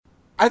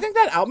I think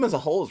that album as a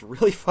whole is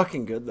really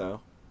fucking good,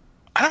 though.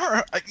 I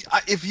don't.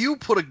 If you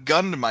put a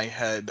gun to my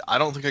head, I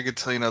don't think I could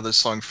tell you another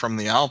song from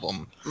the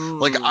album.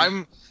 Like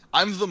I'm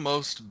the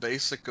most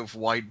basic of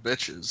white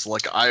bitches.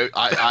 Like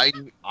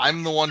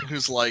I'm the one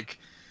who's like,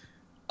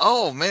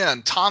 oh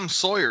man, Tom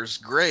Sawyer's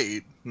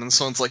great, and then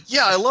someone's like,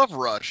 yeah, I love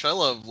Rush. I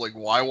love like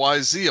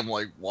YYZ. I'm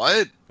like,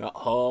 what?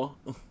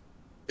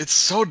 It's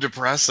so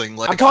depressing.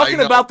 Like I'm talking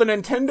about the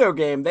Nintendo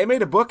game. They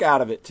made a book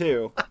out of it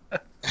too.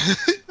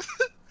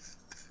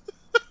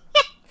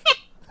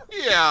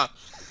 Yeah.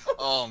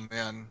 Oh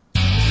man.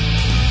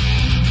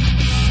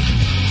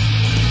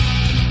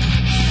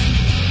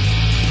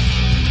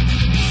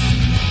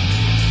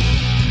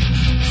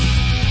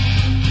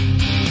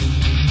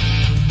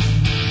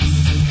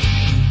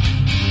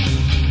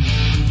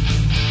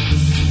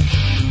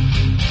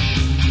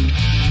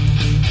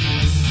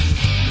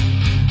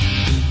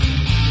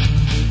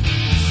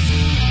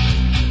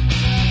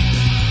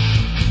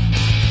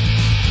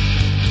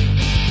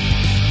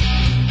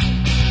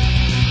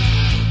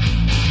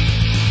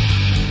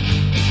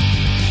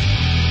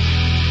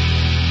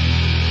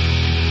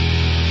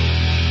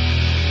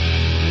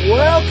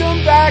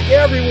 Welcome back,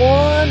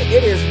 everyone.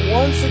 It is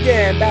once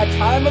again that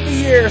time of the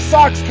year,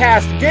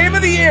 Soxcast Game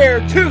of the Year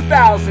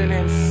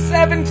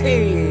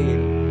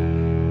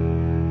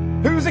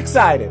 2017. Who's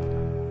excited?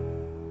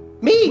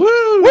 Me!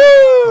 Woo!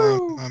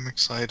 Woo! I'm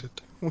excited.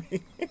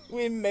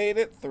 We made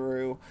it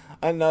through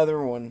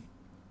another one.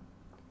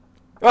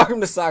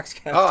 Welcome to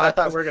Soxcast. Oh, I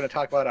thought we were going to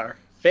talk about our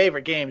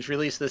favorite games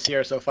released this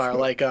year so far,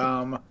 like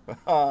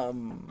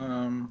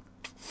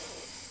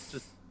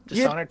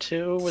Dishonored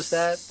 2, was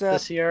that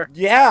this year?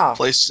 Yeah.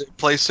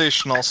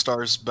 PlayStation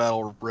All-Stars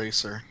Battle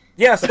Racer.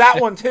 Yes, that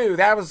one too.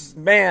 That was,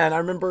 man, I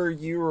remember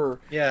you were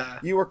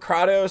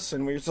Kratos,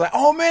 and we were just like,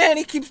 oh man,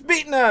 he keeps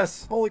beating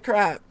us. Holy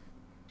crap.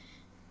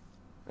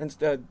 And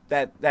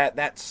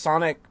that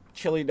Sonic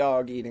chili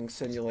dog eating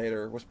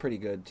simulator was pretty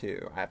good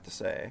too, I have to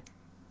say.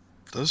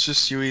 That was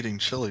just you eating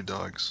chili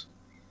dogs.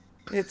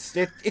 It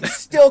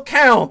still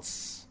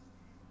counts.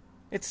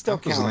 It still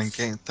counts.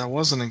 That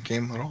wasn't a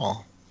game at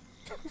all.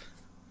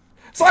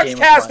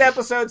 Soxcast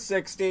episode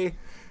 60.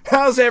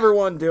 How's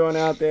everyone doing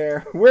out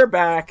there? We're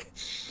back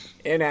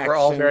in action. We're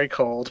all very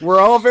cold. We're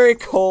all very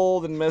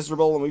cold and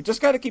miserable, and we've just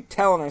got to keep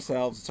telling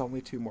ourselves it's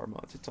only 2 more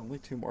months. It's only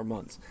 2 more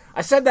months.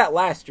 I said that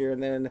last year,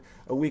 and then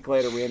a week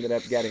later we ended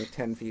up getting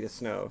 10 feet of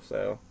snow,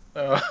 so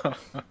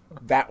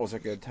that was a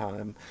good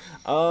time.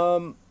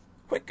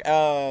 Quick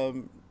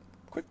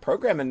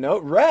programming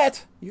note.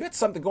 Rhett, you got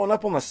something going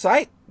up on the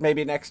site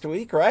maybe next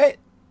week, right?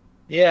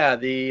 Yeah,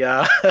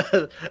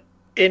 the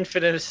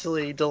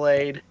infinitely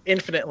delayed,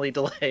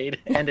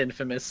 and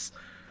infamous.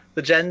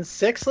 The Gen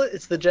 6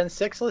 it's the Gen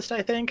 6 list,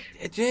 I think.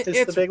 It's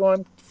the big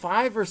one.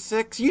 5 or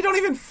 6. You don't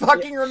even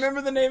fucking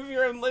remember the name of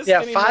your own list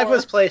anymore. 5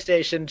 was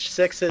PlayStation,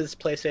 6 is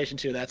PlayStation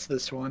 2. That's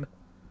this one. Cool.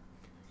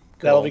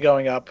 That'll be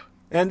going up.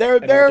 And we'll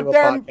do a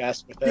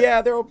podcast with it.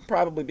 Yeah, there will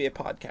probably be a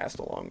podcast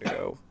along to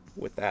go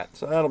with that.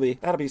 So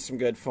that'll be some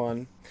good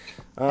fun.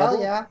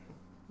 Hell yeah.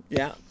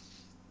 Yeah.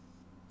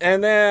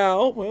 And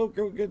now, we'll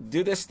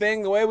do this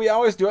thing the way we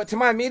always do it. To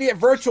my immediate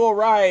virtual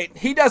right,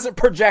 he doesn't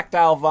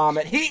projectile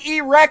vomit. He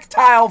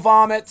erectile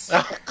vomits.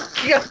 Oh,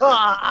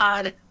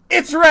 God.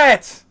 It's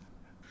Rhett.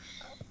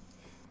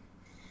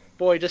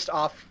 Boy, just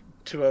off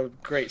to a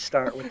great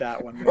start with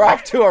that one. We're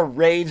off to a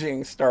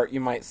raging start, you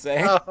might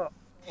say. Oh.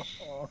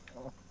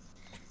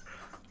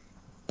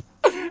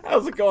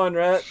 How's it going,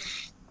 Rhett?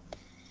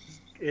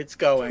 It's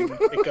going.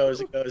 It goes.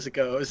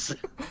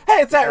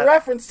 Hey, it's that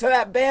reference to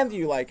that band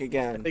you like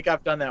again. I think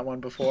I've done that one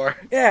before.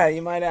 Yeah,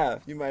 you might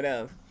have. You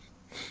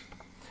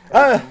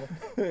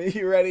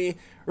ready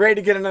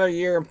to get another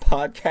year of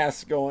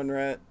podcasts going,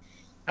 Rhett?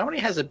 How many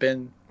has it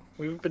been?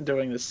 We've been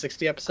doing this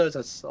 60 episodes.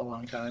 That's a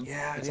long time.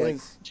 Yeah, it's like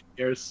 2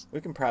 years. We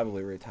can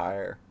probably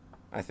retire,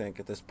 I think,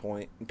 at this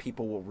point, and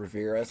people will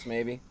revere us,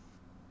 maybe.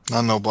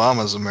 Not in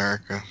Obama's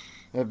America.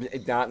 Not in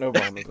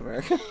Obama's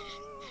America.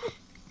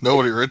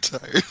 Nobody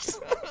retires.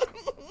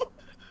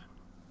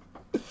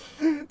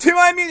 To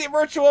my immediate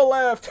virtual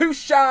left, who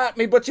shot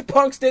me, but you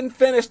punks didn't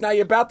finish. Now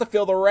you're about to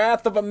feel the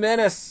wrath of a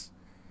menace.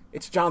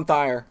 It's John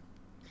Thayer.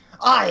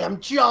 I am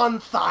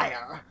John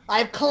Thayer.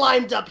 I've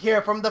climbed up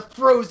here from the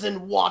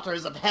frozen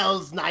waters of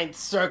Hell's Ninth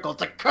Circle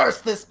to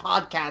curse this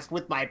podcast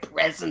with my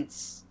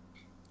presence.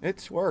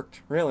 It's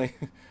worked, really.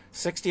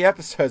 60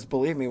 episodes,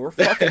 believe me, we're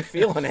fucking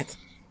feeling it.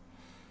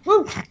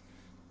 Woo!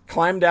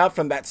 Climbed out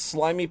from that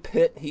slimy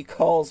pit he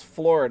calls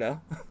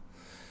Florida.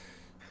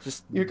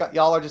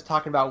 Y'all are just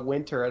talking about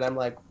winter, and I'm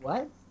like,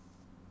 what?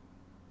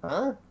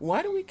 Huh?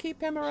 Why do we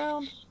keep him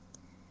around?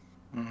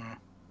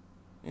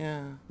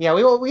 Yeah,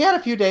 we had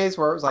a few days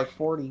where it was like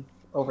 40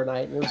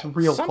 overnight, and it was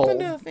real cold. Something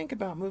to think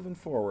about moving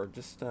forward.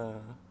 Just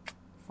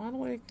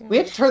finally. We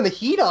had to turn the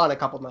heat on a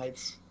couple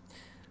nights.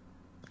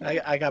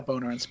 I got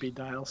boner on speed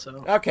dial,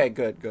 so. Okay,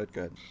 good.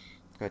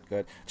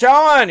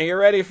 John, are you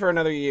ready for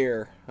another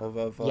year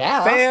of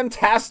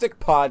fantastic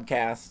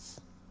podcasts?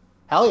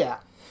 Hell yeah.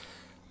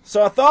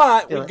 So I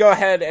thought we'd go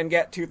ahead and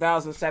get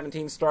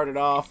 2017 started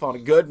off on a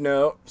good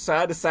note. So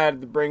I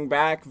decided to bring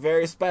back a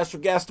very special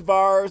guest of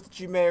ours that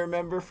you may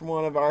remember from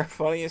one of our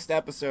funniest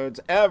episodes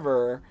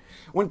ever.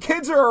 When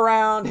kids are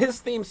around, his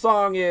theme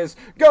song is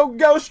 "Go,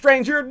 Go,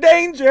 Stranger,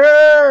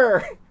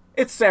 Danger!"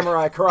 It's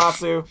Samurai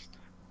Karasu.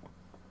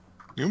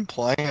 You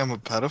implying I'm a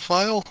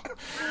pedophile?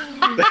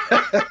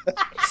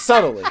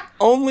 Subtly.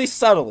 Only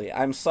subtly.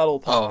 I'm subtle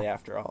Polly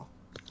after all.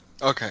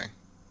 Okay.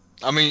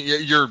 I mean,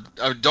 you're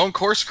don't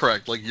course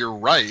correct. Like, you're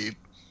right,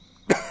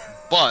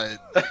 but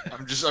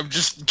I'm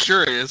just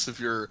curious if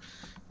you're.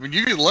 I mean,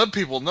 you can let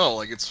people know.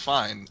 Like, it's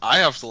fine. I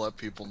have to let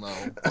people know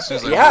as soon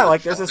as I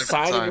like there's a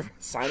sign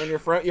in your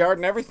front yard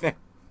and everything.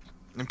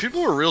 And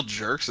people are real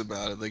jerks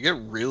about it. They get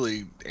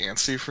really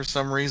antsy for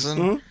some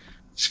reason.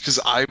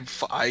 Because I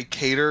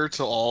cater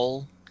to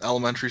all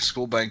elementary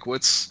school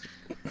banquets,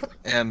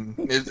 and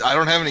I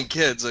don't have any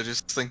kids. I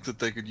just think that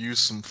they could use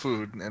some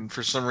food, and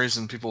for some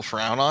reason people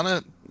frown on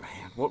it.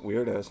 Man, what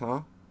weirdos,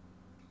 huh?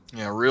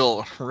 Yeah,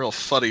 real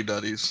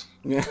fuddy-duddies.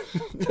 Yeah,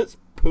 just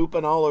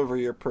pooping all over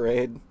your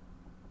parade.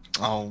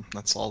 Oh,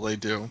 that's all they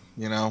do,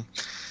 you know.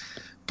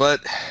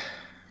 But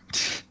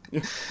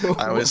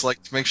I always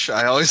like to make sure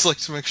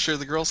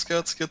the Girl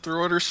Scouts get their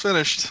orders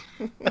finished.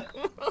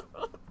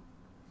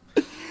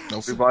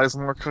 Nobody buys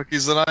more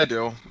cookies than I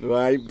do.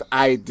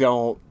 I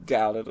don't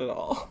doubt it at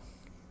all.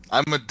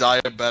 I'm a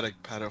diabetic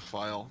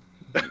pedophile.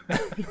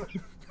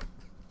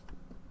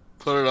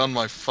 Put it on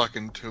my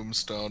fucking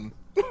tombstone.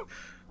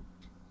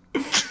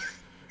 I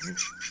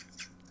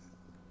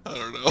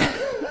don't know.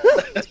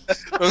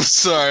 I'm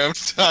sorry, I'm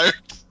tired.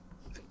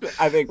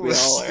 I think we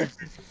all are.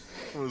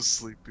 I'm a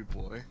sleepy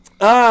boy.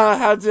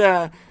 Oh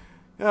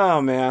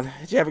man,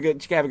 did you have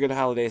a good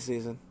holiday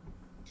season?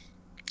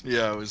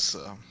 Yeah, it was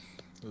a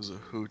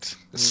hoot.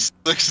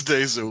 6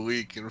 days a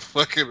week in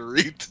fucking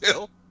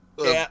retail.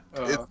 Yeah.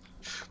 It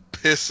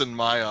piss in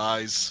my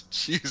eyes.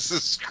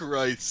 Jesus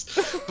Christ.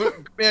 But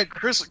man,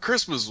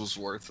 Christmas was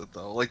worth it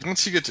though. Like,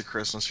 once you get to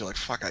Christmas, you're like,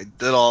 fuck, I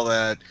did all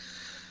that.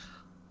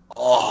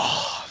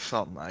 Oh, it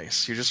felt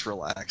nice. You're just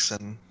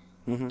relaxing.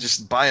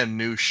 Just buying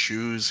new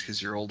shoes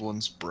because your old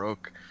ones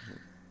broke.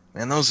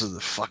 Man, those are the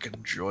fucking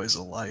joys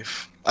of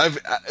life.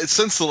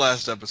 Since the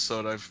last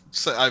episode,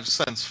 I've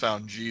since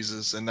found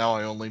Jesus, and now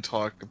I only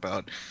talk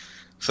about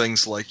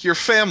things like your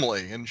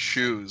family and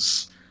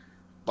shoes.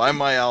 Buy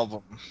my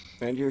album.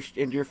 And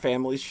your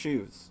family's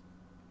shoes.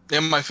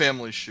 And my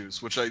family's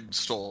shoes, which I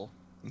stole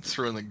and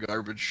threw in the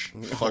garbage.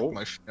 Fuck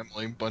my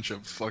family, bunch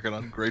of fucking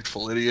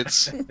ungrateful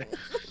idiots.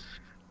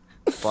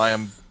 Buy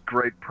them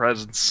great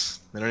presents.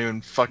 They don't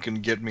even fucking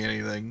get me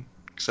anything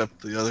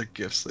except the other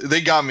gifts.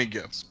 They got me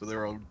gifts, but they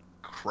were all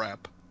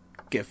crap.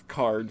 Gift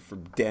card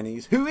from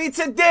Denny's. Who eats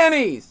at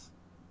Denny's?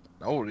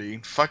 Nobody.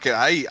 Fuck it.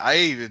 I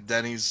ate at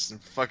Denny's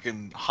and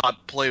fucking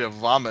hot plate of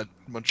vomit,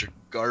 bunch of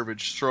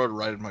garbage. Throw it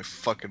right in my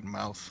fucking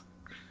mouth.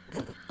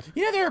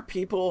 You know, there are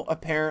people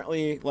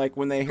apparently, like,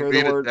 when they hear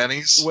the word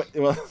Denny's.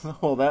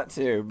 Well, that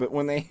too. But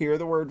when they hear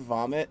the word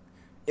vomit,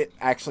 it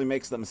actually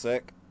makes them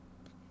sick.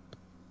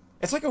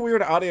 It's like a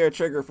weird audio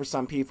trigger for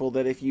some people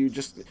that if you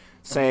just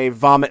say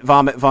vomit,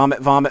 vomit, vomit,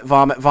 vomit,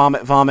 vomit,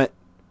 vomit, vomit.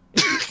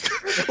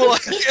 Well,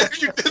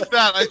 if you did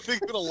that, I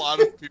think that a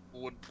lot of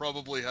people would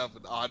probably have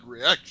an odd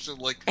reaction.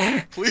 Like,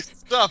 please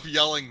stop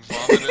yelling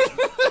vomit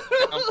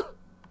at me.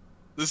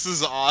 This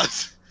is odd.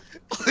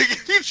 Like,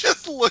 if you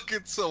just look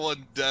at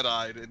someone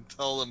dead-eyed and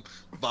tell them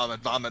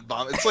vomit, vomit,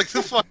 vomit, it's like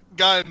the fucking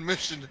guy in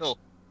Mission Hill.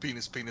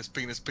 Penis, penis,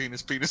 penis,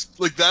 penis, penis.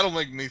 Like, that'll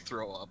make me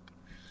throw up.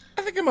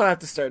 I think I'm gonna have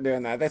to start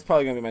doing that. That's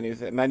probably gonna be my new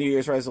thing. My New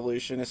Year's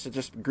resolution is to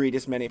just greet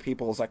as many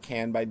people as I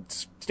can by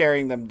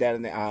staring them dead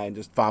in the eye and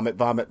just vomit,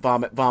 vomit,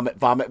 vomit, vomit,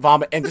 vomit,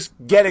 vomit, and just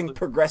getting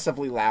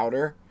progressively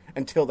louder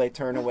until they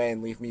turn away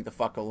and leave me the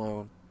fuck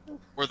alone.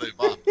 Or they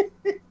vomit.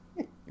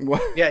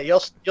 What? Yeah,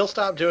 you'll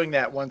stop doing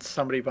that once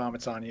somebody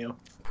vomits on you.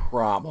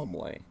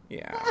 Probably,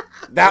 yeah.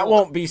 That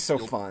won't be so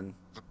fun.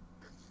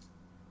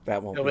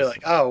 That won't. You'll be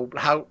like, oh,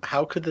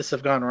 how could this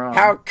have gone wrong?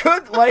 How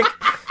could, like,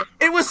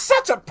 it was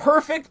such a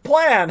perfect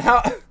plan.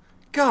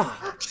 God,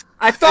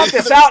 I thought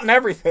this out and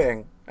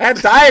everything. I had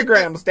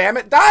diagrams, damn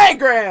it,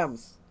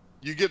 diagrams.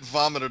 You get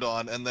vomited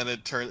on, and then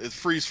it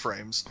freeze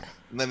frames,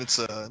 and then it's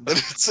a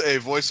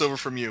voiceover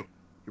from you.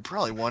 You're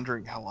probably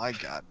wondering how I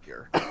got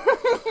here.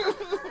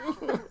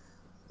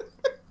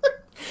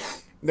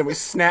 Then we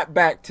snap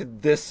back to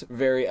this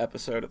very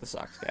episode of the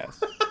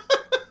Soxcast.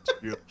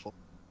 Beautiful,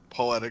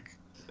 poetic.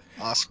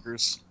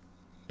 Oscars.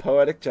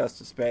 Poetic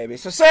justice, baby.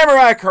 So,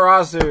 Samurai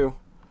Karasu.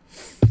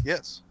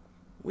 Yes.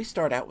 We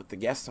start out with the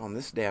guests on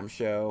this damn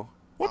show.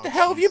 What the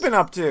hell have you been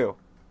up to?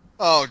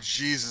 Oh,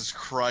 Jesus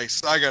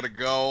Christ. I gotta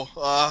go.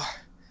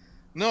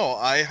 No,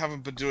 I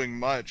haven't been doing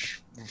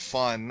much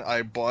fun.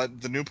 I bought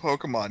the new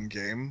Pokemon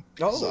game.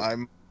 Oh.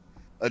 I'm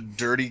a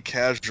dirty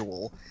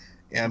casual,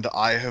 and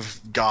I have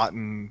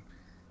gotten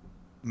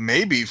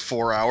maybe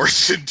 4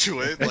 hours into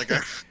it. Like,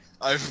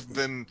 I've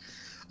been...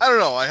 I don't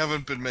know, I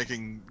haven't been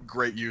making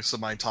great use of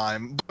my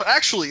time. But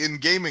actually, in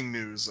gaming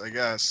news, I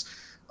guess,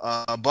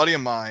 a buddy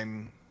of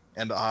mine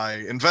and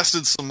I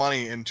invested some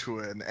money into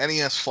an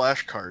NES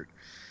flash cart.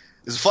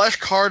 Is it flash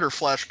card or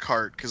flash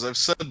cart? Because I've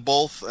said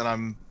both, and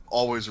I'm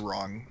always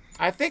wrong.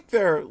 I think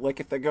they're, like,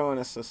 if they go in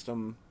a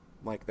system,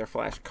 like, they're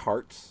flash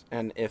carts,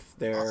 and if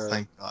they're... Oh,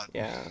 thank God.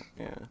 Yeah.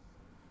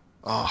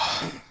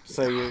 Oh,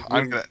 so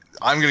I'm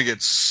gonna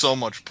get so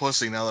much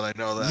pussy now that I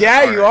know that.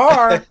 Yeah, All you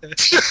right.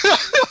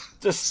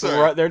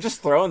 are. They're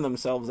just throwing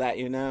themselves at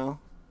you now.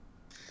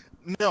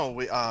 No,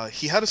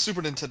 he had a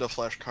Super Nintendo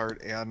flash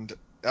cart, and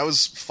that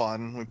was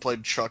fun. We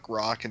played Chuck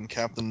Rock and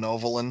Captain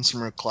Novolin,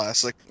 some real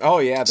classic. Oh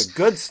yeah, the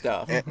good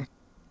stuff. And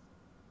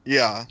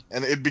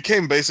it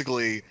became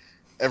basically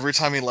every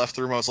time he left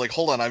the room, I was like,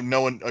 "Hold on, I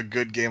know a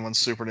good game on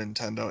Super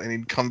Nintendo," and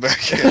he'd come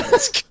back in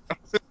as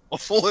Captain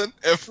Novolin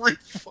every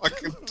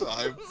fucking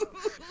time.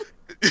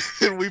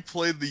 And we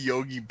played the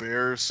Yogi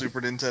Bear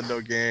Super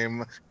Nintendo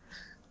game,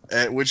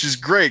 which is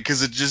great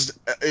because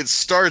it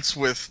starts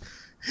with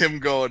him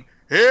going,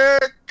 "Here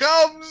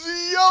comes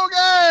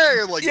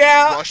Yogi!" Like,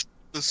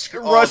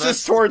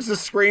 rushes towards the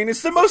screen.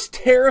 It's the most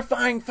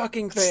terrifying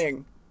fucking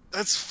thing.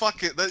 That's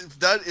fucking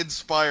that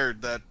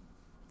inspired that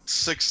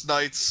Six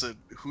Nights at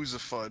Who's a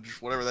Fudge,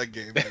 whatever that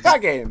game is.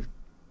 That game.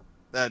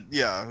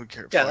 Who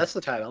cares? Yeah, that's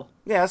the title.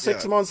 Yeah,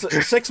 6 months.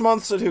 6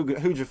 months at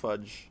Hooja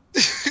Fudge.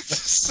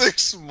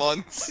 6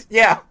 months.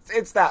 Yeah,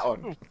 it's that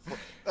one.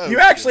 You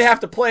actually have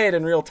to play it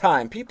in real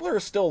time. People are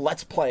still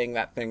Let's Playing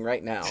that thing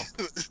right now.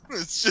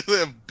 It's just they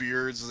have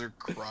beards and they're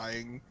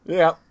crying.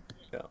 Yeah.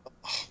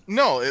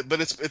 No, but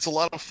it's a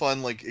lot of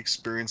fun, like,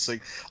 experiencing.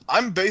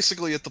 I'm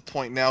basically at the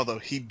point now, though,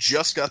 he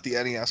just got the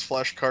NES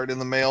flash card in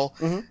the mail,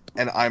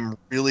 and I'm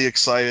really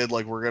excited.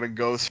 Like, we're gonna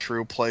go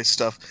through, play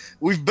stuff.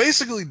 We've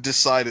basically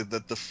decided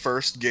that the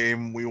first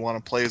game we want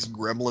to play is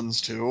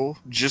Gremlins 2,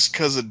 just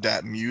because of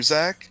that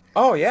Muzak.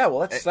 Oh yeah,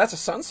 well that's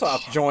a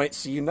Sunsoft joint,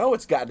 so you know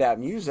it's got that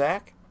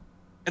Muzak.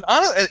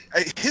 And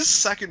his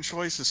second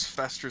choice is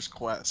Fester's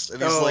Quest,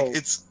 and he's like,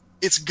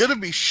 it's gonna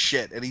be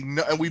shit,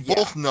 and we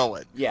both know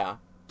it. Yeah.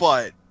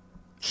 But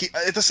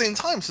at the same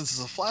time, since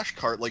it's a flash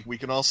cart, like, we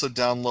can also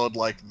download,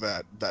 like,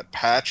 that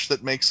patch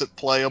that makes it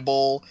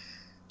playable,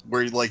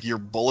 where, like, your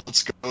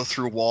bullets go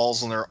through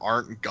walls and there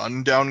aren't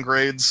gun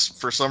downgrades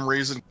for some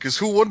reason. Because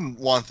who wouldn't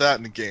want that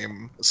in a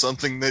game?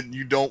 Something that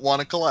you don't want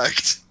to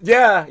collect.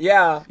 Yeah.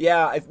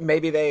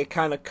 Maybe they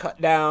kind of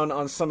cut down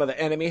on some of the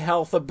enemy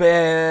health a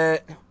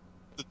bit.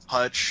 The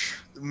touch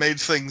made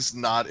things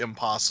not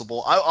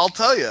impossible. I'll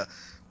tell you,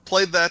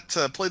 played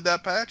that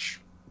patch.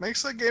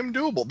 Makes that game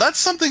doable. That's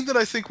something that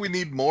I think we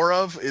need more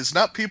of, is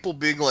not people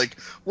being like,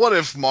 what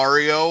if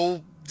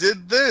Mario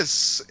did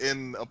this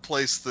in a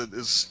place that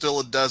is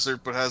still a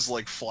desert but has,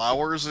 like,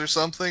 flowers or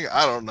something?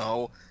 I don't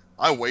know.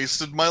 I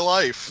wasted my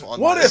life on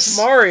What this. if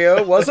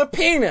Mario was a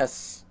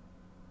penis?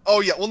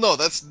 Oh, yeah, well, no,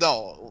 that's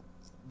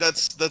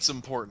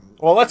important.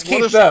 Well, let's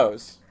keep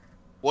those.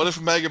 What if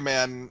Mega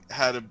Man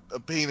had a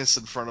penis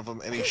in front of him,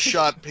 and he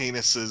shot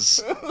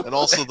penises, and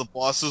also the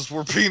bosses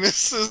were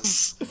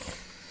penises?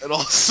 And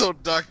also,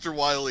 Dr.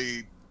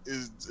 Wily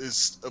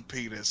is a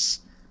penis,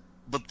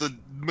 but the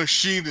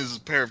machine is a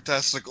pair of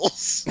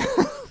testicles.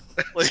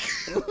 Like,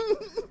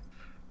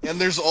 and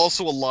there's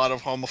also a lot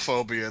of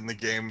homophobia in the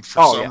game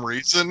for some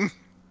reason.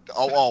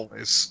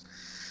 Always.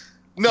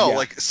 No,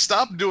 like,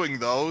 stop doing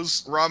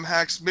those ROM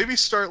hacks. Maybe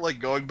start,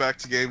 like, going back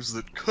to games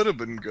that could have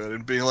been good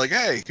and being like,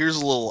 hey, here's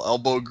a little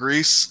elbow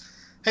grease.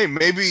 Hey,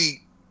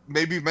 maybe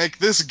make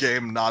this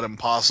game not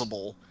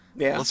impossible.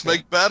 Yeah. Let's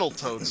make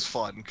Battletoads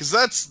fun, because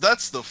that's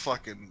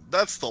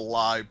the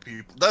lie,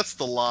 people. That's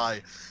the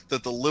lie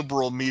that the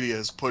liberal media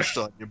has pushed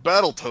on you.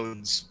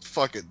 Battletoads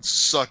fucking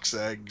sucks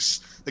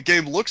eggs. The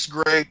game looks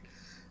great.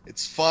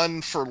 It's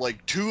fun for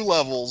like 2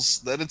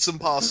 levels, then it's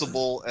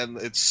impossible, and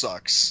it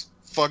sucks.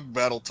 Fuck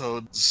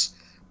Battletoads.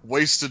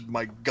 Wasted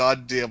my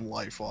goddamn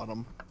life on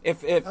them.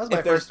 That was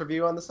my first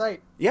review on the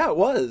site. Yeah, it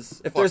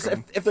was. If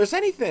there's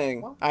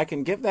anything I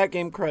can give that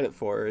game credit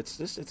for,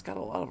 it's got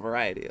a lot of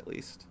variety at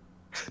least.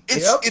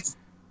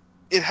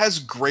 It has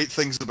great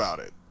things about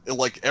it.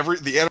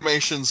 The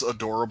animation's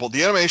adorable.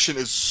 The animation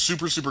is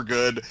super, super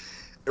good.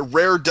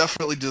 Rare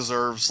definitely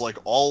deserves like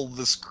all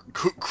this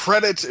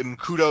credit and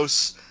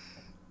kudos,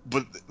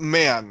 but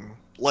man,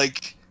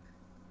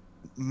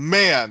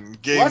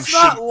 games.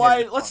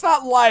 Let's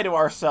not lie to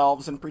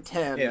ourselves and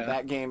pretend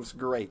that game's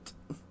great.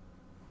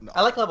 No.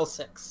 I like level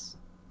 6.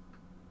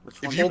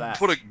 If you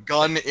put a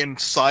gun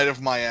inside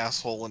of my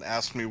asshole and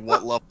ask me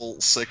what level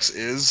 6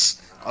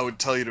 is, I would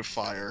tell you to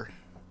fire.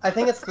 I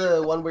think it's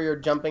the one where you're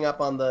jumping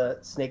up on the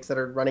snakes that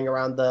are running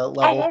around the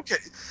level. Oh, okay.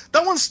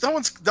 That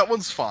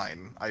one's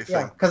fine, I think.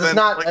 Yeah, because it's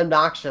not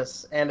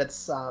obnoxious and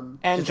it's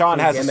And John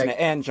has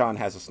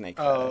a snake.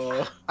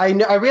 Oh, I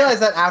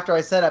realized that after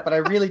I said it, but I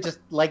really just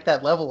like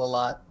that level a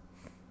lot.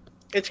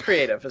 It's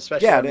creative,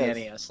 especially on the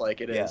NES.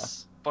 Like, it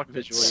is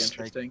visually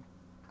interesting.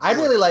 I'd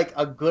really like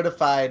a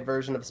goodified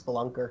version of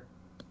Spelunker.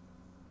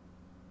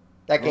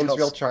 That game's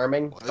real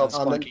charming. It's called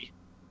Spelunky.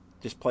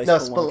 Just play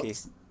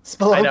Spelunky.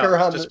 Spelunker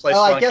on just play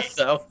Spelunky, I guess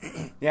though.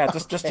 Yeah,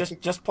 just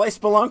play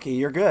Spelunky.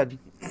 You're good.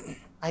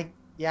 I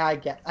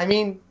get. I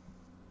mean,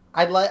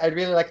 I'd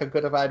really like a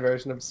goodified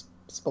version of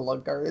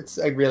Spelunker. It's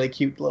a really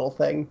cute little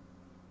thing.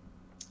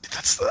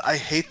 I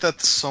hate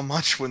that so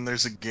much when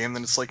there's a game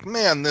that it's like,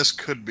 man, this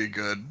could be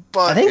good.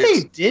 But I think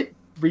they did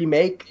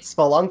remake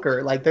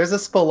Spelunker. Like, there's a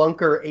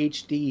Spelunker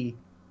HD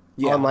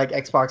on like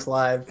Xbox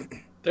Live.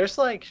 There's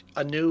like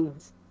a new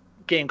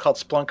game called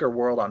Spelunker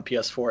World on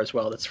PS4 as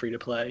well that's free to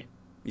play.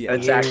 Yeah,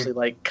 it's actually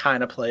like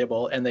kind of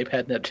playable, and they've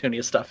had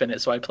Neptunia stuff in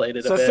it, so I played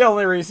it. So it's the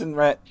only reason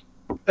Rhett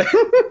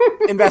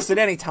invested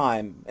any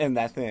time in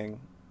that thing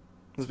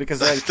was because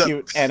there's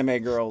cute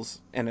anime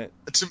girls in it.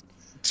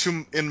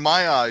 In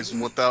my eyes,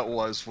 what that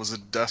was a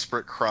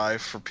desperate cry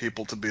for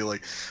people to be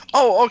like,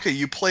 "Oh, okay,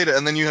 you played it,"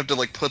 and then you have to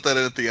like put that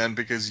in at the end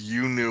because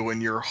you knew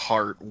in your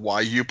heart why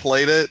you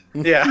played it.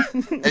 Yeah,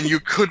 and you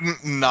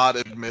couldn't not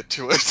admit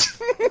to it.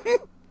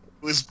 It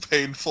was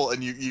painful,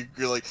 and you're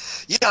like,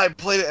 "Yeah, I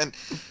played it," and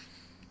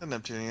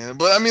Neptunia.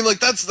 But I mean, like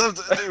that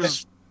it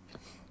was.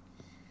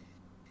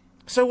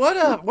 So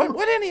what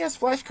NES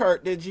flash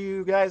cart did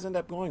you guys end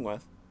up going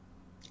with?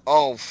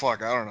 Oh,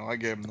 fuck, I don't know. I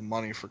gave him the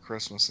money for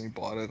Christmas and he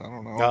bought it. I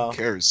don't know. Who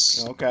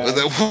cares? Okay.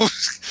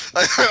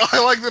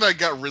 I like that I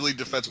got really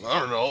defensive. I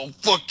don't know.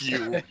 Fuck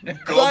you.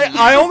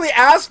 I only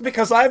asked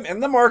because I'm in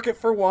the market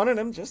for one and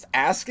I'm just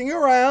asking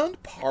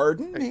around.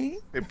 Pardon me.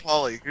 Hey,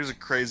 Polly, here's a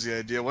crazy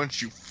idea. Why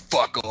don't you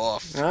fuck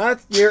off?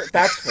 That's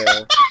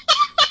fair.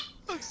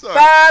 I'm sorry.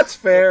 That's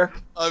fair.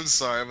 I'm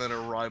sorry. I'm in a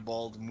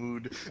ribald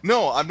mood.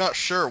 No, I'm not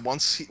sure.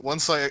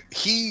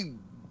 He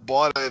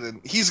bought it,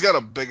 and he's got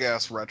a big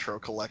ass retro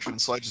collection,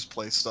 so I just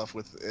play stuff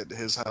with it at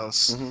his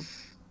house. Mm-hmm.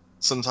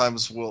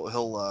 Sometimes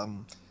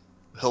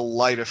he'll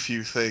light a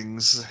few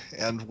things,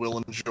 and we'll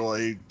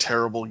enjoy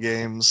terrible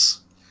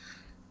games.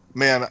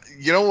 Man,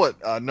 you know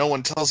what? No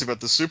one tells you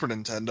about the Super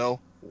Nintendo.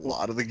 A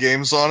lot of the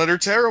games on it are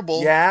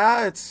terrible.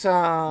 Yeah, it's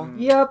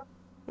Yep.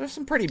 There's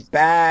some pretty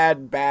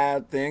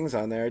bad things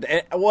on there.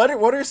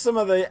 What are some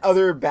of the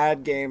other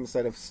bad games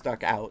that have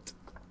stuck out?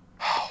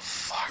 Oh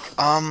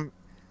fuck.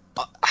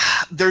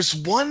 There's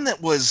one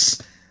that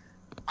was,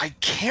 I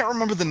can't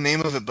remember the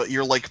name of it, but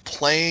you're like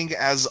playing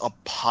as a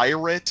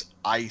pirate,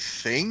 I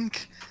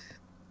think,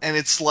 and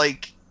it's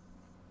like,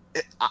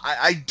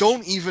 I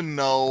don't even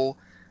know.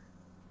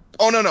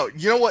 Oh no,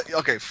 you know what?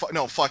 Okay,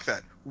 fuck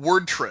that.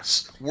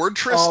 Wordtris.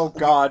 Oh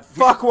god,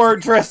 fuck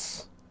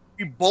Wordtris.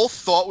 We both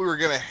thought we were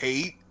gonna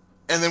hate,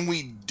 and then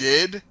we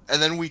did,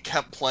 and then we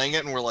kept playing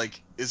it, and we're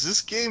like, is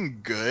this game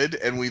good?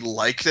 And we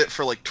liked it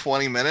for like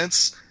 20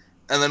 minutes.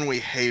 And then we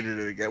hated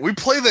it again. We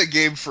played that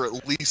game for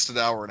at least an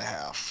hour and a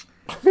half.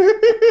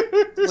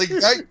 Like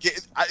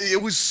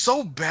it was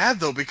so bad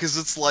though, because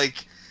it's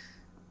like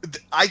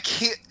I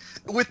can't.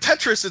 With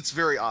Tetris, it's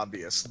very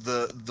obvious.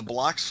 The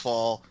blocks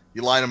fall,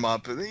 you line them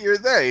up, and you're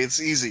there. It's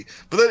easy.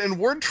 But then in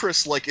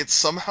Wordtris, like it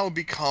somehow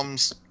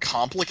becomes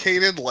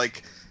complicated.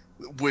 Like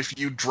if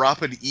you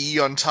drop an E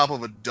on top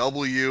of a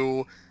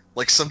W,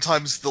 like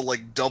sometimes the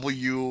like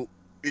W.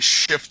 It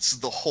shifts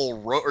the whole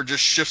row, or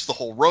just shifts the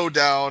whole row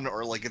down,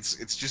 or like it's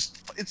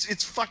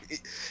fucking.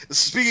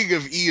 Speaking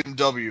of E and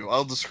W,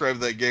 I'll describe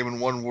that game in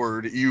one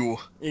word: ew.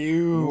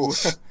 Ew.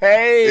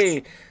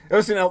 Hey,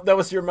 that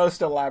was your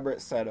most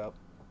elaborate setup.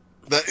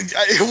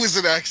 It was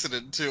an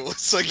accident too,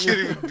 so I can't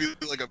even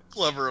be like I'm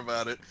clever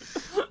about it.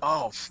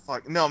 Oh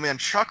fuck, no man,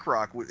 Chuck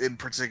Rock in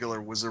particular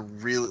was a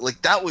really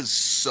like that was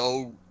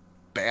so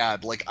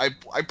bad. Like I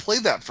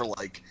played that for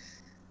like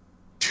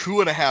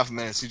 2.5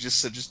 minutes. He just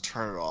said, just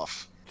turn it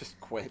off. Just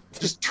quit.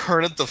 Just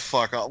turn it the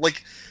fuck off.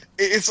 Like,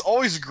 it's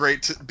always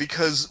great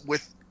because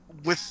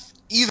with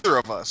either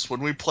of us,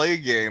 when we play a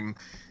game,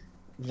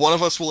 one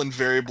of us will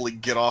invariably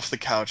get off the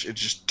couch and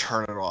just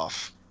turn it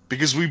off.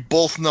 Because we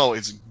both know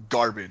it's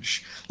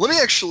garbage. Let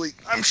me actually,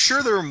 I'm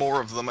sure there are more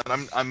of them,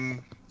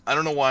 and I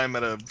don't know why I'm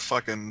at a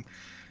fucking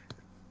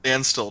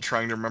standstill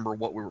trying to remember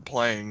what we were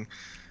playing.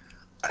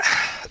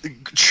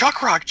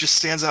 Chuck Rock just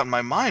stands out in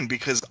my mind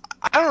because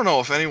I don't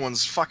know if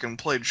anyone's fucking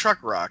played Chuck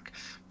Rock,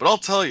 but I'll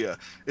tell you,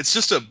 it's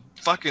just a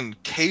fucking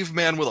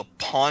caveman with a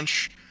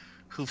paunch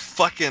who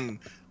fucking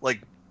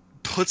like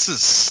puts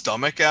his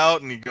stomach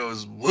out and he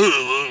goes,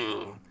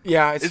 whoa.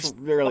 Yeah, it's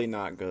really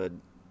not good.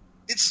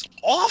 It's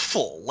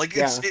awful. Like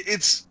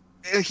it's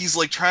he's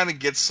like trying to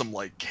get some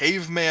like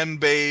caveman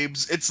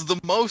babes. It's the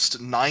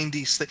most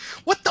 90s thing.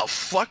 What the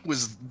fuck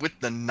was with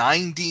the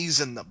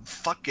 90s and the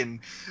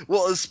fucking,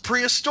 well, it's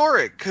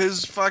prehistoric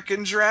because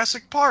fucking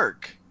Jurassic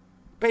Park.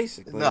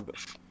 Basically. No,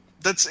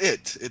 that's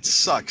it. It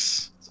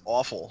sucks. It's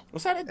awful.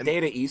 Was that a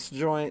Data East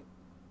joint?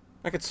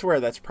 I could swear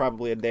that's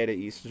probably a Data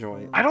East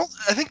joint. I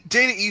think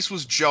Data East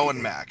was Joe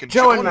and Mac. And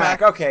Joe and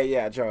Mac. Okay,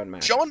 yeah, Joe and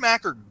Mac. Joe and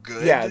Mac are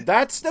good. Yeah,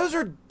 those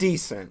are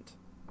decent.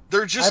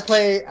 They're just.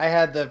 I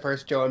had the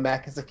first Joe and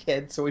Mac as a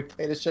kid, so we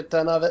played a shit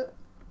ton of it.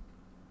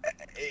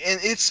 And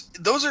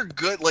those are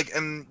good, like,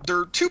 and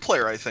they're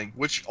 2-player, I think,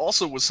 which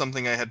also was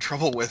something I had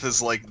trouble with, is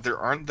like there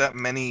aren't that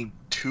many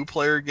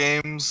 2-player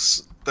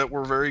games that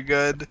were very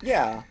good.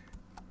 Yeah.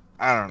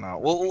 I don't know.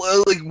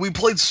 Well, like, we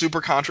played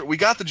Super Contra. We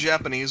got the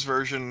Japanese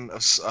version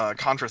of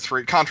Contra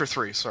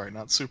 3. Sorry,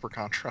 not Super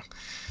Contra.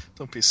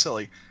 Don't be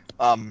silly.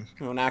 An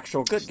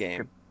actual good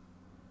game.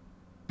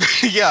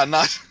 Yeah,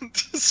 not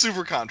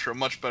Super Contra,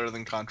 much better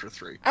than Contra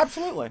 3.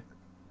 Absolutely.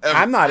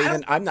 I'm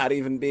not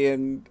even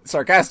being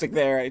sarcastic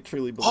there. I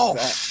truly believe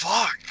that. Oh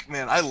fuck,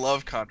 man, I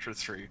love Contra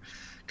 3.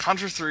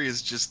 Contra 3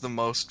 is just the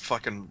most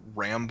fucking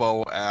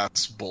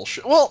Rambo-ass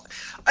bullshit. Well,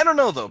 I don't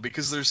know, though,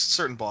 because there's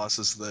certain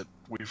bosses that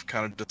we've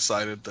kind of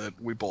decided that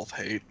we both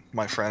hate,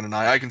 my friend and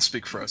I. I can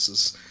speak for us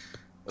as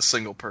a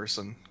single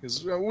person,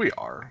 because we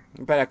are.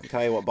 I bet I can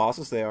tell you what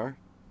bosses they are.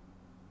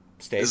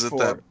 Stage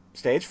 4.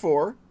 Stage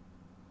 4,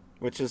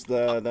 which is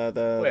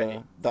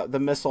the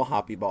missile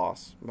hoppy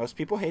boss. Most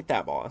people hate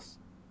that boss.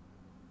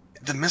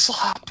 The missile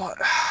hop boss...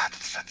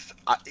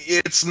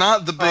 It's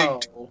not the big...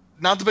 Oh.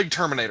 Not the big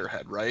Terminator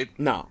head, right?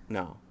 No.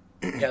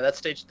 Yeah,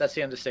 that's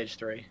the end of stage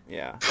 3.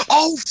 Yeah.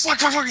 Oh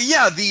fuck!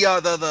 Yeah,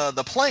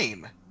 the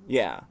plane.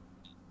 Yeah.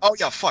 Oh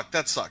yeah, fuck!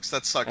 That sucks.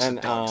 And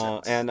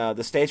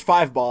the stage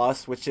 5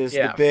 boss, which is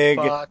the big,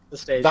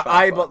 the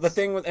eyeball, the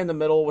thing in the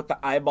middle with the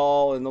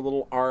eyeball and the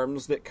little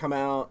arms that come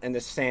out, and the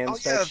sand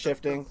starts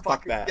shifting.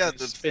 Fuck that. Yeah,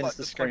 the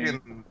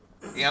fucking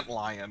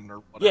antlion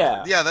or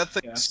whatever. Yeah, that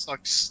thing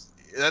sucks.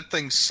 That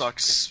thing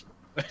sucks.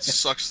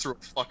 Sucks through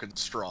a fucking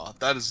straw.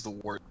 That is the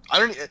worst. I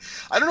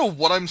don't know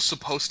what I'm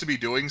supposed to be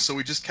doing, so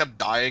we just kept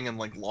dying and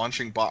like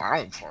launching I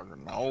don't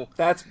fucking know.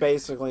 That's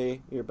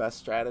basically your best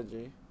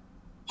strategy.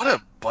 What a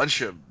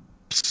bunch of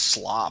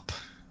slop.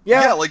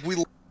 Yeah, like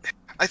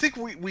I think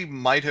we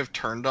might have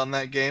turned on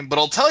that game, but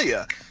I'll tell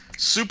you,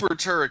 Super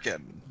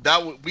Turrican.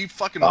 We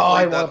fucking.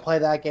 I want to play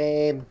that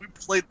game. We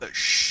played the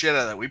shit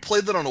out of that. We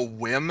played that on a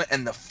whim,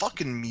 and the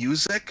fucking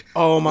music.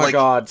 Oh my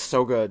god,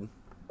 so good.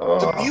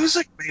 The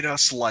music made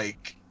us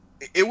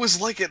it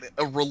was like a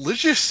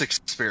religious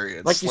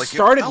experience. Like you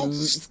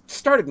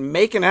started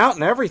making out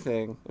and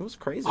everything. It was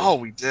crazy. Oh,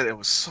 we did. It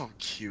was so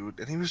cute,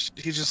 and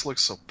he just looked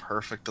so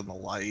perfect in the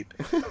light.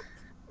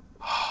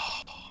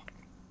 Oh,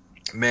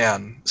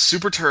 man,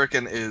 Super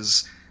Turrican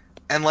is,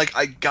 and like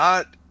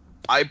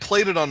I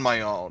played it on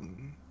my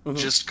own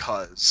just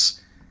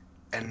cause,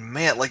 and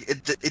man, like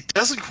it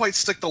doesn't quite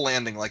stick the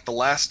landing. Like the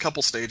last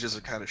couple stages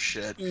are kind of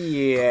shit.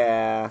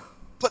 Yeah.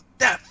 But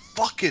that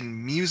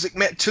fucking music,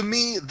 man, to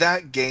me,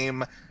 that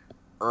game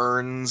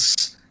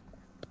earns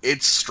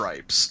its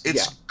stripes.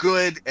 It's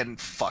good, and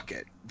fuck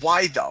it.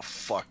 Why the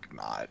fuck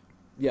not?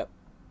 Yep.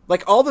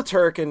 Like, all the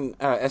Turrican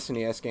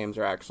SNES games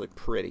are actually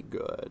pretty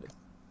good.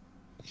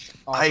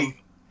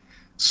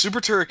 Super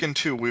Turrican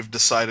 2, we've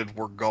decided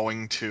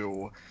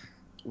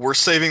we're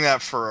saving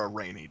that for a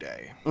rainy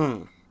day.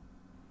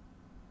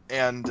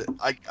 And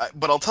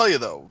but I'll tell you,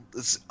 though,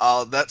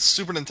 that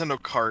Super Nintendo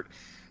cart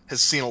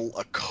has seen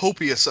a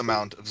copious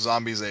amount of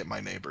Zombies Ate My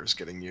Neighbors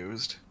getting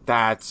used.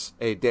 That's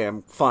a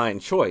damn fine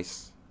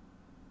choice.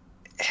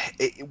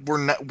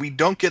 We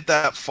don't get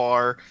that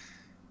far.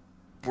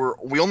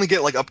 We only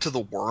get like up to the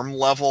worm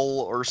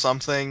level or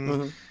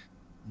something.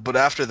 But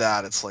after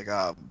that, it's like,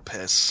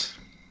 piss.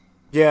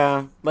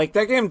 Yeah, like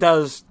that game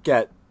does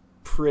get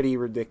pretty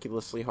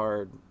ridiculously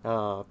hard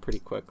pretty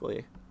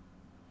quickly.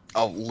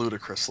 Oh,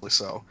 ludicrously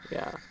so.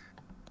 Yeah.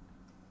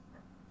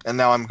 And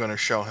now I'm going to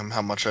show him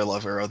how much I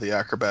love Aero the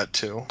Acrobat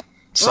 2.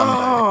 Someday.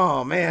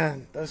 Oh,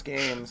 man. Those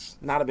games.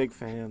 Not a big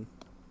fan.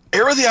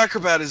 Aero the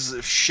Acrobat is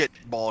a shit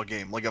ball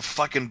game. Like a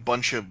fucking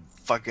bunch of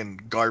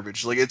fucking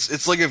garbage. Like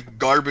it's like if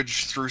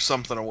garbage threw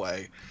something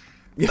away.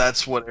 Yeah.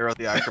 That's what Aero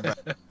the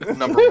Acrobat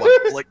number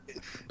one. Like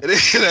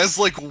it has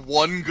like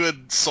one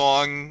good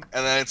song,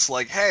 and then it's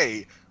like,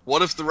 hey,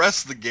 what if the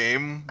rest of the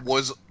game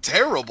was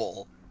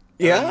terrible?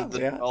 Yeah, the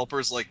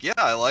developer's like, yeah,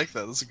 I like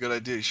that. That's a good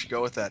idea. You should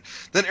go with that.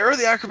 Then Aero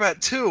the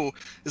Acrobat 2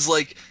 is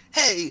like,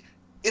 hey,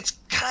 it's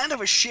kind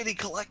of a shitty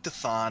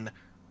collectathon,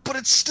 but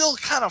it's still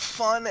kind of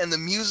fun, and the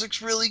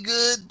music's really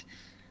good.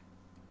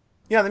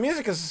 Yeah, the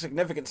music is a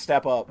significant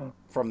step up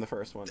from the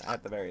first one,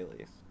 at the very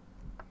least.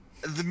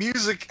 The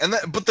music,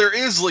 but there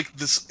is like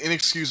this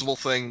inexcusable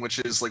thing, which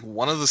is like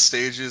one of the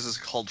stages is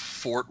called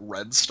Fort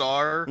Red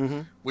Star,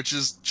 which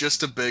is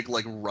just a big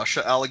like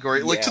Russia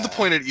allegory, like to the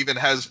point it even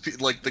has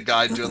like the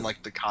guy doing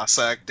like the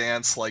Cossack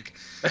dance, like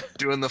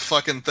doing the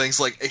fucking things,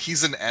 like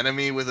he's an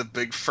enemy with a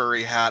big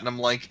furry hat, and I'm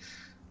like,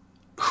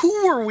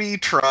 what are we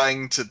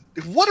trying to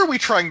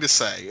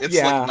say? It's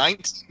like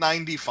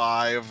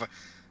 1995,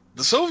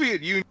 the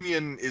Soviet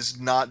Union is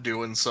not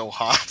doing so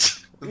hot.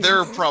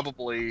 They're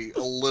probably a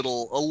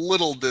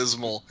little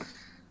dismal.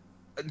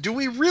 Do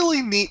we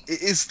really need...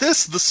 Is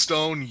this the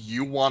stone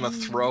you want to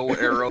throw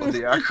Aero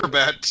the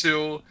Acrobat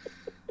to?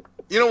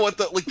 You know what?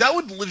 That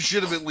would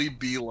legitimately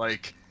be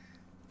like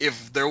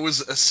if there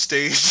was a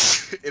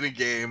stage in a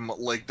game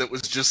like that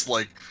was just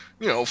like,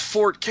 you know,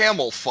 Fort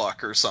Camel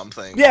Fuck or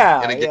something.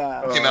 Yeah, in a game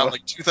that came out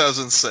like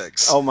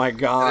 2006. Oh my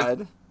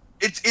god.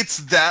 It's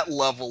that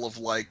level of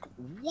like,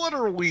 what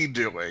are we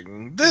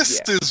doing? This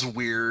is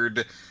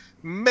weird.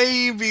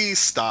 Maybe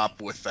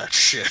stop with that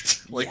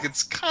shit. Like,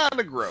 it's kind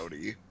of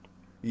grody.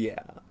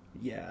 Yeah.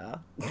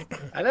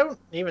 I don't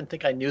even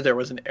think I knew there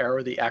was an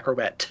Aero the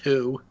Acrobat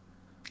 2.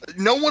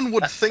 No one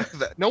would think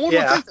that. No one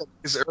would think that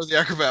because Aero the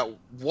Acrobat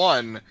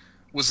 1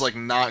 was, like,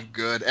 not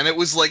good. And it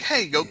was like,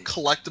 hey, go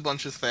collect a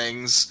bunch of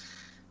things.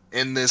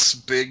 in this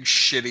big,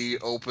 shitty,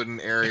 open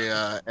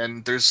area,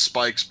 and there's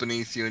spikes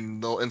beneath you,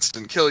 and they'll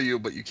instant kill you,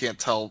 but you can't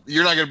tell.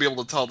 You're not going to be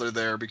able to tell they're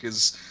there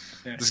because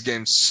this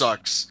game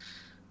sucks.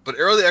 But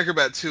Aero the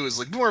Acrobat 2 is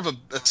like more of a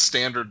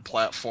standard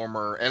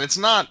platformer, and it's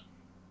not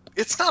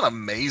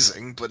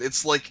amazing, but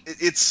it's like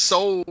it's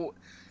so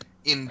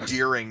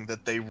endearing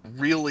that they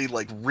really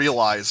like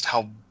realized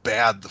how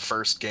bad the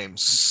first game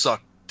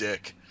sucked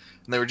dick,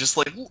 and they were just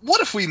like,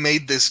 what if we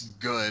made this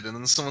good? And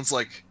then someone's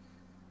like,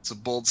 it's a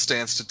bold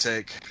stance to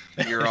take.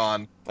 You're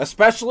on.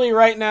 Especially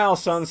right now,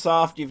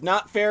 Sunsoft, you've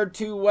not fared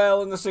too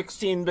well in the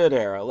 16-bit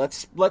era.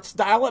 Let's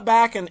dial it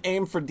back and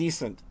aim for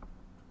decent.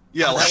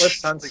 Yeah, that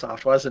was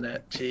Sunsoft, wasn't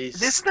it?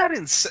 Jeez. Isn't that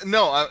insane?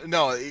 No,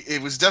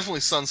 it was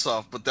definitely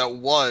Sunsoft, but that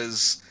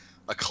was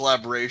a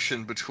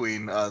collaboration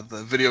between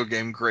the video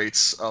game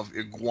greats of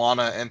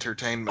Iguana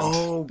Entertainment.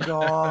 Oh,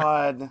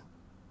 God.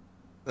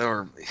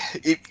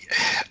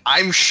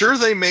 I'm sure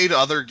they made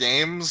other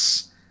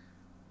games.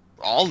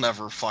 I'll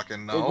never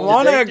fucking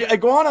know.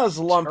 Iguana's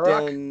lumped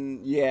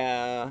in,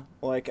 yeah.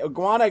 Like,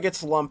 Iguana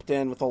gets lumped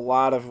in with a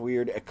lot of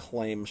weird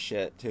Acclaim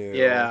shit, too.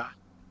 Yeah.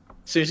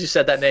 As soon as you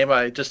said that name,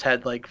 I just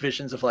had, like,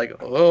 visions of,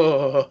 like,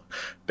 oh,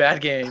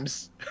 bad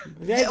games.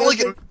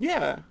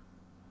 Yeah.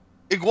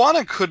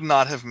 Iguana could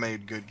not have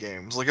made good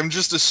games. Like, I'm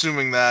just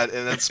assuming that,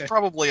 and it's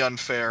probably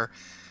unfair.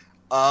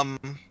 Well,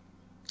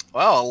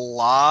 a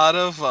lot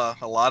of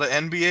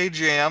NBA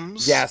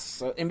jams.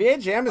 Yes,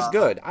 NBA Jam is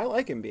good. I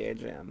like NBA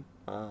Jam.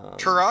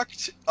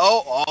 Turok.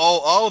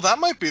 Oh, that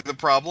might be the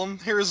problem.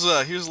 Here's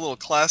a little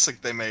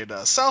classic they made.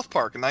 South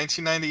Park in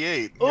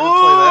 1998. You ever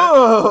play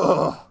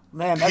that?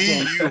 Man, that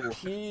game.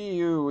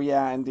 PU,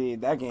 yeah,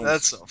 indeed, that game.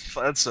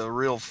 That's a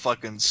real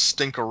fucking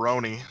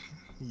stinkeroni.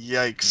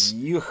 Yikes.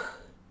 Yuck.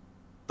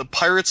 The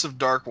Pirates of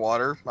Dark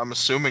Water. I'm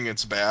assuming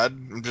it's bad.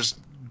 I'm just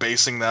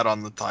basing that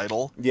on the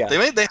title. Yeah.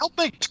 They helped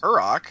make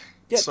Turok.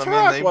 Yeah, so,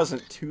 Turok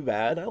wasn't too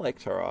bad. I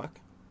like Turok.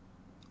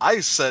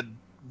 I said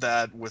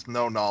that with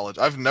no knowledge.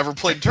 I've never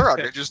played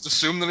Turok. I just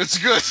assume that it's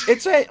good.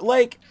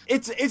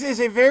 It is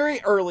a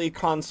very early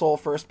console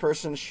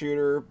first-person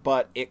shooter,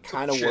 but it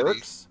kind of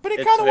works. But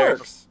it kind of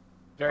works.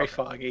 Very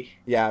foggy.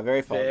 Yeah,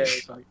 very foggy. Very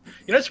foggy.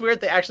 You know what's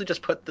weird? They actually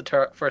just put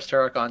the first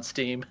Turok on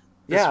Steam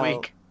this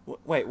week.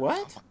 Wait,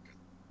 what?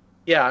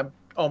 Yeah, I'm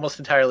almost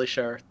entirely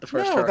sure the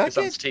first Turok is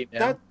on Steam now.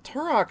 That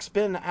Turok's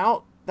been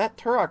out. That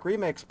Turok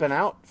remake's been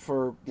out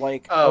for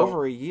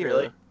over a year.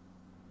 Really?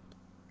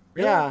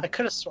 Yeah. I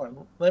could have sworn.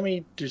 Let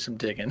me do some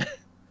digging.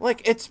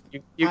 Like, it's...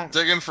 You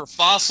digging for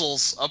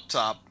fossils up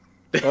top.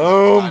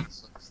 Boom.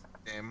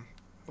 Game.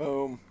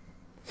 Boom.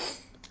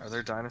 Are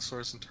there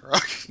dinosaurs in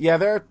Turok? Yeah,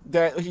 there.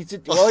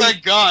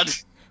 Thank God.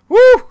 Woo!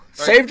 Right,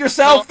 saved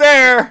yourself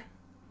there!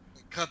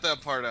 Cut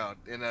that part out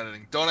in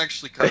editing. Don't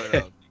actually cut it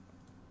out.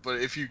 But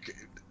if you...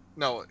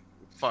 No,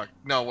 fuck.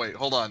 No, wait,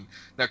 hold on.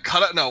 Now,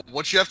 cut it... No,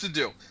 what you have to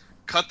do...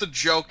 Cut the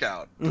joke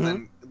out, and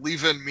then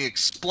leave in me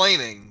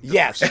explaining.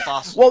 Yes.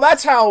 Well,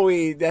 that's how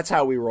we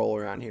roll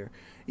around here.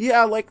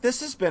 Yeah, like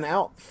this has been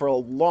out for a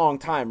long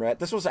time, right?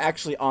 This was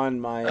actually on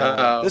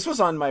my this was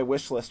on my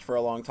wish list for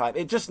a long time.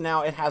 It just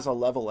now it has a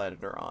level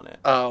editor on it.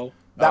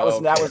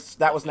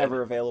 That was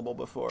never available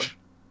before.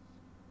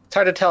 It's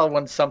hard to tell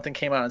when something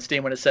came out on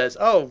Steam when it says,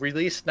 "Oh,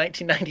 released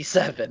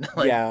 1997."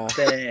 Like, yeah.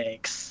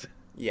 Thanks.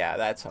 Yeah,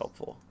 that's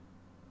helpful.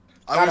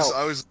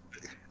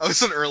 I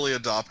was an early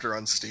adopter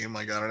on Steam.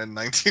 I got it in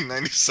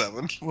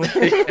 1997.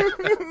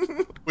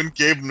 When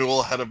Gabe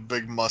Newell had a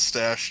big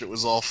mustache, it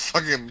was all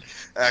fucking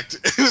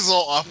it was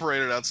all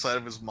operated outside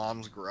of his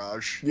mom's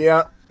garage.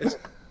 Yeah.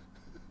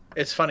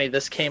 It's funny,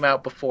 this came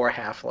out before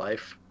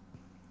Half-Life.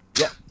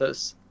 Yeah.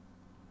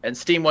 And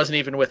Steam wasn't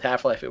even with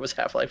Half-Life, it was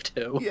Half-Life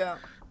 2. Yeah.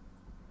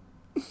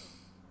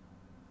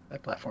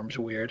 That platform's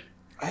weird.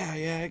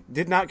 Yeah,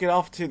 did not get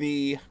off to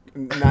the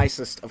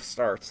nicest of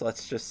starts,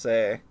 let's just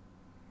say.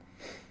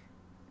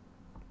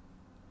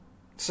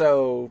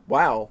 So,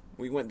 wow,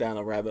 we went down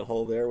a rabbit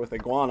hole there with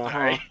Iguana,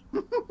 huh?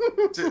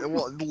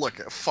 Well, look,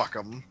 fuck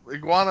them.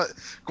 Iguana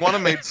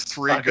made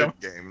 3 good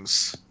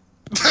games.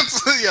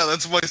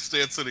 That's my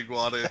stance on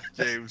Iguana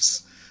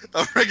games.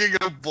 I'm making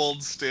a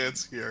bold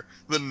stance here.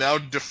 The now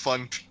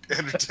defunct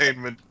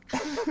entertainment,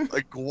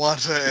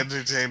 Iguana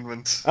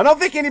Entertainment. I don't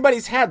think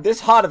anybody's had this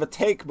hot of a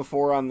take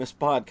before on this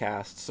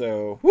podcast,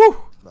 so, woo!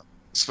 No,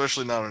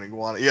 especially not on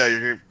Iguana. Yeah, you're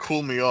gonna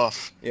cool me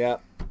off. Yeah.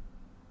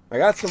 I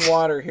got some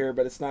water here,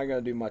 but it's not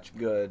going to do much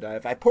good.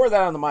 If I pour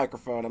that on the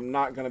microphone, I'm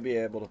not going to be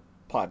able to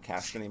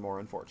podcast anymore,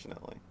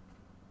 unfortunately.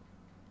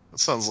 That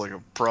sounds like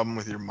a problem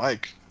with your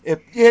mic.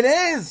 It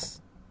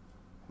is!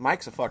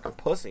 Mike's a fucker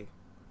pussy.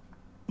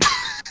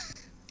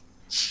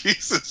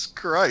 Jesus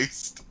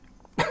Christ.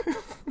 I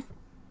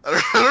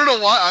don't know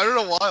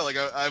why. Like,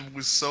 I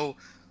was so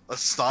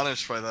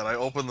astonished by that. I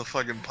opened the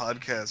fucking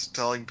podcast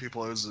telling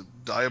people I was a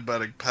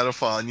diabetic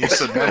pedophile, and you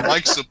said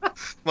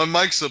my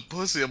mic's a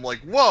pussy. I'm like,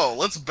 whoa,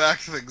 let's back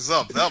things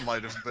up. That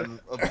might have been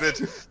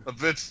a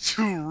bit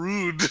too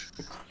rude.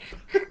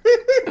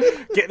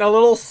 Getting a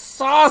little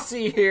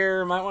saucy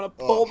here. Might want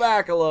to pull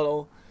back a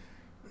little.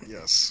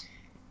 Yes.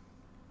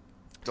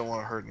 Don't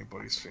want to hurt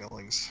anybody's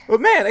feelings.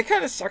 But man, it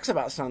kind of sucks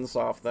about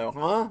Sunsoft, though,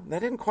 huh? They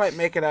didn't quite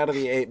make it out of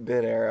the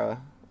 8-bit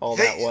era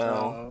that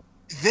well.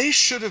 They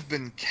should have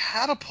been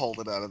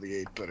catapulted out of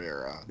the 8-bit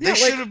era. Yeah, They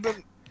should have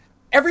been...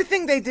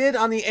 Everything they did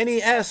on the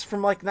NES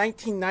from,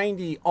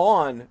 1990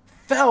 on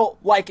felt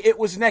like it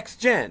was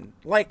next gen.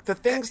 Like, the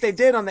things they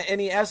did on the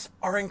NES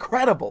are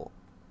incredible.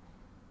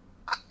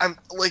 I'm,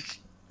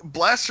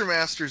 Blaster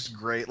Master's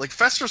great.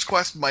 Fester's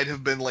Quest might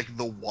have been,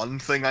 the one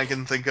thing I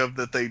can think of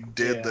that they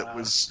did that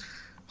was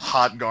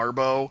hot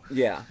garbo.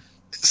 Yeah.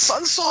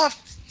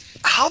 Sunsoft...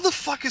 How the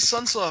fuck is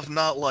Sunsoft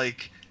not,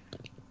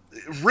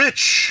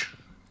 rich?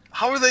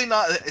 How are they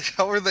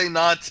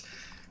not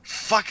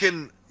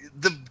fucking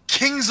the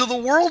kings of the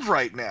world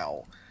right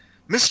now?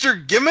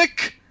 Mr.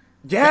 Gimmick?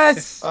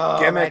 Yes!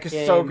 Gimmick is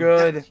so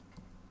good.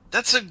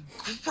 That's a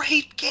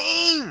great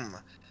game.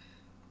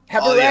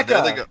 Hebereka. Oh, yeah,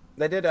 there they go.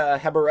 They did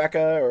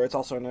Hebereka, or it's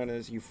also known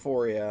as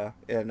Euphoria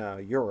in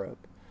Europe.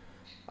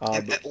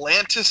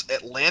 Atlantis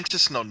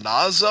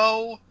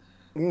Nonazo.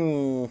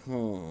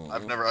 Mm-hmm.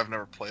 I've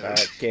never played it.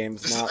 That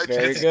game's not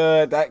very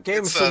good. That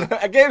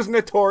game's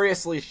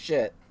notoriously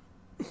shit.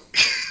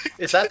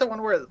 Is that the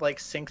one where it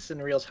syncs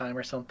in real time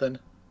or something?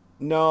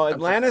 No,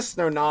 Atlantis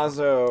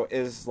Nonazo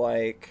is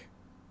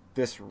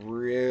this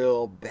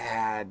real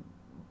bad.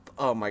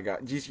 Oh my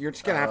god, you're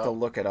just gonna have to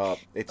look it up.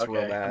 It's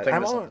real bad.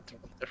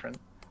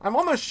 I'm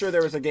almost sure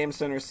there was a Game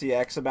Center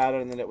CX about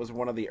it, and then it was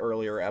one of the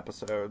earlier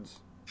episodes.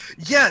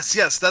 Yes,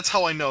 that's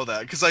how I know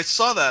that, because I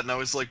saw that and I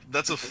was like,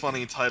 that's a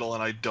funny title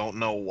and I don't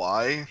know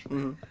why.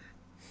 Mm-hmm.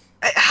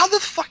 How the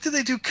fuck did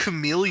they do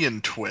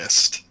Chameleon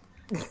Twist?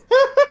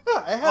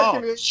 I had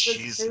Chameleon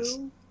Jesus.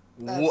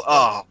 Twist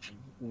too.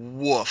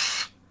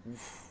 Woof.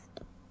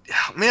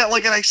 Man,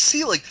 and I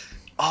see,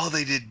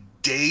 they did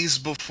Days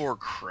Before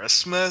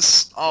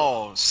Christmas?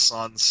 Oh,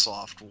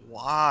 Sunsoft,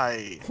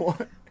 why?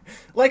 What?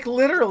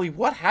 Literally,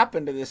 what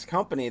happened to this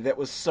company that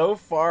was so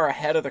far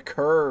ahead of the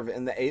curve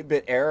in the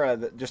 8-bit era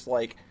that just,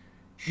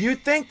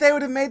 you'd think they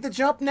would have made the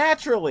jump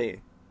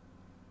naturally?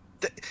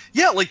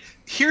 Yeah,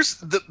 here's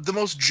the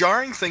most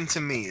jarring thing to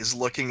me is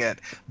looking at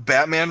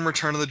Batman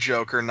Return of the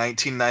Joker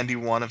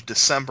 1991 of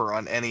December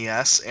on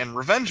NES and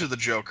Revenge of the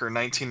Joker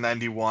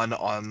 1991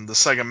 on the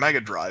Sega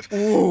Mega Drive.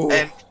 Ooh.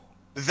 And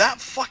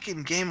that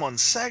fucking game on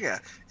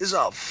Sega is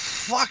a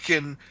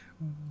fucking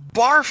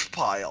barf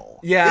pile.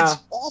 Yeah.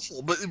 It's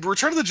awful. But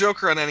Return of the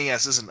Joker on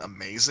NES isn't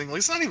amazing.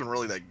 It's not even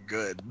really that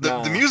good.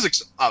 The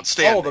music's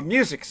outstanding. Oh, the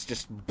music's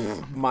just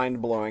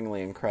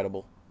mind-blowingly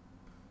incredible.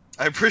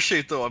 I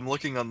appreciate, though, I'm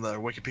looking on the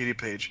Wikipedia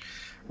page,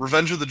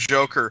 Revenge of the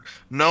Joker,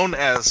 known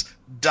as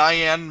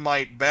Diane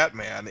Might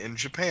Batman in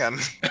Japan.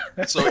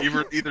 So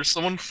either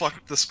someone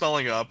fucked the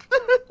spelling up,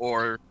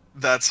 or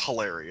that's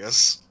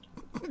hilarious.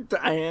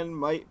 Diane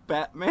Might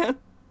Batman?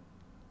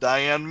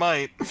 Diane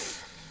Might.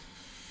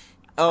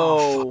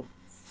 Oh,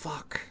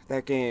 fuck.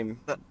 That game.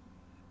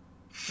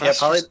 Yeah,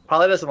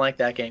 Polly doesn't like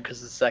that game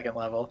because it's the second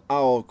level.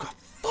 Oh, God,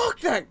 fuck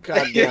that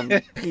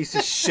goddamn piece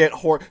of shit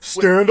whore.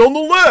 Stand on the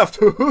left!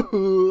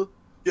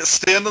 Yeah,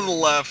 stand on the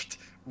left,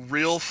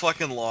 real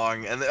fucking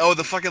long, and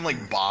the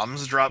fucking,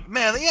 bombs drop.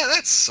 Man, yeah,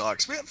 that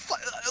sucks. Man,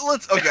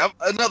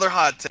 another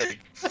hot take.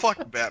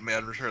 Fuck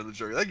Batman Return of the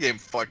Joker. That game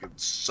fucking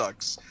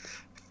sucks.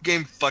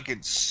 Game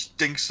fucking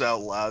stinks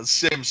out loud.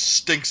 Sam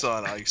stinks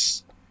on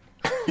ice.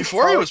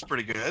 Euphoria was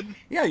pretty good.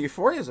 Yeah,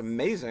 Euphoria is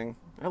amazing.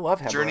 I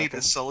love Hebereka. Journey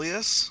to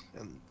Silius,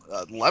 and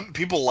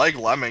people like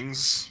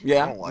Lemmings.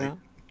 Yeah, I don't like. Yeah.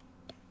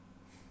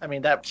 I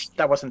mean,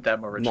 that wasn't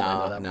them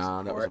originally.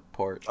 That was a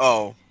port.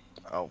 Oh.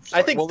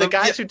 I think the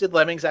guys who did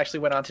Lemmings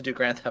actually went on to do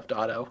Grand Theft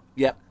Auto.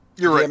 Yep.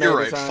 You're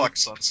right. Fuck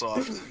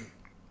Sunsoft.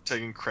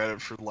 Taking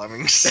credit for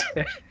Lemmings.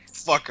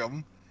 Fuck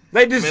them.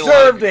 They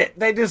deserved it.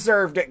 They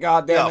deserved it,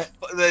 goddammit.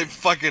 They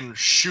fucking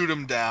shoot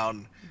him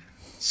down.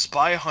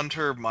 Spy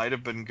Hunter might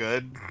have been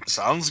good.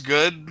 Sounds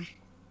good.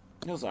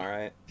 It was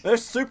alright.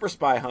 There's Super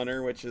Spy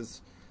Hunter, which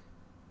is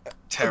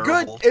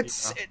terrible. Good.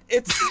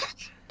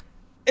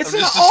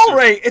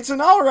 It's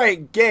an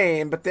alright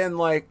game, but then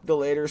the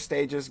later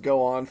stages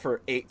go on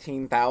for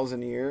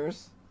 18,000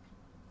 years.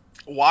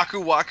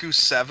 Waku Waku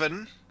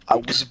 7. I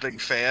was a big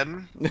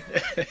fan. Man,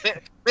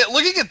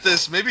 looking at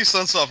this, maybe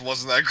Sunsoft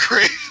wasn't that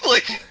great.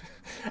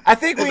 I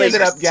think we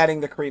ended up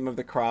getting the cream of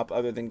the crop,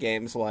 other than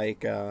games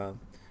like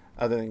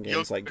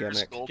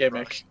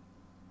Gimmick.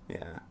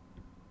 Yeah,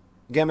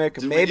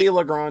 Gimmick, maybe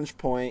Lagrange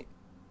Point.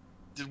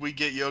 Did we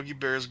get Yogi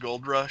Bear's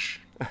Gold Rush?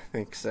 I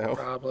think so.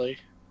 Probably.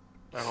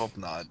 I hope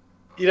not.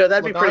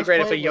 That'd be pretty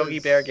great if a Yogi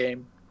Bear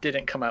game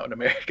didn't come out in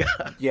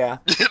America. Yeah.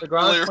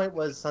 Lagrange Point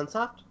was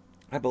Sunsoft?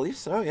 I believe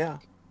so, yeah.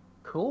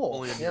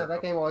 Cool. Yeah,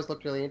 that game always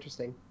looked really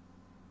interesting.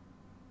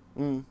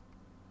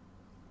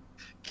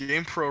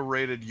 GamePro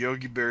rated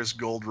Yogi Bear's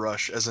Gold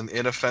Rush as an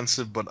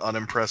inoffensive but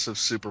unimpressive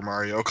Super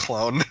Mario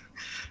clone.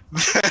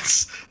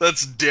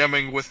 That's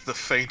damning with the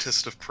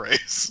faintest of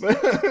praise.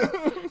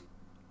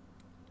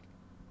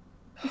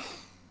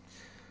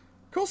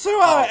 Cool.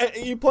 So,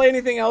 you play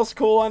anything else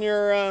cool on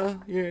your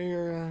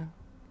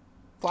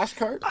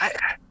flashcard?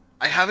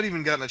 I haven't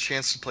even gotten a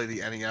chance to play the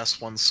NES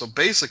one. So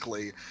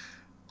basically,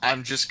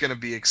 I'm just gonna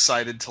be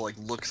excited to like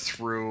look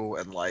through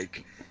and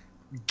like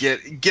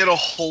get a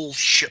whole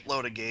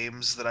shitload of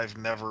games that I've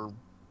never.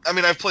 I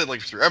mean, I've played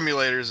like through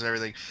emulators and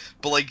everything,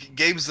 but like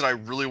games that I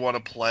really want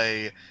to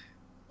play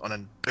on a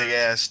big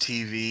ass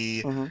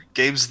TV,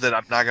 games that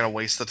I'm not gonna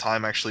waste the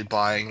time actually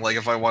buying. Like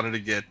if I wanted to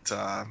get,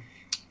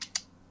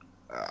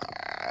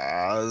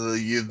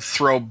 you'd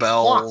throw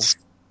bells.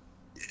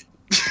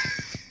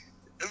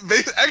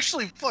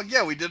 Actually, fuck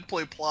yeah, we did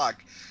play Plock,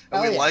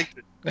 and we liked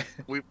it.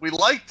 We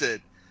liked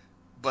it,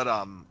 but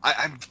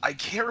I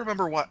can't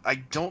remember what I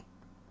don't.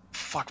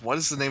 Fuck, what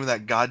is the name of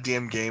that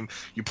goddamn game?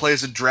 You play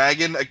as a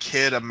dragon, a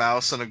kid, a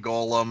mouse, and a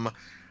golem.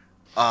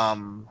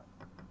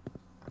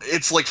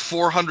 It's like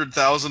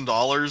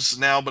 $400,000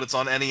 now, but it's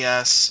on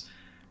NES.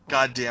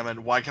 God damn it!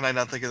 Why can I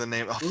not think of the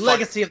name? Oh,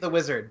 Legacy of the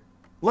Wizard.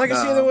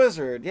 Legacy of the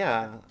Wizard.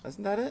 Yeah,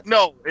 isn't that it?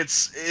 No,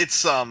 it's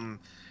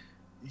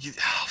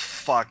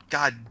fuck.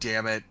 God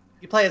damn it!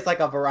 You play as like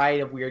a variety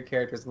of weird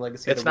characters in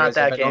Legacy of the Wizard. It's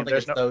not that game. I don't think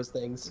it's those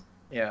things.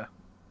 Yeah.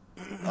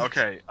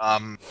 Okay.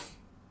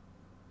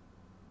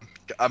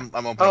 I'm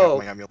opening up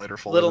my emulator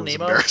folder. Little It was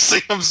Nemo?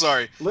 embarrassing. I'm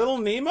sorry. Little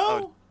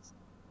Nemo?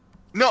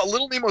 No,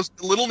 Little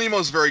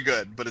Nemo's very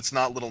good, but it's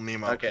not Little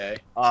Nemo. Okay.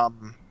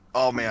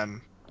 Oh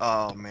man.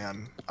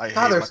 I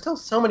hate There's still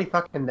so many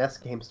fucking NES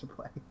games to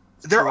play.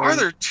 There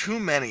are too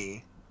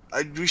many.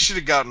 We should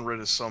have gotten rid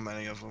of so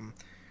many of them.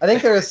 I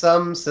think there are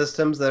some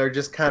systems that are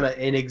just kind of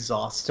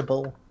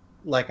inexhaustible.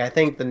 Like I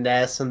think the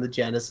NES and the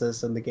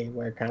Genesis and the Game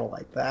Boy are kind of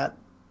like that,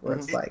 where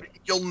it's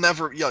like you'll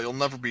never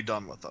be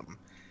done with them.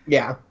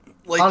 Yeah.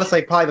 Like,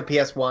 honestly, probably the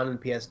PS1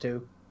 and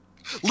PS2.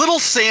 Little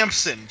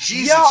Samson,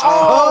 Jesus!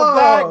 Yeah,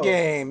 that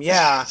game,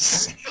 yeah.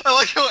 I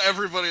like how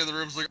everybody in the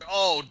room's like,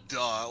 "Oh,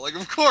 duh!" Like,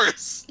 of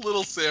course,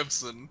 Little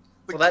Samson.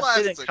 Well, that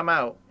didn't come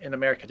out in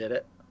America, did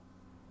it?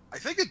 I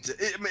think it did.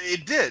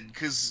 It did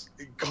because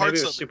maybe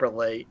it was super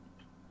late.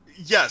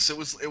 Yes, it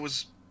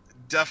was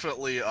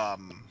definitely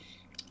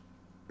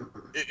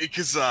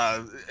because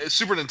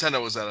Super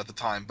Nintendo was out at the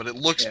time, but it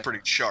looks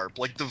pretty sharp.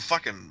 Like the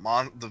fucking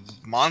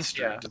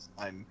monster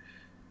design.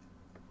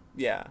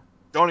 Yeah.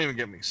 Don't even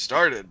get me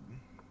started.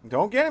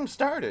 Don't get him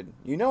started.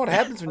 You know what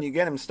happens when you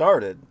get him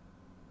started.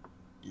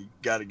 You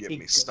gotta get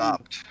me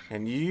stopped.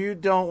 And you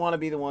don't want to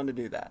be the one to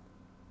do that.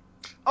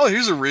 Oh,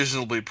 here's a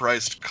reasonably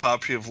priced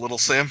copy of Little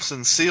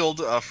Samson sealed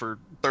for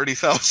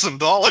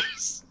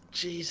 $30,000.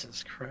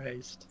 Jesus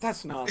Christ.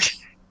 That's not.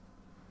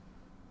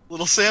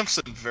 Little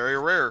Samson, very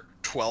rare,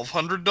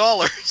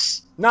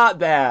 $1,200. Not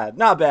bad.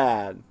 Not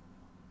bad.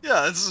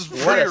 Yeah, this is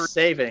what a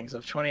savings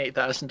of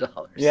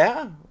 $28,000.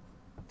 Yeah.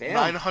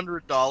 Damn.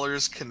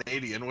 $900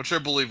 Canadian, which I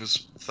believe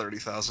is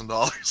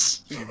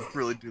 $30,000. You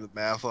really do the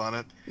math on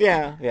it.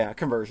 Yeah,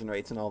 conversion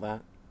rates and all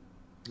that.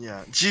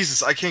 Yeah,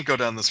 Jesus, I can't go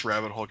down this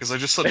rabbit hole because I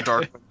just said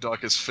Darkwing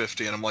Duck is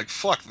 $50, and I'm like,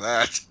 fuck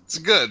that. It's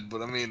good,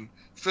 but I mean,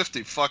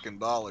 $50 fucking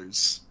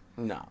dollars.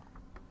 No,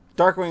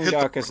 Darkwing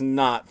Duck is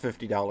not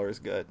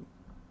 $50 good.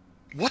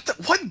 What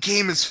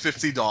game is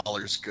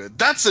 $50 good?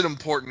 That's an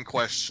important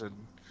question.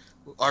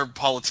 Our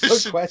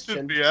politicians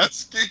should be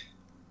asking.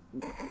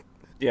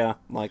 Yeah,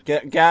 like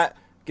get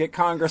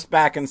Congress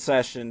back in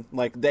session.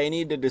 Like they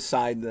need to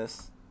decide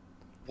this.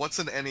 What's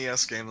an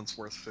NES game that's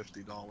worth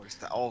 $50?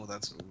 Oh,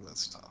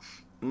 that's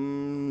tough.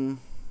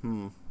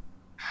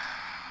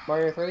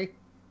 Mario 3.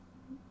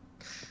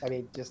 I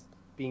mean, just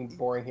being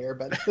boring here,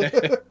 but.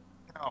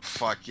 Oh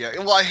fuck yeah!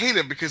 Well, I hate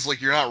it because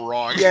like you're not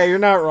wrong. Yeah, you're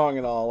not wrong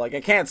at all. Like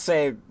I can't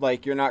say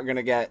like you're not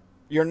gonna get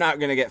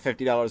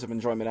 $50 of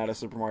enjoyment out of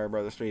Super Mario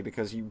Bros. 3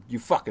 because you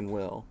fucking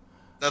will.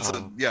 That's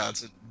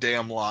it's a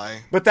damn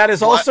lie. But that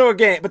is also a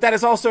game. But that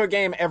is also a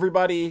game.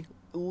 Everybody,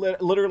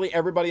 literally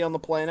everybody on the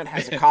planet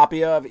has a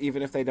copy of,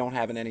 even if they don't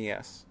have an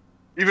NES.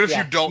 Even if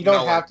you don't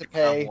have to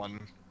pay one.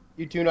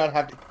 You do not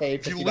have to pay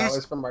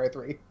 $50 for Mario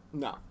 3.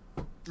 No,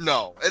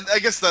 and I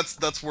guess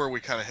that's where we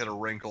kind of hit a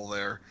wrinkle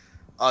there.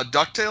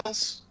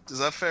 DuckTales, is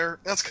that fair?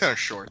 That's kind of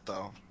short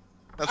though.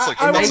 That's like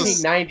in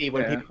 1990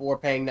 when people were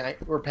paying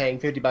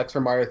 $50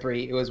 for Mario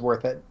 3, it was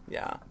worth it.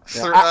 Yeah.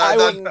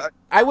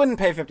 I wouldn't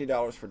pay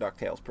 $50 for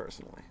DuckTales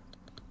personally.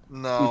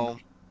 No.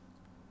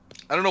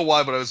 I don't know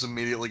why, but I was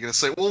immediately going to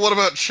say, well, what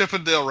about Chip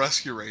and Dale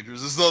Rescue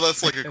Rangers? As though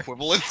that's like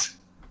equivalent.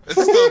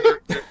 It's still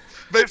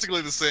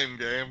basically the same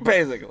game.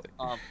 Basically.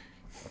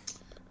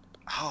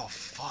 Oh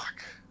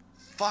fuck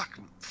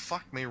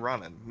me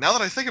running. Now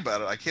that I think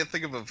about it, I can't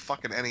think of a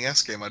fucking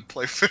NES game I'd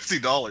play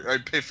 $50.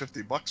 I'd pay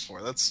 $50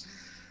 for. That's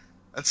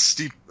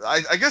steep.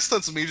 I guess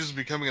that's me just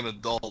becoming an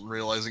adult and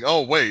realizing,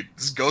 oh wait,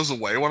 this goes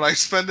away when I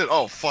spend it.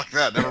 Oh fuck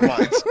that. Never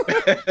mind.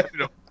 I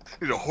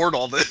need to hoard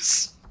all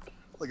this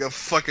like a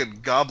fucking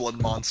goblin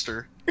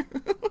monster.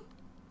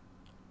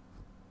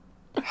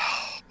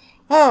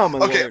 Oh my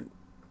lord.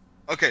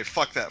 Okay,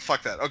 fuck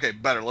that. Okay,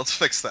 better. Let's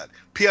fix that.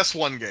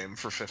 PS1 game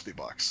for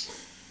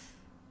 $50.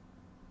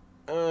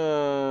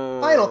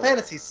 Final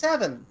Fantasy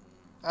VII.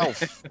 Oh,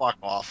 fuck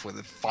off with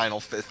it.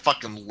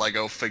 Fucking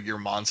Lego figure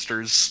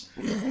monsters.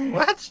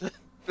 What?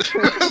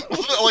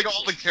 Like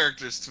all the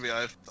characters to me,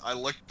 I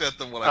looked at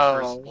them when I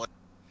first played.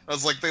 I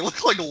was like, they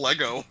look like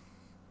Lego.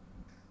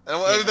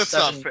 And that's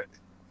not fair.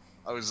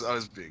 I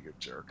was being a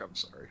jerk. I'm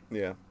sorry.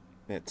 Yeah,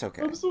 it's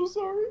okay. I'm so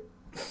sorry.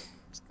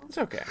 It's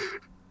okay.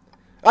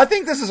 I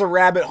think this is a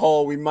rabbit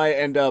hole we might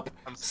end up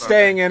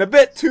staying in a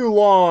bit too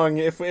long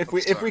if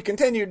we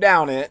continue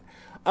down it.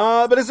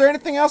 But is there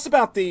anything else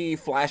about the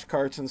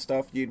flashcards and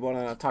stuff you'd want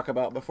to talk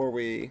about before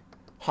we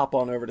hop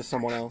on over to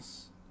someone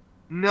else?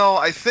 No,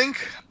 I think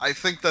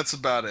that's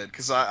about it,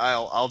 because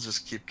I'll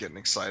just keep getting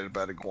excited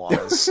about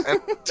iguanas.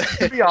 And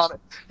to be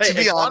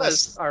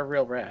honest, are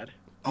real rad.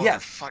 Oh,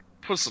 yeah,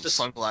 put some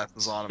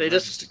sunglasses on them.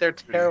 They're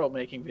terrible at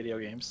making video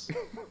games.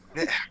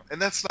 Yeah,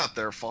 and that's not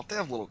their fault. They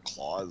have little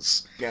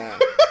claws. Yeah.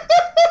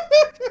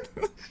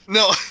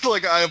 No,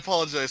 like, I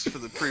apologize for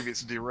the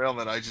previous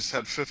derailment. I just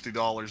had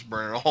 $50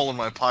 burning a hole in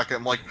my pocket.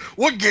 I'm like,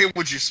 what game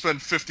would you spend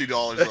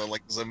 $50 on?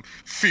 Like, because I'm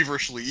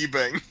feverishly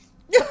eBaying.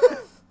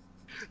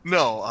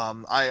 No,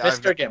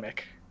 Mr.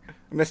 Gimmick.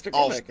 Mr.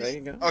 Gimmick, there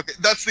you go. Okay,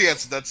 that's the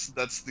answer.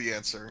 That's the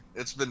answer.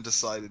 It's been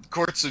decided.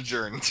 Court's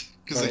adjourned.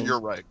 Because you're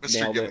right,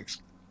 Mr. Gimmick.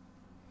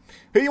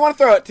 Who do you want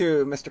to throw it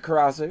to, Mr.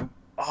 Karazu?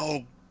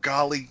 Oh,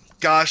 golly,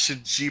 gosh,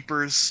 and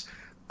jeepers.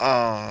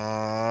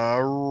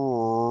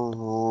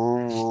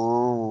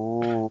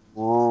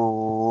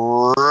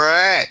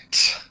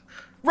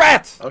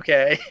 Rat!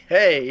 Okay,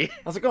 hey.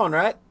 How's it going,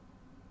 Rat?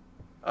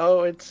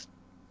 Oh, it's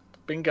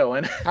been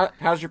going.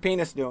 How's your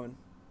penis doing?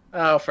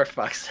 Oh, for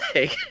fuck's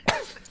sake.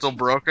 Still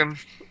broken?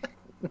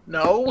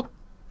 No.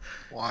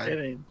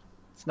 Why?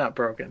 It's not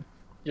broken.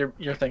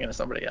 You're thinking of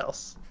somebody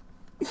else.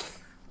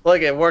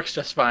 Look, it works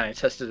just fine. I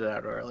tested it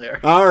out earlier.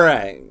 All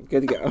right,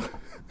 good to go.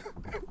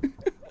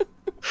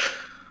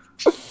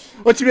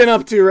 What you been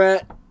up to,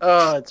 Rat?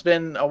 Oh, it's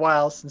been a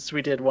while since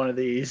we did one of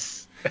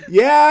these.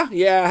 Yeah.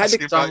 I had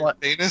to. About your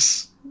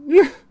penis?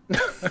 We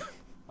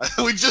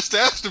just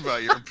asked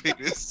about your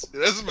penis.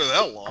 It hasn't been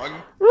that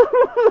long.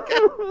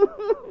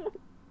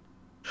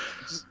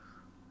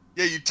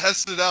 Yeah, you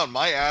tested it out.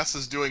 My ass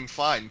is doing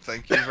fine.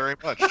 Thank you very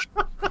much.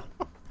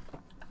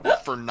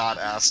 For not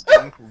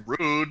asking.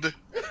 Rude.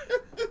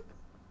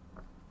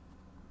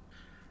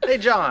 Hey,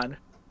 John.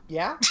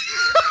 Yeah?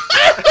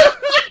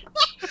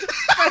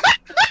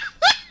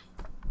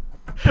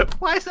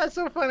 Why is that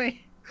so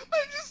funny?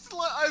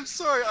 I'm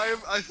sorry.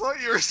 I thought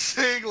you were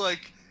saying,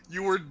 like,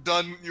 you were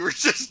done. You were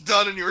just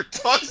done, and you were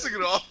tossing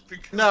it off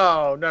because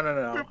No.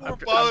 people were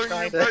bothering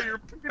you about your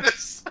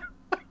penis.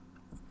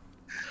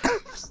 I'm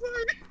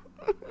sorry.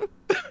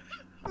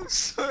 I'm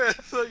sorry. I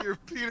thought your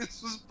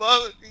penis was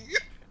bothering you.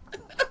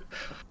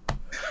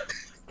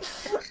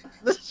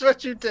 This is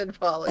what you did,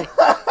 Polly.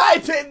 I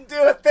didn't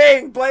do a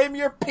thing. Blame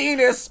your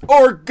penis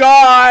or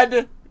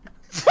God.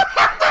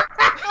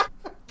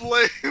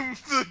 Blame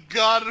the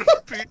god of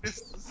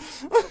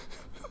penises.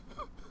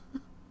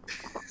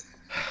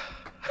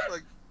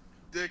 Like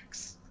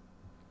dicks.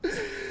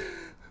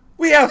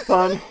 We have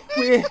fun.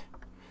 We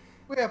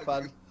have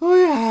fun.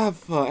 have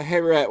fun.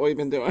 Hey, Rat, what you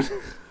been doing?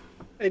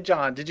 Hey,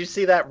 John, did you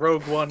see that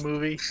Rogue One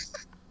movie?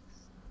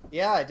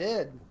 Yeah, I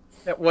did.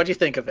 What'd you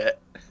think of it?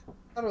 I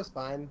thought it was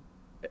fine,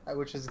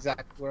 which is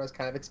exactly what I was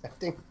kind of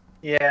expecting.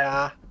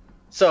 Yeah.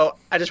 So,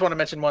 I just want to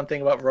mention one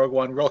thing about Rogue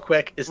One real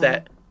quick, is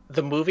that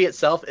the movie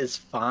itself is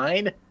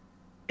fine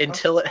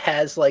until it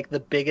has, like, the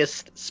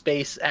biggest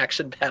space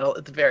action battle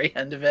at the very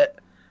end of it.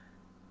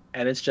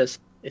 And it's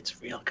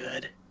real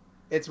good.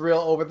 It's real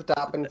over the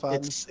top and fun.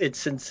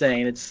 It's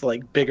insane. It's,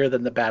 like, bigger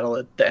than the battle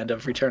at the end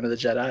of Return of the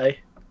Jedi.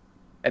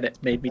 And it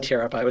made me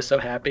tear up. I was so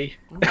happy.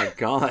 Oh my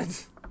God.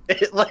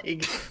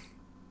 It's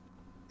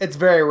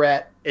very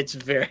Rat. It's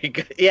very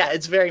good. Yeah,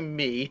 it's very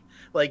me.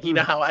 Like, you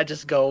know how I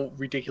just go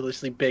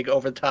ridiculously big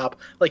over the top?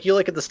 Like, you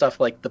look at the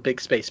stuff like the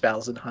big space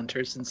battles and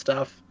Hunters and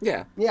stuff.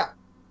 Yeah.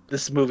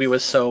 This movie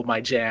was so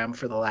my jam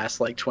for the last,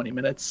 like, 20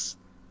 minutes.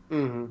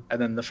 Mm-hmm.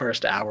 And then the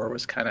first hour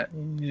was kind of...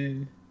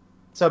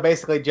 So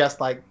basically just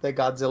like the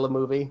Godzilla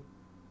movie.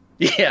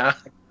 Yeah.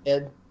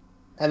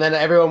 And then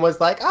everyone was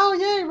like, oh,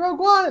 yay, Rogue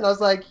One. And I was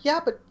like, yeah,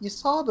 but you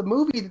saw the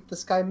movie that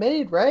this guy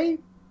made, right?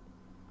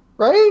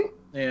 Right?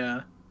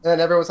 Yeah. And then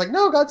everyone was like,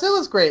 no,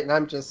 Godzilla's great. And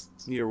I'm just...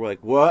 You're like,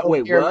 what?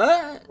 Wait,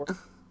 what?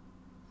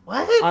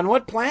 What? On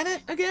what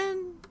planet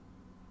again?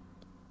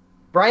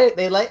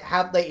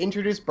 They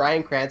introduce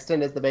Bryan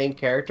Cranston as the main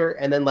character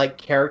and then, like,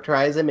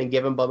 characterize him and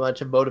give him a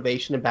bunch of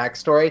motivation and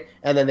backstory,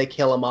 and then they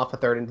kill him off a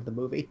third into the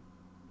movie.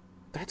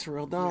 That's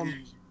real dumb.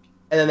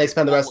 And then they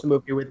spend the rest of the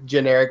movie with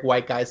generic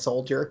white guy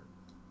soldier.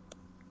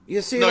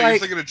 You see, No, like... you're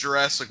thinking of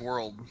Jurassic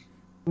World.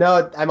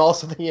 No, I'm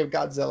also thinking of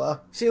Godzilla.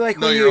 See, like,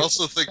 No, when you're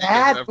also thinking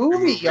Bad of every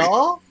movie,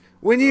 y'all.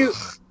 When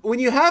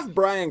you have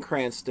Bryan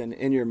Cranston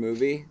in your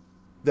movie,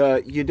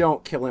 you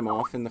don't kill him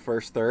off in the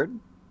first third.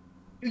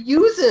 You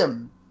use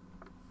him.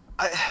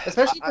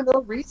 Especially for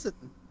no reason.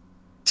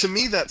 To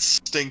me, that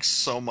stinks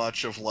so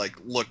much of, like,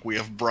 look, we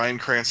have Bryan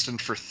Cranston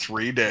for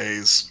 3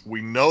 days.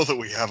 We know that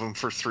we have him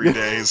for 3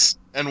 days,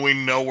 and we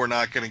know we're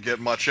not going to get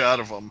much out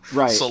of him.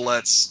 Right. So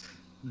let's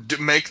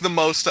make the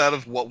most out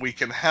of what we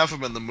can have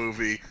him in the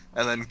movie,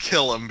 and then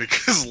kill him,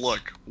 because,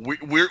 look,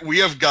 we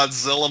have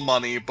Godzilla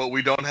money, but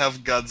we don't have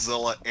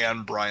Godzilla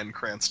and Bryan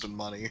Cranston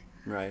money.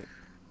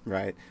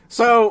 Right.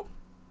 So,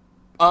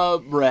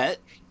 Brett,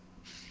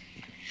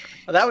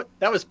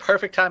 That was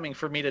perfect timing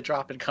for me to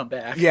drop and come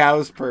back. Yeah, it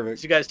was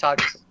perfect. You guys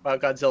talked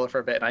about Godzilla for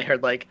a bit, and I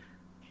heard like,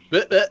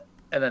 bleh, bleh,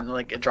 and then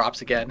like it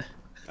drops again.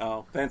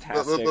 Oh,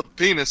 fantastic! The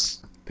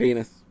penis.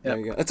 Penis. Yep.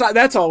 There you go.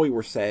 That's all we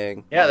were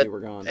saying. Yeah, while you were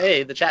gone.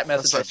 Hey, the chat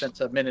message I sent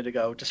a minute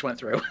ago just went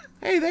through.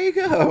 Hey, there you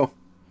go.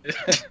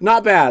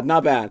 Not bad,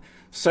 not bad.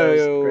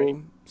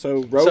 So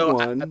Rogue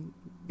One,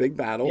 big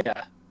battle.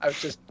 Yeah, I was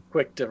just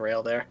quick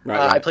derail there. Right.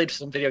 I played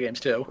some video games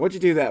too. What'd you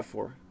do that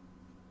for?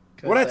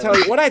 What'd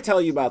I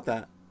tell you about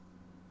that?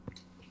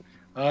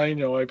 I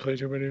know I play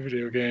too many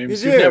video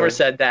games. You You've do. never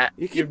said that.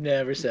 You've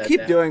never said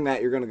Keep that. doing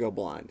that, you're gonna go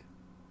blind.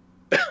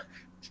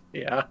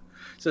 Yeah.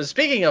 So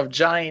speaking of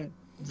giant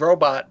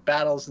robot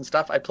battles and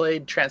stuff, I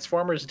played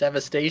Transformers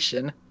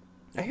Devastation.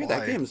 I hear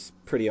that game's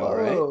pretty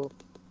Whoa.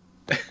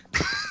 alright.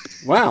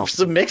 Wow.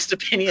 Some mixed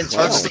opinions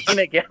Wow. from seeing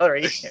a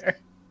gallery here.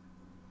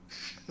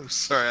 I'm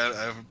sorry,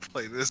 I haven't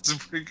played this. It's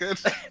pretty good.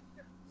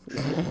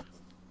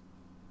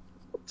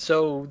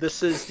 So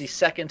this is the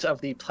second of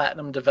the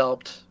Platinum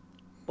developed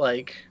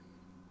like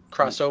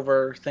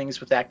crossover things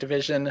with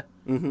Activision.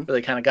 Mm-hmm. Where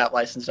they kind of got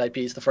licensed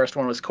IPs. The first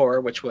one was Core,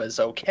 which was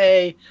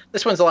okay.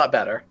 This one's a lot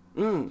better.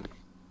 Mm.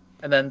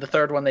 And then the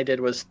third one they did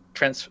was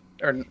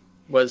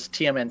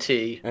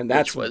TMNT, And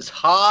that's- which was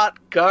hot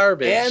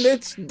garbage. And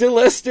it's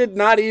delisted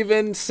not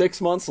even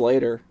 6 months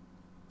later.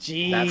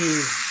 Jeez. That's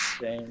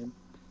insane.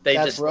 They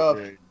That's just rough.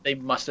 they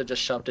must have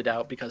just shoved it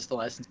out because the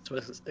license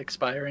was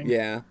expiring.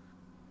 Yeah.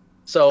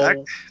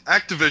 So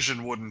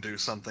Activision wouldn't do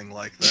something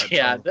like that.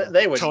 yeah,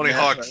 they would. Tony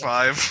never. Hawk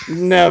 5.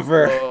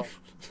 Never. Oh,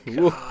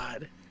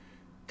 God.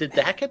 Did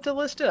that get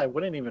delisted? I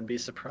wouldn't even be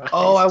surprised.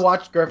 Oh, I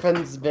watched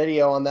Griffin's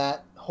video on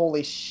that.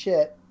 Holy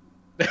shit.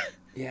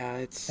 Yeah,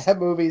 it's That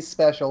movie's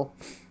special.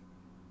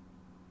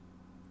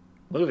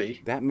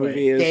 movie. that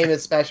movie Game is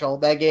is special.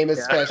 That game is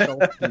Yeah.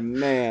 special.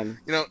 man.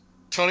 You know,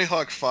 Tony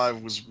Hawk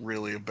 5 was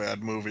really a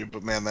bad movie,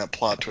 but man, that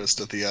plot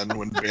twist at the end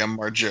when Bam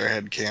Margera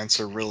had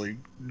cancer really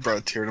brought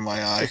a tear to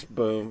my eye. Just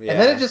boom. Yeah.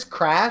 And then it just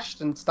crashed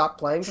and stopped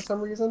playing for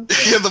some reason.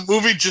 Yeah, the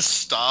movie just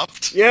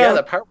stopped. Yeah,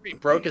 the part where he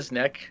broke his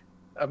neck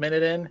a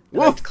minute in and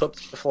then Woof.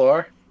 clipped the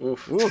floor.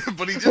 Oof. Oof.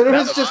 But he Then didn't it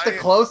have was just a eye.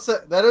 close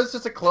up. That was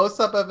just a close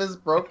up of his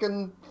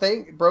broken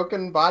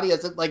body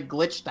as it like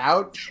glitched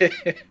out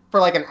for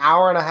like an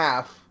hour and a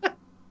half. But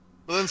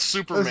then It was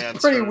Superman. a pretty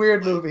started-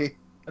 weird movie.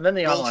 And then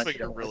the online.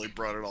 Goldfinger really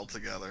brought it all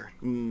together.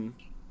 Mm.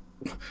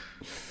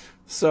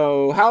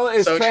 So how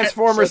is So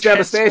Transformers so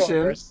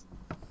Devastation?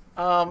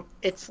 Transformers,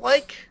 it's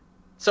like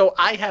so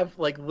I have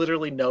like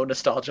literally no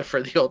nostalgia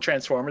for the old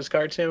Transformers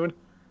cartoon,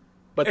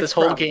 but It's this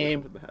whole probably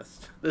game, the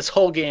best. this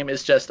whole game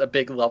is just a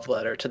big love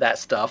letter to that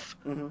stuff,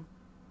 Mm-hmm.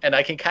 and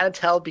I can kind of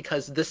tell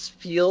because this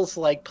feels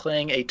like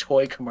playing a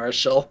toy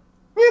commercial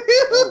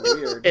Oh,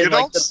 weird. You in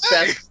like don't the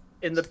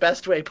say.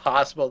 best way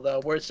possible though,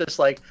 where it's just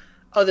like,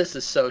 oh, this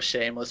is so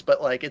shameless,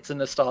 but like it's a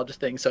nostalgia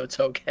thing, so it's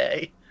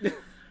okay.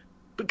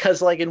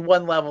 Because like in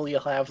one level you'll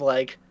have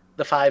like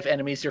the 5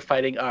 enemies you're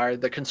fighting are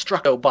the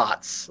Constructo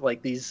bots,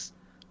 like these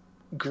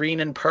green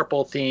and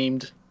purple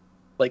themed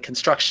like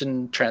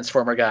construction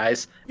transformer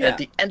guys. And Yeah. at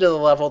the end of the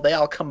level they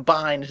all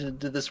combine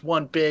into this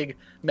one big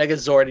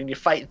Megazord and you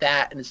fight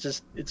that and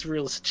it's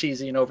real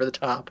cheesy and over the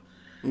top.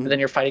 Mhm. And then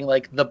you're fighting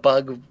like the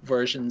bug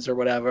versions or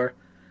whatever.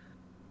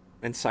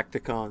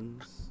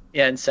 Insecticons.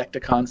 Yeah,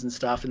 Insecticons and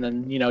stuff, and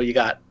then you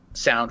got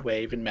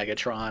Soundwave and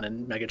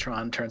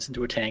Megatron turns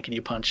into a tank and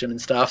you punch him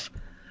and stuff.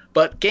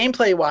 But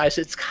gameplay wise,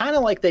 it's kind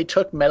of like they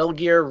took Metal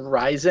Gear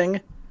Rising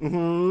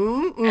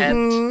Mm-hmm.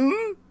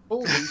 And-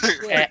 Holy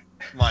shit. and,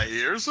 My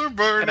ears are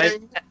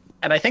burning.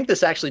 and I think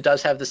this actually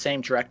does have the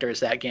same director as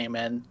that game,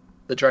 and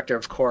the director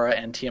of Korra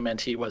and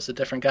TMNT was a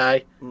different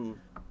guy. Mm.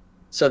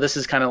 So this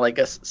is kind of like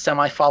a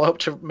semi follow up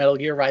to Metal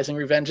Gear Rising: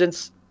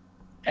 Revengeance,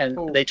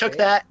 and they took Okay.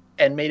 that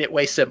and made it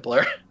way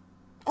simpler.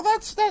 Well,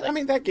 that's that. I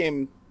mean, that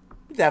game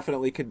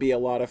definitely could be a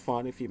lot of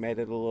fun if you made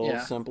it a little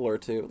Yeah. simpler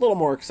too, a little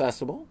more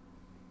accessible.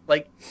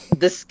 Like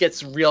this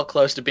gets real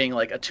close to being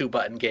like a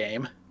 2-button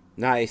game.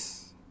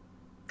 Nice.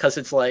 Because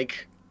it's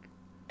like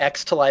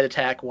X to light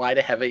attack, Y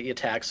to heavy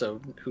attack, so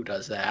who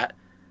does that?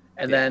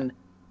 And Yeah. then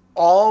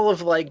all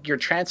of like your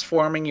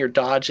transforming, your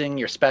dodging,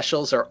 your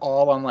specials are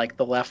all on like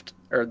the left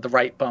or the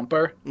right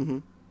bumper. Mm-hmm.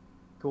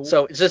 Cool.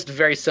 So it's just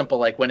very simple.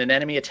 Like when an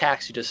enemy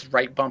attacks, you just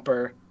right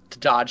bumper to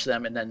dodge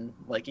them, and then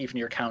like even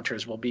your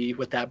counters will be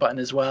with that button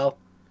as well.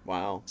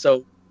 Wow.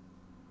 So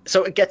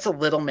it gets a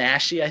little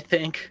mashy, I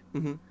think,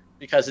 Mhm.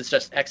 because it's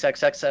just X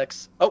X X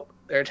X. Oh,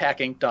 they're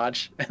attacking,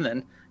 dodge, and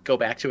then go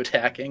back to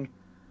attacking.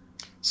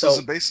 So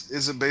So-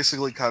 is it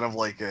basically kind of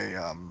like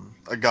a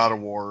God of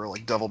War,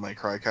 like Devil May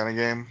Cry kind of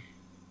game?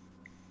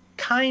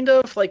 Kind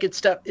of like it's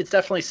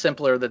definitely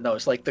simpler than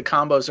those. Like the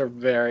combos are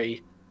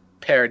very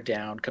pared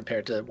down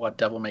compared to what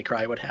Devil May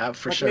Cry would have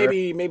for Like sure.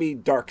 maybe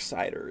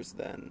Darksiders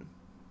then.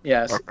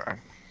 Yes, Okay.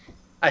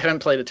 I haven't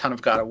played a ton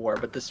of God of War,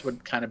 but this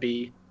would kind of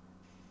be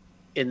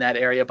in that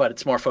area. But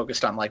it's more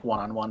focused on like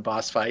one-on-one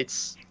boss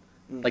fights.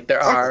 Mm. Like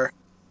there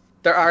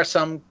are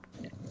some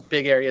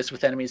big areas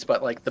with enemies,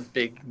 but like the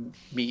big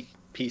meat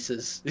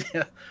pieces.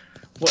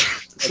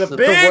 What's The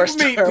big worst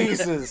meat term?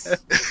 pieces.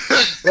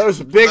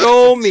 Those big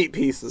old meat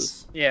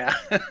pieces. Yeah.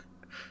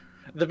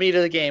 The meat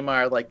of the game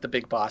are like the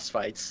big boss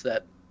fights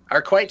that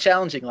are quite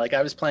challenging. Like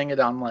I was playing it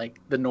on like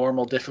the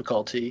normal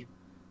difficulty.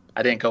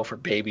 I didn't go for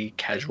baby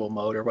casual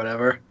mode or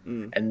whatever.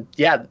 And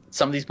yeah,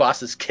 some of these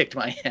bosses kicked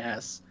my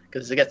ass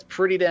because it gets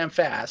pretty damn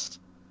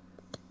fast.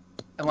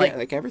 And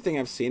like everything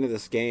I've seen of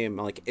this game,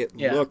 like it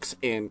looks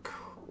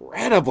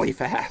incredibly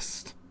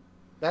fast.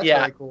 That's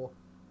really cool.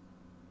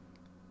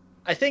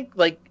 I think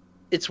like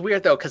it's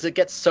weird though because it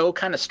gets so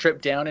kind of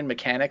stripped down in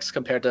mechanics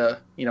compared to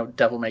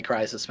Devil May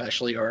Cry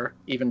especially, or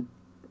even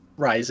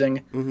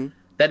Rising,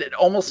 that it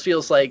almost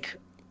feels like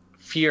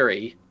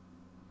Fury.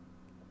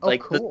 Oh,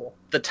 like cool.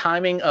 The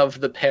timing of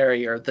the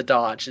parry or the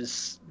dodge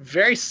is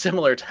very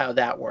similar to how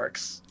that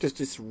works. Just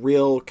this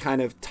real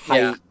kind of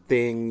tight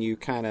thing. You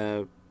kind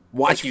of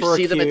watch like for a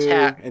cue them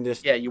attack, and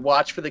just you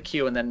watch for the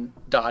cue and then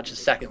dodge a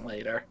second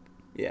later.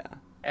 Yeah.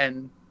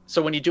 And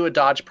so when you do a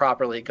dodge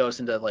properly, it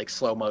goes into like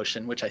slow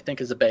motion, which I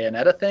think is a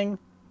Bayonetta thing.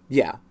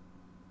 Yeah.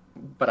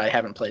 But I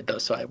haven't played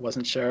those, so I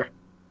wasn't sure.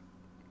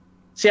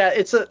 So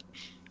yeah,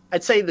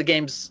 I'd say the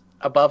game's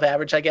above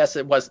average. I guess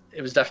it was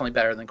definitely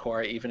better than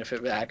Korra, even if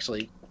it was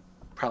actually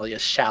probably a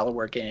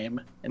shallower game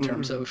in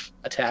terms of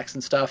attacks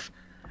and stuff.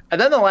 And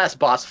then the last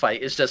boss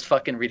fight is just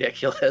fucking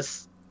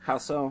ridiculous. How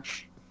so?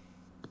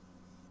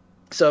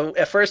 So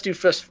at first you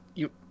fight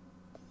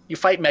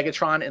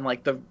Megatron in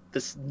like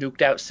this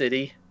nuked out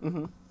city,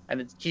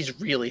 and he's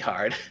really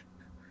hard.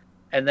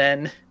 And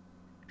then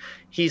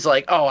he's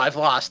like, "Oh, I've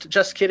lost."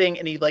 Just kidding.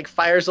 And he like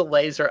fires a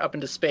laser up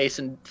into space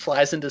and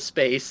flies into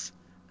space.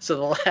 So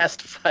the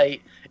last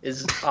fight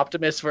is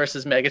Optimus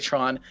versus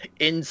Megatron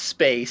in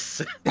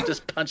space,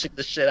 just punching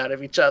the shit out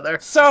of each other.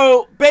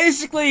 So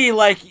basically,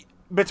 like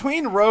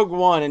between Rogue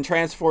One and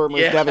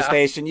Transformers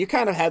Devastation, you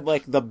kind of had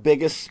like the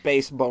biggest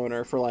space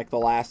boner for like the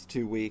last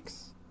 2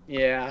 weeks.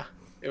 Yeah,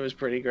 it was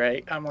pretty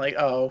great. I'm like,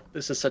 oh,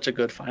 this is such a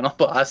good final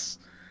boss.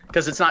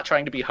 Because it's not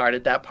trying to be hard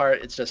at that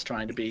part, it's just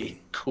trying to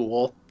be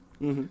cool.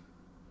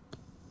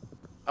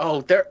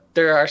 Oh,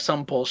 there are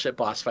some bullshit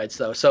boss fights,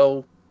 though.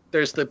 So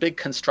there's the big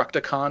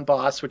Constructicon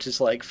boss, which is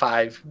like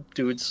 5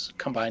 dudes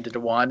combined into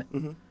one.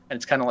 And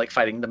it's kind of like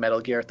fighting the Metal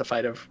Gear at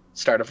the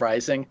start of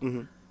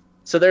Rising.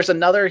 So there's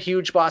another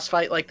huge boss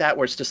fight like that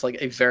where it's just like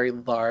a very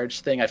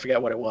large thing. I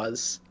forget what it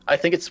was. I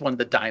think it's one of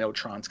the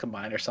Dinotrons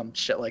combined or some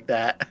shit like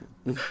that.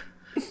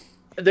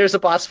 There's a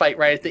boss fight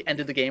right at the end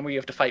of the game where you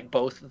have to fight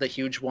both the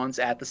huge ones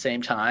at the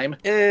same time.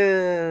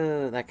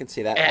 I can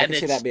see that. And I can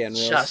see that being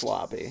real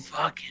sloppy.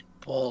 Fucking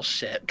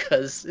bullshit,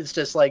 because it's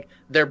just like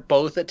they're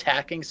both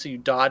attacking, so you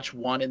dodge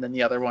one and then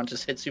the other one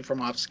just hits you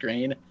from off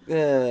screen.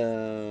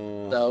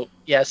 So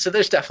yeah, so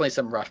there's definitely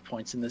some rough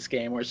points in this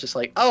game where it's just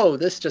like, oh,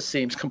 this just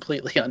seems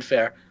completely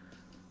unfair.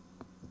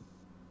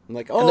 I'm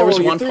like, oh,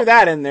 you threw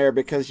that in there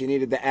because you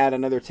needed to add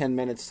another 10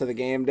 minutes to the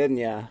game, didn't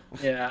you?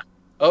 Yeah.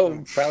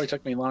 Oh, probably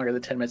took me longer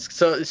than 10 minutes.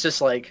 So it's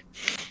just like,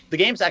 the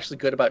game's actually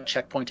good about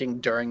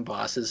checkpointing during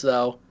bosses,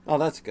 though. Oh,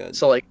 that's good.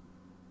 So like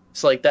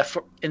that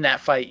in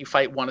that fight, you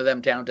fight one of them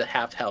down to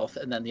half health,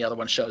 and then the other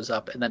one shows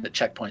up, and then the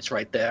checkpoint's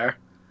right there.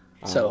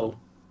 So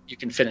you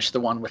can finish the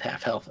one with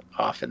half health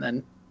off, and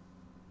then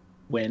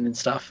win and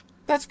stuff.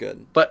 That's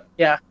good. But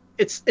yeah,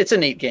 it's a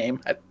neat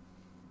game.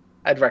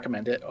 I'd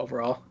recommend it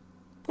overall.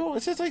 Cool.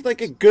 It's just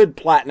like a good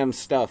platinum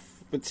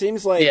stuff. It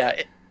seems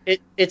like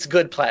It's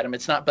good platinum.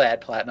 It's not bad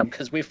platinum,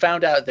 because we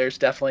found out there's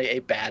definitely a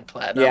bad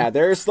platinum. Yeah,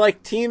 there's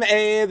like Team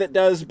A that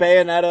does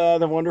Bayonetta,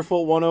 the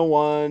Wonderful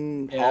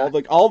 101,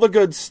 all the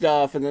good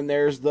stuff, and then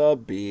there's the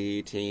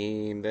B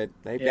team that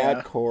they've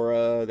got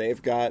Korra, they've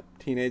got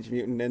Teenage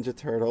Mutant Ninja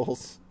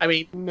Turtles. I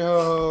mean,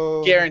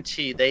 no,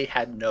 guarantee they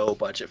had no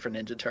budget for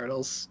Ninja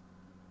Turtles,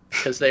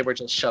 because they were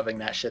just shoving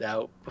that shit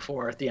out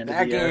before at the end of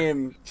the year. That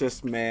game,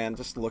 just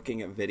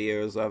looking at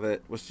videos of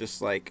it was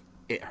just like,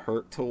 it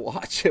hurt to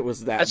watch. It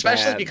was that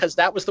especially bad. Because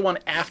that was the one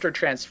after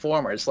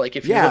Transformers. Like,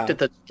 if you looked at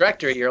the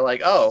directory, you're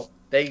like, oh,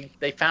 they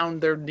found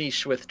their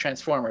niche with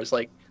Transformers.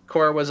 Like,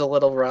 Korra was a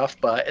little rough,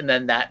 and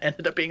then that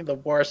ended up being the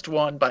worst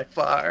one by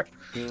far.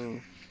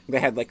 They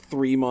had like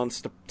 3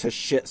 months to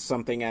shit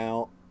something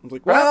out. I was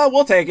like, well,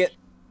 we'll take it.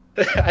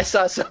 I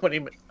saw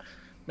somebody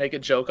make a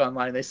joke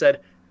online. They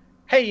said,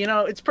 hey,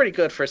 it's pretty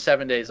good for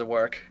 7 days of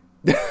work.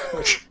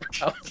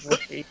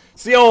 Probably.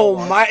 It's the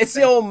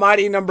old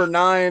Mighty Number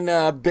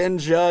 9 Ben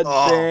Judd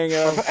thing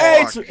of,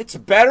 hey, it's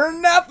better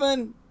than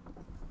nothing.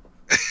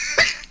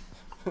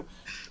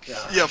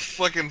 Yeah,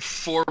 fucking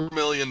 $4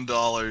 million.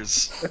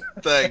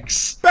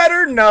 Thanks.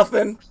 Better than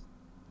nothing.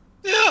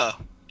 Yeah.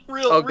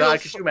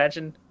 God, could you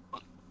imagine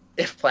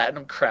if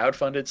Platinum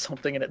crowdfunded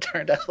something and it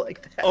turned out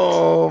like that?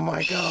 Oh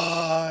my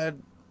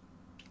god.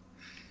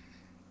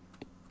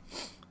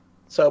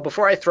 So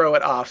before I throw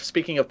it off,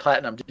 speaking of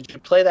Platinum, did you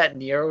play that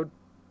Nier?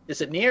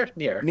 Is it Nier?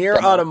 Nier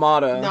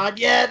Automata. Not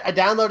yet. I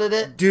downloaded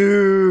it.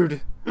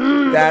 Dude.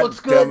 That looks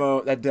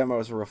good. That demo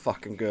is real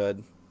fucking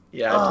good.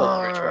 Yeah, I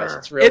played it twice.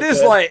 It's real good.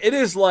 It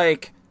is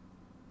like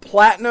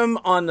Platinum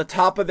on the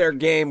top of their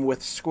game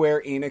with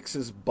Square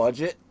Enix's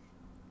budget.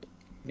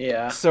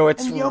 Yeah. So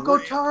it's and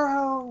Yoko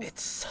Taro.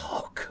 It's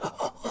so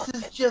cool.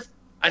 This is just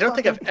I don't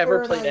think I've Fucking ever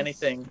played paradise.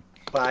 anything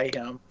by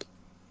him,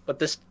 but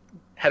this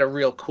had a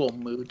real cool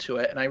mood to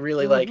it, and I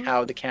really like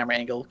how the camera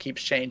angle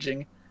keeps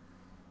changing.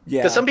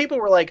 Yeah. Because some people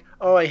were like,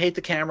 "Oh, I hate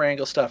the camera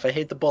angle stuff. I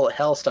hate the bullet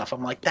hell stuff."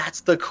 I'm like,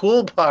 "That's the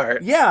cool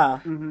part." Yeah.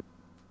 Mm-hmm.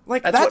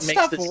 Like That's that what makes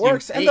stuff this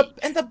works, and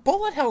unique. the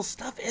bullet hell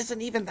stuff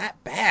isn't even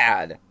that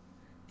bad.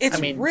 It's I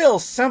mean, real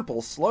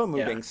simple, slow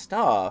moving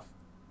stuff,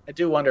 I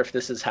do wonder if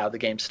this is how the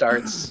game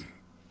starts.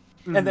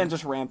 and then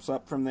just ramps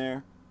up from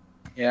there.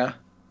 Yeah,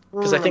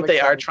 because I think they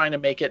are trying to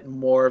make it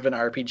more of an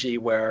RPG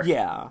where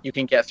Yeah. you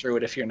can get through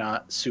it if you're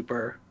not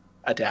super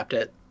adept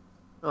at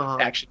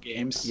action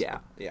games. Yeah.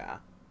 Yeah.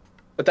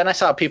 But then I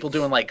saw people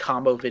doing like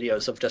combo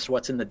videos of just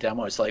what's in the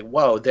demo. It's like,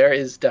 whoa, there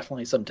is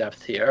definitely some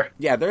depth here.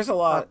 Yeah. There's a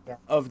lot yeah.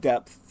 of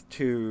depth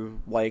to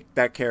like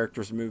that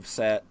character's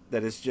moveset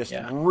that is just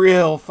Yeah.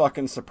 real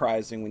fucking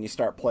surprising when you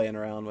start playing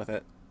around with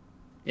it.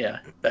 Yeah,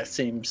 that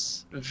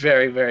seems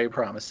very, very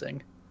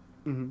promising.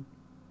 Mm-hmm.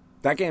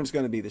 That game's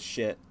going to be the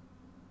shit.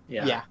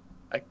 Yeah. Yeah.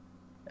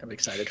 I'm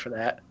excited for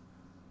that.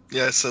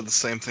 Yeah, I said the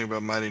same thing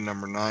about Mighty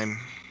Number 9.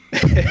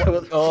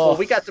 Well,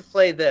 we got to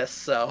play this,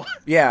 so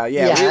Yeah,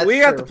 Yeah, we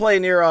that's got to true. play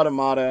Nier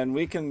Automata, and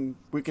we can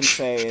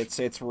say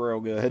it's real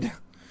good.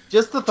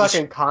 Just the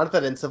fucking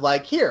confidence of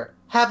like, here,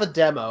 have a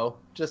demo.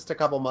 Just a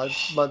couple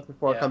months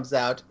before it Yeah. comes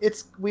out.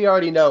 We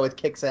already know it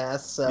kicks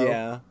ass. So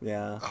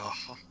Yeah. Oh,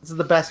 this is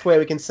the best way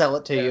we can sell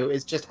it to you.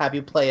 Is just have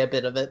you play a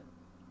bit of it.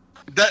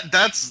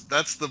 that's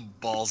the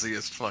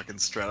ballsiest fucking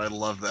strat. I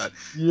love that.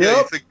 Yeah, you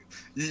Yep. think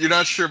you're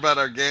not sure about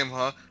our game,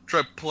 huh?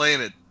 Try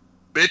playing it,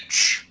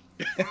 bitch.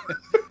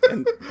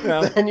 And,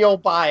 you Then you'll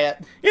buy it.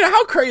 know,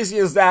 how crazy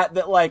is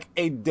that like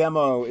a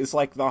demo is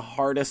like the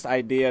hardest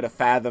idea to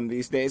fathom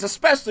these days,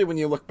 especially when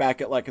you look back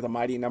at like the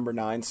Mighty Number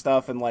 9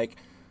 stuff and like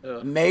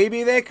ugh.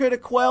 maybe they could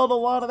have quelled a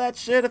lot of that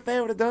shit if they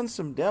would have done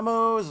some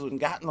demos and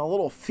gotten a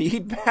little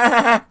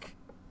feedback.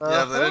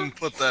 Yeah, they didn't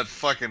put that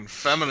fucking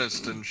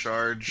feminist in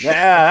charge.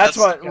 Yeah, that's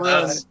what God.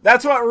 ruined.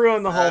 That's what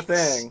ruined the whole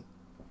That's- thing.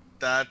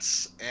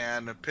 That's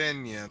an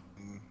opinion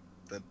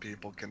that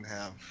people can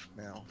have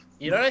now.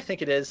 You know what I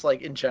think it is?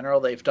 Like, in general,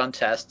 they've done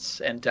tests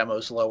and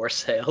demos lower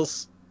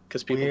sales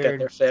because people get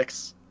Weird. their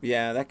fix.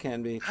 Yeah, that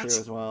can be true That's-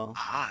 as well.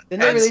 Hot.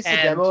 Didn't they And- release a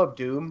and- demo of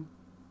Doom?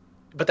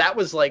 But that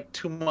was like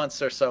 2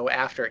 months or so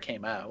after it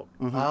came out.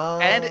 Mhm. Oh.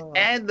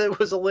 And there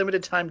was a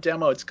limited time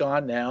demo. It's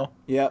gone now.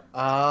 Yep.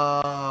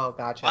 Oh,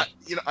 gotcha.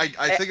 I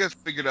think I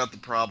figured out the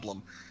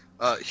problem.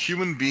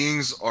 Human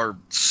beings are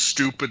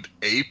stupid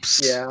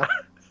apes Yeah.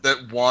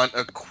 that want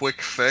a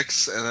quick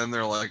fix, and then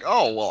they're like,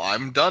 "Oh, well,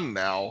 I'm done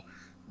now,"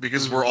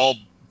 because we're all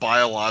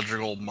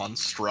biological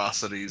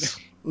monstrosities.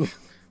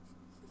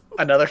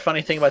 Another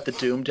funny thing about the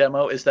Doom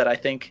demo is that I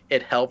think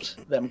it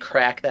helped them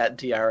crack that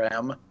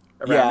DRM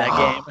around Yeah. that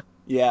game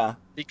Yeah.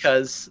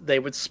 because they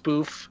would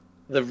spoof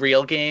the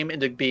real game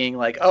into being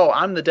like, "Oh,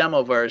 I'm the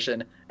demo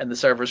version," and the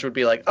servers would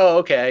be like, "Oh,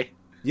 okay."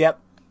 Yep.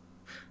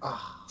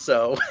 Oh,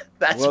 So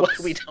that's Whoops.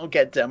 why we don't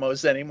get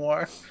demos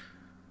anymore.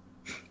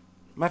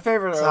 My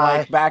favorite are Sigh.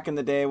 like back in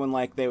the day when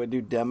like they would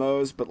do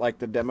demos, but like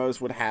the demos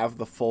would have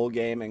the full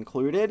game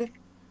included,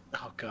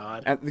 Oh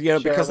God. and you know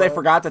Sure because they would.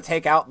 forgot to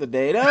take out the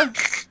data,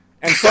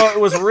 and so it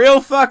was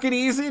real fucking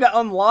easy to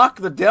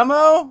unlock the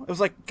demo. It was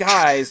like,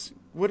 guys,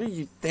 what are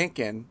you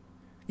thinking?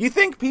 You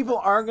think people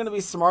aren't going to be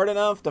smart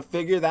enough to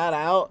figure that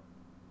out?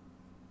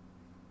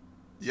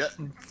 Yeah,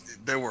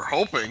 they were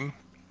hoping.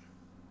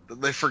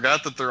 They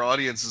forgot that their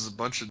audience is a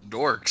bunch of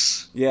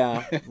dorks.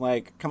 Yeah,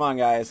 like, come on,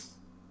 guys.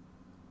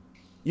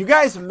 You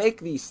guys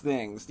make these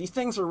things. These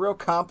things are real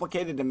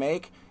complicated to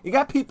make. You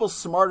got people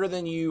smarter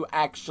than you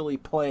actually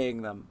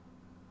playing them.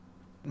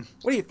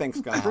 What do you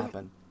think's gonna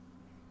happen?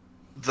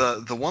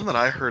 The one that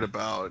I heard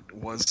about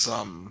was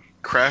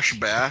Crash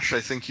Bash.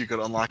 I think you could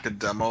unlock a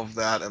demo of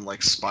that in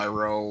like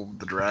Spyro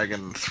the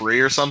Dragon 3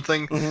 or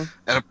something. Mhm.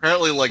 And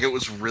apparently like it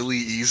was really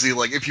easy.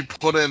 Like if you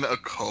put in a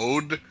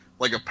code,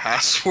 like a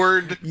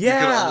password, you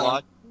Yeah. could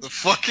unlock the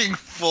fucking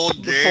full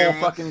The game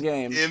full fucking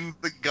game. in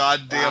the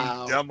goddamn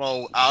Wow.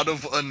 demo out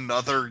of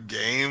another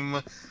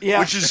game.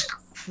 Yeah. Which is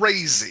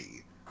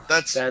crazy.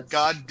 That's That's-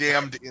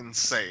 goddamned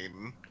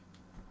insane.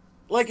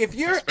 Like if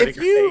you're That's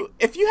pretty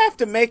if you have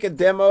to make a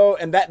demo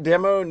and that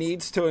demo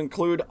needs to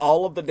include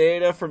all of the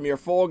data from your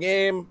full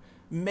game,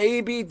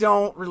 maybe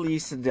don't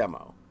release a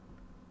demo.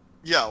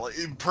 Yeah, like,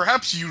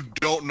 perhaps you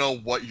don't know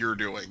what you're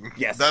doing.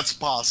 Yes. That's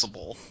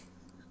possible.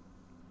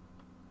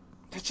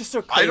 That's just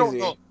so crazy.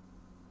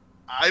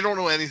 I don't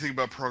know anything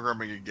about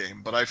programming a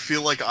game, but I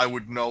feel like I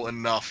would know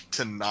enough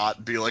to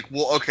not be like,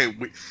 well, okay,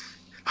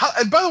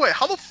 and by the way,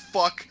 how the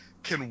fuck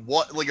can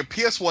like a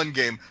PS1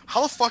 game,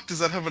 how the fuck does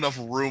that have enough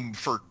room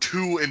for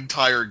 2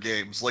 entire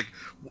games? Like,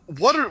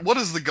 what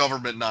is the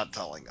government not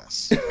telling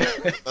us?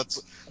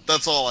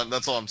 that's all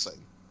I'm saying.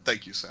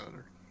 Thank you,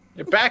 Senator.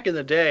 Back in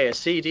the day, a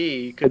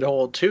CD could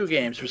hold 2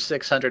 games for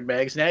 600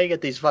 megs. Now you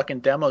get these fucking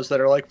demos that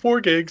are like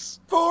 4 gigs.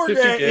 4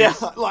 50 days,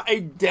 gigs. yeah, like a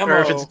demo. Or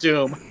if it's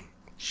Doom.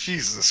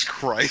 Jesus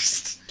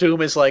Christ.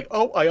 Doom is like,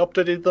 oh, I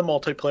updated the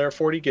multiplayer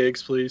 40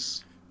 gigs,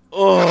 please.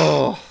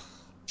 Oh,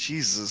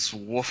 Jesus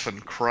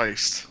woofing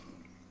Christ.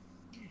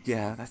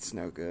 Yeah, that's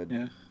no good.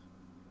 Yeah.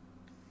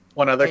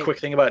 One other Hey. quick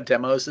thing about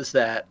demos is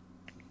that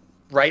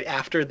right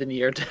after the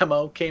Nier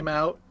demo came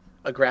out,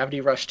 a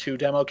Gravity Rush 2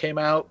 demo came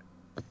out,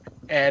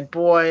 and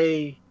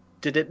boy,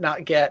 did it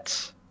not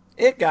get...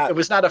 It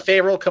was not a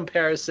favorable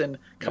comparison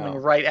coming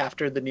right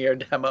after the Nier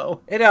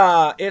demo. It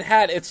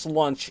had its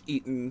lunch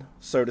eaten,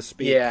 so to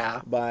speak.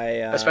 Yeah. By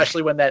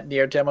especially when that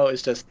Nier demo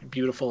is just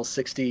beautiful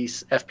 60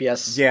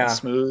 FPS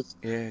smooth,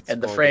 it's and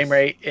the gorgeous. frame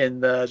rate in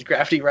the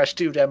Gravity Rush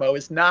 2 demo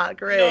is not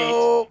great.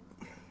 No.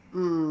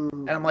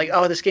 And I'm like,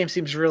 oh, this game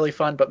seems really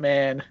fun, but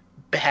man,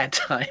 bad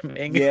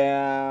timing.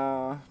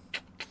 Yeah.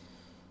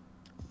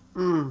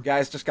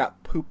 Guys just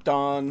got pooped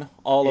on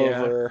all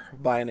over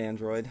by an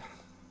android.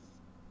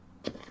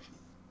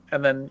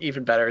 And then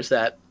even better is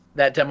that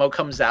demo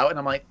comes out, and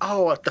I'm like,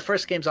 oh, the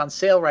first game's on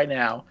sale right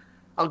now.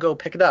 I'll go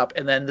pick it up.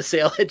 And then the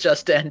sale had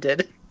just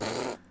ended.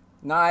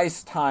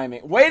 Nice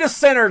timing. Way to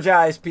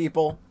synergize,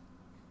 people.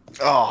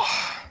 Oh,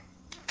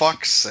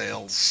 fuck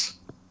sales.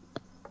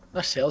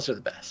 The sales are the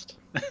best.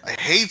 I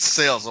hate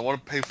sales. I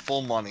want to pay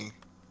full money.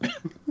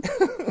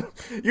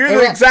 You're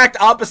the exact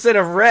opposite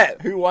of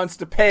Rhett, who wants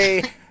to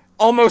pay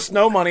almost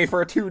no money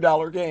for a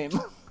 $2 game.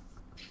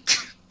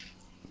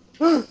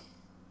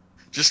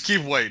 Just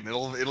keep waiting.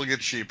 It'll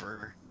get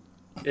cheaper.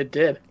 It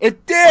did.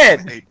 It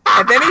did!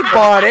 And then he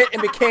bought it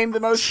and became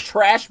the most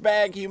trash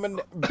bag human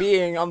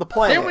being on the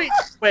planet.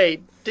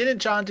 Wait, didn't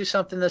John do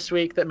something this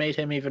week that made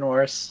him even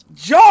worse?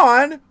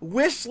 John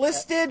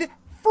wish-listed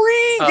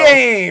free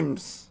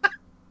games!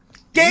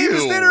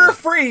 Games that are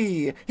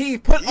free! He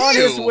put on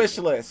his wish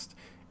list.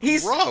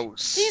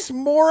 Gross. He's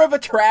more of a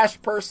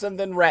trash person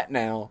than Rhett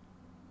now.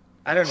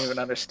 I don't even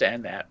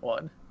understand that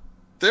one.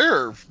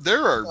 There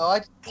are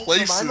I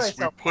places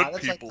we put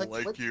people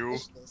like you.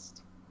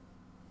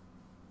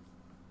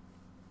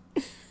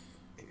 I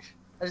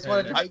just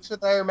wanted to make sure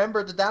that I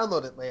remembered to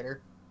download it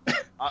later.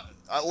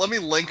 Let me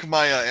link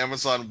my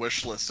Amazon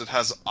wish list. It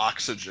has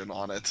oxygen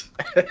on it.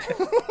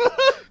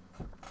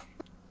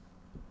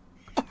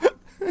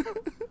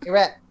 Hey,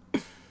 Rhett,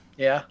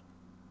 Yeah?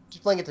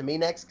 just playing it to me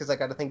next, because I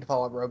got a thing to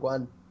follow on Rogue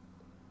One.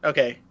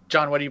 Okay.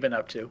 John, what have you been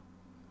up to?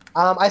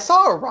 I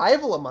saw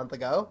Arrival a month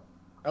ago.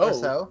 Oh. Or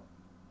so.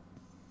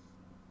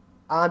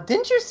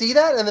 Didn't you see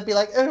that and then be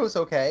like, oh, it was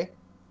okay?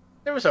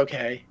 It was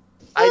okay.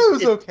 It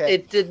was okay.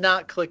 It did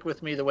not click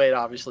with me the way it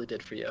obviously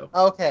did for you.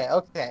 Okay,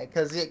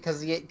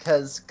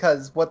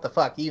 because what the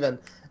fuck, even.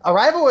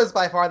 Arrival was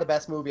by far the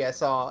best movie I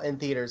saw in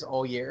theaters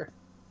all year.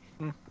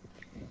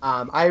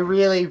 I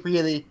really,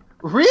 really,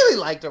 really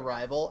liked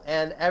Arrival,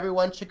 and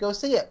everyone should go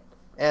see it.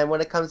 And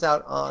when it comes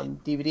out on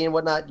DVD and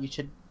whatnot, you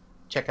should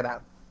check it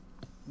out.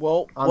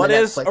 Well, On what the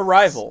is Netflix.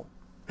 Arrival?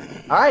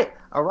 Alright,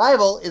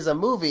 Arrival is a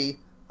movie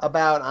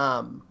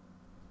about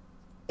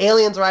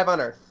aliens arrive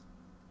on Earth.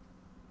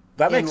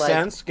 That in, makes like-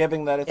 sense,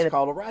 given that in it's a-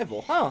 called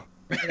Arrival. Huh.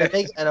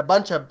 And a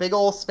bunch of big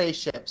old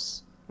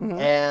spaceships.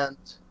 And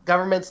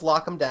governments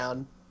lock them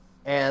down.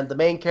 And the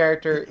main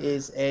character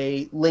is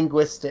a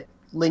linguist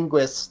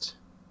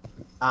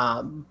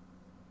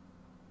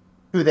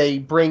who they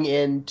bring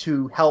in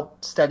to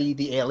help study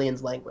the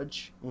aliens'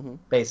 language,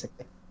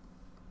 basically.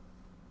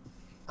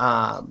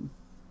 Oh,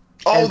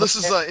 And this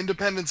is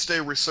Independence Day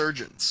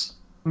Resurgence.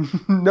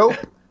 Nope.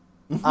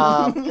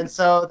 And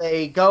so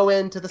they go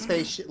into the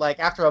spaceship, like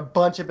after a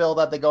bunch of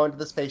build-up, they go into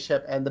the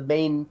spaceship, and the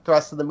main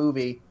thrust of the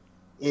movie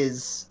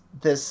is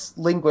this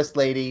linguist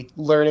lady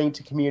learning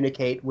to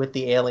communicate with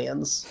the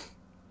aliens.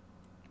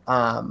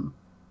 And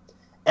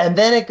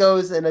then it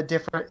goes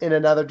in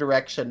another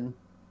direction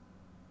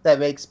that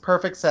makes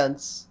perfect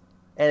sense,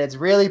 and it's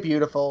really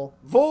beautiful.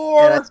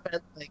 Vor! And I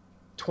spent like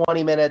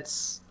 20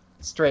 minutes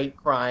straight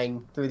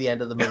crying through the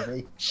end of the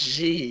movie.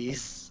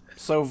 Jeez.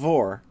 So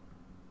Vor.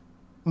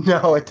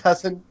 No, it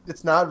doesn't.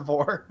 It's not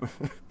Vor.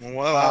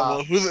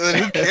 Well,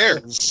 who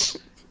cares?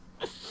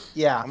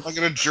 Yeah. I'm not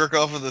gonna jerk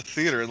off in the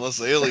theater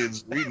unless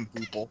aliens are eating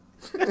people.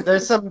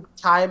 There's some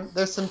time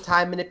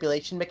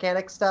manipulation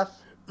mechanic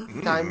stuff,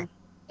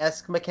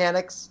 time-esque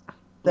mechanics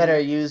that are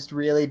used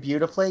really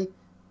beautifully.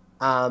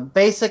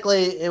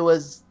 Basically, it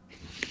was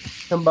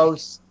the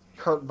most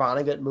Kurt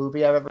Vonnegut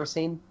movie I've ever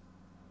seen.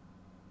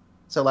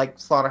 So, like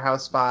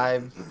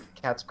Slaughterhouse-5,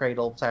 Cat's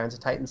Cradle, Sirens of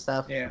Titan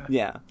stuff. Yeah.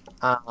 Yeah.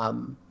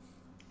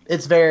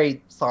 It's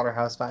very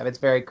Slaughterhouse-5. It's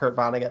very Kurt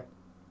Vonnegut.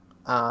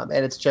 And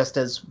it's just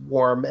as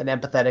warm and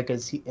empathetic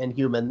and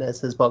human as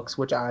his books,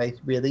 which I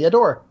really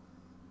adore.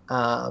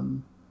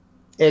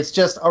 It's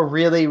just a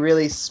really,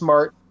 really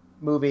smart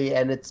movie,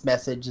 and its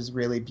message is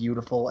really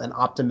beautiful and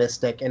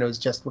optimistic, and it was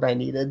just what I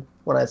needed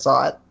when I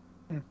saw it.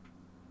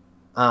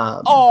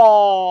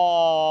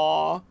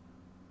 Aww.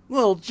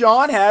 Little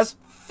John has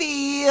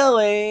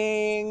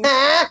feelings.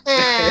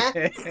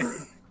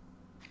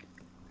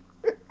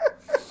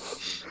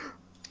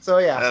 So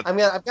yeah,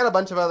 I've got a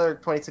bunch of other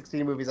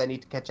 2016 movies I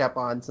need to catch up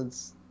on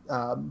since,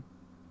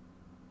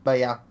 but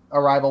yeah,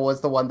 Arrival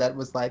was the one that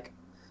was like,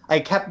 I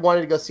kept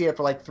wanting to go see it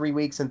for like 3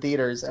 weeks in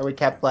theaters, and we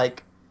kept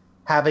like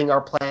having our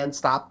plan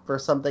stop for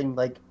something.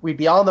 Like we'd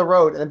be on the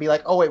road and then be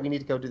like, oh wait, we need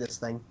to go do this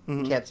thing.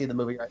 We can't see the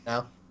movie right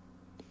now.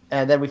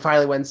 And then we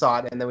finally went and saw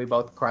it, and then we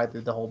both cried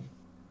through the whole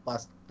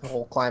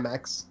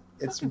climax.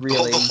 It's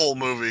really The whole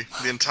movie,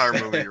 the entire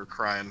movie, you're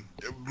crying.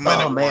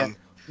 Oh, man.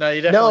 No,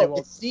 you definitely it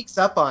won't. sneaks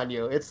up on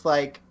you. It's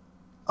like,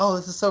 oh,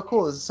 this is so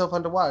cool. This is so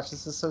fun to watch.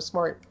 This is so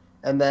smart.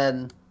 And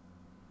then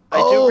I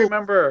do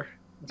remember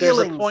there's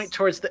feelings. a point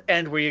towards the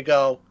end where you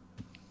go,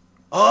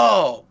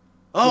 oh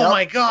Yep.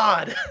 my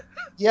god.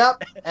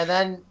 Yep. And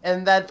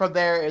then from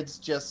there it's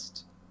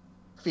just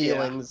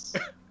feelings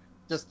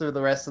just through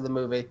the rest of the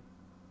movie.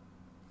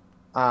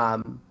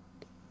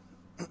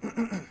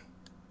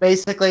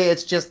 Basically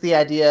it's just the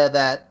idea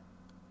that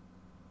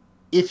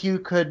if you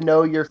could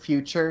know your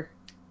future,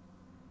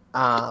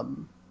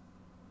 and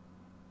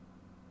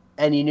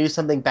you knew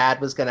something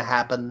bad was going to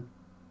happen,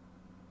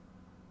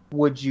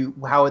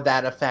 how would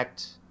that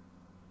affect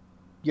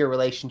your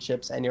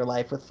relationships and your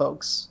life with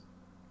folks?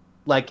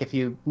 Like if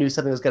you knew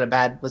something was going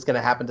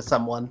to happen to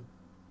someone,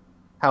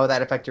 how would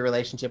that affect your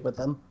relationship with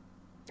them?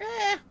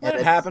 Let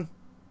it happen.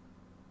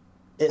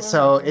 It's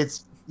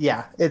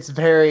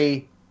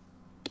very,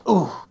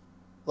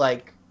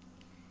 like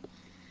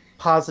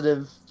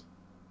positive,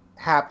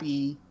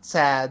 happy,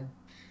 sad,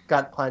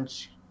 gut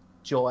punch,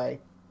 joy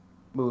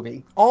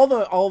movie. All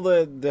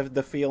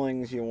the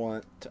feelings you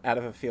want out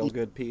of a feel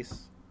good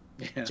piece.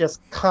 Yeah. Just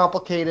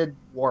complicated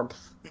warmth.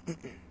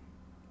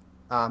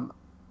 And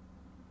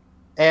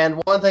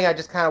one thing I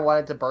just kind of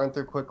wanted to burn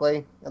through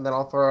quickly, and then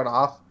I'll throw it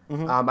off.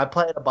 Mm-hmm. I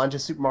played a bunch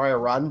of Super Mario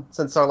Run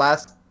since our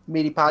last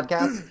meaty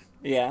podcast.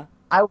 Yeah.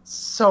 I was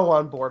so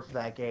on board for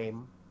that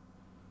game.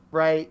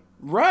 Right?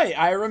 Right,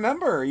 I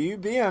remember you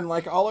being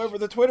like all over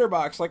the Twitter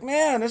box, like,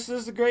 man, this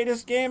is the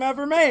greatest game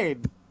ever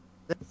made.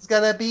 This is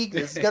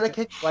gonna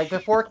kick, like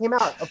before it came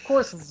out, of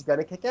course this is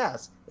gonna kick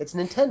ass. It's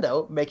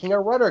Nintendo making a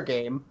runner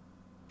game.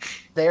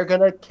 They're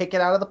gonna kick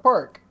it out of the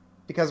park,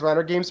 because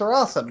runner games are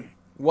awesome.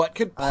 What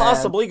could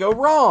possibly go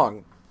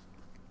wrong?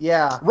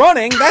 Yeah.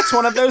 Running, that's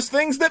one of those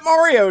things that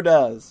Mario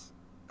does.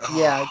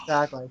 Yeah,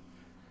 exactly.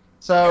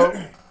 So,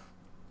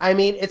 I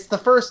mean, it's the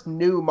first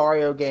new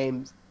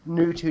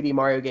 2D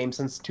Mario game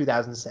since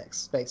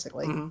 2006,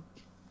 basically. Mm-hmm.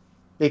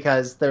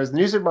 Because there's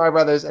New Super Mario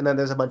Brothers, and then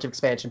there's a bunch of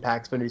expansion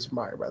packs for New Super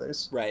Mario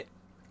Brothers. Right.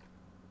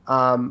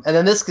 And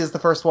then this is the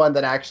first one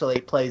that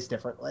actually plays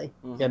differently,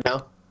 you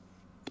know?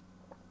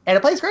 And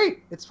it plays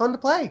great. It's fun to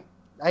play.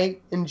 I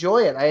enjoy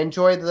it. I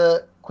enjoy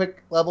the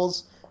quick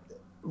levels.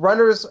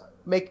 Runners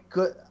make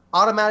good...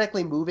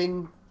 Automatically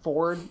moving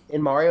forward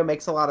in Mario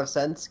makes a lot of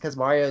sense, because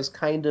Mario's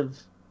kind of...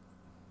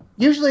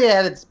 Usually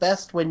at its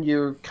best when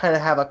you kind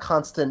of have a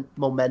constant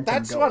momentum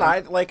That's going. what I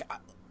like.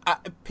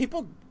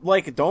 People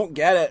like don't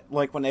get it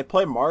like when they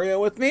play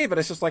Mario with me, but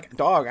it's just like,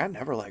 dog, I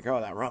never let go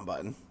of that run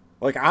button.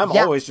 Like I'm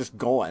always just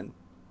going.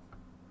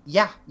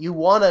 Yeah, you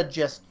want to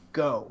just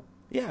go.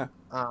 Yeah.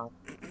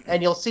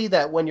 And you'll see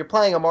that when you're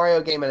playing a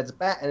Mario game and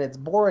it's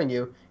boring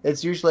you,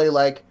 it's usually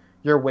like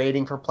you're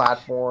waiting for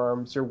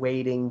platforms, you're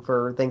waiting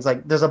for things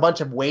like... There's a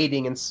bunch of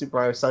waiting in Super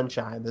Mario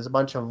Sunshine. There's a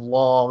bunch of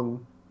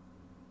long...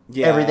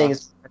 Yeah. Everything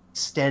is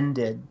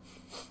extended.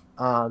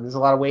 There's a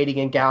lot of waiting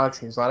in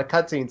Galaxy. There's a lot of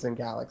cutscenes in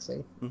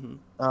Galaxy.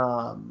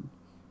 Mm-hmm.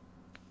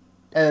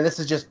 And this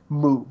is just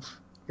move.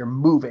 You're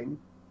moving.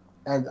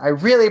 And I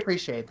really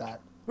appreciate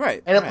that.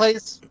 Right. And it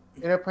plays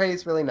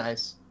really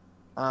nice.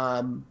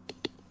 But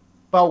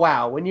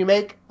wow, when you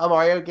make a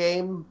Mario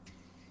game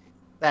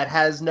that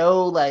has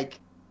no like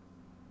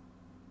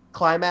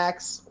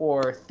climax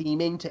or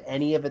theming to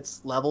any of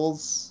its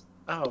levels,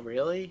 Oh,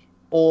 really?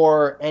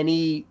 or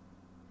any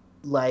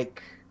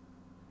like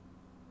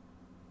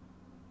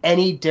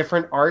any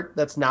different art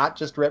that's not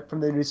just ripped from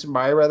the New Super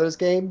Mario Brothers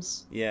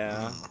games,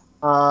 Yeah.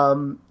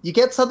 you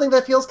get something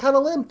that feels kind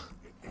of limp.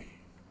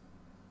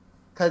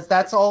 Because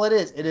that's all it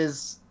is. It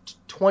is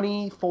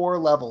 24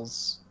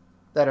 levels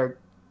that are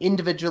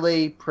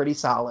individually pretty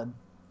solid.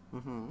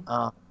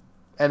 Mm-hmm.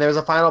 And there's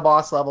a final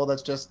boss level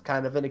that's just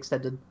kind of an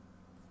extended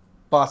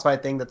boss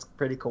fight thing that's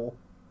pretty cool.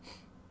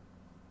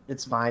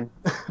 It's fine.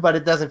 But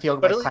it doesn't feel...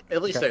 But like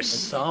at least there's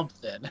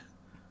something.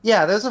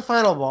 Yeah, there's a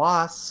final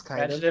boss, kind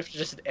Imagine of. if it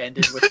just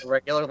ended with a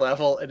regular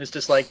level and it's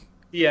just like,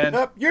 the end.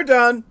 Yep, you're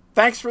done.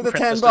 Thanks for the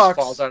Princess $10. just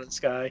falls out of the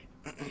sky.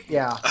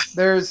 Yeah,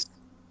 there's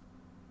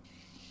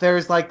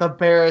like the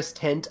barest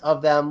hint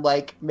of them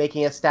like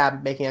making a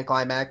stab, making a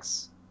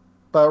climax,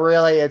 but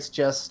really it's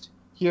just,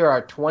 here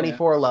are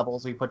 24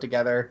 levels we put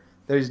together.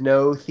 There's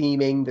no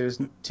theming. There's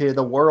to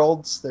the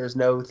worlds. There's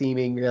no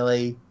theming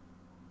really.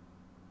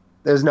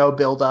 There's no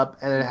build up,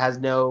 and it has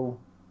no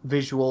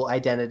visual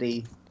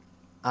identity,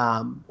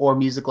 or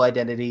musical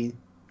identity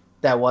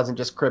that wasn't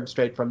just cribbed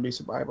straight from New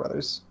Super Mario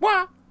Brothers.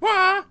 Wah,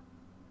 wah.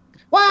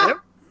 Wow.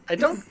 I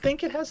don't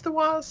think it has the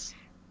was.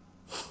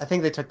 I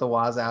think they took the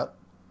Waz out.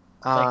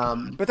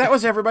 But that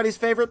was everybody's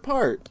favorite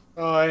part.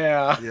 Oh,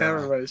 yeah. Yeah.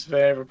 Everybody's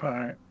favorite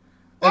part.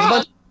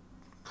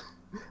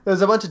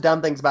 There's a bunch of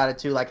dumb things about it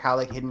too, like how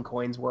like hidden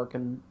coins work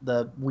and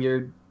the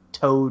weird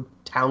Toad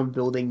town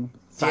building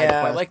side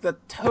Yeah, quest. like the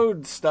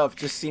Toad stuff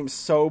just seems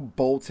so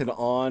bolted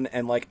on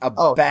and like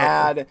a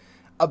bad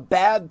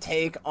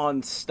take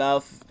on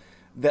stuff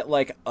that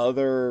like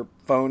other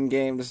phone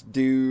games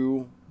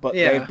do but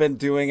Yeah. they've been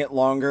doing it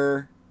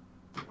longer.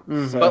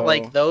 Mhm. So But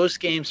like those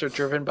games are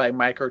driven by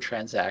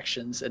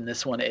microtransactions, and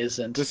this one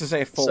isn't. this is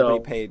a full So-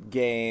 repaid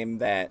game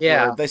that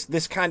Yeah. where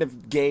this kind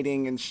of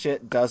gating and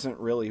shit doesn't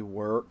really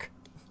work.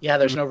 Yeah,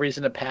 there's no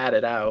reason to pad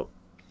it out.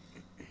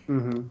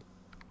 Mm-hmm.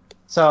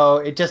 So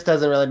it just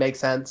doesn't really make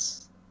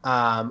sense.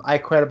 I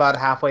quit about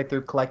halfway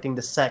through collecting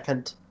the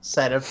second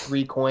set of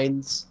 3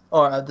 coins,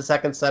 or the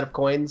second set of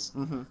coins.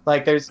 Mm-hmm.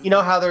 Like there's, you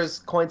know how there's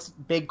coins,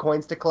 big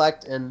coins to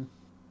collect in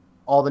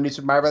all the New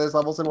Super Mario Brothers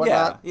levels and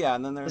whatnot. Yeah,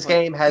 and then there's This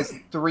game has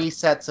 3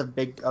 sets of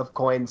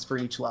coins for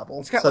each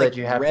level, It's got so like that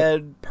you have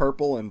red,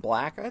 purple, and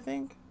black. I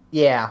think.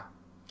 Yeah.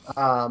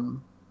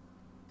 And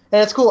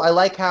it's cool. I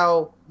like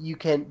how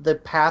the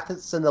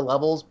paths and the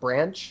levels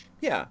branch.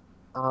 Yeah.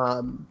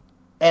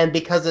 And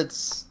because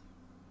it's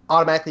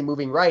automatically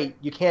moving right,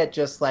 you can't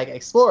just like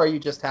explore. You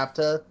just have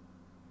to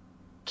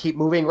keep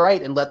moving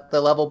right and let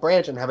the level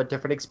branch and have a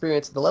different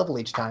experience of the level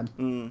each time.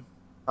 Mm.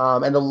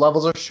 And the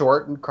levels are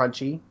short and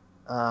crunchy.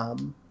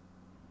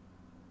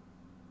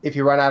 If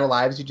you run out of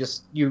lives,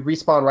 you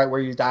respawn right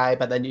where you die.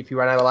 But then if you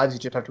run out of lives, you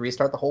just have to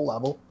restart the whole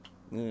level.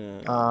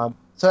 Mm.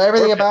 So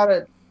everything about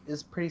it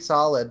is pretty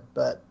solid.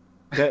 But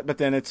But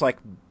then it's like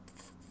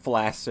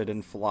flaccid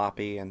and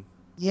floppy and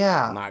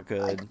yeah, not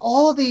good. like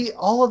all of the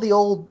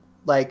old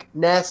like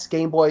NES,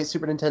 Game Boy,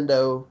 Super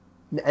Nintendo,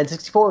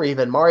 N64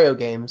 even Mario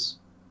games,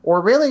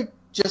 or really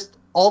just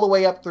all the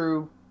way up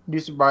through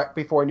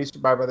before New Super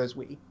Mario Brothers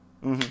Wii,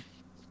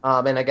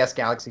 Mm-hmm. And I guess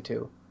Galaxy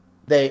 2.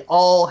 They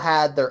all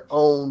had their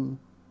own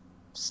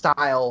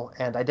style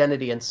and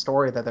identity and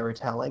story that they were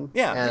telling.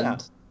 Yeah,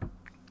 and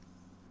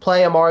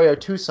play a Mario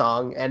 2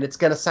 song, and it's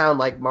gonna sound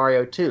like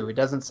Mario 2. It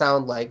doesn't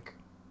sound like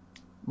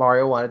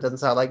Mario 1. It doesn't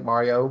sound like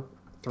Mario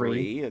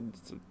 3.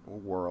 It's a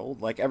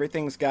world. Like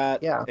everything's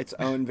got Yeah. its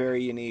own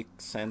very unique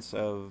sense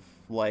of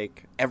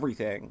like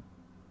everything.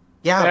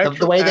 Yeah,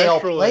 the way they all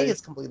Actually- play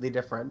is completely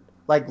different.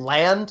 Like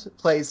Land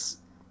plays,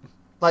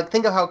 like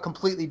think of how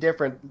completely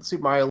different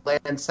Super Mario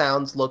Land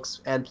sounds, looks,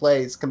 and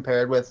plays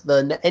compared with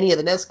any of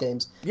the NES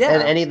games. Yeah.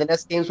 And any of the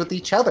NES games with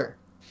each other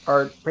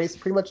are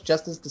pretty much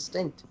just as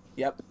distinct.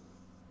 Yep.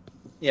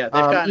 Yeah, they've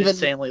gotten even-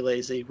 insanely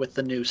lazy with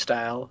the new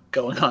style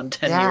going on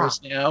 10 Yeah. years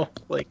now.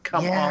 Like,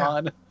 come Yeah.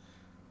 on.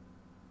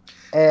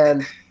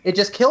 And it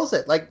just kills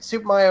it. Like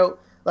Super Mario,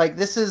 like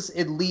this is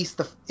at least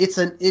it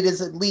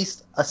is at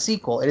least a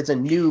sequel. It is a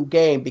new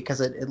game because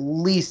it at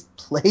least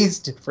plays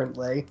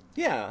differently.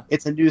 Yeah.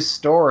 It's a new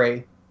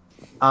story.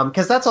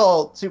 Because that's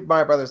all Super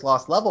Mario Brothers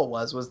Lost Level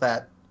was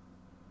that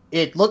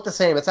it looked the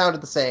same, it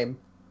sounded the same,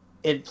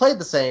 it played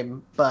the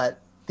same, but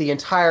the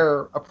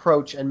entire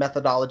approach and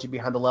methodology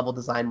behind the level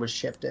design was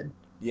shifted,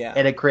 Yeah.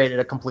 and it created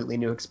a completely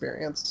new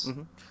experience.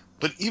 Mhm.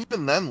 But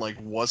even then, like,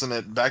 wasn't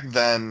it back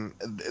then?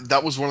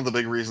 That was one of the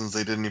big reasons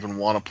they didn't even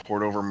want to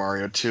port over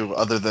Mario 2,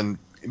 other than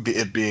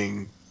it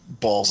being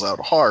balls out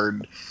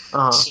hard.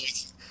 Uh-huh.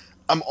 So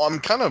I'm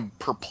kind of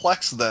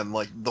perplexed then.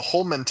 Like, the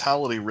whole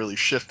mentality really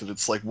shifted.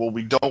 It's like, well,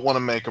 we don't want to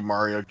make a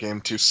Mario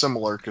game too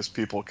similar because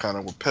people kind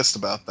of were pissed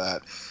about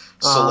that.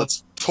 So Uh-huh.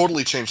 let's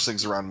totally change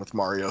things around with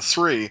Mario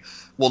 3.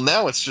 Well,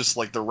 now it's just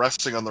like they're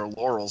resting on their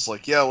laurels.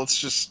 Like, yeah, let's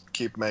just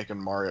keep making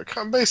Mario.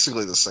 Kind of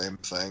basically the same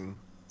thing.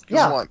 'Cause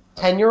Yeah. what?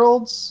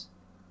 10-year-olds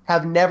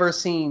have never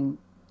seen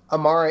a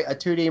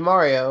 2D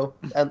Mario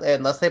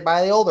unless they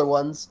buy the older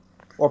ones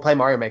or play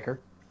Mario Maker.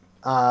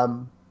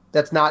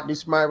 That's not New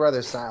Super Mario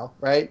Brothers style,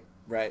 right?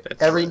 Right.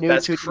 Every new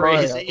That's 2D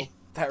crazy. Mario.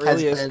 That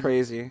really has is been-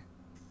 crazy.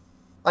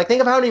 Like,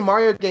 think of how many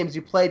Mario games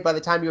you played by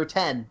the time you were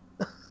 10.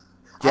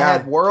 I Yeah.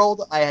 had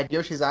World, I had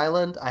Yoshi's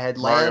Island, I had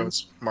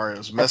Land,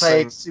 Mario's I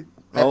missing. played,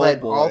 Oh,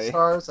 All boy.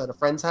 Stars at a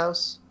friend's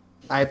house.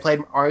 I played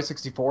Mario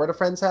 64 at a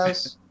friend's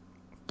house.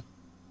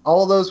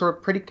 All of those were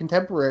pretty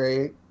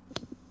contemporary. You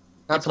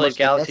so played much the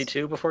Galaxy NES.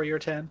 2 before you were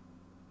 10?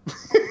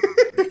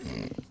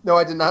 No,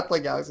 I did not play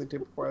Galaxy 2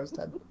 before I was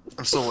 10.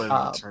 I'm still waiting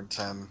Um, to turn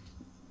 10.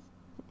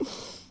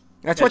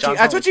 That's Yeah, what John's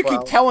that's only what you keep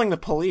 12. telling the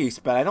police,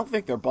 but I don't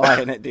think they're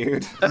buying it,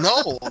 dude.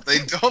 No, they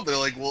don't. They're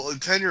like, well, a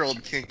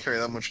 10-year-old can't carry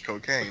that much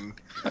cocaine.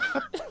 And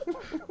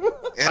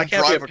I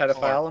can't be a drive pedophile,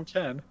 car. I'm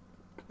 10.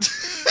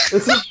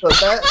 This is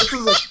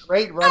a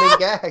great running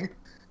gag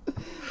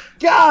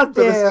God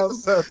for this damn.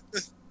 episode.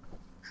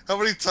 How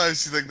many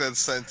times do you think that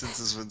sentence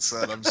has been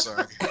said? I'm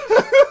sorry.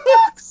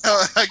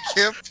 I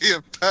can't be a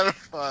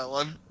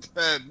pedophile. I'm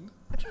 10.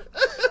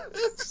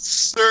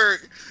 Sir,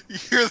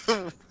 you're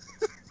the...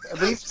 At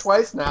least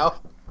twice now.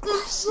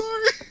 I'm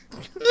sorry.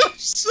 I'm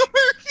sorry.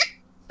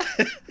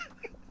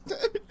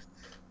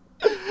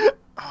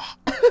 Oh.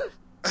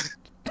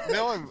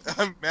 Now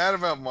I'm mad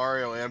about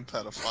Mario and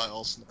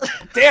pedophiles.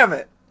 Damn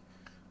it.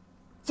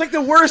 It's like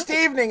the worst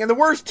evening and the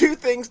worst two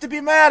things to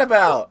be mad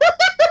about.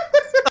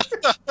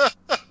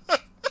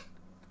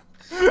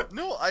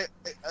 No, I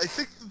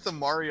think that the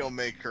Mario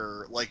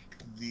Maker, like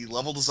the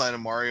level design of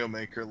Mario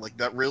Maker, like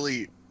that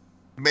really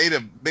made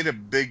a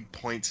big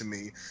point to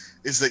me,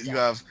 is that you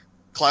have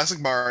classic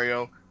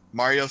Mario,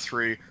 Mario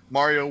 3,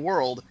 Mario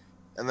World,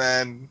 and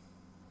then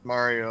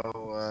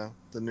Mario,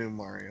 the new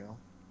Mario.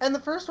 And the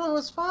first one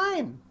was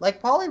fine.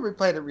 Like, Polly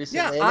replayed it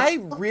recently. Yeah, I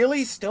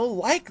really still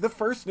like the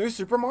first New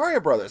Super Mario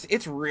Brothers.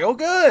 It's real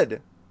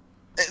good.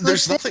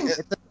 There's nothing. It's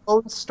its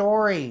own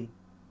story.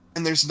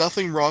 And there's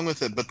nothing wrong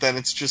with it, but then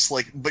it's just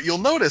like, but you'll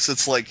notice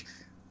it's like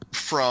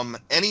from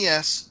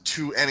NES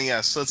to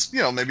NES, so it's,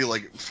 maybe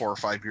like 4 or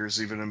 5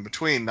 years even in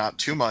between, not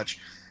too much,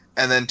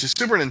 and then to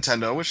Super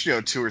Nintendo, which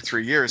 2 or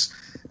 3 years,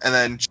 and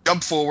then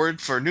jump forward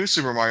for New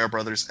Super Mario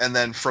Brothers, and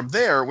then from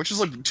there, which is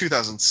like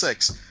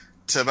 2006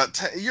 to about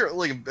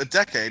like a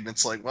decade, and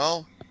it's like,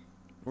 well,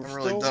 I haven't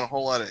really done a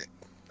whole lot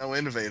of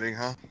innovating,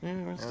 huh? Yeah,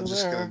 we're still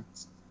just there.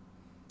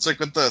 it's like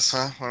with this,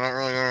 huh? We're not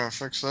really gonna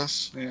fix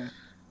this. Yeah.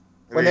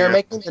 When they were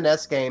making the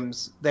NES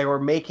games, they were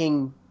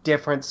making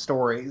different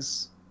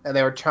stories, and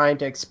they were trying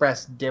to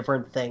express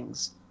different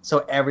things.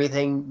 So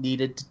everything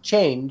needed to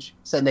change.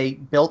 So they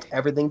built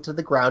everything to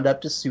the ground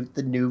up to suit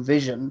the new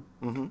vision.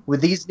 Mm-hmm. With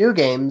these new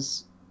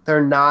games,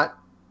 they're not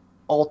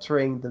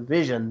altering the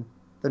vision.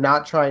 They're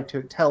not trying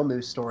to tell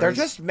new stories. They're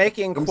just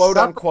making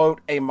quote-unquote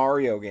a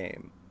Mario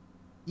game.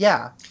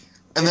 Yeah.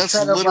 And that's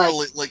Instead of,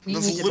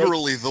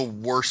 literally the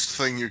worst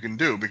thing you can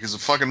do, because a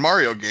fucking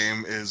Mario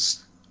game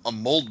is a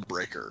mold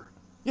breaker.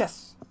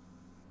 Yes.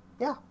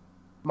 Yeah.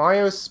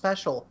 Mario's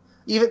special.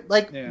 Even,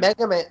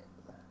 Mega Man...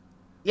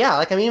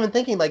 Yeah, I'm even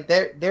thinking,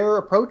 their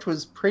approach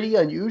was pretty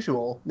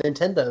unusual,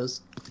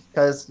 Nintendo's,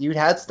 because you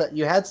had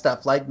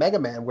stuff like Mega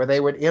Man, where they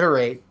would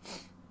iterate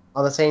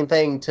on the same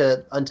thing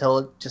until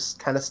it just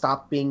kind of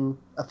stopped being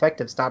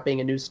effective, stopped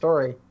being a new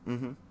story.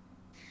 Mm-hmm.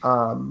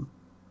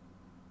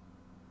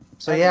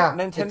 So, yeah.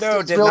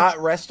 Nintendo did not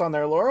rest on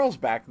their laurels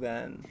back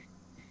then.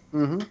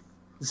 Mm-hmm.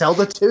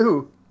 Zelda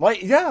 2.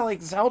 Like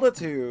Zelda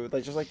 2.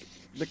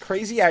 The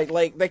crazy,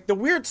 like the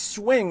weird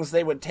swings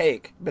they would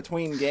take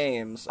between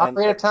games.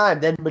 Ocarina of Time,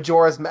 then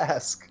Majora's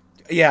Mask.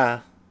 Yeah.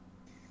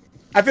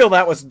 I feel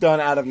that was done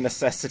out of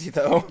necessity,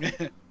 though.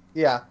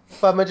 Yeah.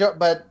 But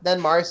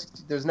then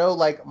there's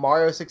no,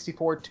 Mario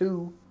 64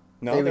 2.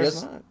 No,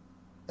 there's not.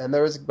 And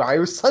there was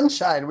Mario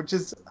Sunshine, which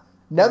is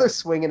another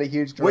swing in a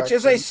huge direction. Which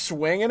is a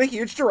swing in a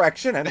huge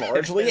direction and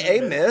largely a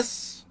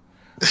miss.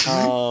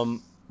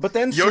 But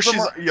then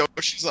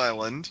Yoshi's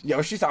Island.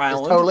 Yoshi's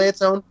Island. It's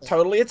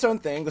totally its own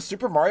thing. The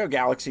Super Mario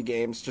Galaxy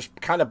games just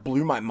kind of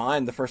blew my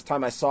mind the first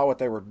time I saw what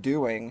they were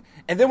doing.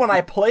 And then when I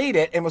played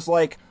it and was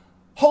like,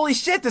 holy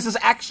shit, this is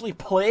actually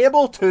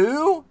playable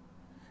too?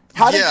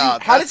 How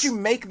did you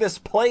make this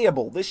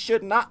playable? This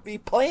should not be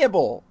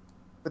playable.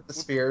 With the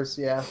spheres,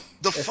 yeah.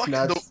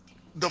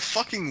 The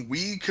fucking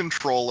Wii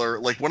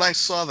controller, when I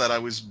saw that, I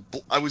was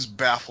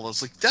baffled. I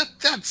was like,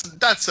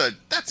 that's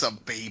a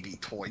baby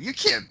toy. You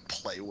can't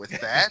play with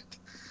that.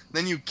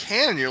 Then you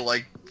can, and you're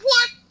like,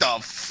 what the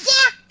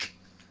fuck?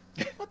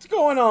 What's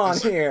going on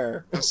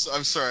here?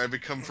 I'm sorry, I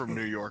become from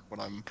New York when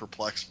I'm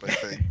perplexed by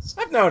things.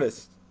 I've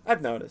noticed.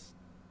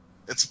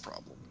 It's a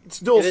problem. It's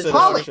dual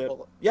citizenship.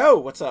 Yo,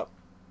 what's up?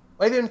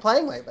 What have you been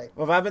playing lately?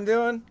 What have I been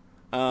doing?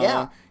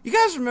 Yeah. You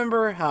guys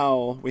remember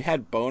how we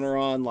had Boner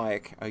on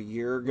a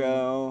year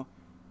ago,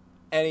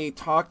 and he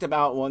talked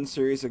about one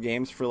series of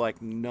games for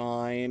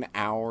 9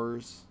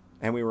 hours,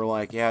 and we were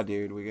like, yeah,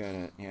 dude, we got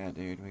it. Yeah,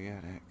 dude, we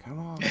got it. Come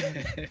on,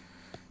 man.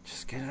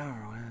 Just get it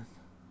over with.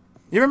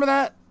 You remember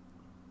that?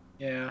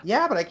 Yeah.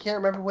 Yeah, but I can't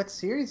remember what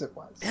series it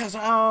was. It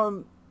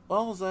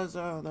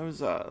was,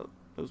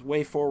 those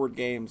way forward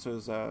games,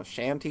 those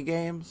Shanty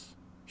games.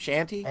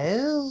 Shanty?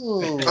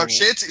 Oh.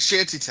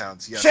 Shanty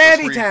Towns, yes.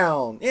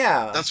 Shantytown,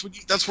 yeah.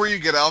 That's where you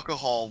get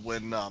alcohol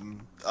when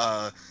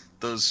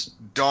those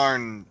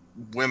darn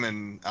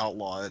women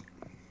outlaw it.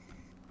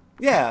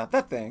 Yeah,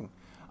 that thing.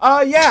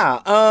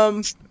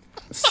 Yeah.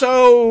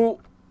 So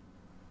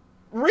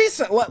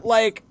recent,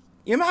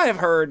 you might have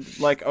heard,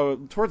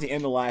 towards the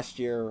end of last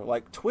year,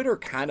 Twitter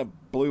kind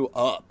of blew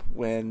up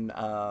when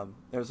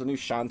there was a new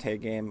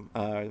Shantae game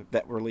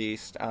that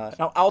released.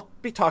 I'll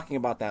be talking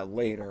about that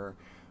later.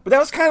 But that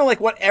was kind of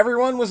what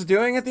everyone was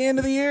doing at the end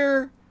of the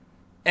year.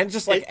 And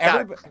just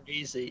everybody.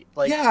 Crazy.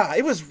 Yeah,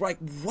 it was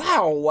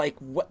wow.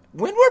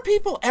 When were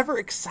people ever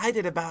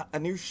excited about a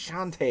new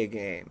Shantae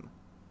game?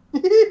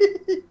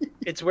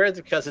 It's weird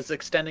because it's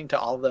extending to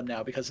all of them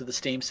now because of the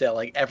Steam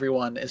sale.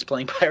 Everyone is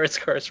playing Pirate's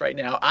Curse right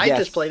now. I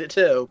just played it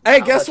too.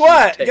 Hey, guess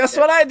what? Guess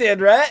what I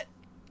did, Rhett?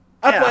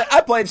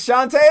 I played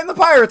Shantae and the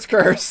Pirate's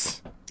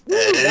Curse.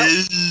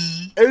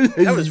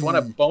 That was one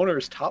of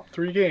Boner's top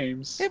 3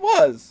 games. It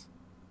was.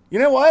 You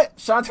know what?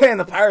 Shantae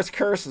and the Pirate's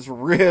Curse is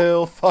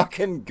real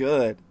fucking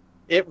good.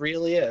 It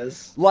really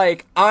is.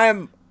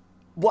 I'll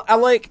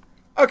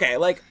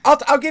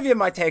give you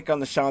my take on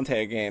the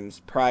Shantae games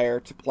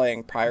prior to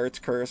playing Pirate's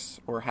Curse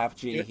or Half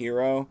Genie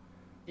Hero.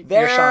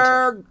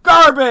 They're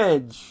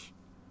garbage!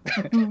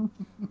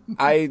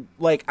 I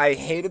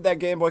hated that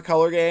Game Boy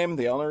Color game.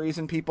 The only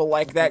reason people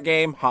like that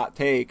game, hot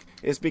take,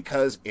 is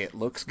because it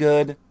looks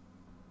good.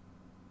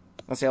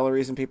 That's the only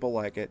reason people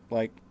like it.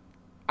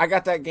 I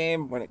got that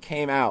game when it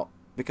came out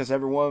because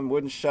everyone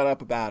wouldn't shut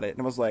up about it.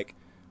 And I was like,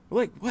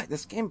 what?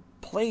 This game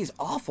plays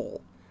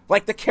awful.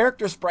 The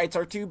character sprites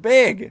are too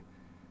big.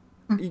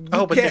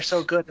 But they're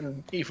so good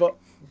and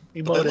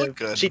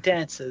emotive. She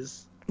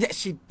dances. Yeah,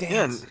 she Yeah,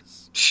 and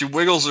dances. she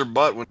wiggles her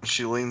butt when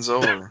she leans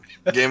over.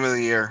 Game of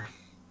the year.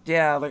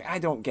 Yeah, like I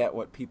don't get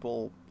what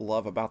people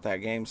love about that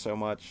game so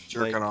much.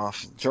 Jerking like,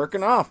 off.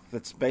 Jerking off.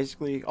 That's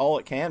basically all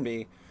it can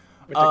be.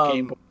 With the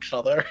Game Boy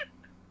Color.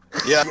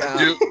 Yeah, Yeah.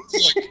 dude.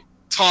 Like,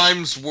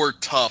 times were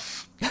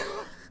tough.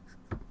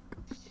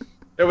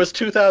 It was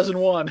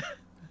 2001.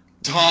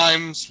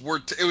 Times were.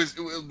 It was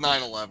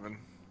 9/11.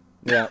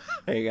 Yeah,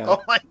 there you go.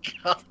 Oh my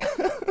god.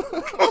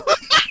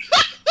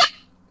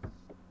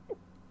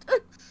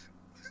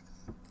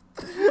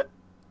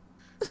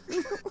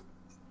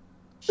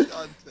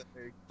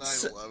 Shantae,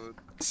 9/11.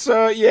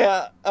 So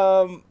yeah,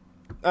 I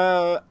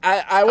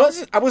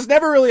was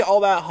never really all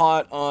that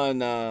hot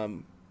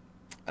on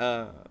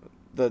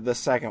the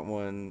second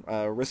one,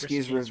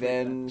 Risky's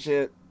Revenge.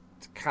 It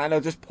kind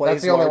of just plays.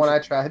 That's the only one I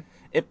tried.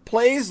 It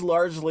plays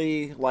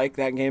largely like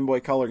that Game Boy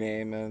Color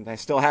game, and it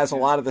still has a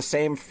lot of the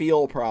same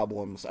feel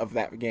problems of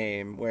that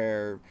game,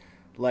 where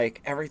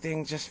like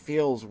everything just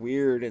feels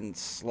weird and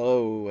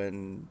slow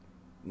and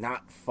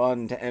not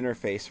fun to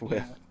interface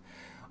with.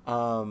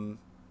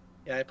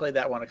 Yeah, I played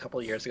that one a couple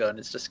of years ago, and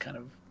it's just kind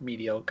of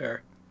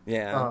mediocre.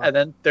 Yeah. And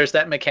then there's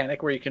that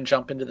mechanic where you can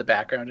jump into the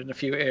background in a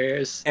few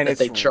areas, And that it's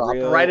they drop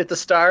real- right at the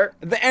start.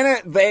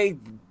 They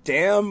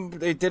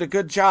did a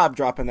good job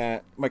dropping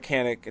that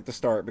mechanic at the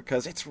start,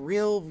 because it's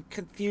real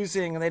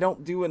confusing and they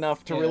don't do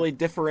enough to really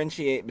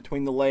differentiate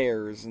between the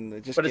layers, and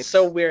it just But it's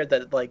so weird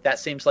that like that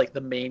seems like the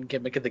main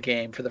gimmick of the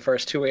game for the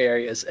first two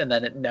areas, and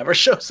then it never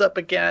shows up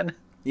again.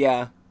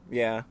 Yeah.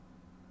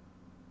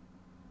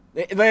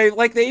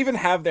 They even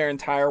have their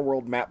entire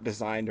world map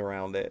designed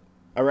around it.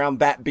 Around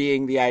that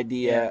being the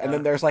idea, and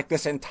then there's like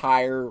this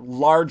entire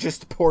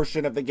largest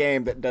portion of the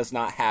game that does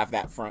not have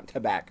that front to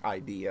back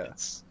idea.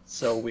 It's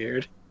so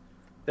weird.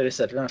 They just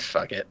said, oh,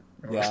 fuck it.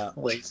 We're Yeah.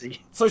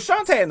 lazy. So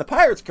Shantae and the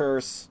Pirate's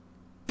Curse,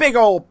 big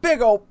ol'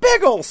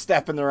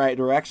 step in the right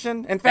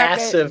direction. In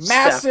fact, a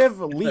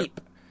massive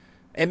leap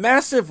in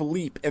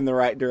the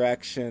right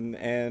direction,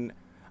 and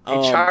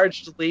A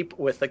charged leap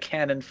with a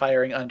cannon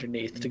firing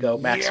underneath to go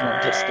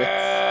maximum distance.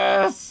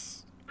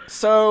 Yes.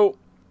 So,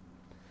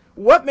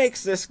 what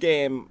makes this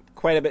game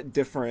quite a bit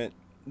different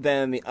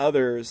than the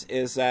others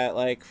is that,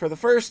 like, for the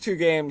first two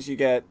games, you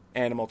get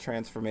animal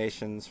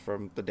transformations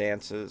from the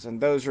dances, and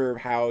those are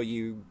how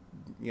you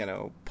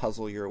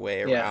puzzle your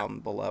way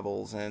around the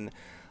levels, and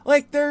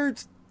like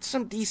there's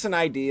some decent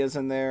ideas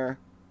in there,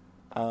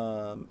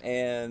 but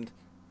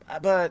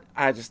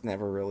I just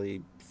never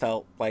really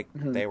felt like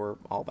they were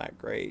all that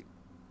great.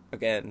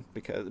 Again,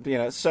 because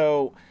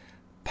so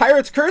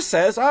Pirate's Curse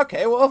says,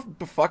 okay, well,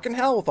 fucking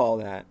hell with all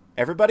that.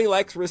 Everybody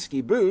likes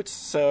Risky Boots,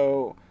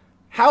 so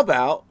how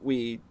about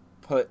we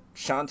put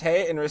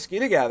Shantae and Risky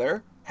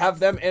together, have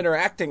them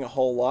interacting a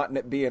whole lot and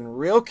it being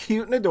real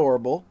cute and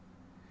adorable,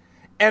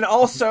 and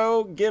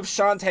also give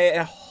Shantae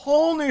a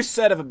whole new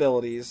set of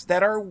abilities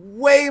that are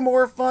way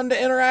more fun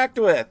to interact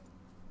with.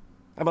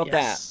 How about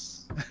that?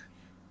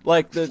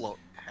 Like the Float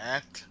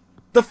hat.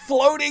 The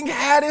floating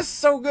hat is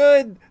so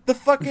good. The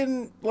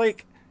fucking,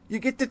 like, you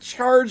get the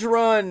charge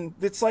run.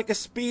 It's like a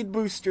speed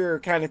booster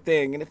kind of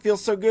thing. And it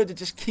feels so good to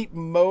just keep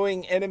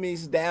mowing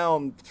enemies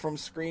down from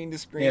screen to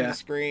screen to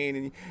screen.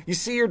 And you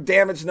see your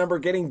damage number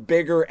getting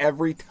bigger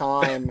every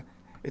time.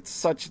 It's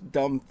such a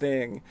dumb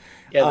thing.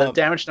 Yeah, the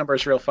damage number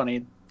is real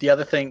funny. The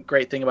other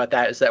great thing about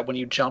that is that when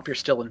you jump, you're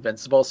still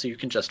invincible, so you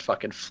can just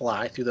fucking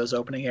fly through those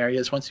opening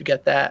areas once you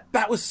get that.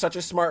 That was such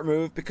a smart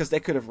move, because they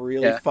could have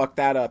really fucked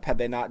that up had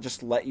they not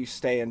just let you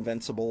stay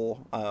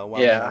invincible while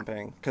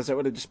jumping. Because it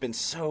would have just been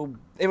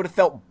it would have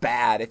felt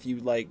bad if you,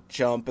 like,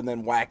 jump and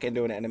then whack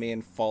into an enemy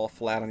and fall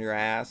flat on your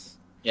ass.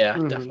 Yeah,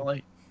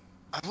 definitely.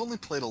 I've only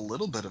played a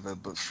little bit of it,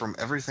 but from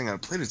everything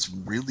I've played, it's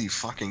really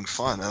fucking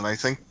fun. And I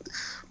think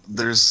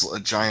there's a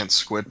giant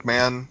squid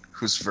man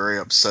who's very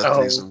upset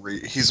that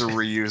he's a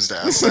reused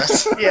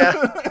asset.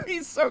 Yeah.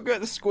 He's so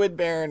good. The Squid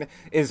Baron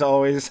is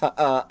always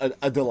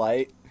a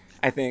delight.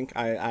 I think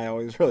I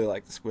always really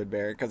like the Squid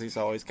Baron, because he's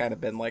always kind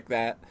of been like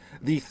that.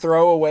 The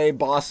throwaway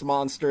boss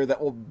monster that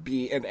will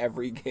be in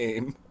every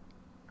game.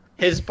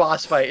 His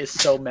boss fight is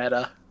so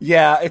meta.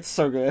 Yeah, it's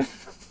so good.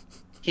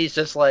 He's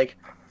just like,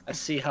 I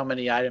see how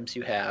many items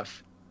you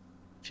have.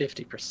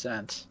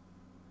 50%.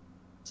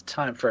 It's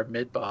time for a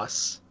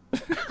mid-boss.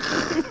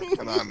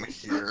 And I'm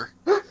here.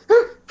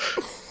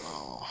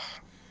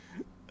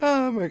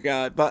 Oh my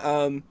god.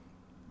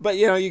 But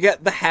you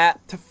get the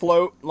hat to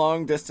float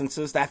long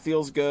distances. That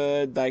feels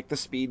good. Like the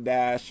speed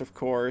dash, of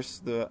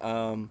course.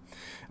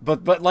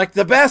 But like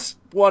the best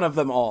one of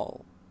them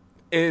all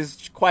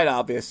is quite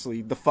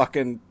obviously the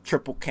fucking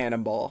triple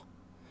cannonball,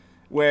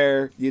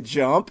 where you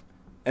jump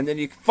and then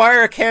you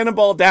fire a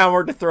cannonball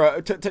downward to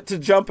throw to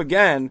jump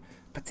again,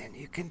 but then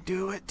you can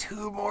do it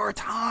 2 more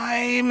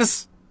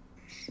times.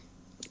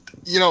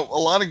 A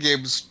lot of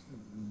games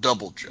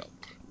double jump.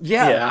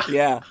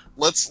 Yeah.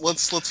 Let's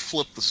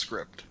flip the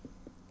script.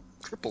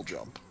 Triple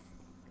jump.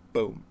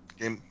 Boom.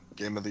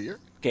 Game of the year.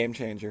 Game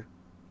changer.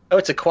 Oh,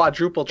 it's a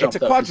quadruple jump.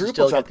 It's a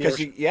quadruple jump because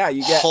you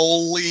get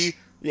Holy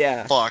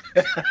Yeah. Fuck.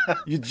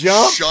 You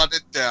jump. Shut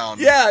it down.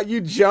 Yeah, you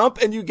jump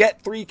and you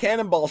get 3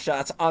 cannonball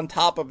shots on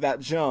top of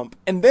that jump.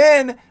 And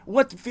then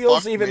what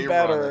feels Fuck even me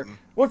better, running.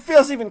 what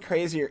feels even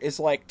crazier is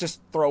like just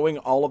throwing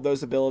all of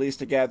those abilities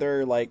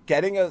together, like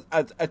getting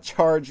a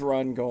charge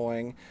run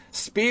going,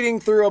 speeding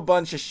through a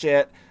bunch of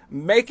shit,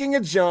 making a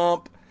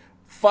jump,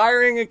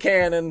 firing a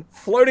cannon,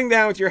 floating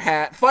down with your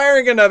hat,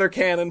 firing another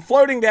cannon,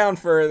 floating down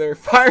further,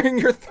 firing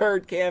your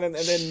third cannon,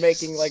 and then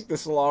making like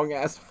this long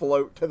ass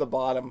float to the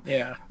bottom.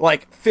 Yeah.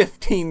 Like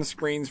 15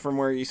 screens from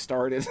where you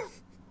started.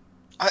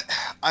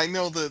 I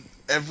know that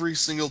every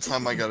single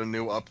time I got a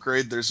new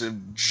upgrade, there's a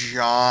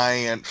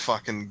giant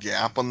fucking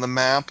gap on the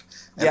map.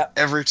 And Yep.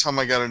 every time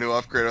I got a new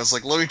upgrade, I was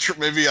like, let me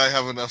maybe I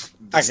have enough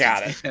I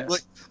got distance. it.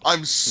 Like,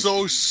 I'm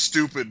so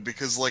stupid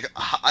because, like,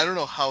 I don't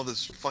know how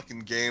this fucking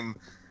game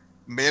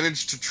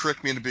managed to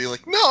trick me into being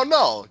like,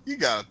 no, you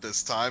got it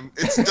this time.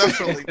 It's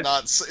definitely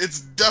not. It's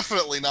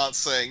definitely not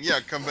saying, yeah,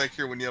 come back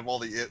here when you have all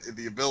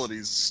the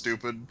abilities.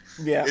 Stupid.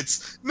 Yeah.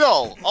 It's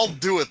no, I'll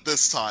do it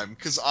this time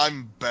because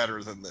I'm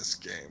better than this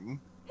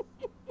game.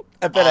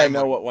 I bet I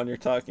know what one you're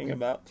talking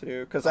about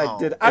too, because I Oh.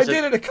 did Is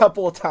it a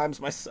couple of times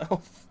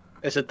myself.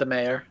 Is it the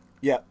mayor?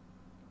 Yep.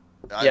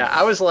 Yeah,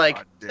 I was like,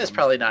 God damn there's it.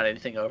 probably not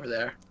anything over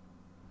there.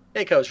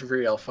 It goes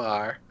real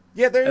far.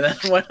 Yeah, And there. then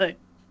when I,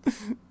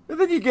 And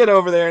then you get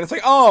over there and it's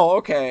like, oh,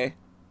 okay.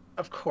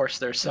 of course,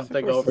 there's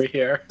something course. over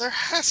here. There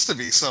has to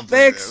be something. They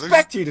there.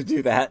 expect you to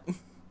do that.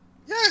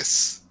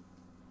 Yes.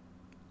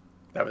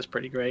 That was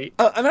pretty great.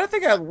 Another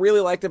thing I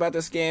really liked about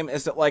this game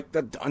is that like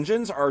the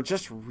dungeons are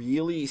just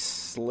really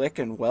slick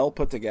and well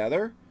put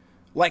together.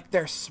 Like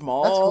they're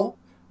small.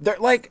 That's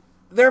cool.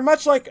 They're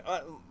much like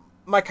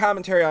my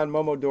commentary on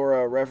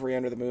Momodora Reverie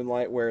Under the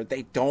Moonlight, where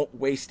they don't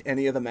waste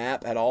any of the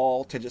map at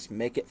all to just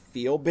make it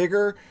feel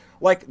bigger.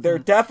 Like they're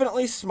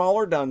definitely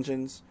smaller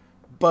dungeons,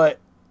 but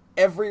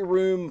every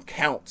room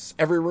counts.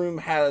 Every room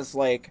has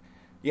like,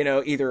 you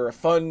know, either a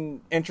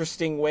fun,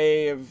 interesting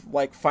way of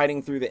like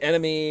fighting through the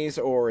enemies,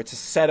 or it's a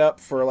setup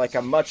for like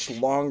a much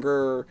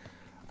longer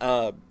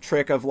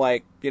trick of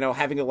like, you know,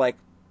 having to like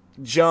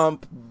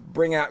jump,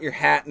 bring out your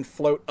hat, and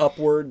float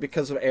upward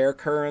because of air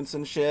currents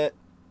and shit,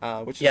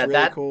 which is really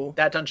that cool.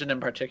 that dungeon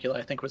in particular,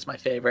 I think, was my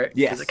favorite.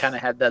 Yes. Because it kind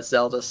of had that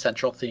Zelda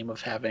central theme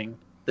of having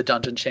the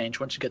dungeon change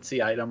once you get to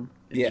the item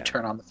and Yeah. you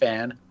turn on the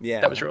fan. Yeah.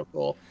 That was real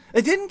cool.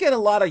 It didn't get a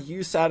lot of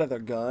use out of the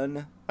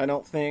gun, I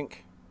don't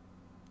think.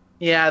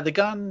 Yeah, the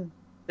gun.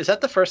 Is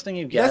that the first thing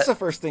you get? That's the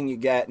first thing you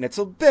get, and it's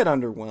a bit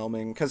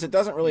underwhelming because it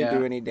doesn't really Yeah.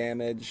 do any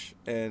damage,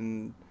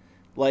 and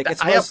like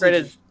it's I mostly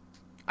upgraded- just-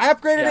 I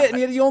upgraded Yeah, it, and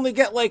yet you only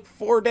get like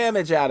 4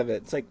 damage out of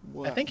it. It's like,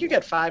 I think you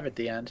get 5 at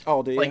the end.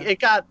 Oh, do you? Like, it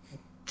got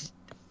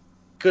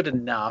good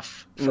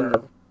enough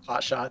for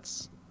hot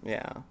shots.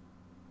 Yeah,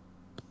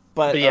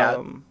 but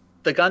yeah.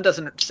 The gun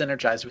doesn't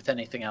synergize with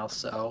anything else,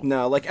 so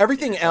no, like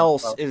everything Yeah,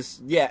 else well.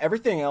 is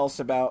everything else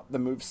about the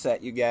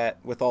moveset you get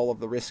with all of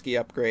the risky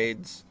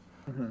upgrades.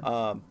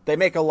 They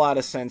make a lot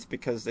of sense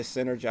because they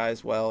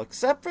synergize well,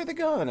 except for the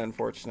gun,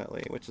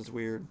 unfortunately, which is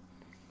weird.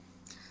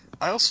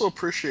 I also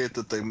appreciate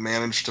that they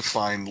managed to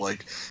find,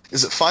 like,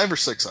 is it 5 or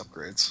 6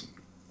 upgrades?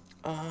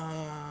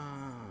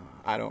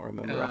 I don't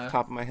remember off the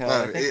top of my head.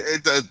 I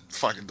think It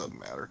fucking doesn't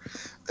matter.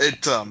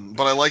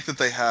 But I like that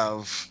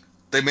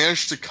they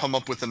managed to come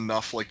up with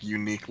enough, like,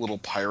 unique little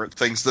pirate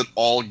things that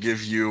all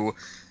give you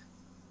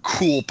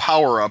cool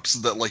power-ups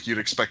that, like, you'd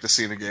expect to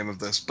see in a game of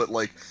this, but,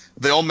 like,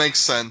 they all make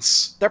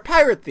sense. they're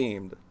pirate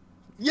themed.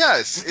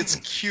 Yes, it's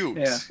cute.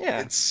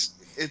 Yeah.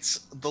 It's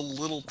the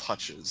little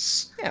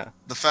touches. Yeah.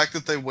 The fact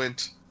that they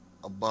went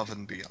above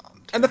and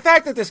beyond. And the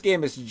fact that this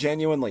game is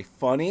genuinely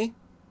funny,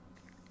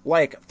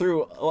 like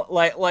through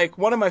like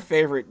one of my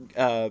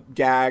favorite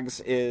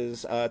gags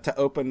is to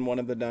open one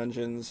of the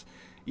dungeons,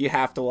 you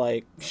have to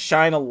like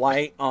shine a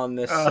light on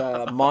this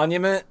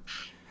monument,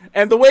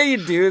 and the way you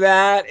do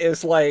that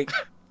is like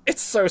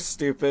it's so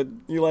stupid.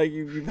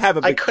 You have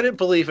a I couldn't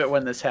believe it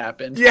when this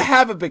happened. you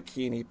have a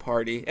bikini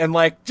party, and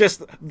like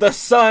just the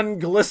sun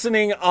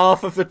glistening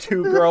off of the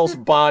 2 girls'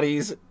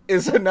 bodies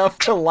is enough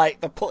to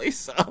light the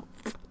place up.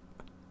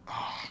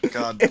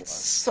 God It's bless.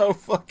 so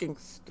fucking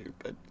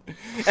stupid.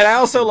 And I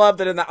also love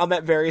that on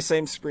that very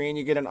same screen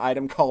you get an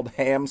item called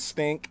Ham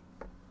Stink.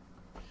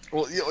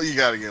 Well, you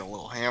gotta get a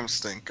little ham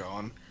stink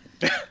going.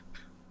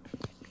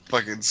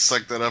 Fucking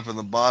suck that up in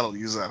the bottle,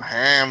 use that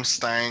ham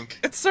stank.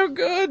 It's so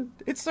good.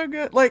 It's so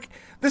good. Like,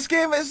 this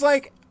game is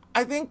like,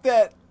 I think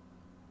that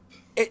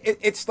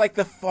it's like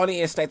the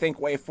funniest, I think,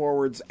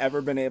 WayForward's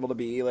ever been able to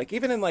be. Like,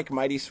 even in like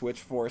Mighty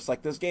Switch Force,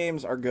 like those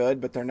games are good,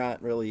 but they're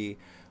not really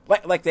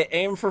like they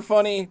aim for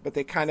funny, but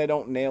they kind of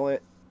don't nail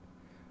it.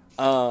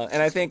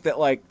 And I think that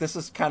like this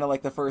is kind of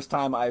like the first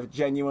time I've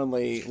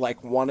genuinely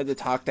like wanted to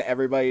talk to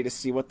everybody to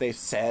see what they've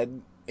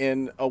said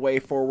in a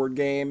WayForward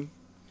game,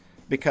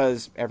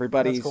 because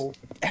everybody's cool.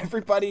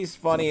 everybody's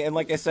funny, and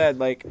like I said,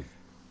 like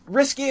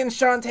Risky and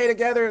Shantae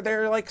together,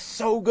 they're like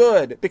so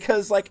good,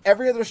 because like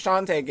every other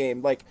Shantae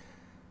game, like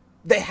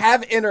they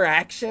have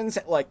interactions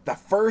at like the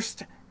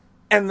first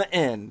and the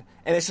end,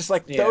 and it's just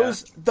like Yeah.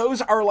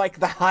 those are like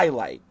the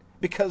highlight,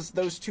 because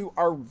those two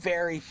are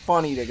very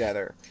funny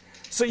together.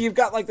 So you've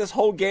got like this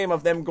whole game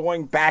of them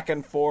going back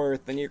and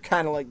forth, and you're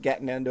kind of like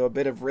getting into a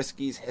bit of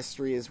Risky's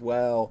history as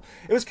well.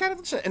 It was kind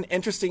of an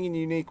interesting and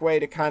unique way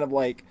to kind of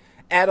like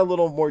add a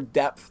little more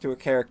depth to a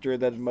character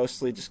that had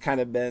mostly just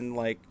kind of been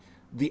like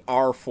the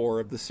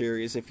R4 of the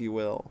series, if you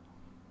will.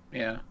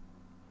 Yeah.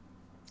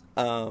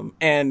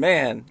 And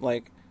man,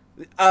 like,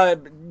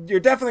 you're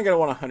definitely going to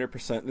want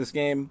 100% this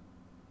game.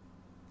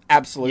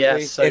 Absolutely.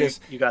 Yes, so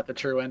you got the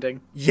true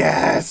ending.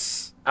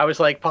 Yes! I was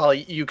like,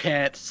 Polly, you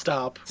can't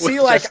stop.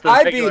 See, like,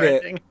 I beat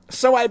it.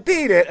 So I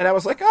beat it, and I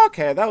was like,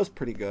 okay, that was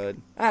pretty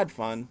good. I had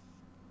fun.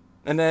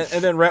 And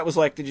then Rhett was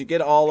like, did you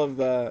get all of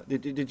the...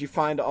 Did you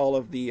find all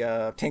of the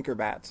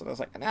Tinkerbats? And I was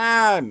like,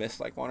 nah, I missed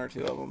like one or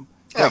two of them.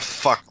 Yeah,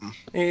 fuck them.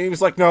 He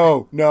was like,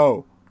 no,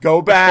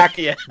 go back,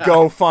 Yeah.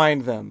 go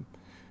find them.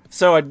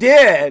 So I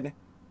did,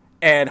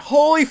 and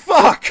holy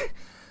fuck!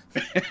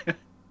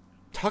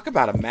 Talk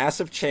about a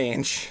massive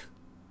change.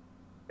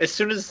 As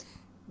soon as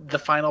the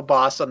final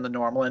boss on the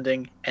normal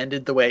ending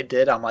ended the way it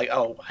did, I'm like,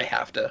 oh, I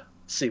have to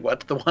see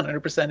what the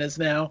 100% is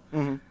now.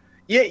 Mm-hmm.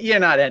 You're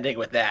not ending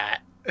with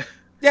that.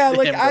 Yeah,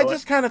 like, I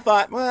just kind of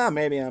thought, well,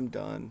 maybe I'm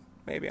done.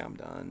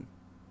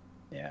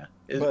 Yeah.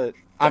 But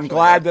I'm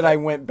glad that I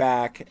went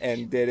back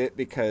and did it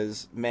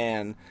because,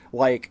 man,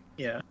 like,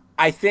 yeah.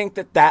 I think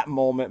that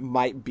moment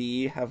might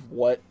have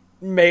what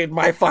made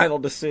my final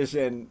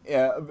decision,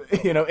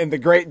 in the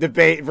great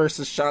debate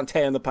versus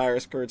Shantae and the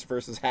Pirate Skirts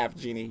versus Half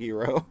Genie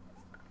Hero.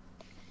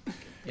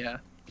 Yeah.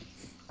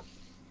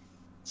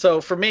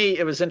 So for me,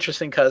 it was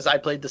interesting because I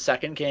played the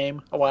second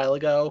game a while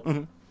ago,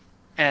 mm-hmm.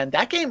 and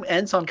that game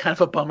ends on kind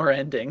of a bummer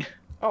ending.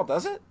 Oh,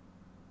 does it?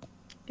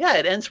 Yeah,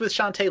 it ends with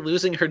Shantae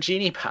losing her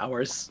genie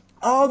powers.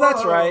 Oh,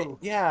 that's right.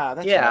 Yeah,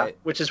 that's right. Yeah,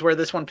 which is where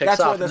this one picks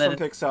that's up. That's where this one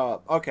picks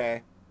up.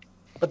 Okay.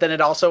 But then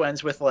it also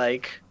ends with,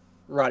 like,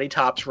 Roddy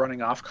Tops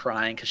running off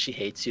crying because she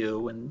hates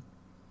you, and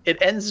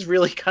it ends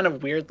really kind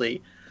of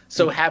weirdly.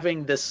 So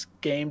having this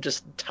game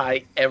just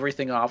tie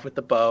everything off with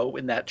the bow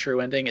in that true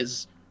ending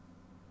is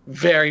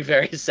very,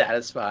 very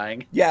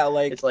satisfying. Yeah,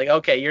 like, it's like,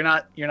 okay, you're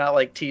not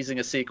like teasing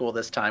a sequel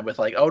this time with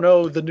like, oh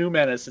no, the new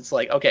menace. It's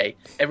like, okay,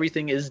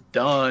 everything is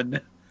done.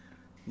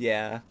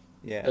 Yeah.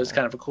 It was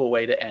kind of a cool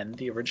way to end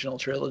the original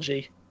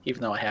trilogy.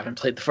 Even though I haven't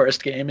played the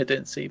first game, it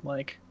didn't seem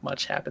like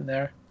much happened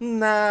there.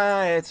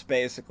 Nah, it's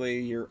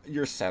basically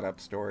your setup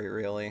story,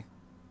 really.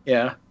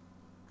 Yeah.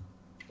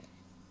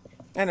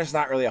 And there's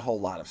not really a whole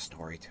lot of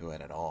story to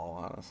it at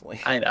all,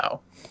 honestly. I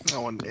know.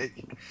 No, and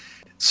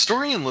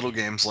story in little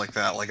games like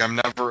that, like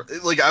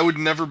I would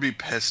never be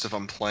pissed if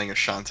I'm playing a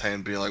Shantae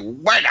and be like,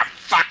 where the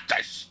fuck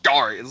the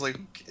story? It's like,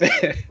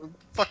 who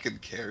fucking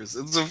cares?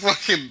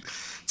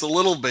 It's a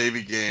little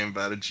baby game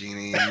about a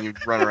genie and you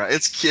run around.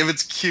 If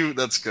it's cute,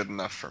 that's good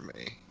enough for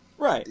me.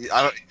 Right.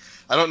 I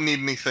don't need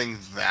anything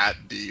that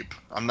deep.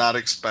 I'm not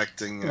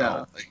expecting,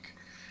 Arrow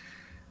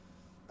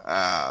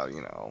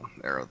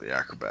the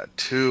Acrobat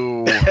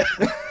 2.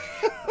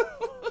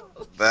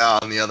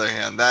 That, on the other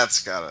hand,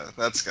 that's got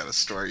a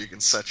story you can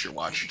set your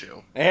watch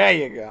to. There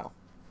you go.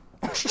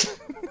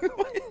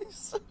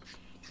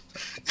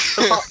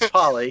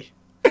 Polly.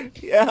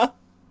 Yeah.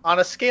 On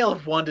a scale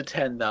of 1 to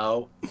 10,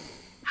 though,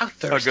 how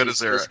thirsty is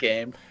this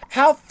game?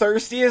 How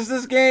thirsty is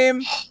this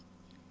game?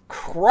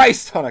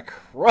 Christ on a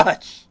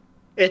crutch.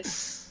 It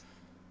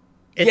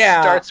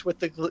starts with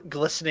the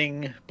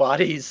glistening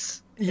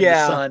bodies in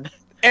the sun.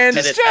 And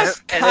it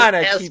just kind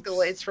of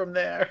escalates from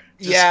there.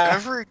 Does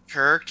every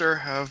character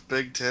have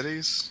big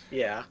titties?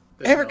 Yeah.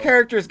 Every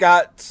character's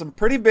got some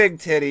pretty big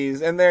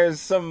titties, and there's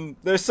some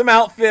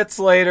outfits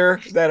later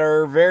that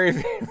are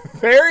very,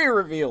 very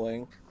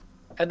revealing.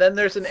 And then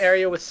there's an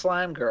area with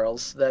slime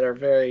girls that are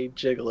very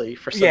jiggly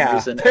for some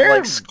reason. And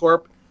like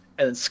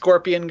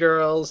scorpion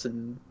girls,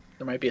 and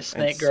there might be a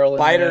snake girl in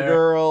there. Spider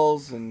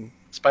girls and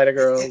Spider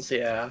girls,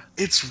 yeah.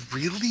 It's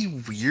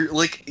really weird,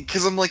 like,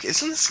 because I'm like,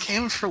 isn't this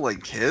game for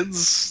like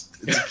kids?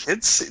 Do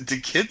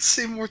kids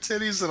see more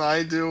titties than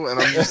I do, and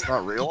I'm just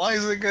not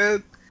realizing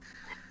it?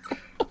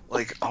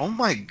 Like, oh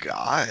my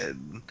god,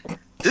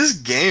 this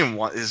game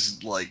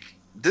is like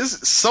this.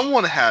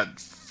 Someone had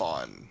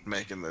fun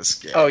making this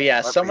game. Oh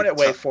yeah, someone at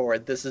Way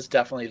Forward. This is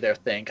definitely their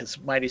thing because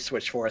Mighty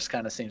Switch Force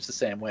kind of seems the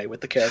same way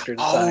with the character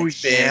design.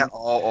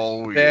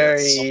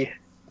 Very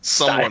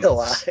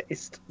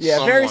stylized.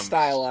 Yeah, very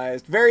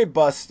stylized, very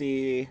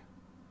busty.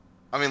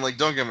 I mean, like,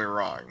 don't get me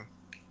wrong.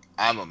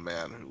 I'm a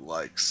man who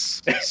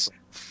likes some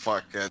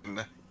fucking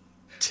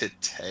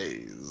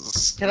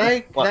titties. Can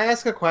I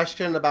ask a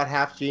question about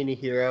Half Genie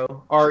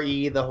Hero?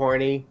 R.E. the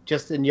horny?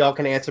 And y'all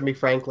can answer me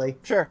frankly.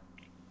 Sure.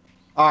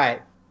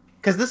 Alright.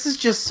 Because this is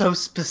just so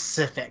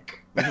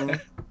specific. Mm-hmm.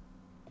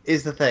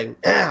 Is the thing.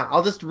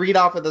 I'll just read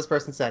off what this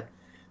person said.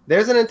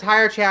 There's an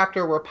entire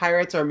chapter where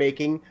pirates are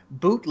making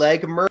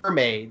bootleg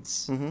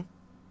mermaids. Mm-hmm.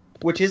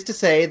 Which is to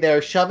say,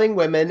 they're shoving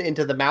women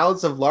into the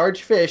mouths of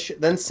large fish,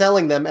 then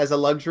selling them as a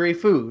luxury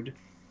food.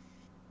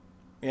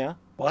 Yeah.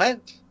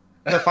 What?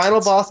 The final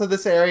boss of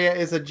this area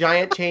is a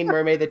giant chain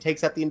mermaid that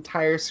takes up the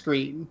entire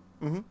screen.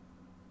 Mm-hmm.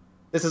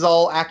 This is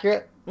all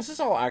accurate? This is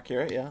all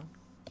accurate, yeah.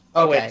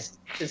 Oh, Okay. wait,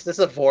 is this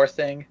a Vor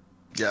thing?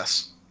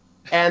 Yes.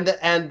 And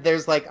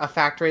there's like a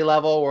factory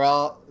level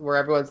where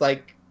everyone's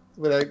like,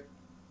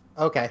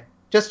 okay,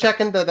 just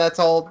checking that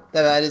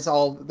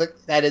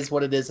that is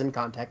what it is in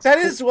context. That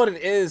is what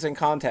it is in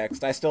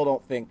context. I still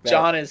don't think that.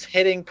 John is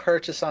hitting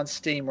purchase on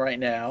Steam right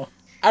now.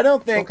 I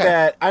don't think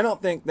Okay.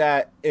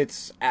 that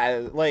it's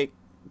as like,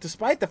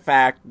 despite the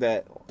fact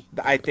that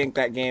I think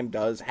that game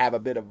does have a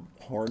bit of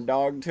horn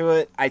dog to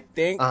it. I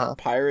think Uh-huh.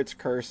 Pirate's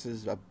Curse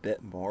is a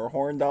bit more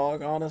horn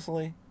dog,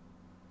 honestly.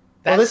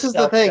 Well, That this is the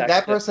stealth thing. section-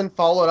 That person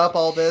followed up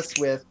all this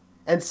with,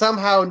 and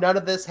somehow none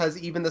of this has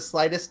even the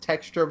slightest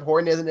texture of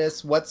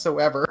horniness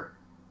whatsoever.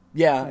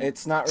 Yeah,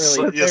 it's not really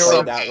So- yeah, played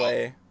somehow. that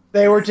way.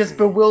 They were just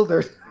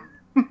bewildered,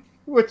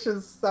 which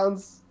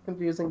sounds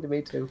confusing to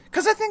me too.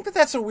 Because I think that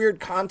that's a weird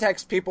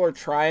context people are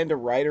trying to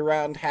write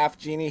around Half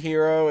Genie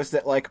Hero, is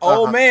that like,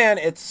 oh man,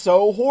 it's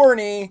so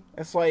horny.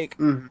 It's like,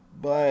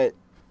 but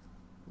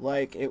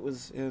like it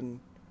was in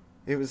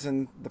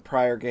the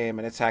prior game,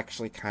 and it's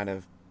actually kind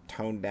of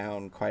toned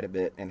down quite a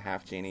bit in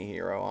Half Genie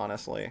Hero,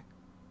 honestly.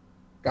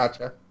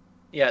 Gotcha.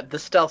 Yeah, the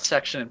stealth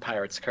section in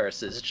Pirate's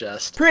Curse is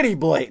just Pretty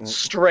blatant.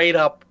 straight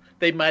up.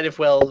 They might have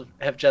well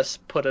have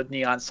just put a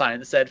neon sign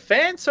that said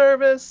 "fan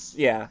service."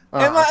 Yeah,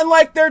 Uh-huh. and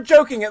like they're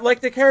joking it, like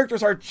the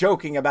characters are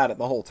joking about it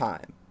the whole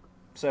time.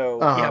 So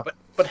Uh-huh. Yeah,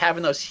 but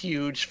having those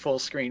huge full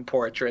screen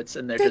portraits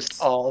and they're It's-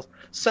 just all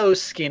so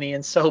skinny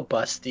and so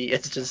busty,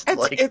 it's just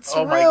like, it's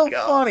oh my real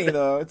god. funny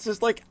though. It's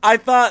just like I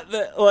thought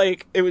that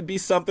like it would be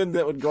something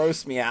that would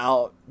gross me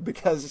out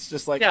because it's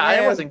just like, Yeah, I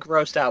man, wasn't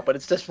grossed out, but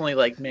it's definitely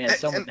like, man, And-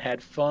 someone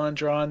had fun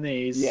drawing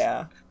these.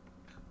 Yeah,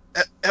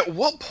 At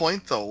what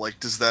point though, like,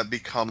 does that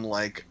become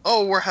like,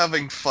 oh, we're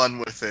having fun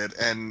with it,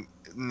 and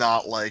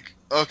not like,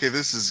 okay,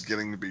 this is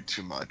getting to be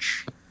too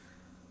much?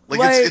 Like,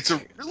 it's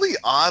a really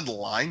odd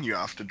line you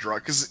have to draw,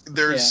 because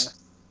there's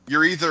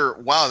you're either,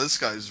 wow, this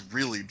guy's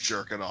really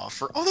jerking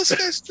off, or oh, this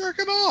guy's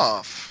jerking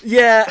off.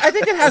 yeah. I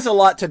think it has a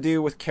lot to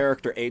do with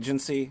character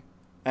agency,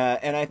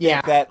 and I think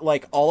Yeah. that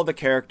like all of the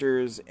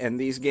characters in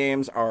these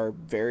games are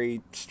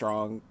very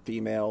strong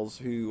females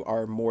who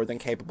are more than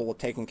capable of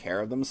taking care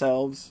of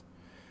themselves.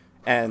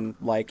 And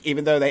like,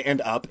 even though they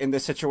end up in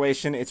this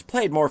situation, it's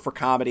played more for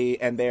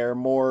comedy, and they're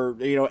more,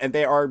 and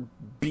they are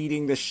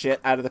beating the shit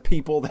out of the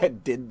people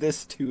that did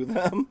this to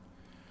them.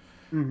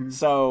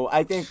 So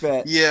I think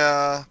that,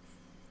 Yeah.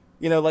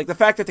 like the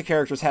fact that the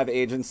characters have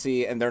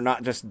agency and they're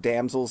not just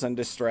damsels in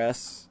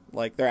distress,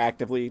 like they're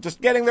actively just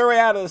getting their way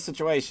out of the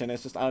situation.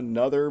 It's just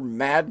another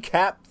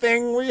madcap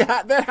thing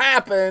that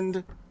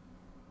happened.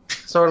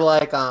 Sort of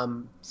like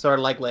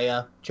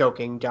Leia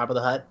choking Jabba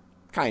the Hutt.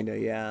 Kinda,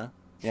 yeah.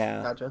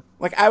 Yeah. Gotcha.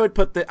 Like I would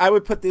put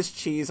this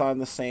cheese on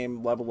the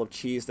same level of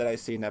cheese that I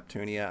see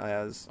Neptunia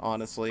as,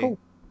 honestly. Cool.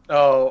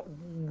 Oh,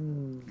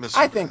 Mr.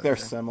 I think they're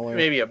Bad. similar.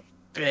 maybe a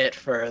bit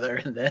further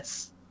in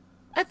this.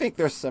 I think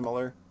they're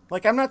similar.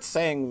 Like, I'm not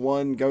saying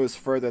one goes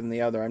further than the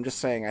other. I'm just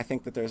saying I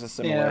think that there's a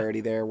similarity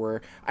there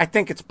where I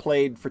think it's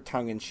played for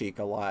tongue-in-cheek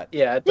a lot.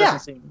 Yeah, it doesn't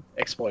seem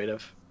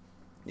exploitive.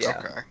 Yeah.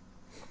 Okay.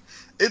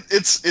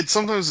 It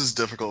sometimes is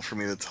difficult for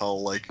me to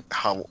tell like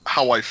how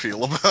I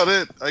feel about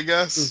it, I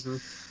guess.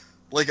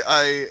 Like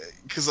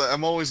because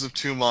I'm always of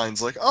two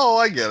minds. Like, oh,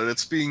 I get it.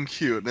 It's being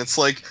cute, and it's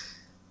like,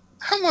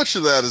 how much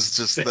of that is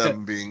just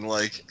them being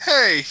like,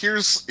 hey,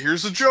 here's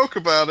a joke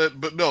about it,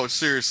 but no,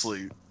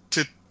 seriously,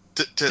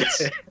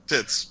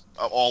 tits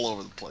all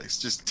over the place,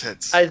 just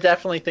tits. I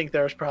definitely think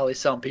there's probably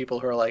some people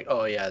who are like,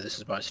 oh yeah, this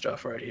is my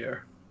stuff right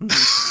here.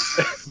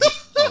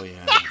 Oh,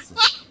 yeah.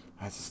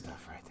 That's the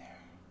stuff right there.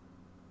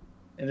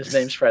 And his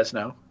name's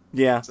Fresno.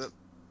 Yeah.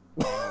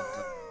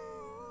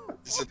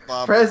 Is it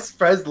Bob?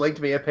 Frez linked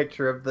me a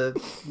picture of the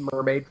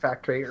mermaid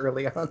factory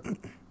early on.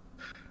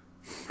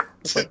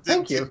 It's like,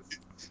 thank you.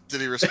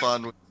 Did he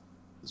respond with,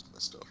 "This is my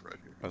stuff right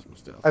here"? That's my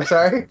stuff. I'm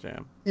sorry?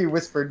 Jam. He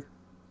whispered.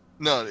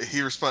 No,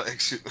 he responded.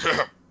 Excuse.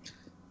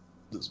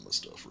 This is my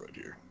stuff right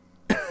here.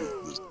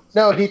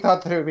 No, he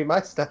thought that it would be my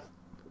stuff.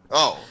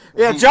 Oh.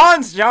 Yeah,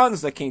 John's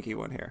the kinky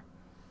one here.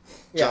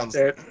 Yeah. John's-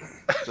 There-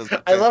 John's-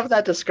 I love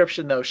that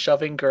description though,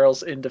 shoving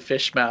girls into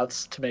fish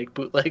mouths to make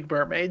bootleg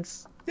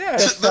mermaids. Yeah. To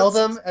sell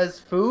them as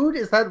food?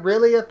 Is that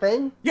really a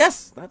thing?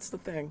 Yes, that's the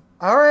thing.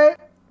 All right.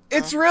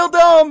 It's real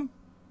dumb.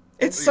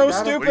 It's so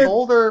Gotta Gotta be stupid.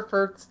 older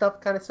for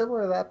stuff kind of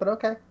similar to that, but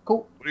okay,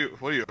 cool.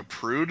 What are you, a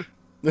prude?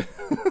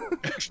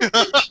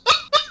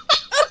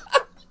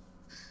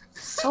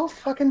 So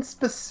fucking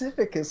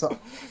specific is all.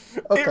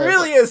 Okay, It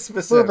really is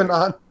specific. moving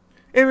on.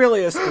 It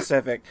really is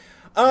specific.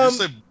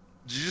 Did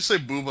you just say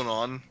boobing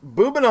on?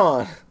 Boobing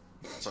on.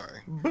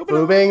 Sorry.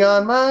 Moving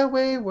on my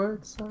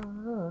wayward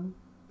son.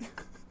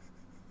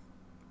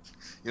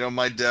 You know,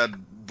 my dad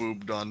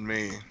boobed on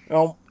me.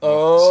 Oh,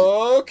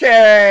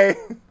 okay.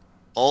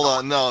 Hold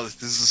on, no,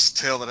 this is a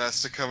tale that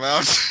has to come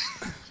out.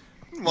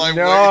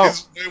 No.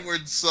 His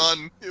wayward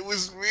son. It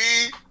was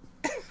me.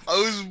 I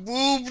was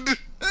boobed.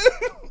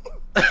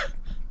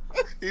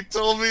 He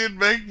told me it'd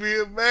make me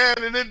a man,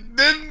 and it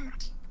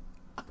didn't.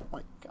 Oh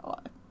my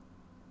god.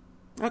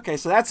 Okay,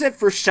 so that's it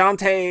for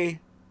Shantae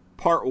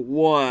part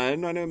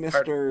 1. I know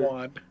Part Mr.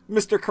 1.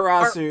 Mr.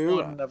 Part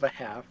Karasu. 1 of a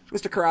half.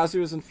 Mr. Karasu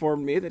has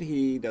informed me that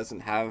he doesn't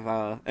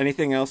have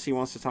anything else he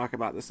wants to talk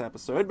about this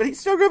episode, but he's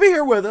still going to be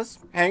here with us,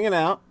 hanging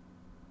out,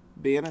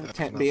 being a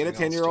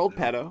 10-year-old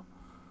pedo.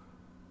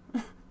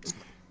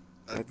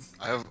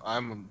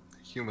 I'm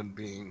a human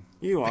being.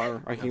 You are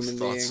a I have human being.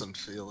 thoughts and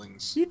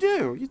feelings. You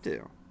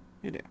do.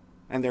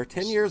 And they're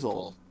 10 years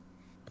old.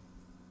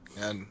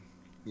 And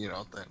you know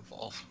what they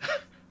involve.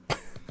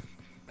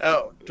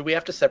 Oh, do we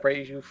have to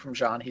separate you from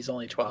John? He's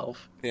only 12.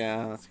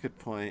 Yeah, that's a good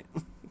point.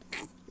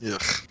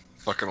 Ugh,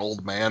 fucking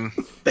old man.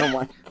 Oh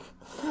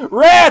my.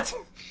 Rat!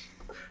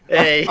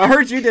 Hey, I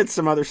heard you did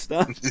some other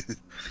stuff.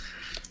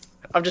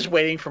 I'm just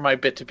waiting for my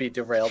bit to be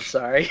derailed,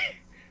 sorry.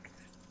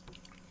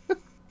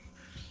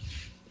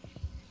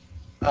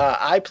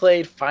 I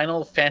played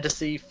Final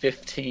Fantasy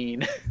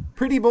 15.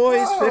 Pretty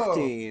Boys Whoa.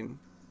 15.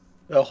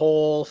 The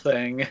whole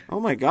thing. Oh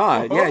my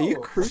god. Yeah, you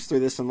Oh. cruised through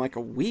this in like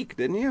a week,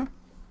 didn't you?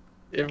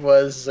 It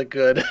was a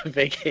good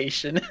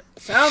vacation.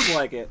 Sounds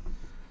like it.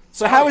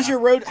 So how was your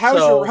road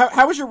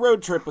how was your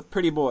road trip with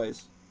Pretty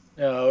Boys?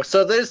 No,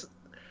 so this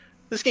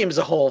game is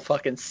a whole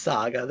fucking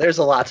saga. There's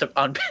a lot to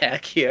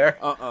unpack here.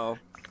 Uh-oh.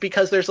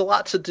 Because there's a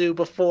lot to do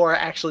before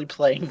actually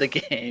playing the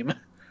game.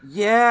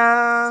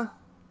 Yeah,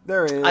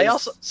 there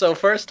is. So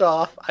first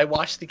off, I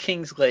watched the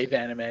Kingsglaive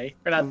anime,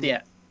 or not the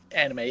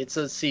anime, it's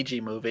a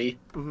CG movie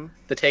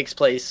that takes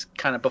place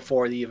kind of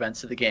before the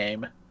events of the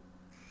game.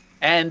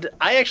 And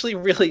I actually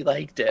really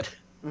liked it.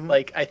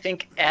 Like, I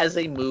think as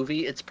a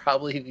movie, it's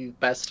probably the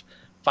best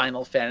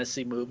Final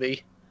Fantasy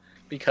movie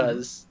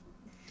because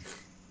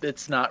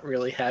it's not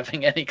really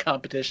having any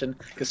competition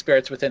because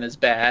Spirits Within is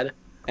bad.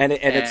 And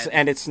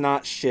it's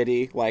not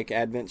shitty like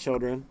Advent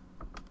Children.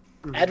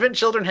 Advent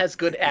Children has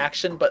good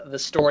action, but the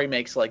story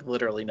makes like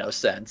literally no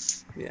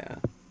sense. Yeah.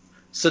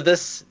 So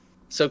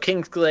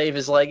Kingsglaive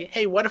is like,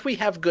 hey, what if we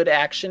have good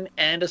action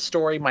and a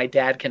story my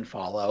dad can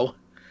follow?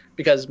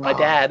 Because my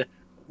dad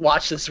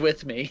watched this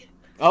with me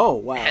Oh,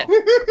 wow.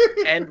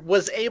 and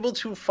was able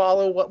to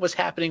follow what was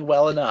happening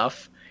well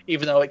enough,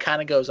 even though it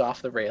kind of goes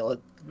off the rail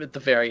at the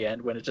very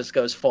end when it just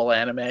goes full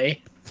anime.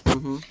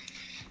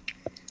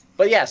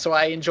 But yeah, so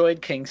I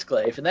enjoyed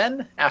Kingsglaive. And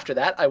then after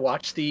that, I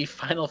watched the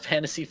Final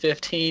Fantasy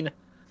 15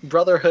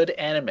 Brotherhood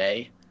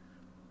anime,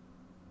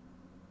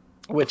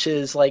 which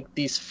is like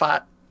these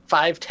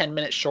 5-10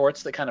 minute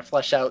shorts that kind of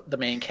flesh out the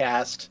main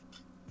cast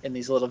in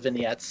these little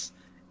vignettes.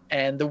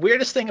 And the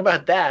weirdest thing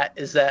about that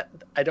is that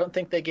I don't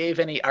think they gave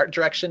any art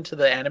direction to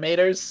the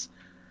animators.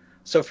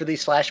 So for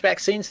these flashback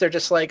scenes, they're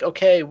just like,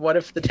 okay, what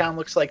if the town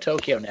looks like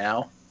Tokyo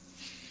now?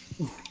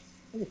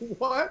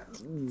 What?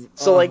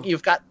 So like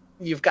you've got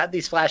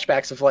these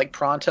flashbacks of like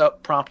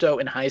Prompto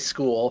in high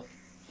school,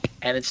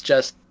 and it's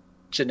just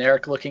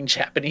generic looking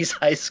Japanese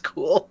high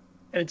school,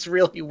 and it's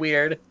really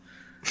weird.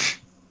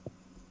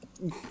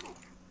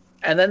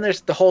 And then there's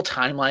the whole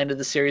timeline of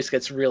the series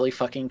gets really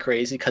fucking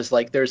crazy because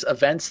like there's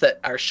events that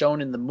are shown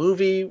in the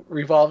movie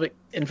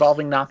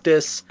involving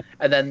Noctis,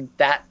 and then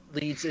that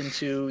leads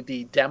into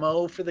the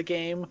demo for the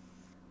game,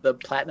 the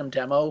Platinum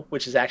demo,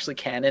 which is actually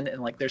canon,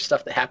 and like there's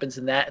stuff that happens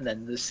in that, and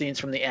then the scenes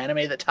from the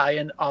anime that tie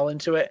in all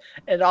into it.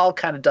 It all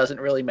kind of doesn't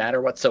really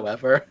matter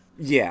whatsoever.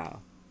 Yeah.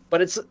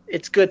 But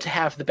it's good to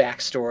have the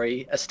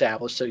backstory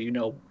established so you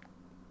know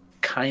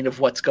kind of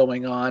what's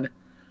going on.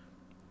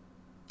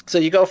 So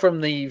you go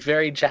from the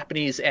very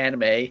Japanese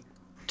anime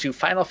to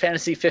Final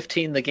Fantasy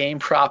 15, the game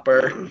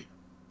proper,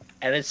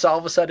 and it's all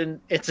of a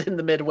sudden it's in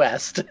the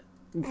Midwest.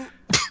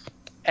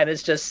 And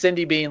it's just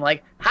Cindy being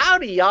like,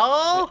 howdy,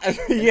 y'all!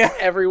 Yeah.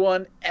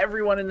 Everyone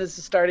in this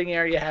starting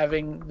area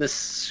having this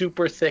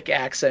super thick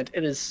accent.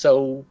 It is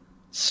so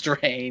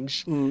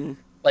strange.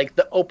 Like,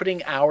 the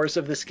opening hours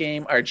of this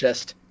game are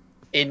just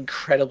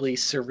incredibly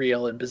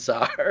surreal and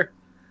bizarre.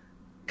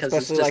 Especially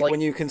it's just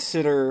when you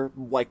consider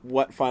like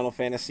what Final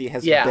Fantasy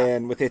has Yeah.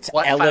 been with its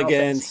what Final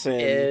elegance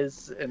Fantasy and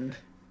is, and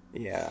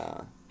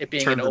yeah. it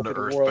being Turned an into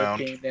open world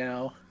Earthbound. game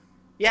now.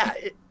 Yeah,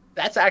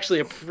 that's actually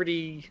a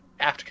pretty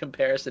apt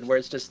comparison where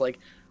it's just like,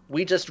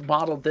 we just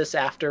modeled this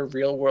after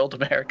real world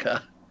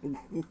America,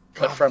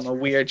 but from a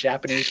weird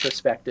Japanese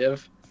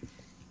perspective.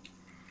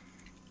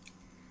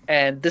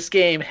 And this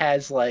game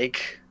has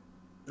like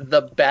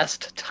the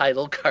best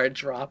title card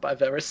drop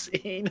I've ever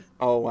seen.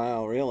 Oh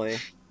wow, really?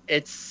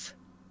 It's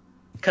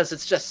because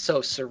it's just so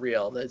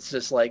surreal. It's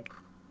just like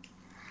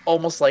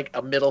almost like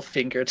a middle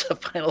finger to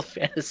Final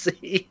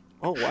Fantasy.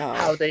 Oh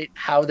wow.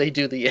 How they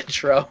do the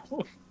intro.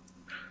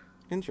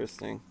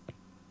 Interesting.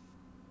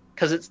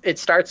 Because it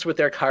starts with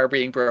their car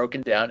being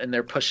broken down and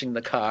they're pushing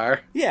the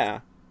car, Yeah.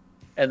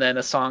 and then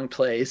a song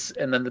plays,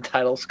 and then the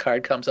titles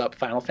card comes up,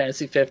 Final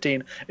Fantasy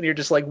 15, and you're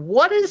just like,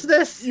 what is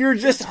this? You're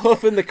just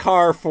hoofing the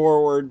car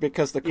forward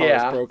because the car's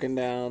Yeah. broken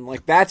down.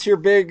 Like that's your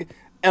big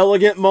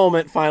elegant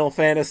moment, Final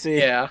Fantasy.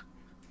 Yeah,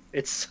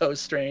 it's so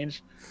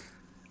strange.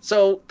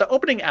 So the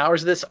opening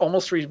hours of this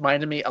almost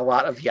reminded me a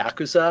lot of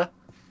Yakuza,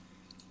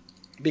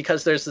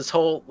 because there's this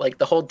whole, like,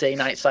 the whole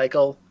day-night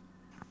cycle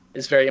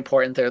is very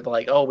important. They're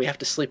like, oh, we have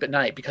to sleep at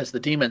night because the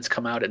demons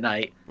come out at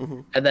night.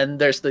 Mm-hmm. And then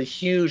there's the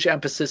huge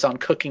emphasis on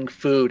cooking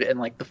food, and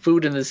like the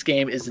food in this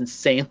game is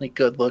insanely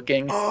good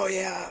looking. Oh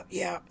yeah.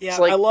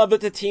 Like, I love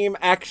that the team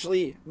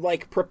actually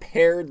like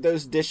prepared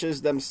those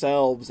dishes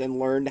themselves and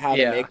learned how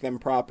to make them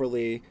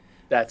properly.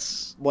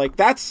 That's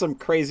some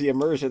crazy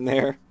immersion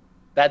there.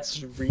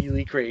 That's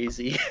really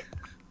crazy.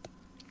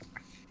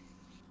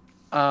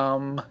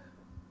 So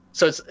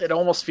it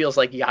almost feels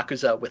like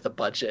Yakuza with a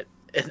budget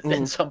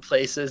in some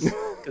places,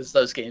 because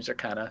those games are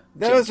kind of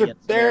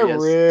they're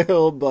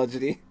real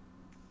budgety.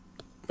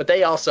 But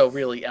they also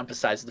really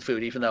emphasize the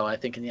food, even though I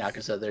think in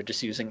Yakuza they're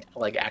just using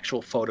like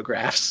actual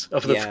photographs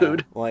of the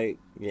food.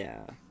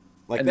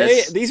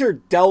 These are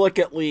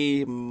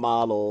delicately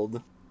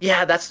modeled.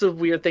 Yeah, that's the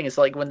weird thing. It's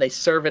like when they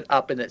serve it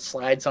up and it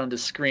slides onto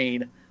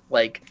screen,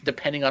 like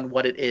depending on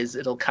what it is,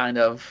 it'll kind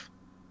of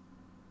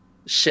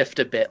shift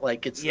a bit,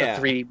 like it's a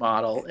 3D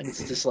model, and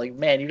it's just like,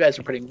 man, you guys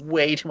are putting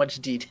way too much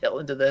detail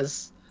into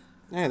this.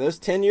 Yeah, those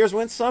 10 years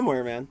went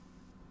somewhere, man.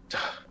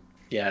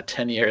 Yeah,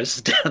 10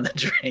 years down the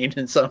drain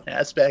in some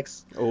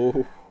aspects.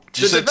 Oh.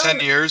 Did you say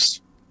 10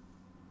 years?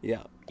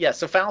 Yeah. Yeah,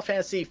 so Final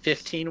Fantasy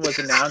 15 was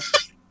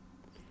announced.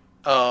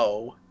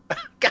 Oh.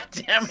 God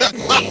damn it.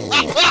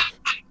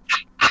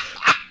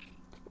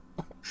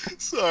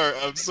 Sorry,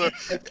 I'm sorry.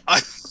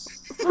 Let's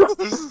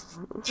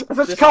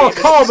call a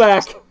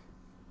callback.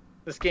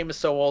 This game is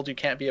so old you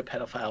can't be a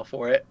pedophile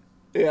for it.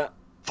 Yeah.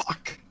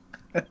 Fuck.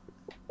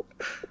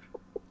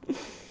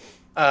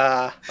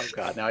 Oh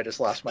god, now I just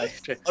lost my...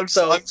 I'm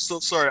so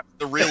sorry.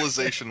 The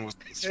realization was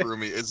through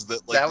me is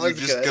that like that you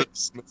just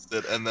dismissed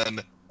it and then,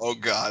 oh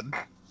god.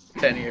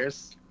 10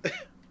 years.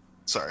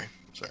 Sorry.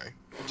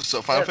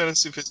 So Final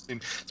Fantasy 15,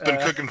 it's been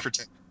cooking for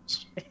 10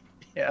 years.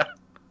 Yeah.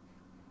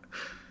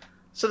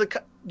 So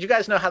you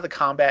guys know how the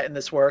combat in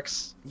this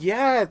works?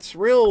 Yeah, it's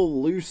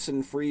real loose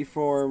and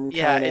freeform.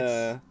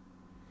 Yeah,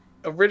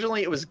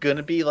 originally it was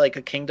gonna be like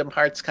a Kingdom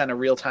Hearts kind of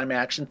real-time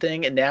action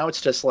thing, and now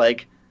it's just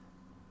like...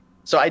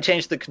 So I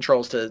changed the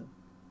controls to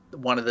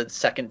one of the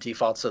second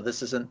defaults, so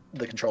this isn't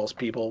the controls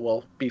people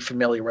will be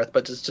familiar with,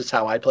 but it's just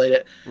how I played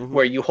it,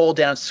 where you hold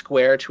down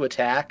square to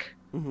attack,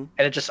 and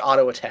it just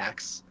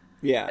auto-attacks.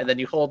 Yeah. And then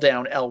you hold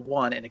down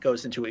L1, and it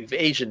goes into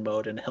evasion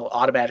mode, and he'll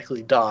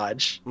automatically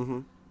dodge.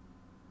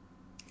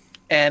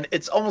 And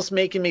it's almost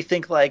making me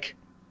think like,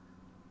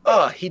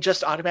 oh, he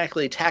just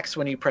automatically attacks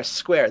when you press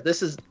square.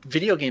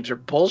 Video games are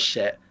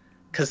bullshit.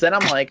 Because then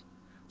I'm like,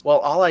 well,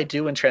 all I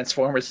do in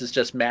Transformers is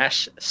just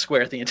mash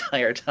square the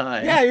entire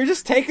time. Yeah, you're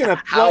just taking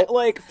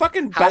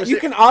you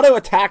can auto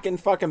attack in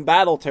fucking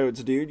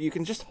Battletoads, dude. You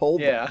can just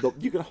hold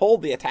you can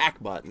hold the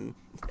attack button.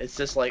 It's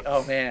just like,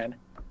 oh man.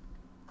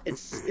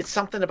 It's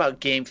something about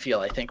game feel,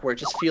 I think, where it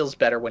just feels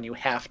better when you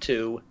have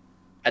to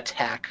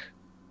attack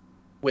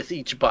with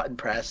each button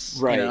press,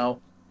 right. You know?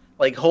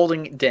 Like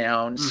holding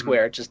down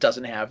square just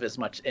doesn't have as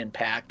much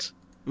impact.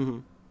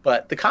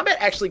 But the combat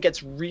actually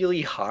gets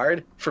really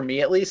hard, for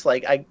me at least.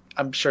 Like,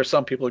 I'm sure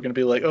some people are going to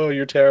be like, oh,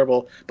 you're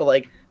terrible. But,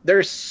 like,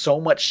 there's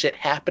so much shit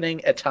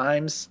happening at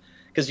times,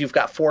 because you've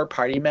got 4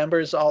 party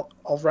members all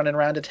running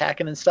around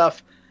attacking and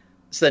stuff.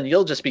 So then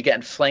you'll just be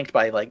getting flanked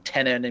by, like,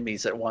 10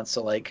 enemies at once.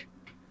 So, like,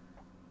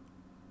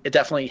 it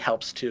definitely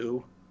helps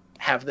to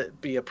have that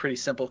be a pretty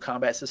simple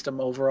combat system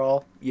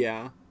overall.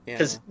 Yeah.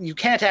 Because you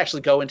can't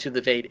actually go into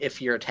the Vade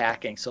if you're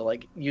attacking. So,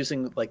 like,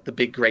 using, like, the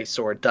big great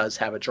sword does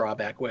have a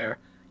drawback where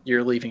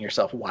you're leaving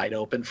yourself wide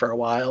open for a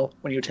while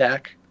when you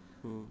attack.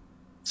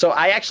 So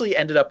I actually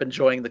ended up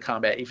enjoying the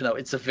combat, even though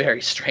it's a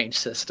very strange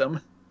system.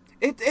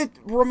 It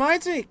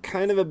reminds me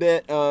kind of a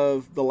bit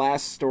of The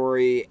Last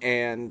Story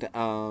and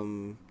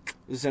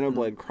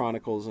Xenoblade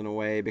Chronicles in a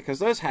way, because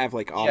those have,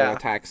 like,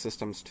 auto-attack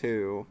systems,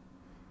 too.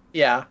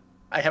 Yeah,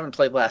 I haven't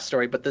played Last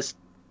Story, but this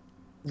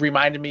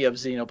reminded me of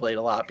Xenoblade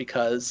a lot,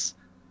 because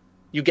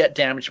you get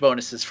damage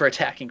bonuses for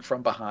attacking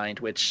from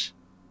behind, which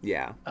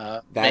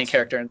main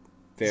character in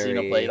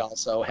Xenoblade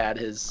also had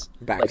his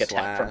like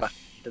attack from behind,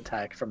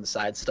 attack from the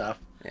side stuff.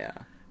 Yeah.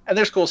 And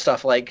there's cool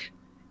stuff like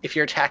if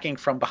you're attacking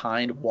from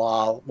behind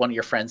while one of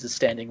your friends is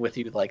standing with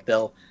you, like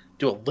they'll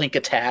do a link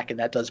attack and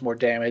that does more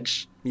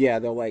damage. Yeah,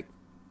 they'll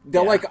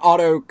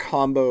auto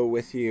combo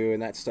with you,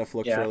 and that stuff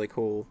looks really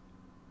cool.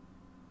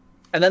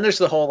 And then there's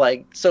the whole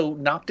so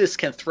Noctis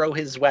can throw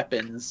his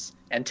weapons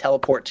and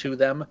teleport to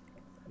them,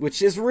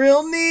 which is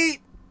real neat.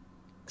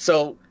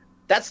 So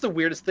that's the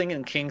weirdest thing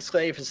in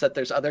Kingsglaive, is that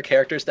there's other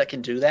characters that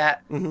can do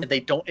that, and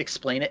they don't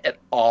explain it at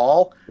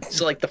all.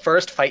 So, like, the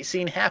first fight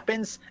scene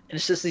happens, and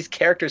it's just these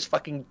characters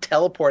fucking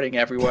teleporting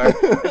everywhere.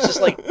 It's just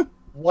like,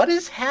 what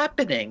is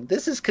happening?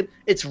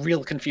 It's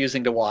real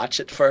confusing to watch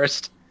at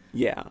first.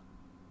 Yeah.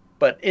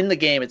 But in the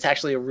game, it's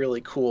actually a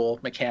really cool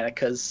mechanic,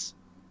 because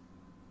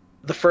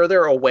the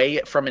further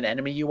away from an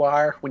enemy you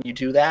are, when you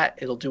do that,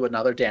 it'll do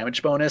another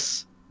damage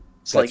bonus.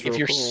 So, like, if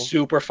you're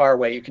super far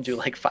away, you can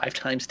do, 5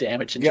 times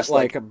damage and get,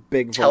 a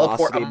big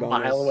teleport velocity a bonus.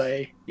 mile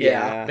away.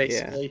 Yeah,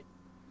 basically. Yeah.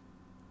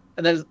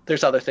 And then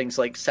there's other things,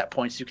 like set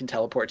points you can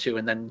teleport to,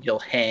 and then you'll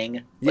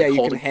hang. You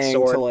can hang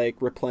to,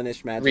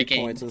 replenish magic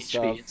points and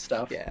stuff. And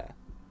stuff. Yeah.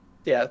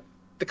 Yeah.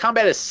 the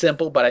combat is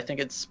simple, but I think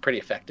it's pretty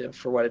effective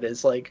for what it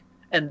is. Like,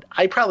 and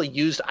I probably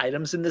used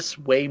items in this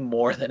way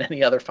more than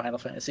any other Final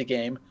Fantasy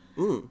game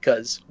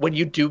because when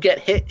you do get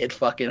hit, it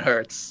fucking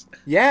hurts.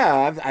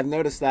 Yeah, I've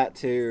noticed that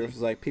too. It's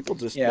like people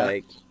just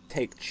like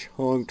take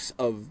chunks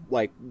of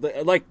like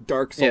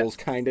Dark Souls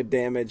kind of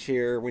damage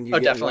here when you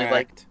get definitely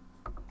whacked.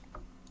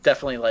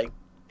 Definitely, like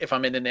if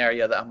I'm in an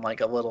area that I'm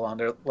like a little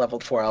under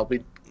leveled for, I'll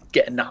be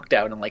getting knocked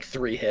out in like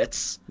 3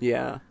 hits.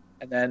 Yeah,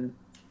 and then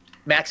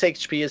max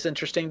HP is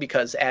interesting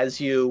because as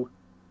you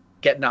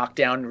get knocked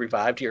down and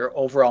revived, your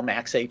overall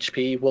max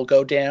HP will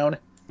go down.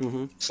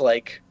 Mm-hmm. It's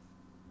like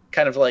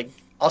kind of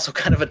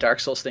a Dark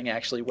Souls thing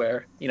actually,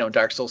 where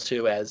Dark Souls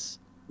 2 as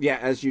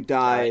you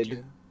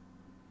died.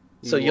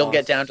 So you'll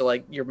get down to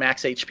like your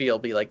max HP will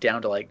be like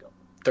down to like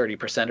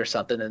 30% or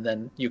something, and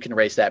then you can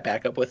raise that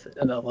back up with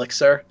an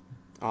elixir.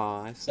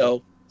 I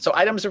see. So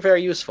items are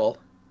very useful.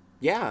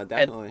 Yeah,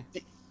 definitely.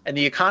 And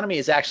the economy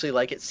is actually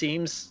like, it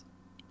seems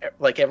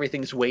like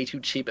everything's way too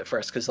cheap at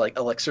first because like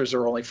elixirs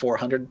are only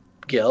 400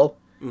 gil,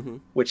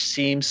 which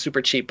seems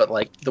super cheap, but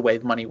like the way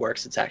the money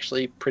works, it's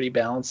actually pretty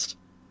balanced.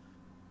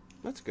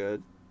 That's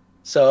good.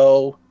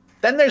 So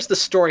then there's the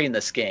story in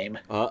this game.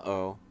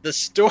 Uh-oh. The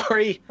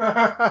story...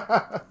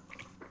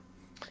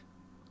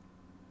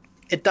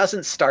 It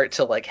doesn't start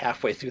till like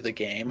halfway through the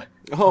game.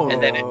 Oh.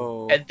 And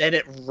then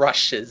it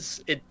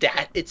rushes.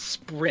 It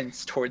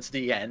sprints towards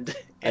the end.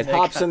 And it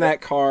hops in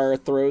that car,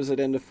 throws it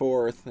into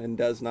fourth, and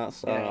does not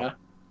stop. Yeah.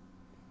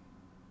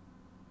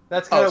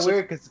 That's kind of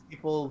weird because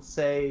people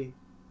say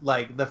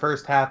like the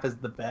first half is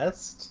the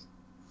best.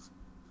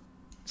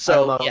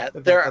 So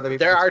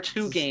there are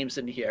 2 games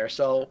in here.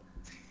 So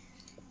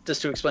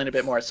just to explain a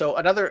bit more. So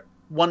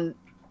one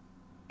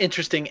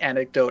interesting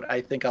anecdote I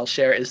think I'll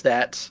share is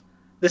that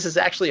this is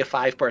actually a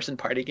 5-person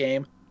party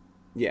game.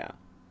 Yeah.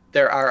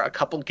 There are a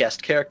couple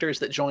guest characters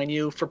that join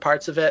you for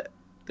parts of it.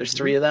 There's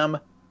 3 of them.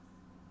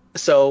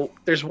 So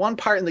there's one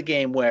part in the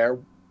game where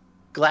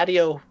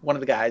Gladio, one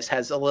of the guys,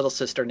 has a little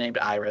sister named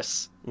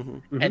Iris.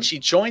 And she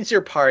joins your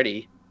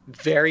party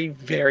very,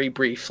 very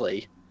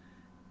briefly.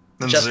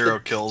 Then Zero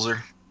kills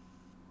her.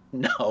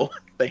 No,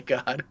 thank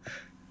God.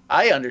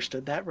 I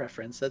understood that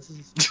reference. That's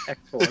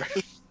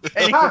X4.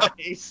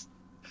 Anyways...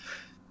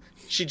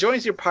 She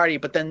joins your party,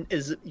 but then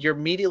you're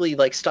immediately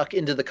like stuck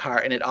into the car,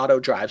 and it auto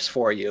drives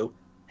for you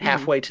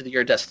halfway to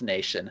your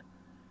destination.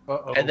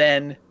 Uh-oh. And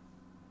then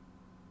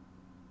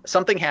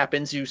something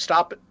happens. You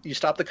stop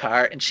the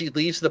car, and she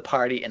leaves the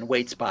party and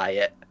waits by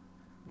it.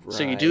 Right.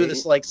 So you do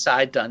this like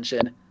side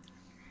dungeon,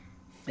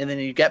 and then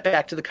you get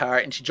back to the car,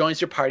 and she joins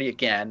your party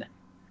again,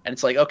 and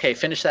it's like, okay,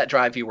 finish that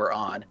drive you were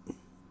on,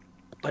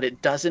 but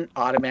it doesn't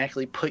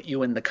automatically put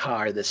you in the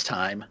car this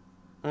time.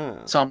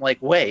 So I'm like,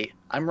 wait,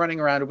 I'm running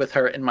around with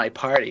her in my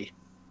party.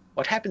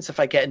 What happens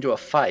if I get into a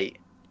fight?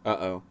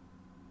 Uh-oh.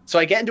 So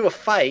I get into a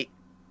fight,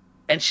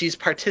 and she's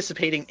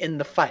participating in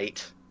the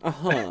fight.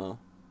 Uh-huh.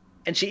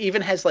 And she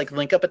even has, like,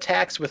 link-up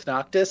attacks with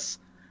Noctis,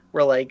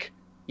 where, like,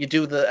 you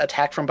do the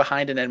attack from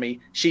behind an enemy.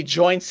 She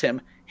joins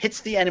him,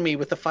 hits the enemy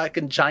with a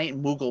fucking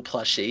giant Moogle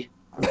plushie.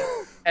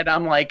 And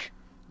I'm like,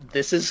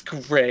 this is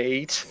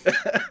great.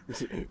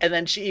 And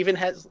then she even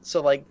has...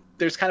 So, like,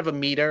 there's kind of a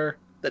meter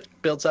that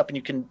builds up, and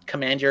you can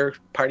command your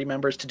party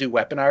members to do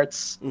weapon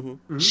arts.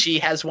 She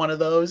has one of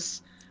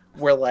those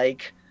where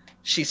like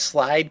she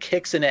slide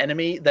kicks an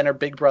enemy, then her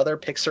big brother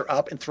picks her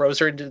up and throws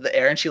her into the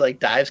air, and she like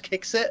dives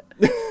kicks it.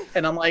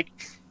 And I'm like,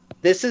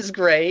 this is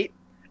great.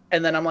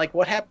 And then I'm like,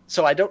 what happened?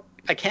 So I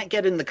can't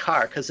get in the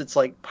car because it's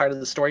like part of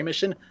the story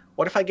mission.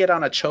 What if I get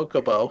on a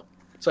chocobo?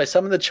 So I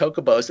summon the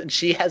chocobos, and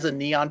she has a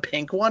neon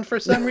pink one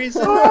for some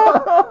reason.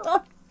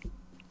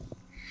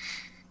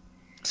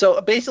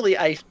 So basically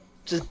I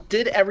just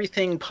did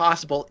everything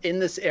possible in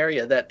this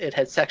area that it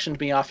had sectioned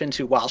me off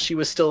into while she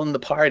was still in the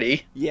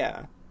party.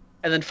 Yeah.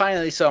 And then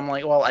finally, so I'm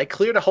like, well, I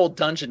cleared a whole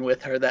dungeon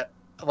with her, that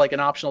like an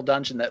optional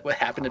dungeon that would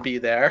happen to be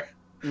there.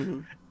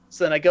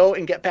 So then I go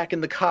and get back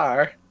in the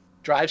car,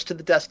 drives to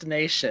the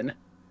destination,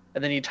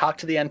 and then you talk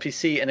to the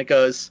NPC, and it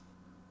goes,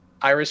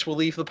 Iris will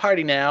leave the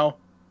party now.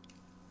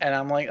 And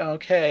I'm like,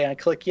 okay, I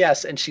click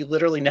yes, and she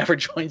literally never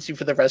joins you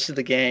for the rest of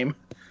the game.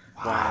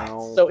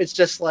 Wow. So it's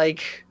just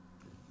like...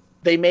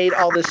 They made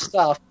all this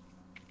stuff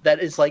that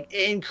is like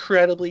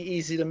incredibly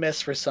easy to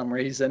miss for some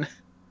reason.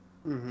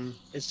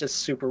 It's just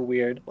super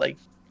weird. Like,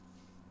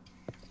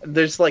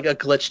 there's like a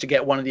glitch to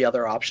get one of the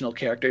other optional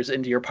characters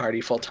into your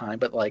party full time,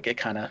 but like it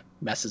kind of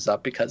messes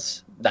up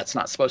because that's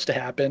not supposed to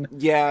happen.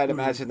 Yeah, I'd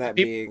imagine that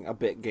being a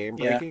bit game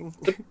breaking.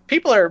 Yeah.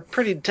 People are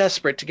pretty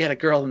desperate to get a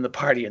girl in the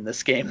party in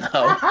this game,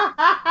 though.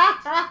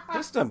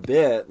 Just a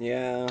bit,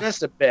 yeah.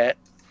 Just a bit.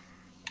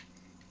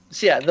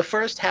 So yeah, the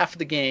first half of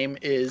the game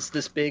is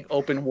this big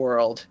open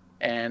world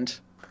and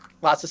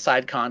lots of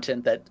side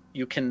content that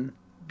you can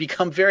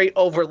become very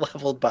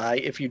over-leveled by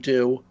if you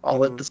do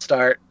all at the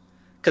start.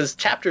 Because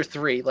Chapter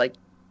 3, like,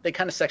 they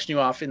kind of section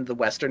you off in the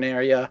western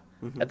area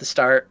at the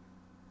start.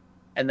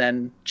 And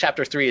then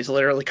Chapter 3 is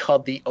literally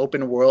called the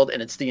open world,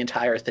 and it's the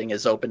entire thing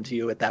is open to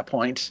you at that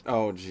point.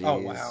 Oh, jeez. Oh,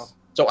 wow.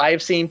 So I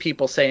have seen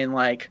people saying,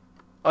 like,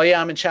 oh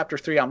yeah, I'm in chapter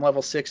 3, I'm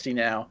level 60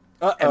 now.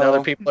 Uh And other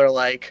oh. people are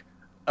like,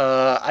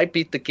 I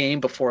beat the game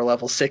before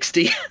level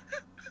 60.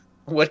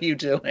 What are you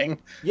doing?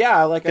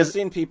 Yeah, like I've 'Cause-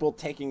 seen people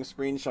taking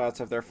screenshots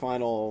of their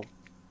final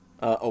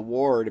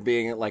award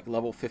being at like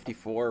level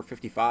 54 or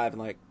 55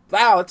 and like,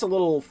 wow, it's a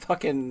little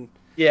fucking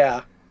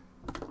Yeah.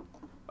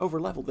 over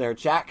leveled there,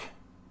 Jack.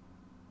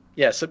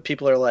 Yeah, so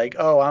people are like,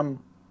 oh,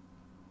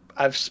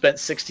 I've spent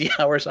 60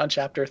 hours on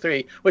chapter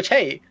 3, which,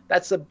 hey,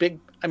 that's a big,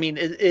 I mean,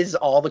 it is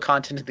all the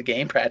content of the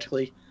game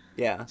practically.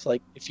 Yeah. It's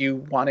like, if you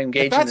want to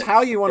engage If that's in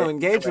how you want to it,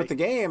 engage right. with the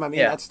game, I mean,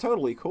 Yeah. that's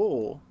totally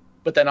cool.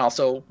 But then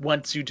also,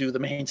 once you do the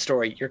main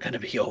story, you're going to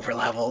be over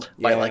leveled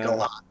by like a Yeah.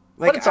 lot.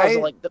 Like, But it's also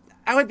like,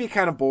 I would be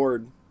kind of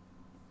bored.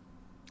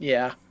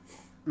 yeah.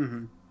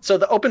 Mm-hmm. So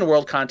the open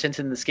world content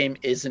in this game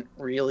isn't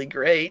really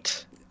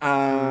great.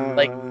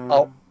 Like,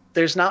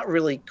 There's not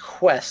really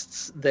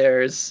quests,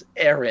 there's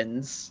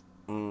errands,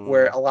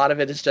 where a lot of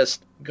it is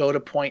just go to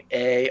point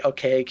A,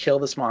 okay, kill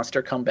this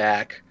monster, come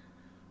back,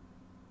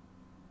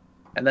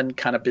 and then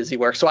kind of busy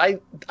work. So I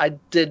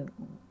did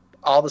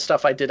all the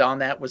stuff I did on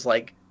that was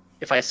like,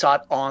 if I saw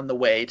it on the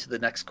way to the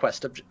next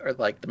quest or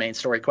like the main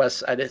story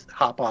quest, I just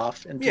hop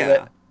off and do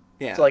it.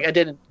 Yeah. So like I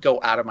didn't go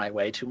out of my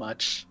way too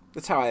much.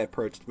 That's how I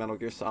approached Metal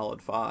Gear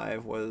Solid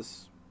 5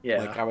 was Yeah.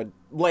 like I would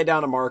lay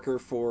down a marker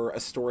for a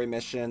story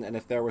mission, and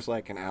if there was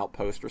like an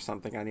outpost or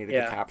something I needed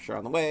Yeah. to capture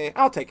on the way,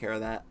 I'll take care of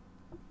that.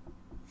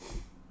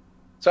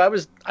 So I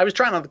was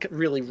trying to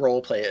really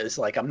role play it as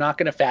like I'm not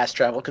going to fast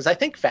travel because I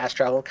think fast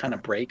travel kind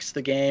of breaks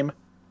the game.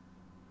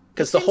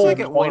 Because the Seems whole like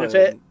it point of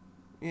would. it,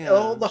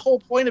 Yeah. the whole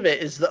point of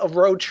it is a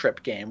road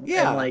trip game.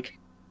 Yeah. And like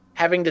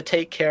having to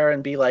take care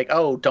and be like,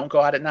 oh, don't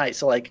go out at night.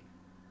 So like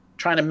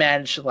trying to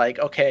manage like,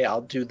 okay,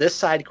 I'll do this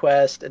side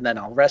quest and then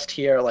I'll rest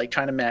here. Like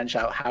trying to manage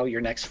out how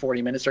your next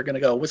 40 minutes are going to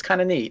go was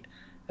kind of neat.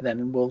 And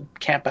then we'll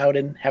camp out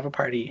and have a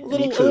party and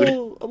eat food.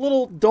 A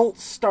little don't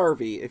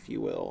starvey, if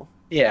you will.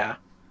 Yeah.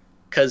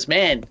 Because,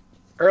 man,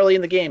 early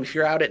in the game, if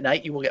you're out at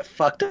night, you will get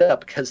fucked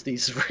up because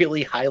these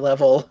really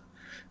high-level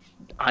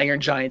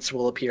iron giants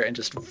will appear and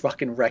just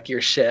fucking wreck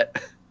your shit.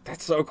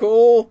 That's so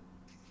cool.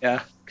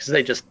 Yeah, because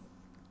they just...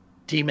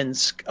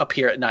 Demons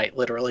appear at night,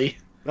 literally.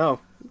 Oh,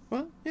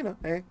 well, you know,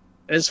 hey.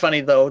 And it's funny,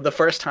 though, the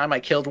first time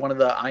I killed one of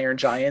the iron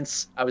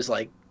giants, I was,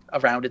 like,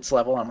 around its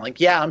level. I'm like,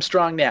 yeah, I'm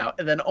strong now.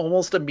 And then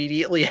almost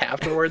immediately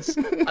afterwards,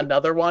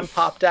 another one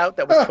popped out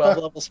that was 12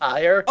 levels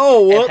higher.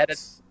 Oh, And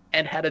whoops.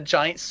 had a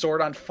giant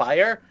sword on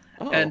fire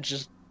Oh. and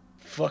just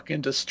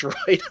fucking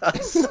destroyed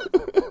us.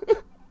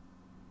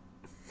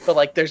 But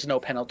like, there's no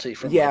penalty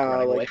for Yeah,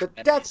 running away like from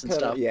the enemies death and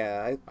stuff. penalty.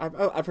 Yeah,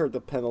 I've heard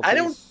the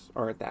penalties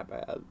aren't that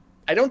bad.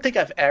 I don't think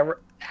I've ever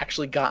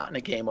actually gotten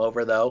a game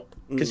over though,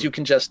 because Mm. you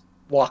can just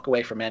walk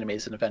away from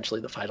enemies and eventually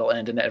the fight will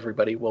end and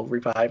everybody will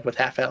revive with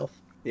half health.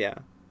 Yeah.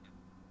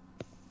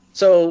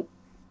 So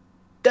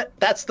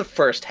that's the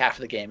first half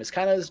of the game. It's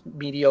kind of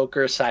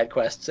mediocre side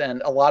quests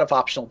and a lot of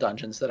optional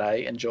dungeons that I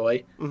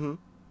enjoy. Mm-hmm.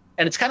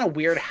 And it's kind of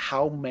weird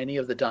how many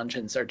of the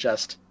dungeons are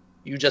just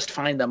you just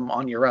find them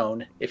on your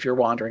own if you're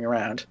wandering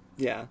around.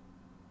 Yeah.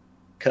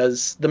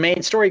 Because the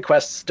main story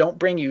quests don't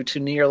bring you to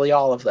nearly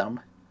all of them.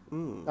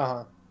 Mm.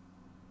 Uh-huh.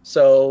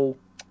 So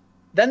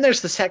then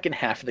there's the second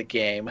half of the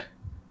game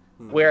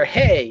where,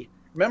 hey,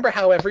 remember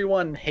how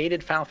everyone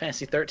hated Final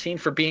Fantasy 13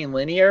 for being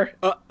linear?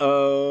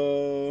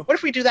 Uh-oh. What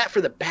if we do that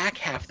for the back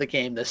half of the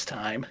game this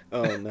time?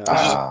 Oh, no.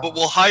 But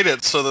we'll hide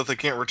it so that they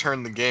can't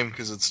return the game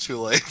because it's too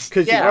late.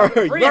 Because Yeah,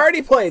 you've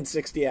already played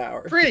 60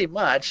 hours. Pretty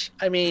much.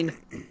 I mean,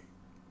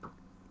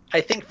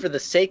 I think for the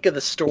sake of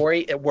the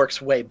story, it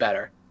works way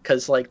better.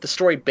 Because, like, the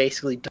story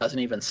basically doesn't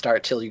even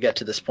start till you get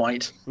to this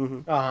point.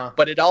 Mm-hmm. Uh-huh.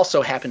 But it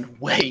also happened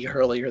way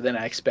earlier than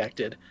I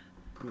expected.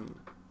 Hmm.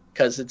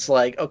 Because it's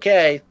like,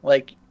 okay,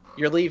 like,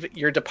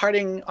 you're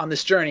departing on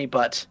this journey,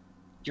 but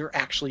you're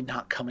actually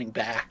not coming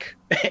back.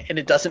 And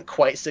it doesn't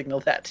quite signal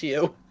that to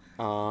you.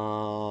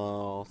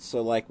 Oh,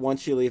 so like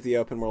once you leave the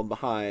open world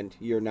behind,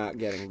 you're not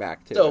getting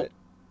back to So- it.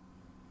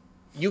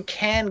 You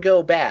can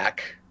go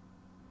back,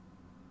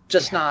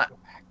 just not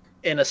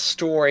in a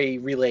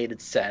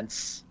story-related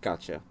sense.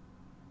 Gotcha.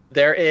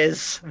 There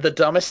is the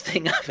dumbest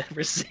thing I've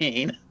ever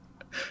seen.